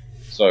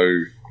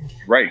 So,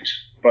 great.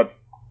 But,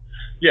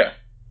 yeah,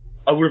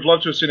 I would have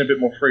loved to have seen a bit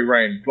more free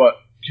reign, but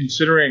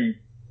considering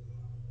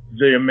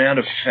the amount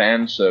of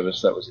fan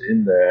service that was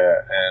in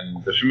there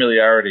and the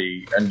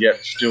familiarity and yet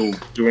still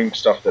doing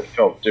stuff that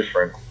felt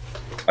different,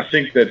 I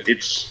think that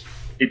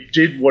it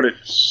did what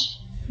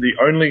the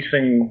only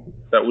thing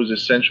that was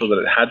essential that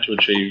it had to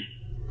achieve,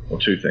 or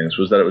 2 things,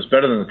 was that it was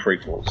better than the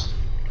prequels,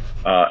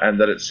 and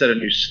that it set a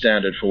new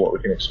standard for what we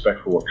can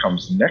expect for what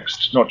comes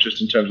next, not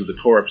just in terms of the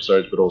core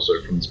episodes, but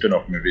also from the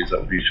spin-off movies that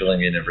will be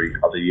filling in every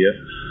other year.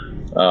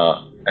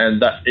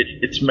 And that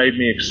it's made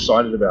me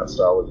excited about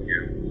Star Wars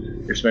again.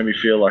 It's made me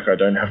feel like I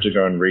don't have to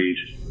go and read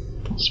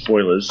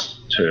spoilers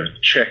to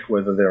check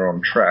whether they're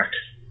on track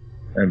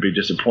and be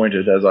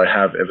disappointed, as I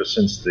have ever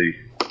since the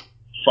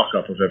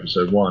fuck-up of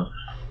Episode 1.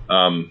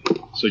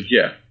 So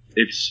yeah,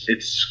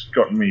 it's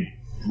gotten me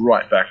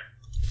right back.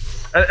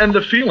 And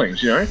the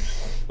feelings,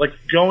 like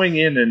going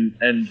in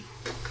and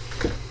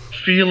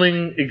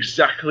feeling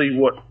exactly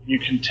what you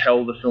can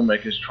tell the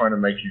filmmaker is trying to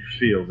make you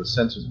feel, the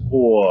sense of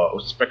awe or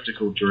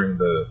spectacle during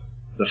the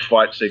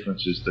fight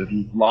sequences,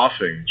 the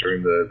laughing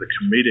during the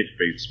comedic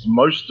beats,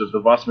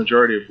 the vast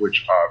majority of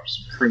which are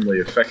supremely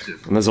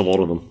effective. And there's a lot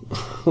of them.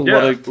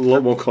 a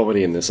lot more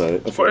comedy in this.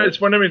 It's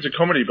by no means a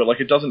comedy, but like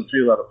it doesn't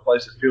feel out of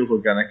place. It feels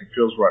organic. It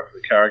feels right for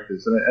the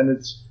characters, and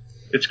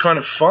it's kind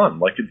of fun.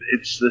 Like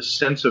it's this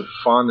sense of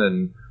fun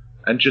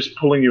and just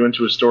pulling you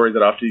into a story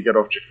that after you get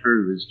off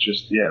Jakku is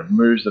just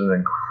moves at an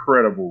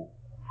incredible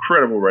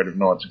rate of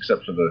knots,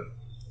 except for the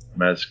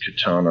Maz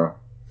Katana.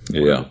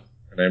 Yeah,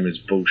 her name is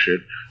bullshit.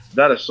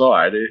 That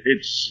aside,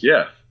 it's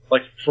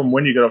like from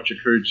when you get off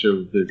Jakku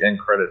to the end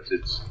credits,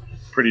 it's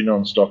pretty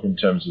non-stop in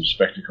terms of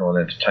spectacle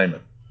and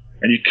entertainment,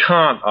 and you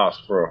can't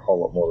ask for a whole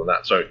lot more than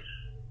that. So,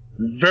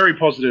 very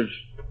positive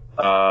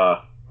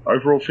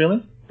overall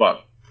feeling,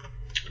 but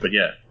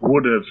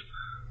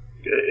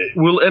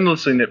we'll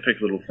endlessly nitpick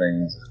little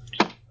things,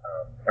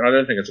 and I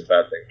don't think it's a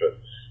bad thing. But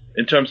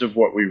in terms of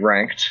what we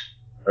ranked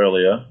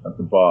earlier at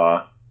the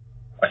bar,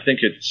 I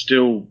think it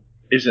still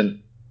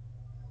doesn't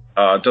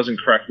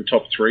crack the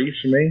top 3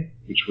 for me,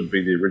 which would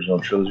be the original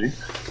trilogy.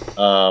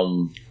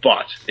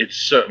 But it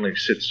certainly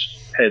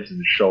sits heads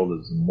and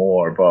shoulders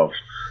more above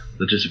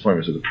the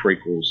disappointments of the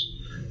prequels,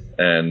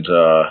 and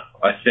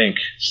I think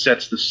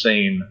sets the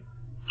scene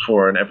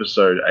for an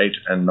episode 8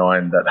 and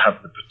 9 that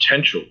have the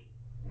potential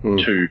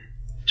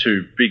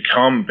to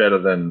become better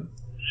than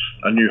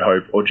A New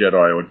Hope or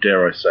Jedi, or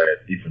dare I say it,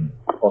 even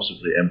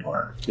possibly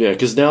Empire. Yeah,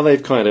 because now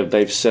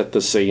they've set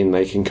the scene.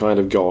 They can kind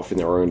of go off in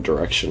their own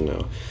direction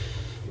now.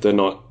 They're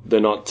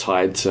not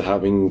tied to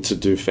having to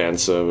do fan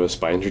service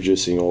by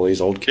introducing all these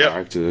old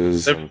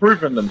characters. They've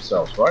proven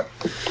themselves, right?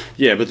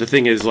 Yeah, but the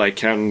thing is, like,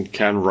 can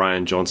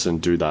Rian Johnson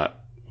do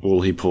that?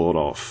 Will he pull it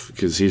off?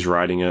 Because he's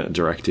writing it,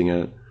 directing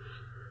it.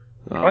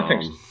 I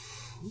think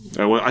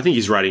so. Well, I think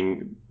he's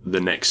writing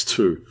the next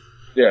 2.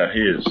 Yeah, he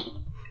is.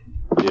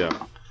 Yeah.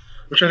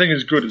 Which I think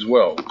is good as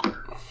well.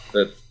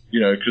 That,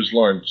 because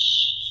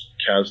Lawrence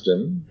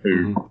Kasdan,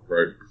 who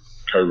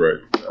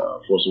co-wrote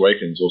Force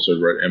Awakens, also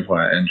wrote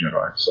Empire and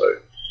Jedi. So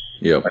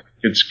I think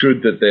it's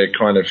good that they're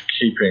kind of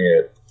keeping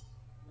it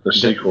the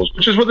sequels,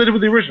 which is what they did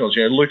with the originals.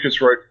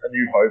 Lucas wrote A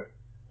New Hope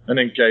and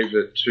then gave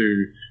it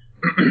to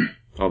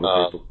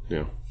other people.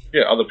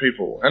 Yeah, other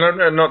people.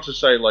 And not to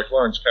say, like,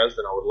 Lawrence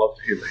Kasdan, I would love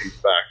to hear that he's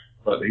back,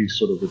 but he's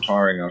sort of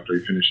retiring after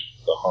he finished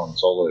the Han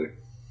Solo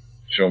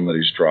film that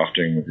he's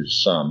drafting with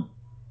his son.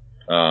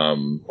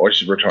 Or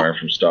he's retiring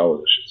from Star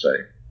Wars, I should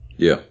say.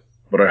 Yeah.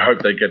 But I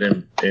hope they get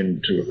him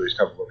in to at least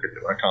have a look at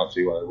it. I can't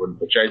see why they wouldn't.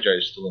 But JJ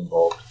is still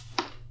involved.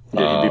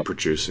 Yeah, he'd be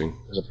producing.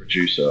 As a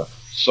producer.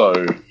 So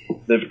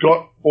they've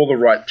got all the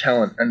right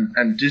talent.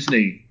 And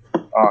Disney,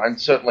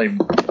 and certainly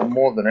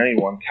more than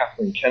anyone,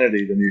 Kathleen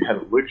Kennedy, the new head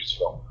of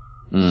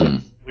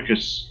Lucasfilm,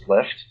 Lucas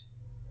left,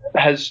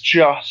 has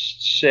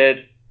just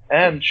said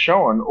and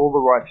shown all the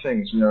right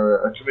things.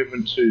 A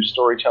commitment to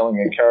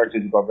storytelling and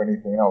characters above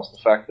anything else.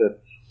 The fact that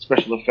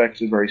special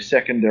effects are very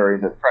secondary,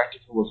 that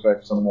practical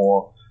effects are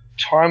more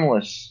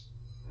timeless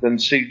than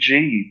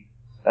CG,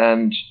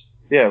 and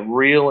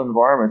real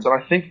environments. And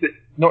I think that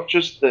not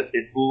just that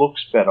it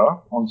looks better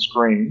on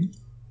screen,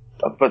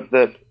 but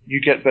that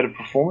you get better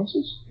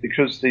performances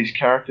because these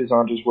characters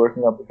aren't just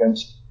working up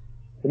against.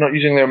 They're not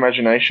using their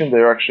imagination.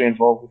 They're actually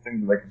involved with things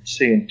that they can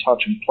see and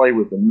touch and play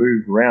with and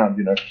move around.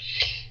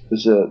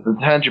 There's the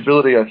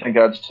tangibility, I think,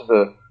 adds to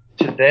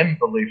them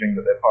believing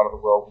that they're part of the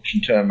world, which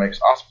in turn makes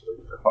us believe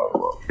that they're part of the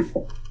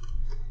world.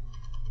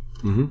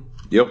 Mm-hmm.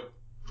 Yep.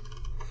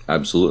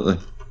 Absolutely.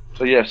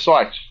 So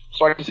psyched.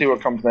 Psyched to see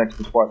what comes next,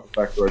 despite the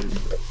fact that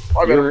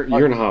I didn't.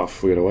 Year and a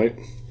half, we gotta wait.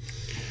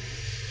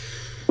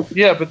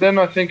 Yeah, but then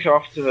I think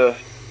after.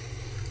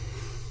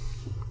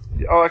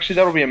 Oh, actually,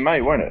 that'll be in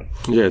May, won't it?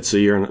 Yeah, it's a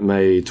year in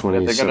May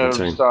 2017. They're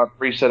going to start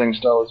resetting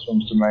Star Wars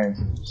films to May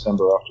and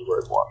December after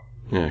Rogue One.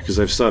 Yeah, because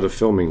they've started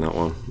filming that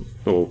one.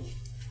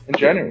 In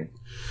January.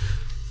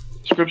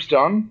 Script's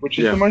done, which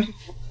is the most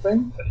important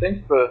thing, I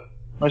think, the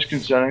most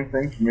concerning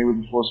thing for me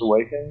with The Force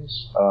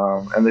Awakens,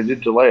 and they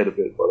did delay it a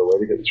bit, by the way,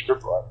 to get the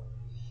script right,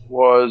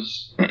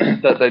 was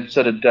that they'd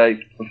set a date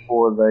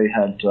before they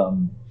had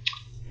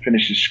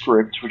finished the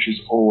script, which is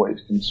always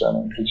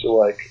concerning, because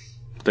you're like...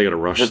 They gotta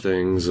rush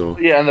things,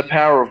 or... Yeah, and the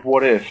power of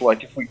what if.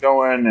 Like, if we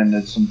go in and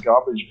there's some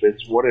garbage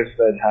bits, what if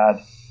they'd had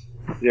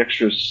the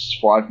extra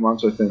 5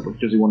 months, I think,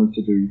 because he wanted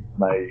to do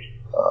May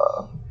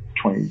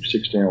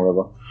 2016 or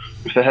whatever.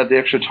 If they had the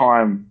extra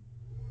time,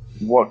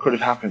 what could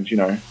have happened, 5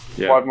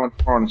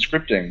 months more on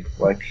scripting.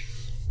 Like,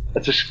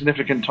 it's a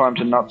significant time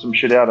to nut some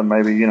shit out and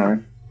maybe,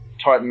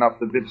 tighten up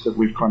the bits that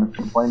we've kind of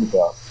complained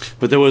about.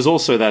 But there was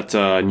also that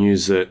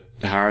news that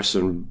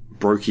Harrison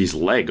broke his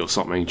leg or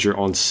something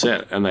on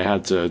set, and they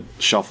had to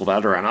shuffle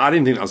that around. I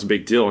didn't think that was a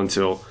big deal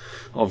until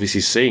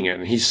obviously seeing it,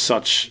 and he's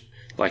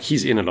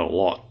he's in it a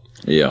lot.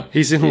 Yeah.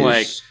 He's in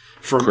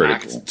from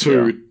critical. Act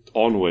 2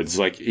 onwards,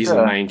 he's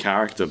the main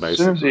character, basically. As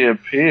soon as he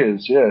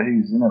appears,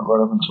 he's in it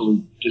right up until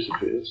he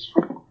disappears.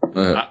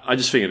 I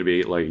just think it'd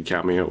be like a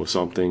cameo or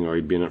something, or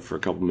he'd be in it for a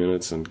couple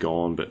minutes and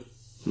gone, but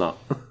no.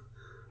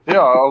 Yeah,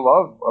 I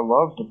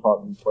love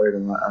Department Fleet,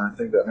 and I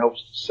think that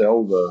helps to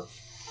sell the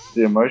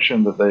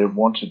emotion that they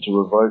wanted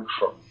to evoke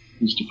from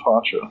his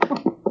departure.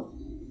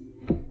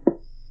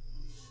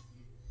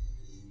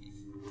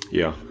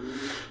 Yeah.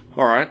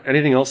 All right.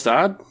 Anything else to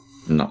add?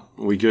 No.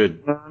 We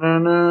good? That's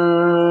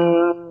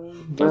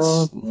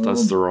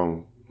the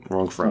wrong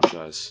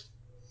franchise.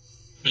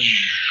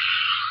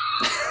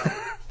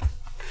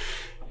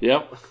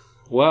 Yep.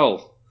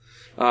 Well,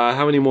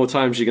 how many more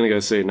times are you going to go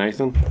see it,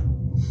 Nathan?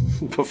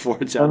 Before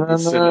it's out of the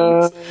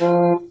cinemas.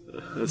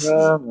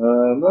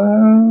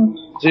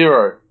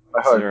 Zero.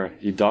 I hope. Zero.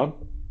 You done?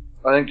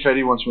 I think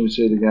Katie wants me to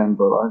see it again,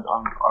 but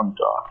I'm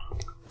done.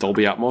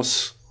 Dolby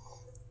Atmos?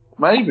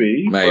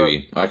 Maybe.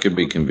 I could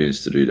be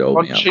convinced to do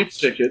Dolby on cheap Atmos.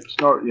 tickets,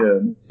 not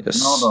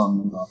Yes. not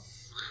on.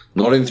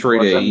 Not in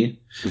 3D.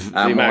 VMAX.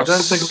 I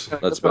don't think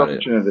That's we'll about get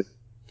it. the opportunity.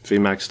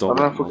 VMAX I Dolby don't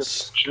know if we'll get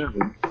Atmos. the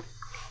opportunity.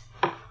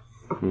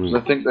 Because I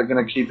think they're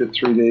going to keep it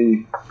 3D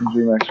in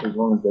VMAX for as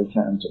long as they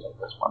can to make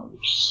this money,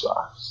 which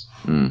sucks.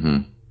 Mm-hmm.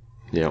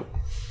 Yep.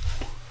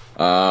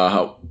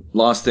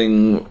 Last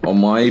thing on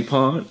my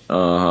part,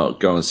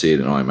 go and see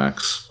it in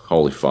IMAX.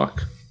 Holy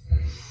fuck.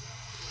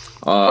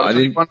 I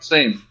didn't. One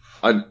scene.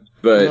 But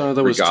No,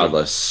 there was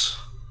regardless.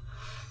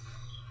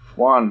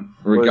 One.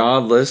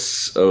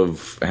 Regardless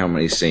of how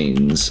many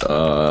scenes,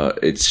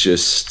 it's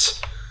just.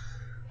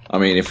 I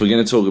mean, if we're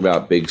going to talk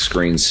about big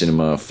screen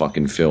cinema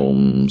fucking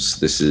films,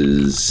 this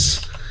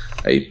is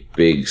a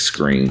big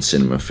screen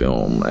cinema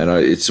film. And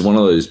it's one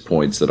of those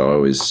points that I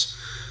always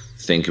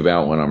think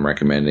about when I'm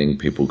recommending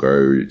people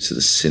go to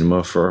the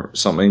cinema for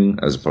something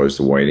as opposed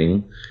to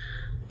waiting.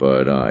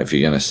 But if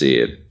you're going to see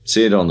it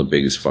on the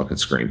biggest fucking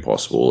screen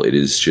possible. It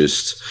is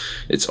just,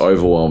 it's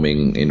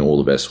overwhelming in all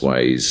the best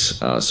ways.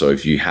 So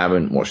if you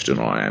haven't watched it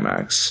on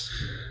IMAX,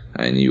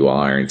 and you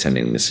are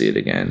intending to see it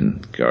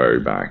again, go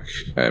back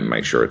and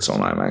make sure it's on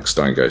IMAX.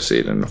 Don't go see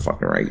it in a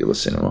fucking regular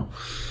cinema.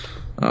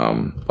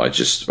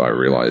 I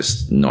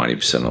realized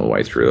 90% of the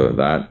way through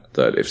that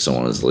if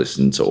someone has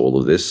listened to all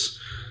of this,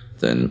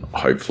 then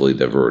hopefully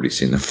they've already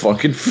seen the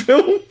fucking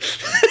film.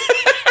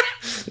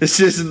 This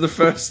isn't the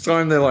first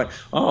time they're like,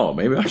 oh,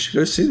 maybe I should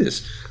go see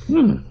this.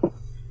 Yeah.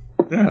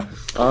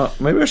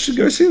 Maybe I should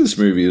go see this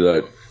movie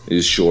that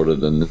is shorter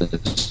than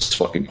this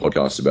fucking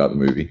podcast about the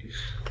movie.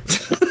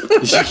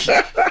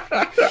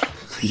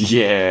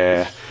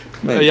 Yeah.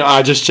 Yeah,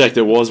 I just checked.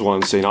 There was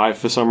one scene.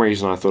 For some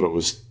reason, I thought it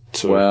was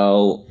two.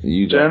 Well,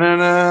 you don't.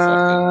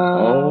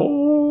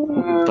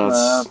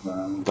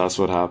 That's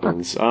what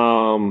happens.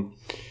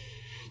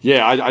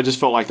 Yeah, I just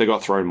felt like they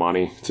got thrown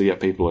money to get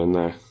people in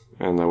there,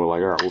 and they were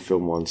like, "All right, we'll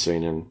film one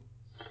scene and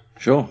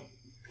sure."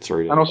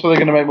 And also, they're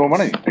going to make more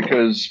money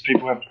because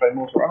people have to pay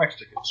more for IMAX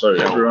tickets. So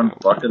everyone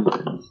fucking.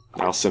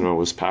 Our cinema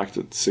was packed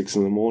at 6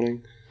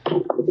 a.m.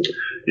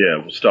 Yeah,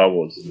 well, Star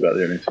Wars is about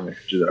the only thing that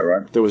could do that,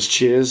 right? There was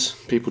cheers,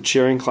 people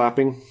cheering,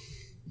 clapping.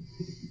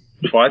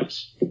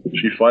 Fights? A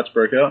few fights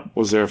broke out.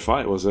 Was there a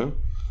fight? Was there?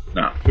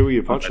 No. Who were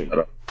you punching?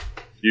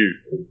 You.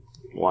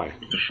 Why?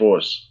 The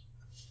Force.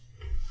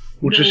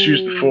 We'll just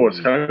use the Force.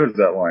 How good is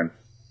that line?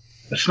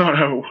 That's not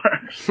how it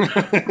works.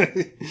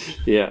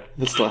 Yeah,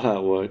 that's not how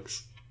it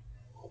works.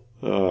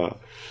 All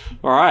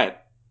right.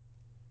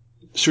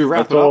 Should we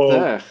wrap it up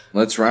there?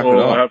 Let's wrap it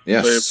up. I have to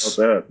Yes.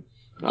 say about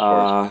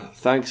that.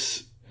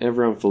 Thanks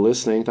everyone for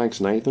listening. Thanks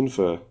Nathan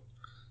for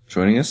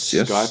joining us.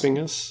 Yes.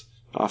 Skyping us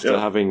after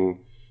having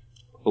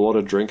a lot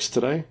of drinks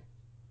today.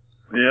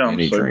 Yeah, I'm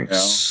Any so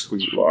drinks? now.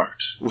 We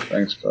fucked.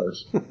 Thanks,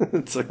 guys.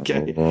 It's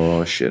okay.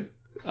 Oh shit.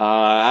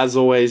 As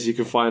always, you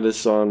can find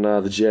us on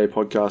the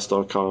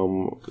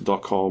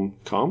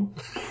gapodcast.com.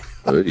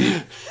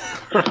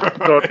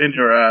 Got in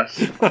your ass.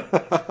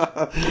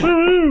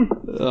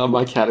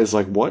 My cat is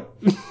like, what?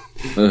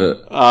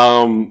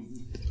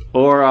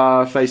 Or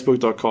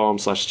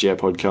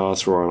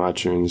facebook.com/gapodcast. We're on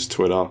iTunes,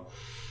 Twitter,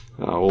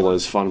 all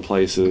those fun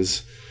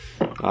places.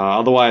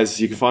 Otherwise,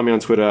 you can find me on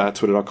Twitter at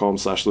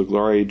twitter.com/Luke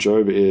Lawrie.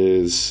 Job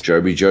is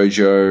Joby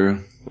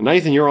Jojo.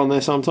 Nathan, you're on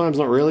there sometimes,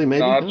 not really,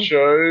 maybe?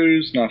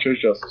 Nachos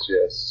Justice,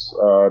 yes.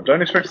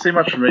 Don't expect to see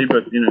much from me,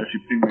 but if you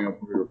ping me, I'll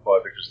probably reply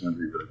because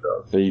nobody really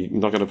does. Are you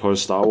not going to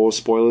post Star Wars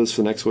spoilers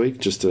for next week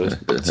just to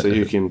see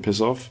who can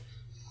piss off?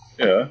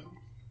 Yeah.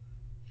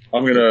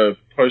 I'm going to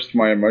post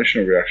my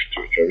emotional reaction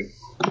to it, Joey.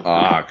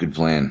 Good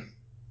plan.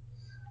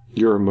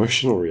 Your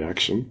emotional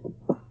reaction?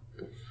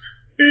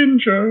 In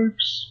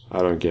jokes. I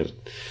don't get it.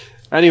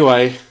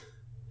 Anyway,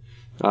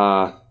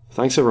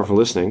 thanks everyone for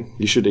listening.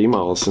 You should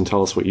email us and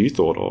tell us what you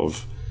thought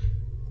of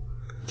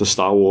the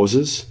Star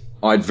Warses.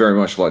 I'd very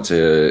much like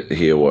to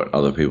hear what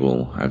other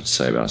people have to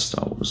say about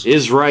Star Wars.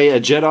 Is Rey a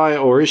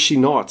Jedi or is she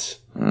not?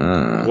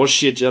 Ah. Was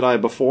she a Jedi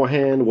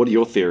beforehand? What are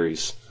your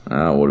theories?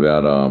 What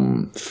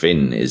about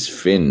Finn? Is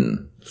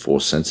Finn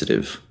Force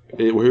sensitive?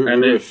 Who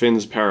are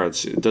Finn's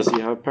parents? Does he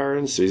have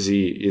parents? Is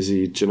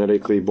he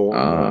genetically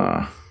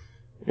born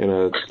in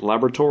a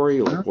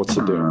laboratory? Like, what's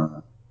he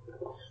doing?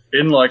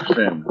 In like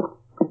Finn.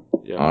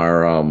 Yeah.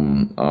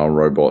 Are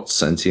robots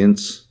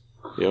sentient?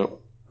 Yep.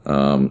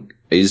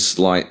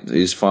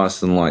 Is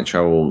faster than light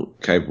travel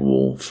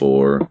capable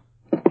for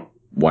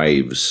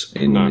waves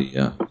in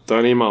the?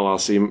 Don't email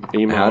us.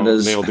 Email how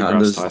does Neil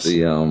deGrasse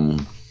Tyson.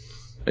 the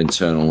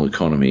internal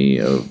economy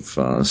of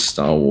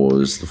Star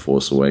Wars: The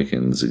Force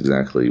Awakens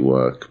exactly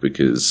work?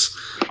 Because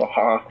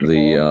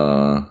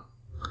the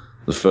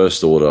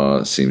First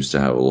Order seems to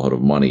have a lot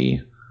of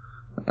money,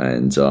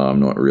 and I'm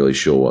not really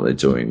sure what they're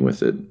doing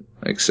with it,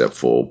 except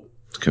for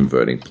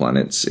converting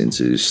planets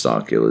into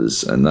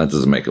Starkillers, and that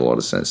doesn't make a lot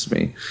of sense to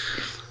me.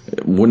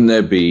 Wouldn't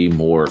there be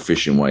more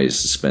efficient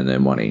ways to spend their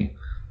money?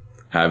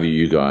 Have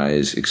you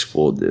guys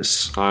explored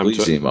this?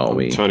 Please email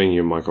me. I'm turning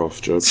your mic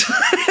off, Job.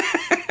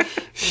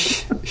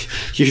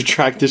 You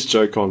dragged this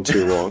joke on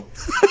too long.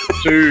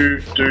 Do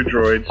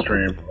droid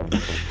stream.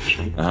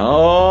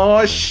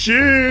 Oh,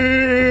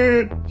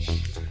 shit!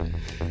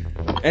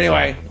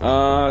 Anyway,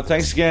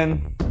 thanks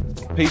again.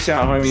 Peace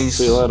out, homies.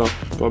 See you later.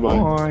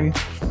 Bye-bye.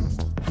 Bye.